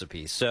football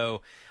recipe.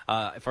 So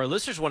if our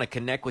listeners want to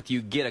connect with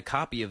you, get a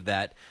copy of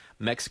that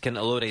Mexican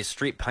elote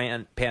street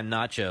pan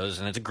nachos,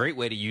 and it's a great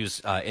way to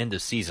use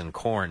end-of-season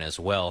corn as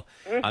well.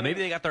 Mm-hmm.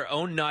 Maybe they got their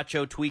own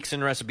nacho tweaks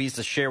and recipes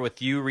to share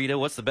with you, Rita.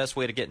 What's the best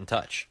way to get in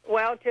touch?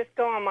 Well, just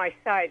go on my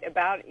site,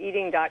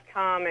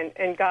 abouteating.com,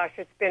 and gosh,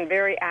 it's been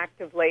very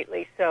active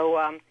lately.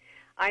 So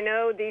I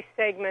know these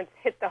segments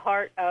hit the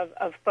heart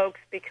of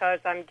folks because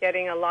I'm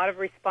getting a lot of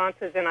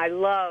responses, and I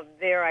love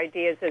their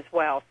ideas as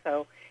well.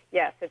 So,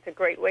 yes, it's a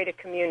great way to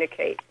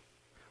communicate.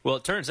 Well,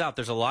 it turns out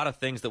there's a lot of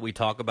things that we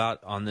talk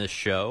about on this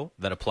show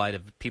that apply to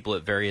people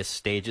at various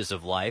stages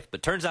of life,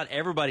 but turns out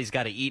everybody's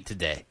got to eat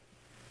today.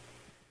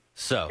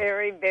 So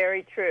very,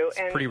 very true.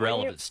 It's pretty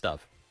relevant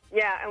stuff.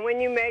 Yeah, and when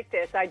you make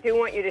this, I do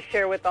want you to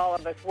share with all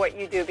of us what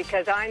you do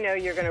because I know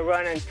you're going to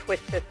run and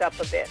twist this up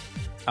a bit.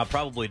 I'll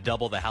probably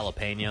double the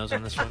jalapenos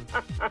in this one.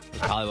 That's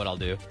probably what I'll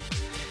do.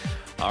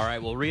 All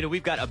right, well, Rita,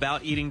 we've got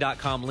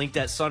abouteating.com linked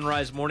at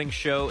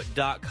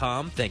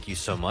sunrisemorningshow.com. Thank you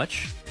so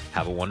much.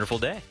 Have a wonderful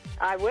day.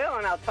 I will,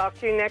 and I'll talk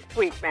to you next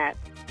week, Matt.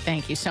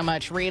 Thank you so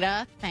much,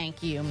 Rita.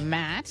 Thank you,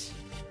 Matt.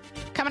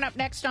 Coming up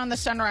next on the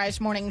Sunrise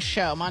Morning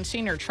Show,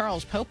 Monsignor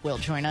Charles Pope will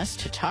join us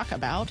to talk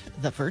about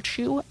the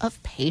virtue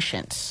of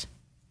patience.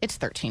 It's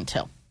 13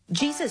 till.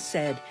 Jesus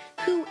said,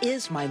 "Who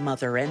is my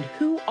mother and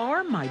who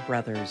are my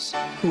brothers?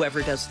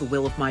 Whoever does the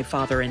will of my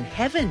Father in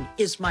heaven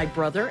is my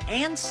brother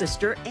and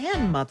sister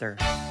and mother."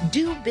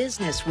 Do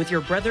business with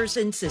your brothers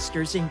and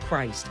sisters in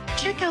Christ.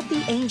 Check out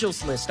the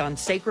Angels List on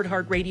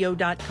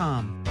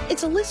sacredheartradio.com.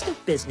 It's a list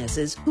of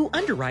businesses who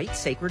underwrite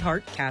Sacred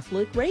Heart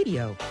Catholic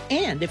Radio.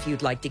 And if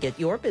you'd like to get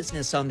your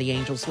business on the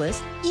Angels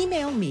List,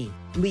 email me,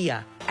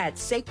 Leah, at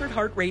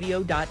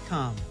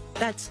sacredheartradio.com.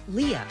 That's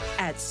Leah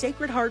at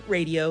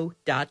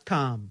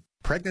sacredheartradio.com.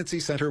 Pregnancy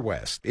Center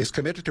West is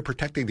committed to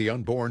protecting the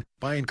unborn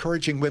by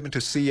encouraging women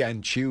to see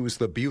and choose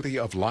the beauty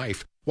of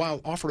life while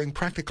offering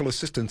practical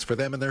assistance for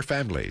them and their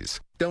families.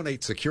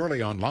 Donate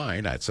securely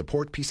online at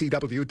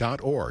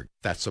supportpcw.org.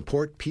 That's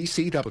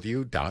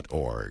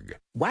supportpcw.org.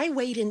 Why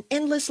wait in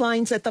endless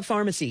lines at the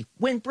pharmacy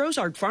when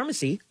Brosard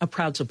Pharmacy, a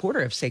proud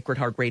supporter of Sacred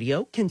Heart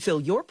Radio, can fill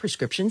your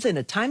prescriptions in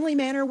a timely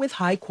manner with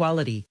high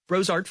quality?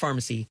 Brosard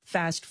Pharmacy,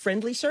 fast,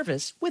 friendly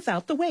service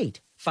without the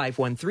wait.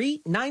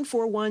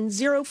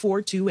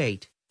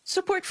 513-941-0428.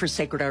 Support for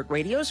Sacred Heart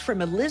Radio is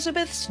from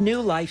Elizabeth's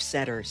New Life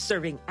Center,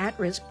 serving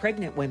at-risk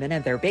pregnant women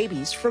and their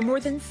babies for more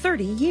than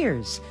 30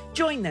 years.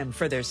 Join them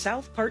for their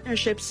South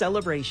Partnership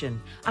celebration,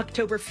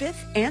 October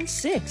 5th and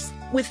 6th,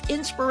 with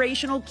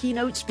inspirational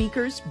keynote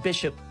speakers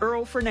Bishop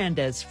Earl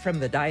Fernandez from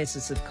the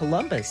Diocese of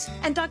Columbus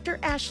and Dr.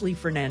 Ashley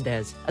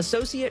Fernandez,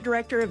 Associate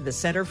Director of the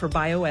Center for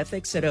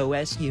Bioethics at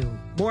OSU.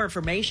 More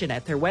information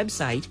at their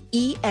website,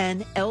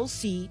 enlc.life.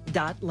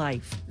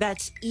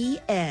 That's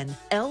enlc.life.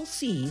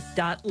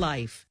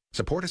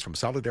 Support is from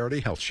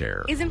Solidarity Health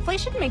Share. Is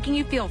inflation making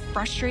you feel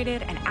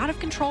frustrated and out of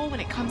control when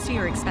it comes to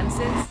your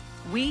expenses?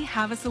 We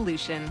have a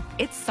solution.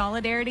 It's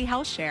Solidarity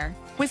Health Share.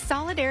 With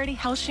Solidarity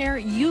Health Share,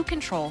 you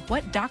control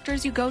what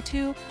doctors you go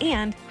to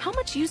and how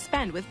much you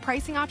spend with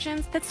pricing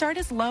options that start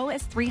as low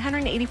as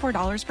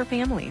 $384 for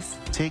families.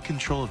 Take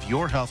control of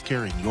your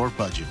healthcare and your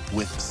budget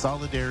with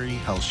Solidarity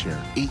Health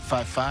Share.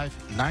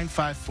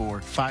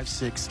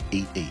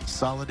 855-954-5688.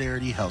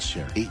 Solidarity Health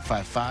Share.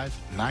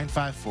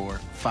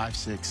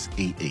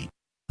 855-954-5688.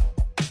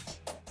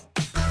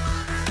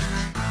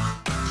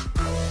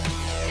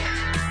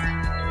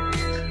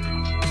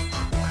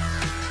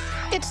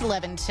 It's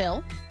 11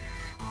 till.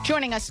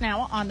 Joining us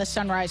now on the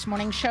Sunrise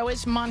Morning Show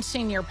is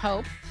Monsignor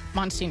Pope,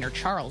 Monsignor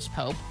Charles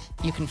Pope.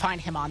 You can find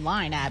him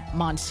online at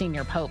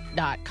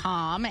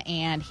monsignorpope.com,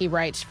 and he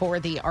writes for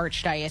the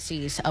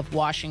Archdiocese of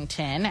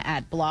Washington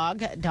at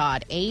blog.adw.org.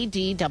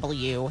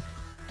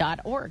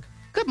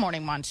 Good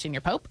morning,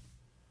 Monsignor Pope.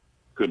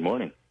 Good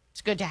morning.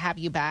 It's good to have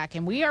you back,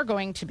 and we are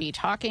going to be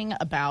talking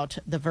about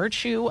the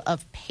virtue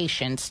of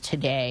patience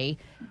today.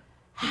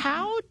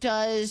 How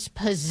does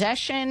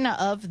possession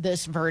of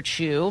this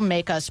virtue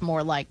make us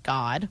more like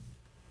God?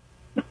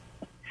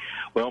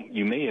 Well,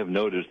 you may have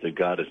noticed that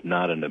God is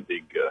not in a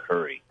big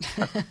hurry.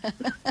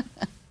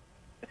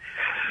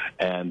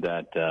 And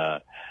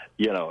that,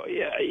 he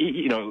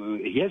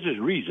has his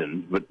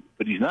reasons, but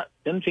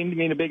doesn't seem to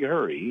be in a big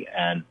hurry.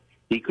 And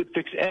he could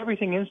fix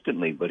everything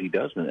instantly, but he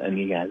doesn't, and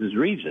he has his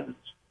reasons.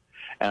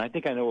 And I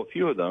think I know a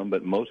few of them,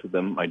 but most of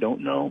them I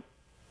don't know.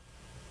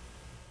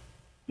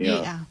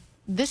 Yeah.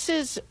 This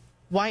is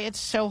why it's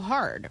so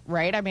hard,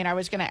 right? I mean, I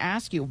was going to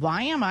ask you,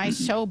 why am I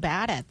so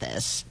bad at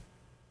this?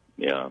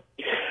 Yeah.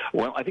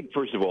 Well, I think,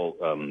 first of all,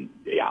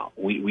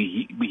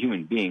 we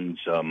human beings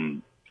are,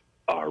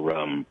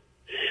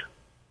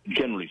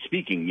 generally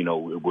speaking,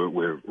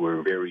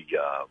 we're very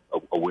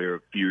aware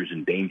of fears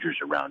and dangers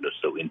around us,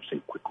 so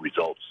instant, quick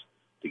results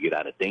to get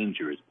out of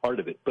danger is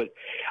part of it. But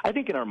I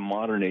think in our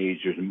modern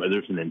age,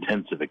 there's an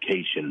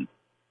intensification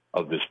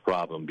of this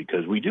problem,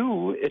 because we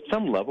do, at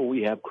some level,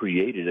 we have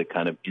created a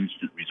kind of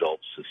instant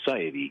results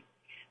society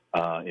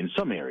in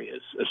some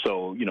areas.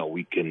 So,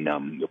 we can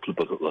flip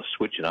a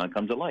switch and on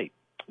comes a light.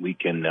 We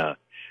can,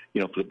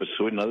 flip a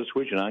switch, another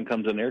switch, and on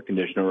comes an air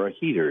conditioner or a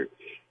heater.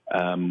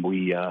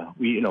 We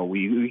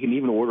can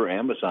even order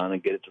Amazon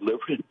and get it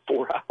delivered in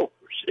 4 hours.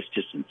 It's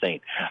just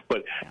insane.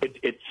 But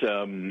it's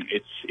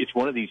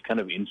one of these kind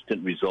of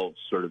instant results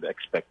sort of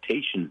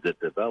expectations that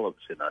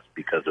develops in us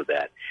because of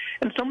that.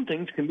 And some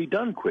things can be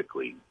done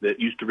quickly that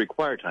used to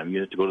require time. You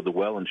had to go to the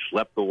well and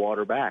schlep the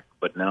water back,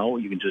 but now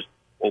you can just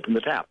open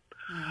the tap.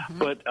 Mm-hmm.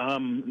 But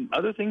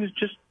other things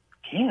just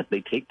can't.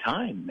 They take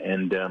time.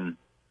 And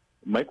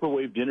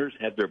microwave dinners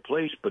have their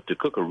place, but to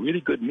cook a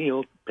really good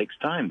meal takes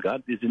time.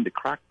 God is into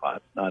crock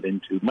pots, not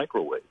into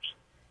microwaves.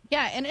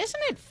 Yeah, and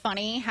isn't it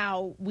funny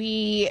how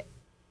we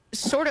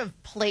sort of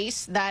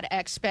place that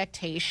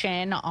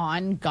expectation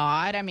on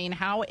God? I mean,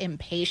 how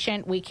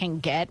impatient we can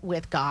get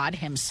with God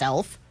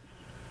himself.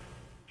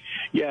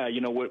 Yeah,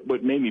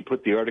 what made me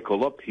put the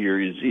article up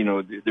here is,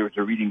 there's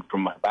a reading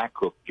from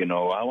Habakkuk,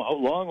 how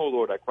long, O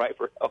Lord, I cry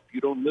for help, you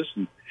don't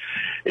listen.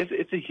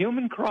 It's a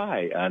human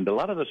cry, and a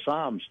lot of the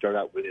Psalms start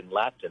out in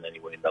Latin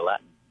anyway, in the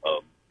Latin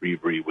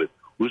breviary with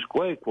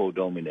Usque quo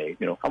Domine,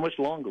 how much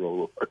longer, O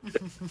Lord?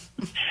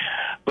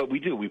 But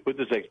we put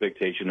this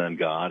expectation on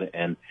God,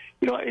 and,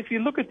 if you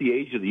look at the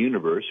age of the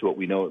universe, what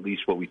we know, at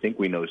least what we think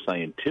we know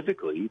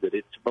scientifically, that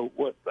it's about,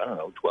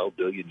 12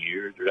 billion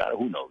years, or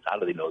who knows? How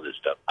do they know this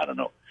stuff? I don't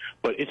know.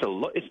 But it's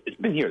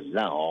been here a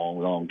long,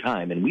 long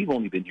time, and we've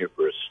only been here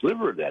for a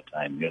sliver of that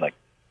time. And you're like,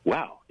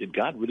 wow, did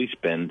God really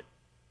spend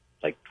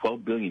like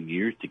 12 billion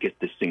years to get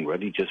this thing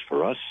ready just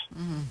for us?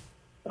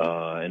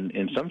 And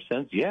in some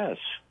sense, yes.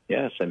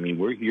 I mean,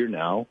 we're here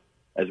now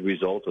as a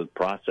result of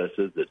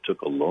processes that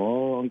took a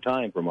long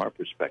time from our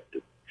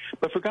perspective.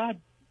 But for God,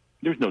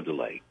 there's no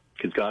delay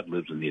because God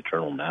lives in the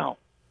eternal now.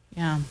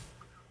 Yeah.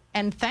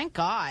 And thank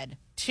God,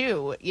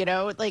 too.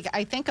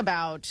 I think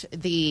about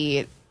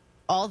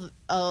all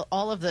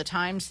of the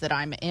times that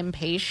I'm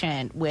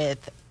impatient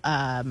with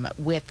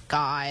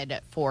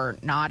God for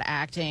not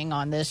acting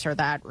on this or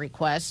that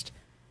request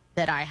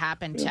that I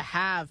happen to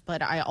have.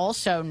 But I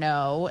also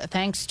know,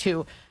 thanks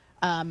to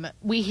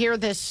we hear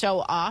this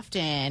so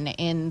often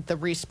in the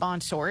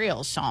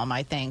responsorial psalm,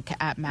 I think,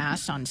 at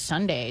Mass on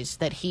Sundays,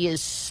 that he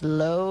is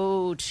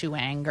slow to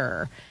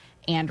anger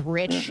and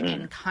rich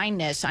in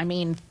kindness. I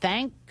mean,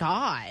 thank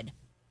God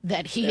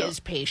that he is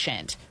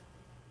patient.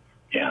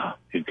 Yeah,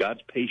 if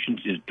God's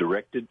patience is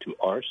directed to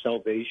our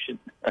salvation.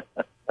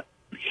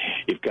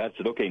 If God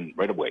said, okay,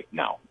 right away,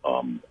 now,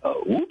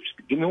 whoops,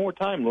 give me more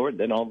time, Lord,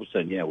 then all of a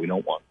sudden, we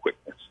don't want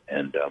quickness.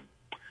 And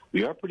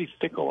we are pretty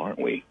fickle, aren't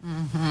we?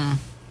 Mm-hmm.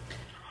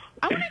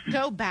 I want to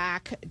go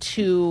back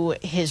to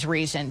his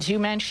reasons. You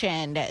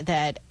mentioned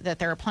that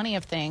there are plenty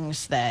of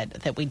things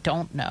that we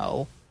don't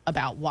know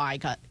about why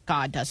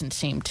God doesn't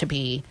seem to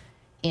be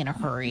in a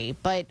hurry.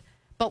 But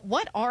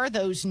what are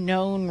those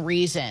known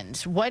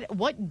reasons?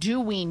 What do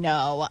we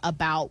know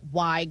about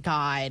why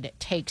God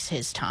takes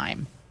his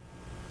time?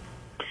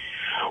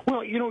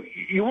 Well,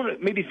 you want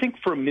to maybe think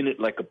for a minute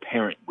like a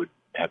parent would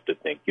have to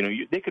think.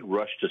 They could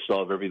rush to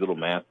solve every little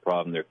math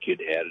problem their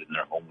kid had in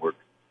their homework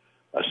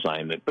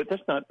assignment, but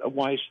that's not a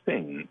wise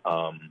thing.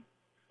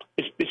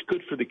 It's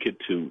good for the kid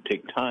to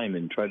take time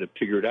and try to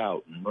figure it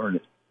out and learn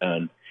it,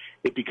 and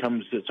it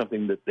becomes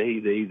something that they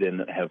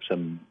then have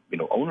some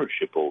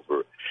ownership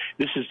over.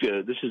 This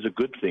is a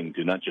good thing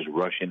to not just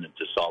rush in and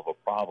to solve a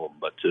problem,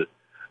 but to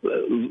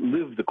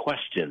live the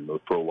question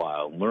for a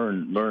while,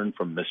 learn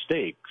from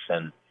mistakes,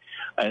 and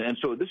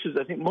so this is,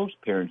 I think most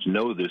parents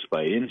know this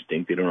by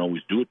instinct. They don't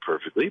always do it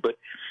perfectly, but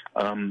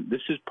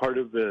this is part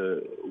of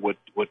what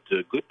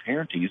good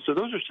parenting is. So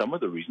those are some of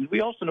the reasons.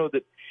 We also know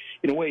that,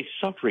 in a way,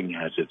 suffering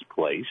has its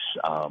place.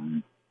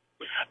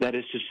 That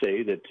is to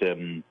say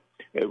that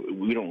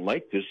we don't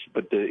like this,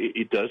 but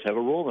it does have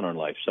a role in our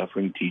life.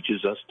 Suffering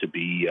teaches us to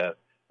be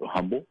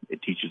humble.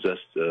 It teaches us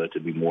to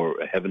be more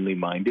heavenly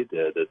minded.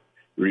 That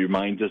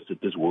reminds us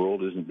that this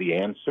world isn't the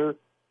answer.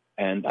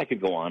 And I could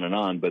go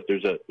on, but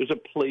there's a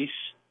place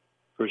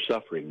for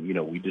suffering.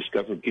 We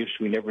discover gifts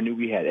we never knew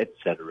we had, et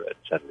cetera, et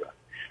cetera.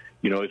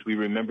 As we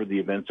remember the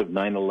events of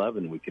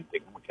 9/11, we can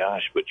think, oh my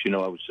gosh. But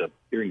I was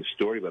hearing a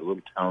story about a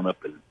little town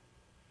up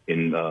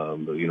in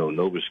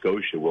Nova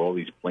Scotia where all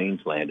these planes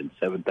landed, and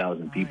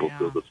 7,000 people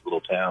filled this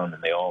little town,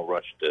 and they all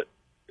rushed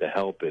to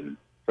help, and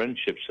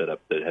friendships set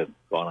up that have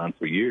gone on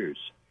for years.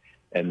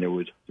 And there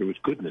was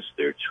goodness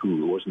there,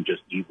 too. It wasn't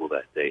just evil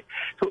that day.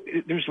 So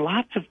there's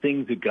lots of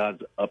things that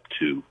God's up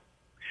to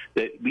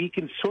that we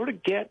can sort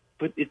of get,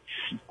 but it's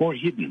more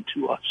hidden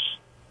to us.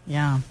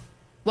 Yeah.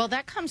 Well,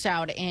 that comes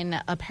out in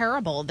a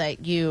parable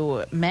that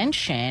you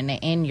mention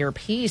in your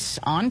piece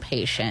on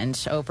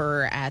patience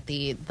over at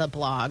the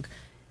blog.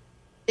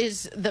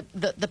 Is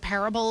the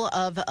parable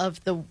of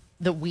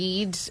the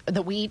weeds,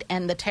 the wheat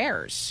and the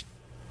tares.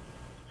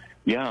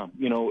 Yeah,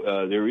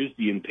 there is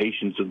the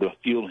impatience of the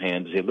field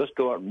hand to say, let's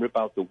go out and rip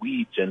out the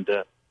weeds. And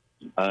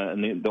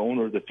the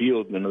owner of the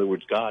field, in other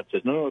words, God,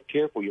 says, no,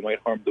 careful, you might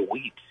harm the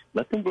wheat.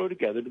 Let them grow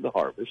together to the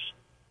harvest,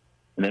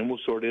 and then we'll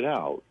sort it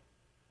out.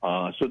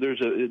 So there's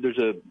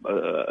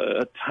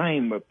a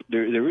time,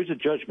 there is a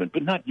judgment,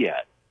 but not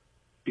yet,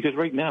 because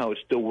right now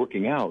it's still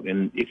working out.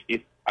 And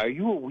if are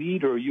you a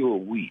weed or are you a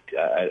wheat?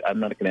 I'm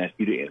not going to ask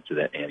you to answer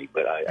that, Annie,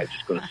 but I'm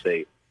just going to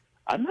say,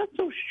 I'm not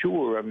so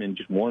sure I'm in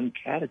just one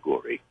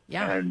category.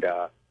 Yeah. And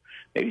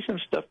maybe some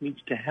stuff needs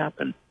to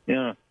happen.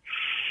 Yeah.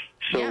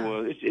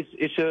 So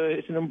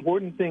it's an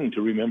important thing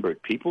to remember.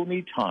 People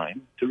need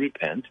time to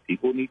repent.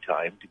 People need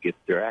time to get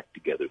their act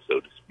together, so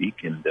to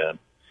speak. And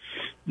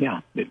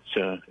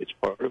it's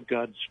part of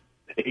God's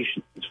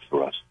patience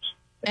for us.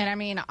 And I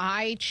mean,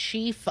 I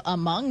chief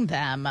among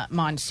them,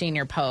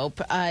 Monsignor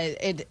Pope.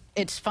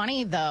 It's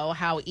funny, though,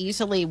 how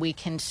easily we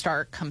can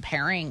start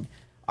comparing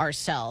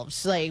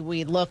ourselves. Like,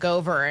 we look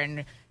over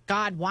and,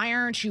 God, why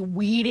aren't you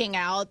weeding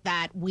out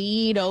that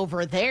weed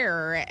over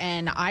there?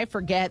 And I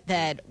forget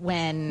that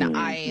when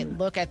I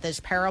look at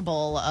this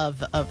parable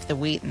of the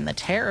wheat and the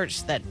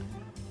tares, that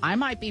I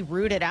might be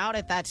rooted out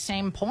at that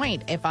same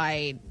point if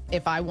I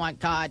want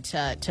God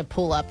to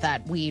pull up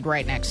that weed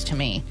right next to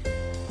me.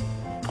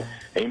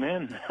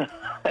 Amen.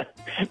 I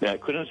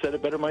couldn't have said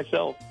it better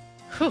myself.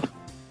 Whew.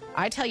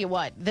 I tell you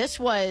what, this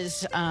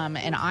was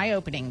an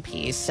eye-opening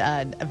piece.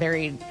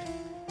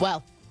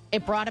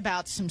 It brought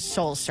about some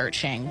soul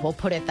searching. We'll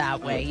put it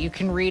that way. You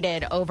can read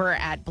it over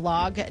at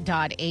blog.adw.org.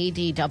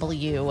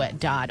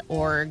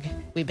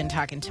 We've been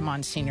talking to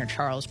Monsignor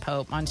Charles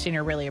Pope.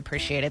 Monsignor, really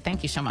appreciate it.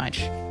 Thank you so much.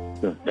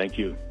 Thank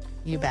you.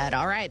 You bet.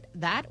 All right.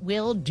 That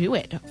will do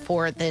it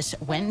for this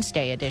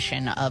Wednesday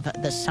edition of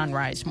the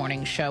Sunrise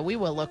Morning Show. We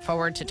will look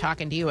forward to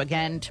talking to you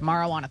again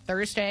tomorrow on a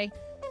Thursday,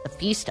 the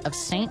Feast of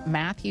St.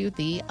 Matthew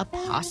the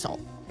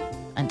Apostle.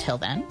 Until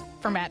then,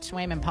 for Matt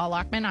Swaim and Paul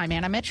Lockman, I'm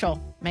Anna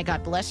Mitchell. May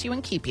God bless you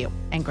and keep you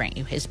and grant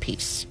you his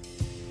peace.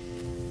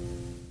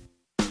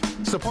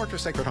 Support for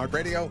Sacred Heart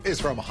Radio is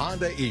from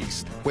Honda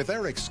East. With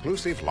their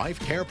exclusive Life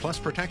Care Plus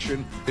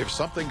protection, if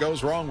something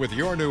goes wrong with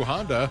your new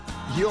Honda,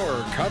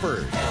 you're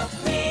covered.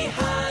 Help me,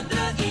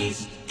 Honda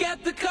East.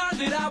 Get the car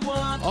that I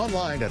want.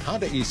 Online at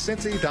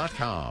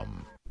HondaEastCincy.com.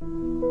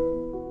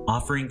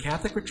 Offering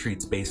Catholic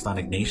retreats based on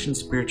Ignatian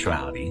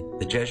spirituality,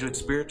 the Jesuit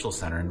Spiritual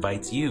Center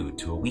invites you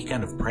to a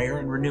weekend of prayer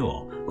and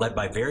renewal led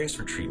by various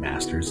retreat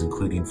masters,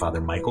 including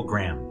Father Michael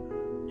Graham.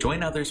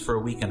 Join others for a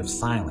weekend of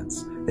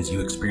silence as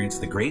you experience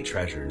the great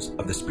treasures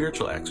of the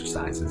spiritual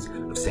exercises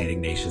of St.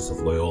 Ignatius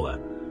of Loyola.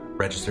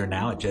 Register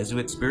now at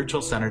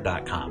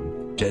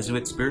JesuitSpiritualCenter.com.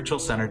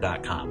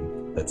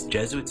 JesuitSpiritualCenter.com. That's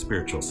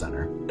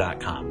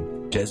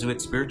JesuitSpiritualCenter.com.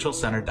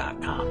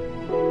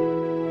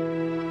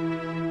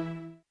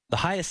 JesuitSpiritualCenter.com. The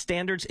highest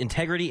standards,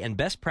 integrity, and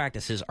best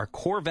practices are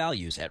core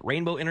values at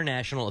Rainbow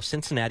International of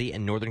Cincinnati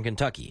and Northern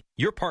Kentucky,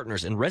 your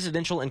partners in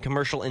residential and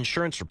commercial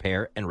insurance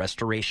repair and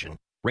restoration.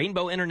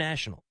 Rainbow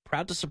International,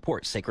 proud to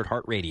support Sacred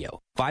Heart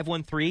Radio.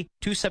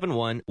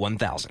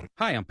 513-271-1000.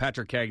 Hi, I'm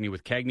Patrick Cagney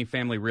with Cagney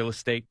Family Real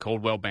Estate,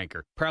 Coldwell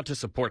Banker, proud to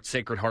support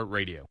Sacred Heart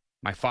Radio.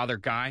 My father,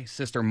 Guy,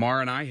 sister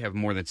Mara, and I have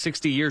more than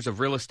 60 years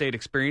of real estate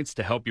experience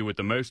to help you with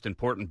the most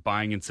important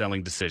buying and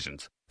selling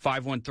decisions.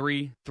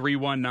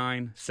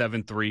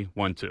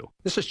 513-319-7312.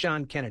 This is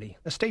John Kennedy,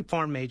 a State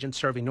Farm agent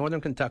serving Northern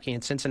Kentucky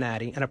and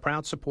Cincinnati and a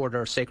proud supporter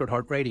of Sacred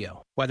Heart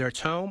Radio. Whether it's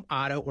home,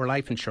 auto, or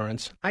life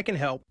insurance, I can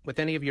help with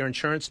any of your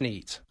insurance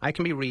needs. I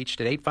can be reached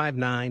at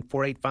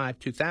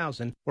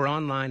 859-485-2000 or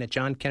online at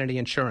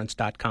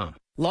johnkennedyinsurance.com.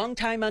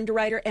 Longtime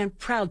underwriter and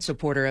proud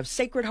supporter of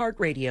Sacred Heart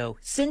Radio,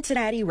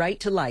 Cincinnati Right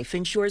to Life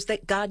ensures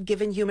that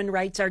God-given human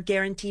rights are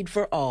guaranteed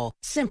for all,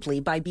 simply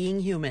by being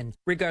human,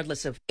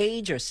 regardless of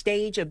age or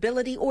stage,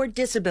 ability or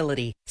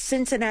disability.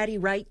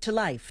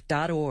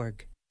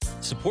 CincinnatiRightToLife.org.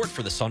 Support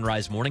for the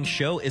Sunrise Morning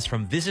Show is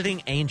from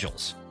Visiting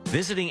Angels.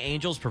 Visiting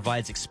Angels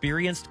provides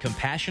experienced,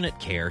 compassionate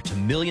care to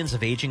millions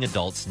of aging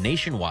adults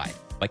nationwide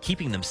by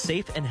keeping them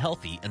safe and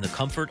healthy in the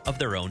comfort of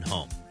their own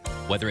home.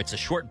 Whether it's a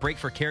short break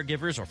for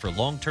caregivers or for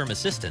long-term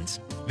assistance,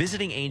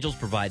 Visiting Angels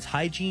provides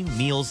hygiene,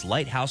 meals,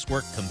 light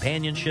housework,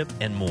 companionship,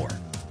 and more.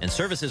 And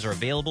services are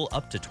available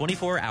up to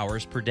 24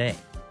 hours per day.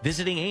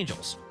 Visiting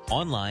Angels,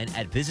 online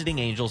at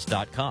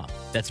visitingangels.com.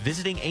 That's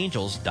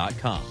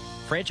visitingangels.com.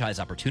 Franchise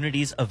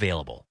opportunities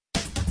available.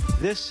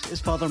 This is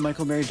Father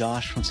Michael Mary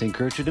Dosh from St.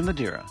 Gertrude in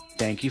Madeira.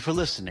 Thank you for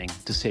listening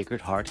to Sacred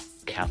Heart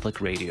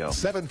Catholic Radio.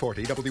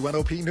 740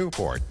 WNOP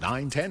Newport,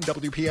 910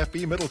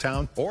 WPFB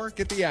Middletown, or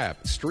get the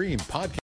app, stream, podcast.